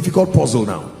following this difficult puzzle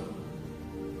now?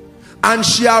 And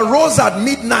she arose at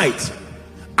midnight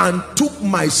and took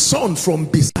my son from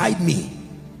beside me,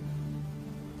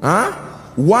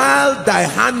 while thy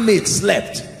handmaid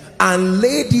slept, and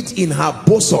laid it in her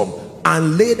bosom,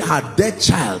 and laid her dead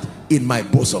child in my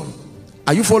bosom.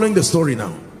 Are you following the story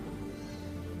now?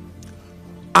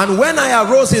 And when I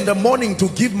arose in the morning to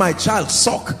give my child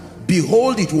suck,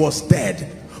 behold, it was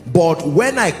dead. But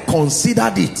when I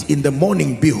considered it in the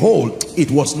morning, behold,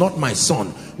 it was not my son,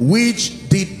 which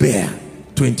did bear.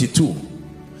 22.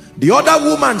 The other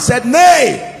woman said,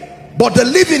 "Nay, but the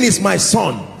living is my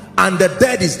son, and the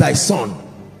dead is thy son."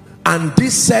 And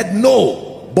this said,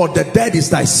 "No, but the dead is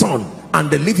thy son,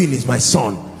 and the living is my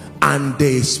son." And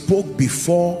they spoke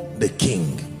before the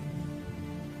king.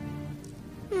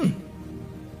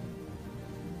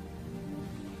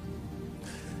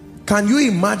 Can you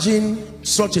imagine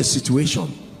such a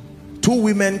situation? Two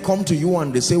women come to you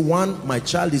and they say, one, my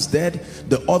child is dead,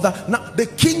 the other. Now the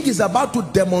king is about to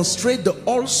demonstrate the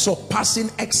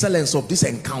all-surpassing excellence of this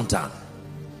encounter.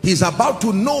 He's about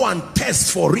to know and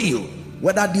test for real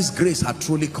whether this grace had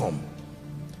truly come.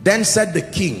 Then said the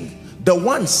king, the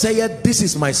one saith, this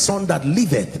is my son that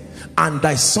liveth, and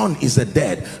thy son is the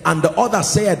dead. And the other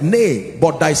saith, nay,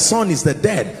 but thy son is the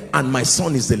dead, and my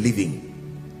son is the living.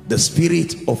 The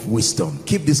spirit of wisdom.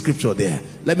 Keep this scripture there.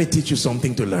 Let me teach you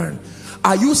something to learn.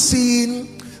 Are you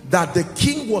seeing that the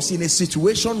king was in a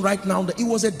situation right now that it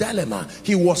was a dilemma?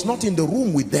 He was not in the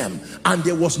room with them, and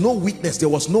there was no witness, there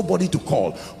was nobody to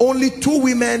call. Only two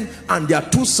women and their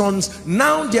two sons.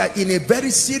 Now they are in a very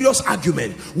serious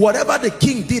argument. Whatever the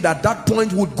king did at that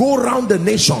point would go around the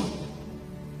nation.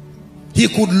 He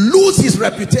could lose his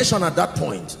reputation at that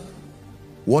point.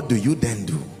 What do you then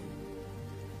do?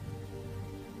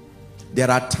 There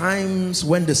are times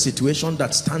when the situation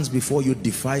that stands before you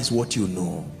defies what you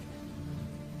know.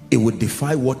 It would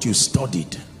defy what you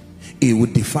studied. It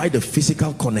would defy the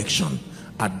physical connection.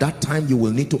 At that time, you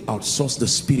will need to outsource the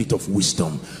spirit of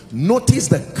wisdom. Notice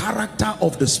the character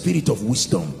of the spirit of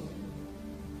wisdom.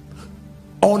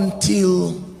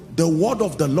 Until the word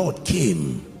of the Lord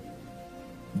came,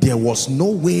 there was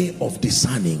no way of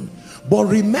discerning. But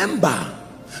remember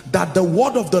that the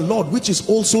word of the Lord, which is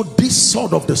also this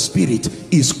sword of the spirit,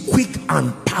 is quick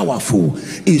and powerful,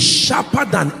 is sharper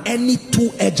than any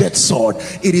two-edged sword.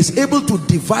 It is able to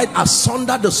divide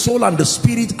asunder the soul and the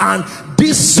spirit, and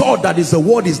this sword that is the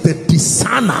word is the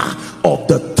discerner of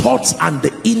the thoughts and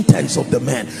the intents of the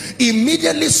man.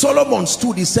 Immediately Solomon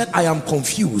stood, he said, I am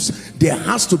confused. There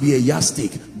has to be a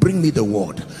yardstick. Bring me the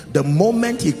word. The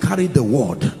moment he carried the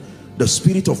word, the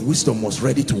spirit of wisdom was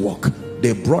ready to walk.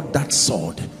 They brought that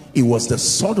sword. It was the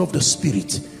sword of the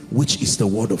spirit, which is the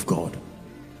word of God.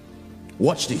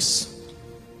 Watch this.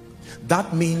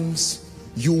 That means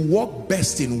you walk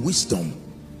best in wisdom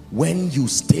when you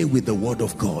stay with the word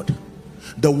of God.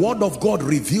 The word of God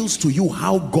reveals to you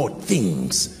how God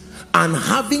thinks, and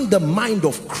having the mind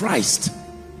of Christ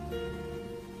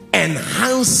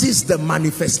enhances the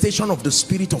manifestation of the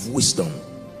spirit of wisdom.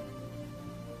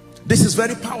 This is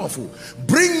very powerful.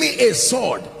 Bring me a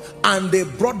sword. And they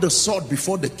brought the sword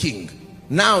before the king.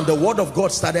 Now the word of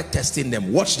God started testing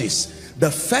them. Watch this.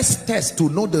 The first test to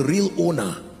know the real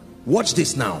owner. Watch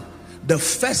this now. The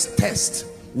first test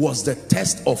was the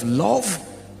test of love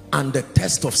and the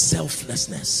test of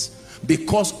selflessness.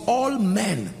 Because all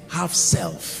men have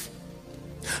self.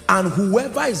 And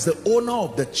whoever is the owner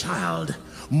of the child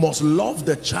must love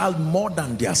the child more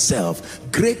than their self.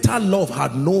 Greater love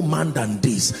had no man than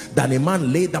this, than a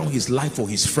man lay down his life for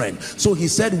his friend. So he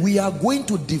said, we are going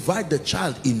to divide the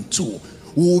child in two.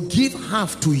 We will give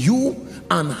half to you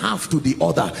and half to the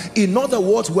other. In other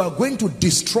words, we are going to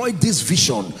destroy this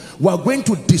vision. We are going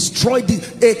to destroy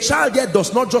this. A child here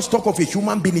does not just talk of a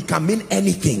human being, it can mean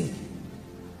anything.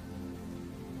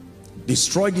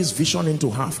 Destroy this vision into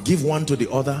half. Give one to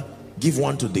the other. Give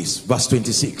one to this. Verse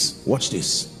 26. Watch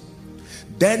this.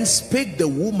 Then spake the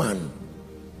woman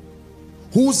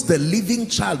whose the living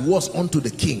child was unto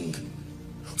the king,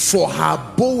 for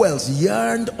her bowels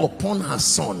yearned upon her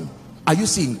son. Are you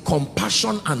seeing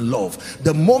compassion and love?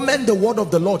 The moment the word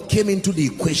of the Lord came into the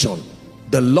equation,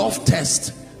 the love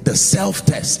test, the self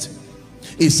test,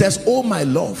 it says, oh my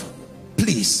love,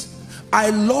 please,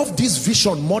 I love this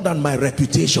vision more than my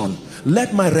reputation.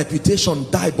 Let my reputation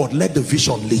die, but let the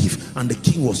vision live. And the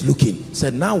king was looking,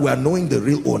 said, now we are knowing the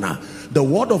real owner. The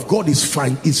word of God is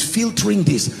fine, is filtering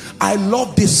this. I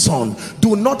love this son.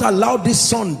 Do not allow this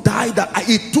son die.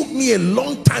 It took me a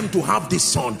long time to have this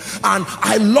son, and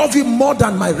I love him more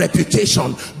than my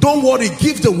reputation. Don't worry,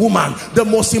 give the woman. The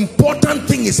most important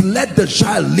thing is let the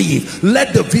child live.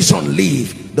 Let the vision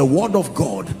live. The word of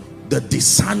God, the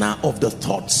discerner of the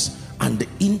thoughts and the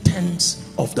intents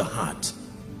of the heart.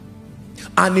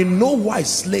 And in no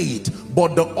wise slay it,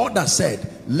 but the order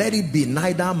said, let it be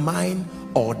neither mine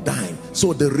or thine.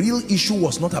 So the real issue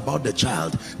was not about the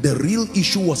child. The real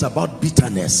issue was about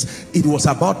bitterness. It was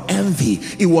about envy.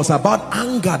 It was about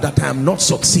anger that I am not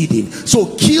succeeding.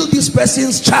 So kill this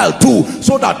person's child too,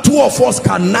 so that two of us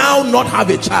can now not have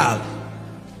a child.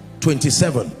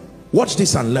 27. Watch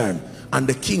this and learn. And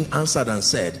the king answered and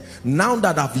said, now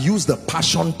that I've used the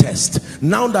passion test,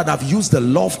 now that I've used the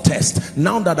love test,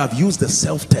 now that I've used the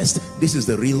self test, this is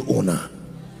the real owner.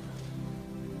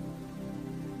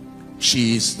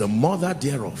 She is the mother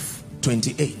thereof.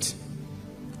 28.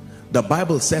 The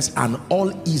Bible says, and all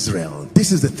Israel,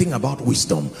 this is the thing about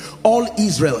wisdom, all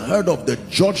Israel heard of the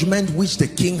judgment which the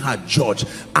king had judged,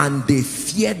 and they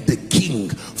feared the king king,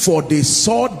 for they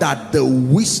saw that the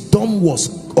wisdom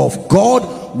of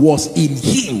God was in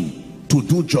him to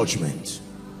do judgment.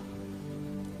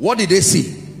 What did they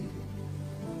see?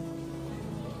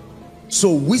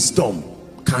 So wisdom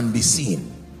can be seen.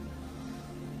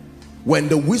 When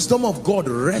the wisdom of God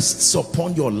rests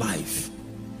upon your life,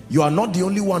 you are not the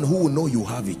only one who will know you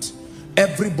have it.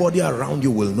 Everybody around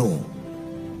you will know,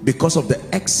 because of the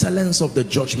excellence of the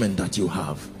judgment that you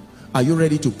have. Are you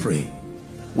ready to pray?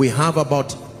 We have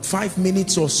about 5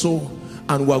 minutes or so,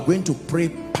 and we are going to pray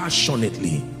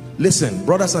passionately. Listen,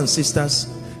 brothers and sisters,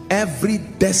 every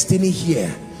destiny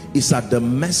here is at the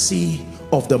mercy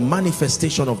of the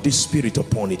manifestation of this spirit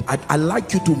upon it. I'd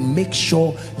like you to make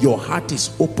sure your heart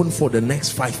is open for the next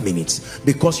 5 minutes,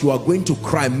 because you are going to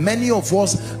cry. Many of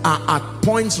us are at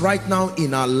points right now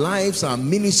in our lives, our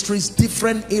ministries,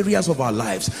 different areas of our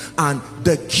lives, and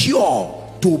the cure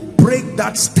to break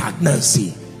that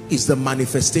stagnancy is the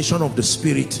manifestation of the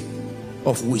spirit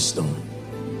of wisdom.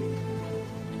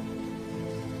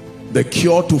 The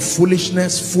cure to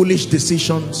foolishness, foolish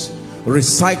decisions,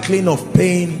 recycling of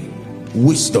pain,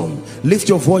 wisdom. Lift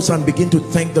your voice and begin to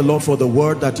thank the Lord for the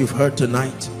word that you've heard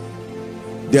tonight.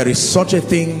 There is such a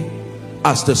thing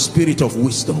as the spirit of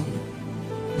wisdom.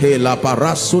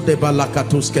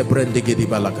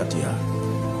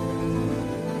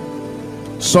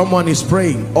 Someone is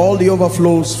praying. All the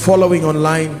overflows following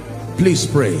online, please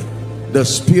pray. The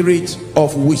spirit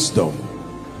of wisdom.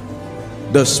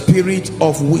 The spirit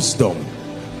of wisdom.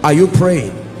 Are you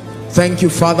praying? Thank you,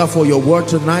 Father, for your word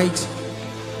tonight.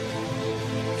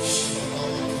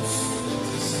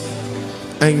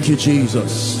 Thank you,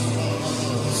 Jesus.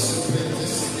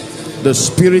 The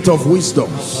spirit of wisdom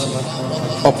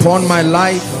upon my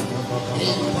life,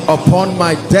 upon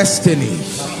my destiny.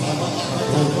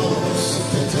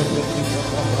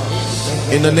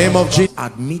 In the name of Jesus,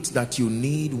 admit that you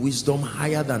need wisdom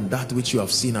higher than that which you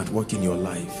have seen at work in your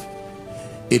life.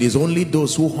 It is only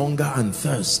those who hunger and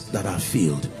thirst that are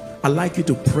filled. I'd like you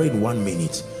to pray in 1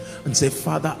 minute and say,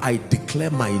 Father, I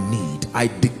declare my need. I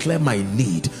declare my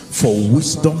need for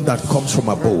wisdom that comes from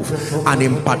above. An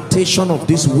impartation of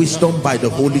this wisdom by the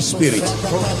Holy Spirit.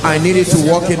 I need it to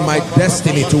walk in my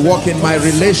destiny, to walk in my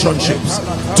relationships,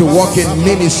 to walk in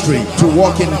ministry, to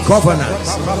walk in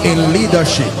governance, in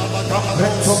leadership.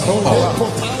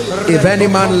 If any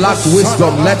man lack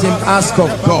wisdom, let him ask of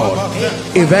God.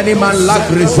 If any man lack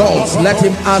results, let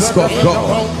him ask of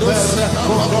God.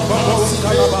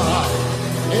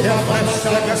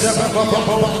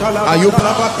 Are you?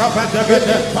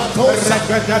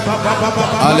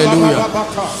 Hallelujah.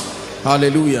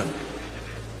 Hallelujah.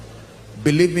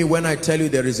 Believe me when I tell you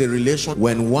there is a relation.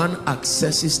 When one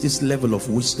accesses this level of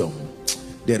wisdom,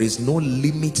 there is no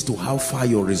limit to how far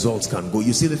your results can go.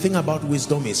 You see, the thing about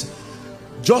wisdom is,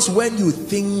 just when you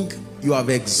think you have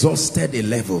exhausted a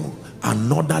level,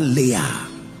 another layer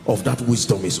of that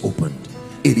wisdom is opened.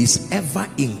 It is ever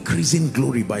increasing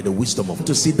glory by the wisdom of God.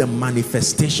 To see the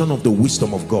manifestation of the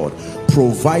wisdom of God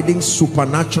providing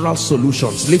supernatural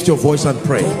solutions. Lift your voice and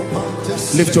pray.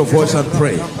 Lift your voice and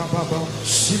pray.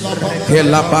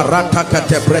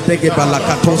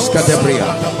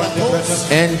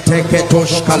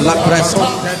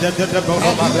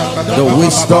 The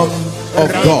wisdom of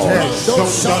God,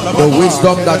 the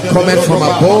wisdom that cometh from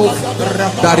above,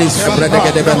 that is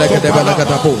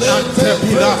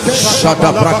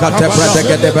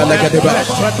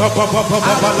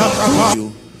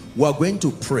we are going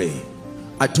to pray.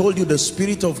 I told you the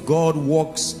spirit of God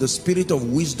works, the spirit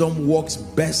of wisdom works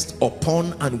best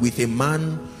upon and with a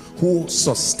man who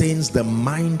sustains the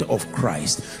mind of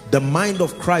Christ. The mind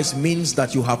of Christ means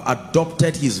that you have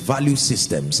adopted his value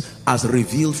systems as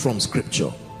revealed from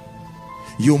scripture.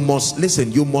 You must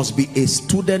listen, you must be a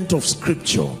student of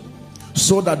scripture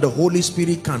so that the Holy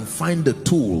Spirit can find the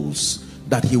tools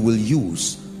that he will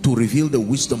use to reveal the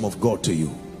wisdom of God to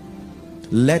you.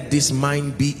 Let this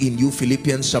mind be in you,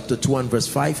 Philippians chapter 2 and verse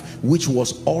 5, which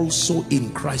was also in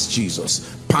Christ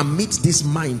Jesus. Permit this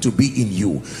mind to be in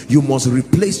you. You must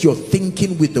replace your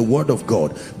thinking with the word of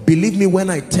God. Believe me when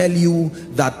I tell you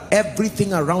that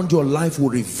everything around your life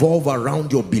will revolve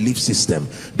around your belief system.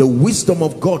 The wisdom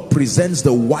of God presents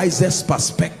the wisest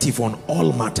perspective on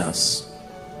all matters.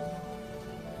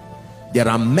 There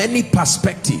are many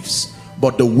perspectives,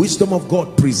 but the wisdom of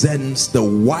God presents the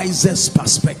wisest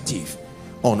perspective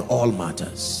on all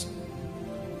matters.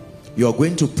 You are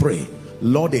going to pray,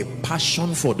 Lord, a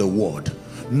passion for the word.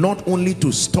 not only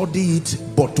to study it,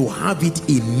 but to have it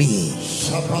in me.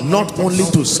 Not only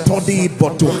to study it,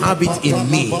 but to have it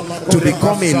in me, to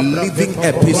become a living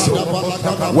epistle.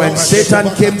 When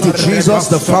Satan came to Jesus,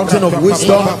 the fountain of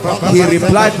wisdom, he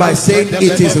replied by saying,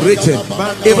 it is written.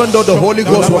 Even though the Holy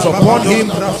Ghost was upon him,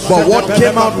 but what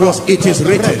came out was, it is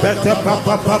written.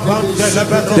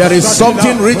 There is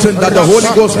something written that the Holy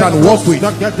Ghost can work with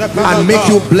and make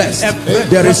you blessed.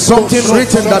 There is something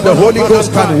written that the Holy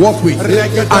Ghost can work with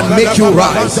and make you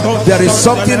rise. There is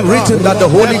something written that the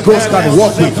Holy Ghost can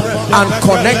work with and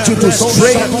connect you to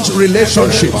strange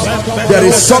relationships. There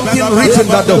is something written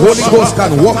that the Holy Ghost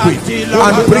can work with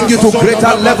and bring you to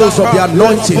greater levels of the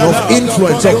anointing, of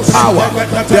influence, of power.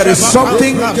 There is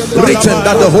something written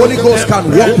that the Holy Ghost can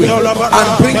work with and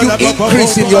bring you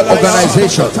increase in your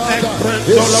organization.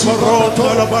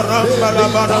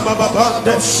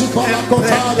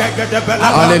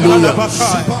 Hallelujah.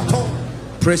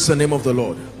 Praise the name of the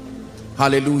Lord.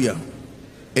 Hallelujah.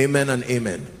 Amen and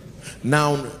amen.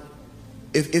 Now,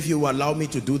 if you allow me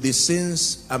to do this,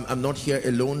 since I'm not here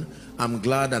alone, I'm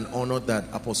glad and honored that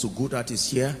Apostle Goodheart is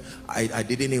here. I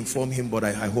didn't inform him, but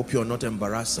I hope you're not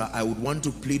embarrassed. I would want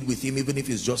to plead with him, even if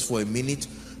it's just for a minute,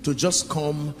 to just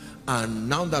come. And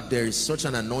now that there is such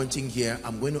an anointing here,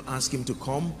 I'm going to ask him to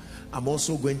come. I'm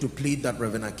also going to plead that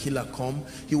Reverend Aquila come.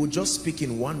 He will just speak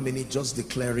in 1 minute, just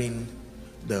declaring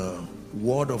the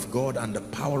word of God and the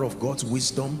power of God's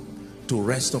wisdom to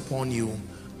rest upon you.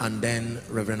 And then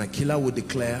Reverend Aquila will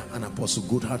declare and Apostle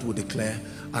Goodheart will declare,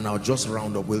 and I'll just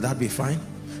round up. Will that be fine?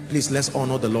 Please, let's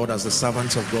honor the Lord as the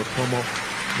servants of God come up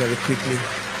very quickly.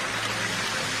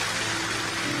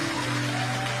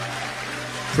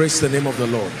 Praise the name of the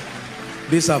Lord.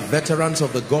 These are veterans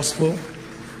of the gospel,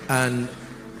 and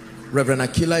Reverend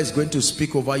Aquila is going to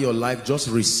speak over your life. Just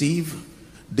receive.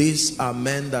 These are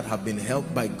men that have been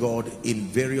helped by God in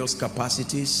various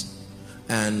capacities,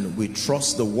 and we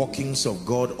trust the workings of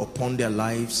God upon their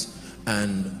lives,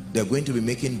 and they're going to be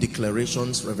making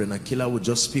declarations. Reverend Aquila will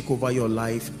just speak over your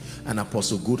life, and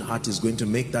Apostle Goodheart is going to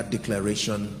make that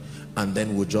declaration, and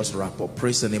then we'll just wrap up.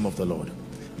 Praise the name of the Lord.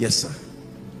 Yes, sir.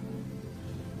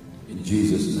 In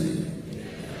Jesus' name.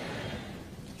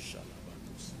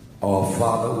 Our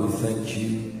Father, we thank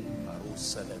you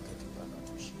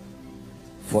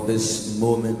for this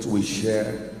moment we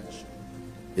share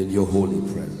in your holy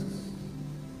presence.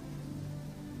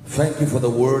 Thank you for the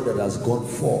word that has gone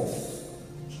forth,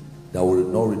 that will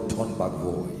not return back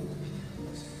void.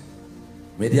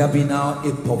 May there be now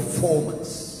a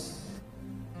performance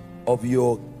of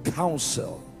your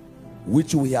counsel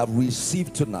which we have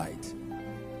received tonight,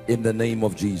 in the name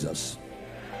of Jesus.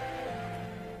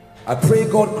 I pray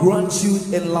God grants you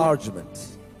enlargement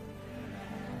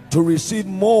to receive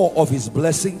more of his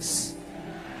blessings,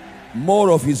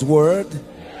 more of his word,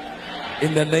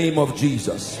 in the name of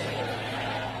Jesus.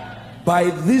 By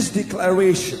this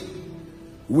declaration,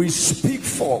 we speak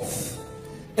forth.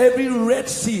 Every Red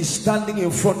Sea standing in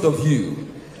front of you,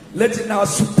 let it now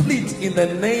split in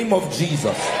the name of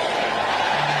Jesus.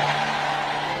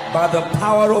 By the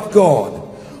power of God,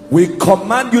 we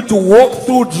command you to walk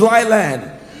through dry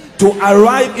land, to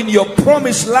arrive in your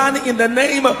promised land in the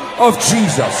name of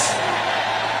Jesus.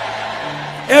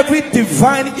 Every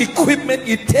divine equipment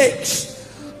it takes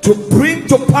to bring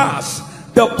to pass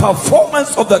the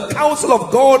performance of the counsel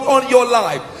of God on your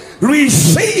life,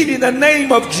 receive in the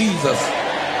name of Jesus.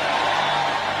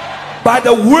 By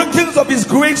the workings of his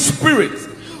great spirit,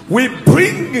 we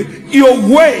bring your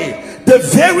way the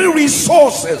very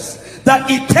resources that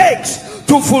it takes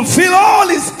to fulfill all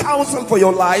his counsel for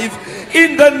your life,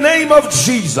 in the name of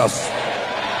Jesus.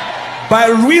 By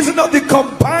reason of the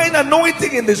combined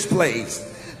anointing in this place,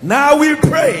 now we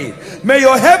pray, may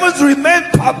your heavens remain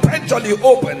perpetually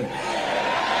open.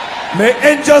 May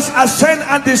angels ascend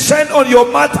and descend on your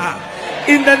matter,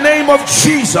 in the name of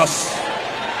Jesus.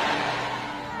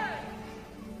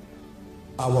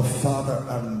 Our Father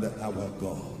and our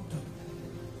God,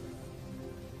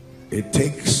 it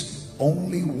takes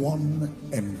only one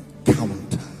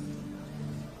encounter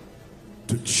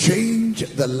to change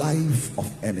the life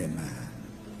of any man.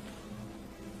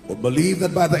 We believe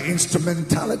that by the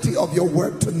instrumentality of your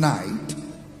word tonight,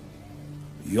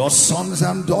 your sons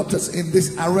and daughters in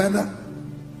this arena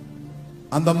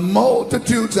and the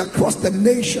multitudes across the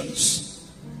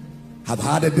nations have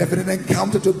had a definite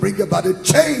encounter to bring about a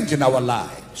change in our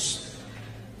lives.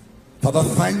 Father,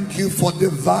 thank you for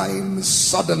divine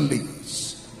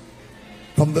suddenlies.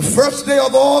 From the first day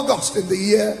of August in the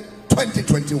year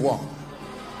 2021,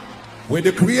 we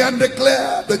decree and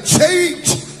declare the change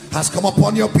has come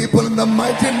upon your people in the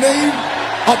mighty name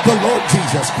of the Lord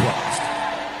Jesus Christ.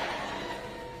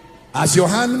 As your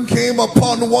hand came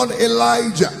upon one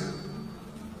Elijah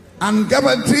and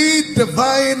guaranteed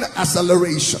divine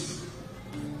acceleration,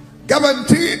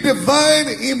 guaranteed divine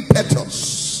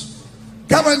impetus,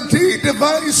 guaranteed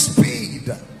divine speed,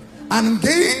 and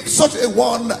gave such a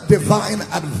one divine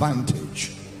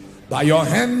advantage. By your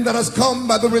hand that has come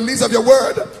by the release of your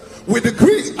word, we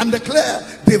decree and declare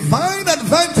divine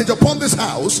advantage upon this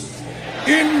house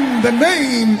in the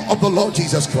name of the Lord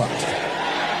Jesus Christ.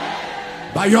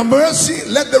 By your mercy,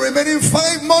 let the remaining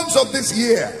 5 months of this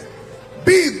year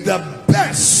be the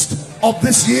best of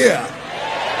this year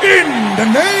in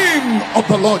the name of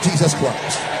the Lord Jesus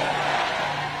Christ.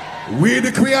 We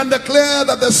decree and declare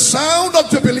that the sound of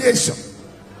jubilation,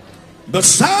 the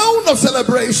sound of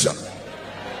celebration,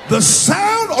 the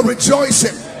sound of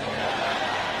rejoicing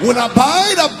will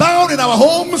abound in our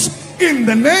homes in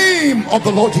the name of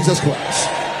the Lord Jesus Christ.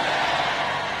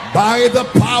 By the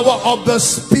power of the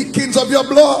speakings of your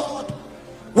blood,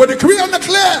 we decree and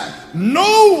declare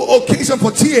no occasion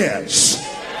for tears,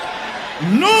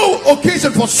 no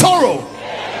occasion for sorrow,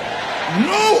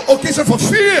 no occasion for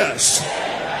fears.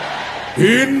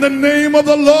 In the name of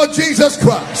the Lord Jesus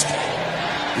Christ.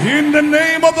 In the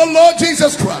name of the Lord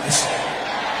Jesus Christ.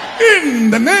 In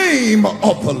the name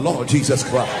of the Lord Jesus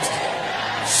Christ.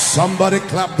 Somebody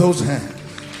clap those hands.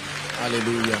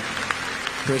 Hallelujah.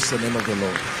 Praise the name of the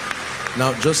Lord.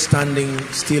 Now, just standing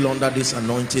still under this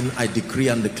anointing, I decree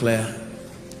and declare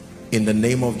in the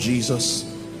name of Jesus,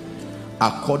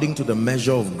 according to the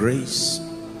measure of grace,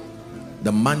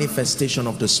 the manifestation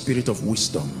of the spirit of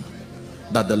wisdom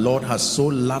that the Lord has so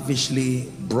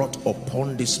lavishly brought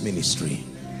upon this ministry,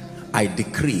 I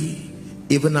decree,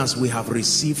 even as we have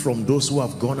received from those who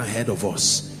have gone ahead of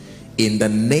us, in the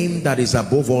name that is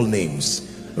above all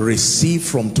names, receive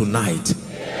from tonight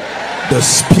the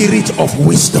spirit of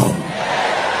wisdom.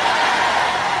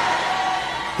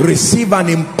 Receive an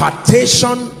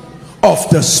impartation of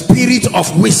the spirit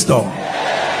of wisdom.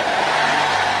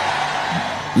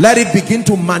 Let it begin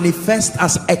to manifest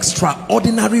as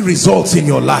extraordinary results in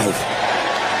your life.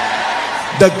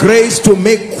 The grace to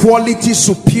make quality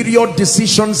superior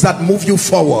decisions that move you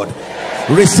forward.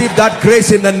 Receive that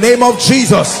grace in the name of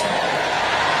Jesus.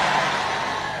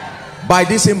 By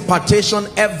this impartation,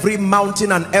 every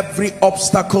mountain and every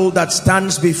obstacle that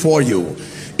stands before you,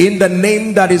 in the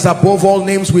name that is above all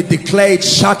names, we declare it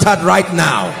shattered right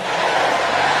now.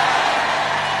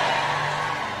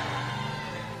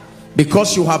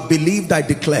 Because you have believed, I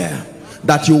declare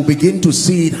that you will begin to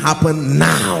see it happen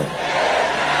now.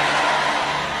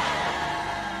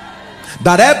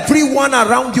 That everyone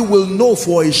around you will know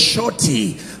for a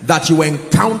surety that you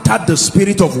encountered the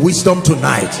spirit of wisdom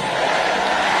tonight.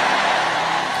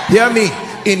 Hear me.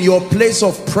 In your place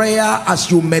of prayer,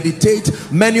 as you meditate,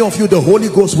 many of you, the Holy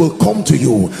Ghost will come to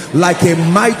you like a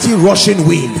mighty rushing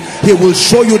wind. He will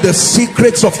show you the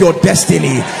secrets of your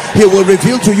destiny. He will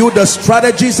reveal to you the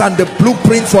strategies and the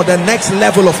blueprint for the next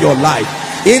level of your life,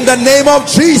 in the name of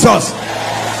Jesus.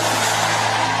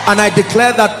 And I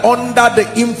declare that under the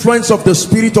influence of the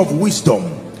spirit of wisdom,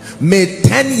 may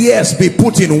 10 years be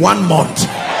put in 1 month.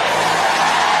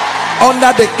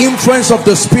 Under the influence of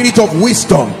the spirit of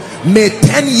wisdom, may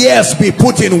 10 years be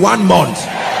put in 1 month.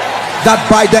 That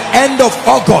by the end of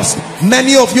August,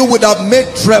 many of you would have made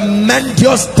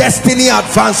tremendous destiny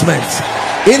advancements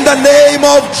in the name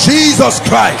of Jesus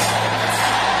Christ.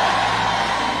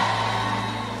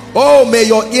 Oh, may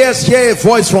your ears hear a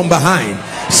voice from behind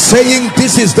saying,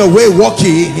 this is the way, walk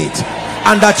ye in it,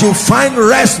 and that you find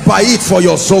rest by it for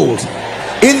your souls,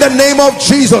 in the name of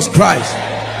Jesus Christ.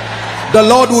 The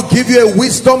Lord will give you a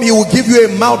wisdom. He will give you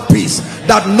a mouthpiece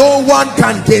that no one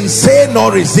can gainsay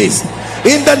nor resist,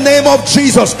 in the name of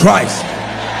Jesus Christ.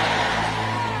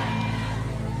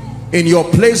 In your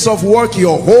place of work,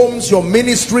 your homes, your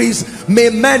ministries, may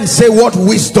men say, what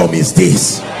wisdom is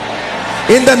this?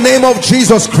 In the name of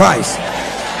Jesus Christ.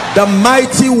 The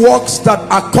mighty works that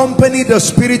accompany the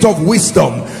spirit of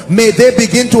wisdom, may they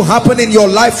begin to happen in your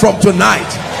life from tonight.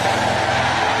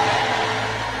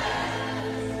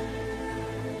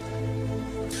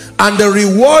 And the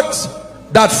rewards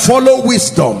that follow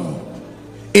wisdom,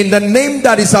 in the name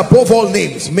that is above all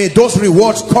names, may those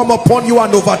rewards come upon you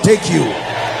and overtake you,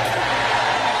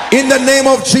 in the name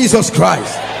of Jesus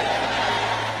Christ.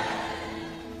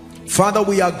 Father,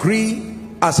 we agree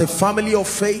as a family of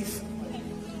faith,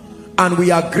 and we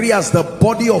agree as the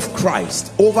body of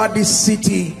Christ over this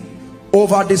city,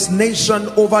 over this nation,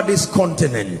 over this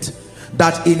continent,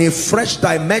 that in a fresh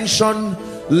dimension,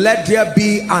 let there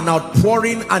be an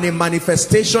outpouring and a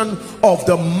manifestation of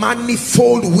the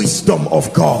manifold wisdom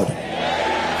of God.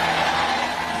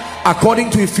 According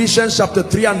to Ephesians chapter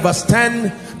 3 and verse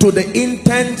 10, to the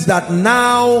intent that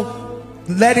now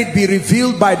let it be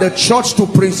revealed by the church to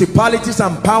principalities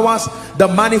and powers the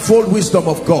manifold wisdom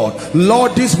of God.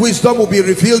 Lord, this wisdom will be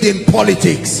revealed in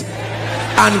politics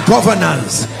and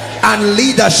governance and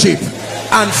leadership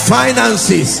and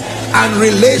finances and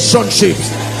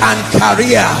relationships and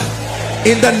career.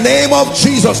 In the name of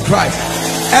Jesus Christ,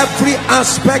 every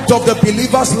aspect of the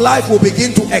believer's life will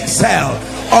begin to excel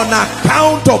on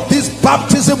account of this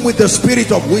baptism with the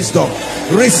spirit of wisdom.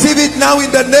 Receive it now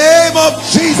in the name of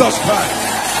Jesus Christ.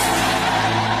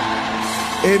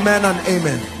 Amen and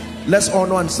amen. Let's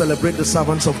honor and celebrate the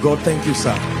servants of God. Thank you,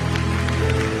 sir.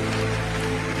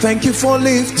 Thank you for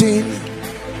lifting.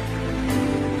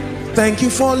 Thank you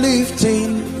for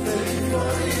lifting.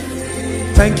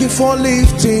 Thank you for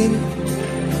lifting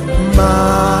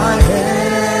my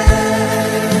hands.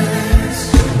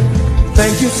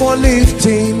 Thank you for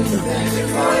lifting.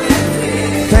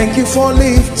 Thank you for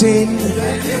lifting.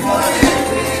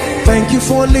 Thank you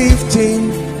for lifting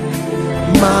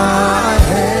my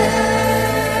hands.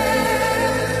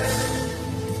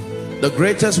 The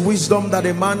greatest wisdom that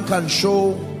a man can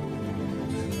show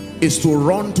is to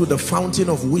run to the fountain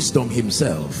of wisdom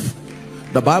himself.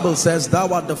 The Bible says, thou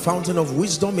art the fountain of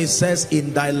wisdom. It says,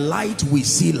 in thy light we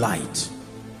see light.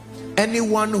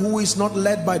 Anyone who is not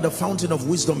led by the fountain of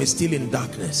wisdom is still in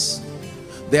darkness.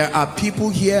 There are people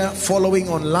here following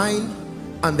online,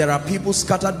 and there are people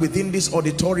scattered within this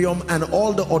auditorium and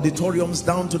all the auditoriums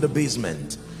down to the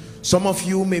basement. Some of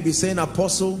you may be saying,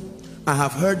 Apostle, I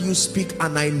have heard you speak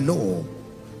and I know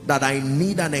that I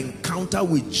need an encounter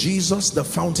with Jesus, the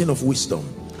fountain of wisdom.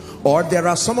 Or there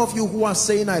are some of you who are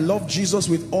saying, I love Jesus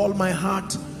with all my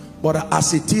heart, but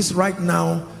as it is right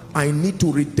now, I need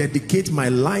to rededicate my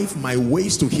life, my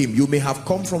ways to him. You may have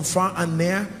come from far and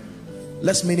near.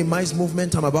 Let's minimize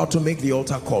movement. I'm about to make the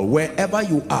altar call. Wherever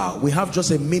you are, we have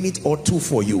just a minute or two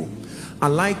for you. I'd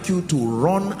like you to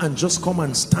run and just come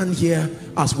and stand here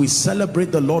as we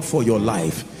celebrate the Lord for your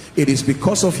life. It is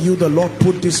because of you the Lord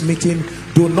put this meeting.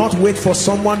 Do not wait for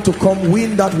someone to come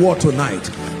win that war tonight.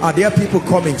 Are there people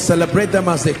coming? Celebrate them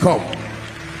as they come.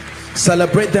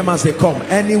 Celebrate them as they come.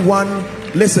 Anyone,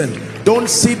 listen, don't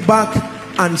sit back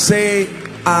and say,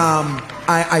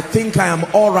 I think I am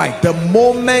all right. The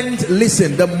moment,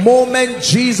 listen, the moment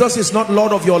Jesus is not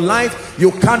Lord of your life,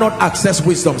 you cannot access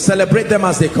wisdom. Celebrate them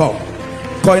as they come.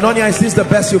 Koinonia, is this the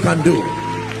best you can do?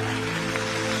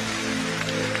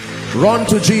 Run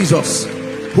to Jesus,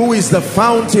 who is the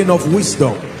fountain of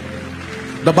wisdom.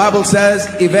 The Bible says,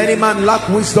 if any man lack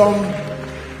wisdom,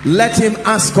 let him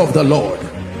ask of the Lord.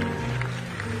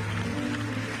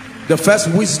 The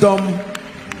first wisdom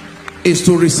is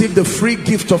to receive the free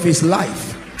gift of his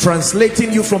life,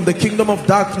 translating you from the kingdom of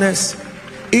darkness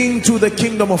into the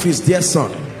kingdom of his dear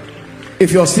son.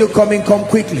 If you're still coming, come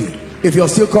quickly. If you're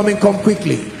still coming, come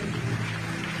quickly.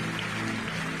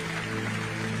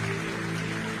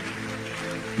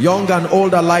 Young and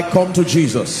old alike, come to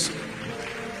Jesus.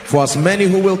 For as many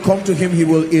who will come to him, he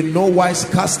will in no wise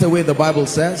cast away, the Bible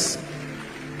says.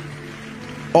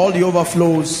 All the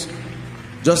overflows,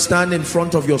 just stand in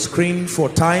front of your screen for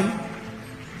time.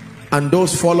 And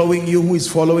those following you, who is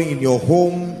following in your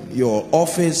home, your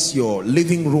office, your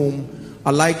living room,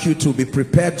 I'd like you to be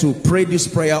prepared to pray this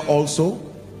prayer also.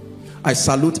 I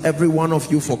salute every one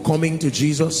of you for coming to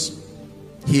Jesus.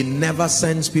 He never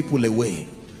sends people away.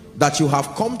 That you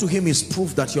have come to him is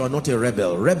proof that you are not a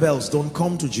rebel. Rebels don't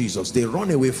come to Jesus, they run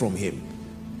away from him.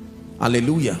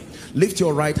 Hallelujah. Lift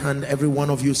your right hand, every one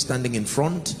of you standing in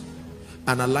front,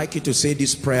 and I'd like you to say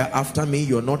this prayer after me.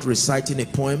 You're not reciting a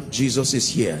poem. Jesus is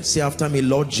here. Say after me,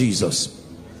 Lord Jesus.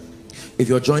 If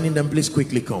you're joining them, please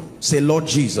quickly come. Say, Lord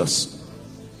Jesus,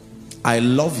 I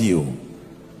love you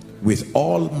with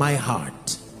all my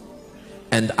heart,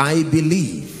 and I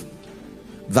believe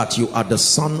that you are the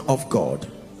Son of God.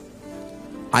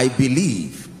 I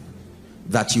believe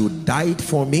that you died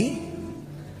for me.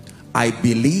 I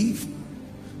believe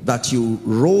that you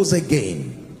rose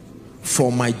again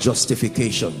for my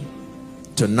justification.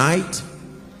 Tonight,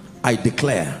 I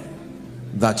declare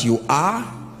that you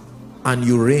are and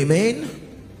you remain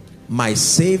my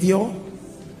Savior,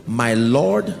 my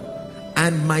Lord,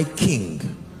 and my King.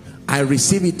 I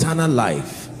receive eternal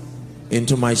life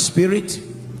into my spirit.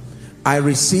 I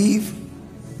receive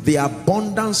the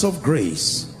abundance of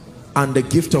grace and the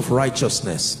gift of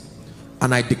righteousness,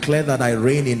 and I declare that I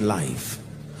reign in life.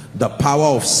 The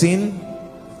power of sin,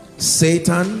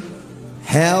 Satan,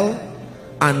 hell,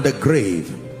 and the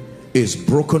grave is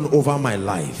broken over my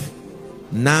life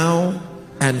now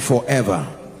and forever.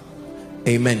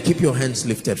 Amen. Keep your hands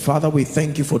lifted. Father, we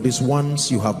thank you for these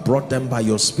ones. You have brought them by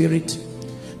your spirit.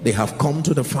 They have come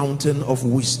to the fountain of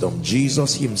wisdom,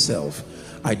 Jesus himself.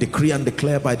 I decree and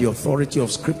declare by the authority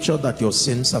of scripture that your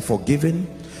sins are forgiven.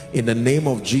 In the name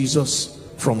of Jesus,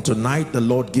 from tonight, the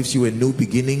Lord gives you a new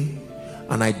beginning.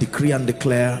 And I decree and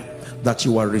declare that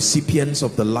you are recipients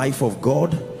of the life of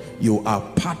God. You are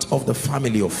part of the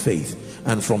family of faith.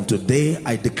 And from today,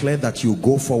 I declare that you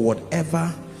go forward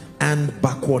ever and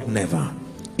backward never.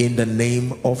 In the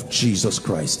name of Jesus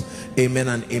Christ. Amen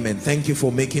and amen. Thank you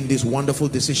for making this wonderful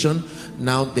decision.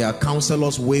 Now there are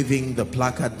counselors waving the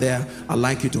placard there. I'd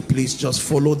like you to please just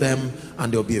follow them,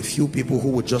 and there'll be a few people who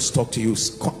will just talk to you.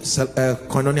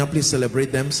 Koinonia, please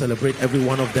celebrate them. Celebrate every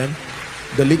one of them.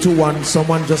 The little one,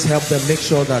 someone just help them. Make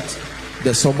sure that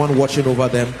there's someone watching over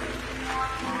them.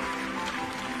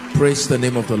 Praise the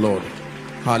name of the Lord.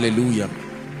 Hallelujah.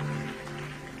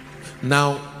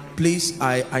 Now, please,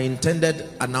 I intended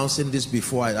announcing this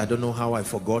before. I don't know how I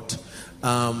forgot.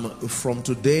 From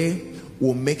today,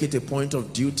 we'll make it a point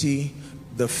of duty.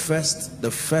 The first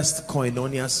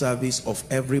Koinonia service of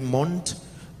every month.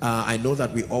 I know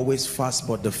that we always fast,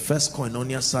 but the first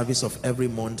Koinonia service of every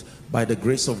month, by the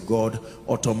grace of God,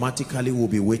 automatically will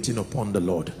be waiting upon the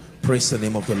Lord. Praise the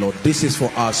name of the Lord. This is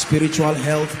for our spiritual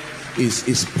health.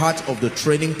 Is part of the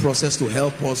training process to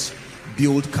help us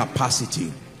build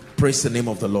capacity. Praise the name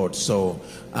of the Lord. So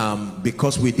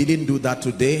because we didn't do that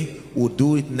today, we'll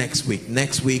do it next week.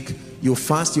 Next week you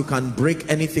fast. You can break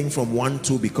anything from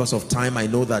 1-2 because of time. I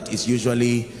know that it's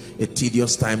usually a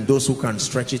tedious time. Those who can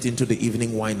stretch it into the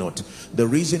evening, why not? The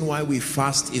reason why we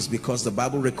fast is because the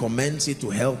Bible recommends it to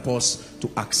help us to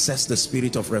access the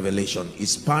spirit of revelation.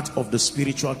 It's part of the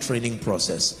spiritual training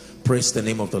process. Praise the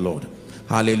name of the Lord.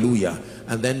 Hallelujah.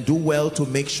 And then do well to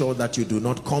make sure that you do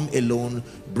not come alone.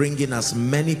 Bring in as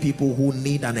many people who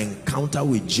need an encounter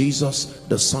with Jesus,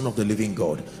 the Son of the living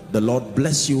God. The Lord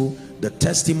bless you. The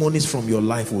testimonies from your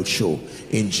life will show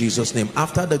in Jesus' name.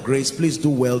 After the grace, please do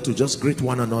well to just greet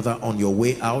one another on your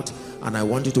way out. And I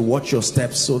want you to watch your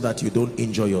steps so that you don't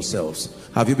injure yourselves.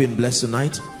 Have you been blessed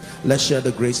tonight? Let's share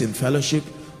the grace in fellowship.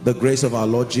 The grace of our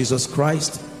Lord Jesus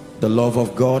Christ, the love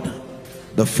of God,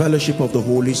 the fellowship of the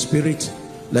Holy Spirit.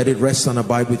 Let it rest and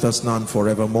abide with us now and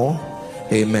forevermore.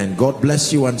 Amen. God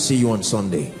bless you and see you on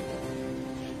Sunday.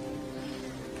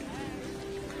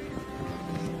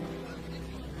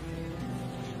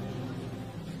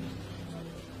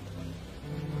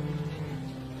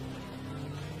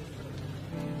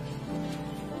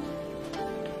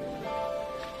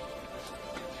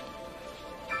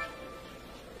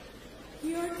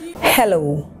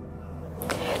 Hello.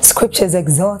 Scriptures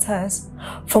exhort us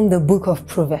from the book of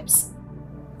Proverbs.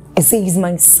 It says,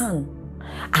 my son,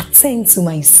 attend to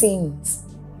my sayings,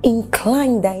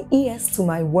 incline thy ears to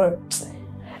my words,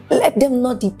 let them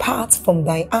not depart from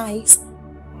thy eyes,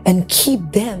 and keep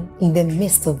them in the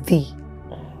midst of thee.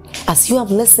 As you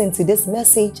have listened to this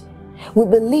message, we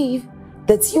believe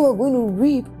that you are going to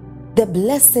reap the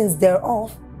blessings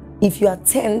thereof if you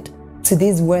attend to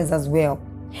these words as well.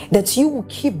 That you will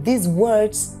keep these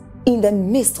words in the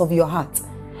midst of your heart.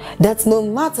 That no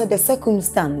matter the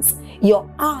circumstance, your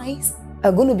eyes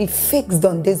are going to be fixed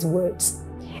on these words.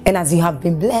 And as you have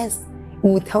been blessed,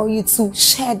 we will tell you to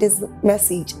share this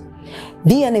message.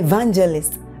 Be an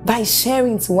evangelist by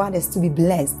sharing to others to be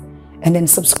blessed. And then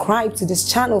subscribe to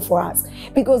this channel for us,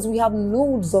 because we have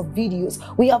loads of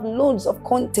videos, we have loads of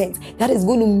content that is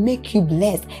going to make you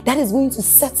blessed, that is going to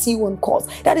set you on course,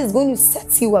 that is going to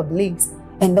set you ablaze.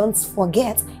 And don't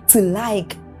forget to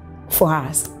like for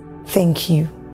us. Thank you.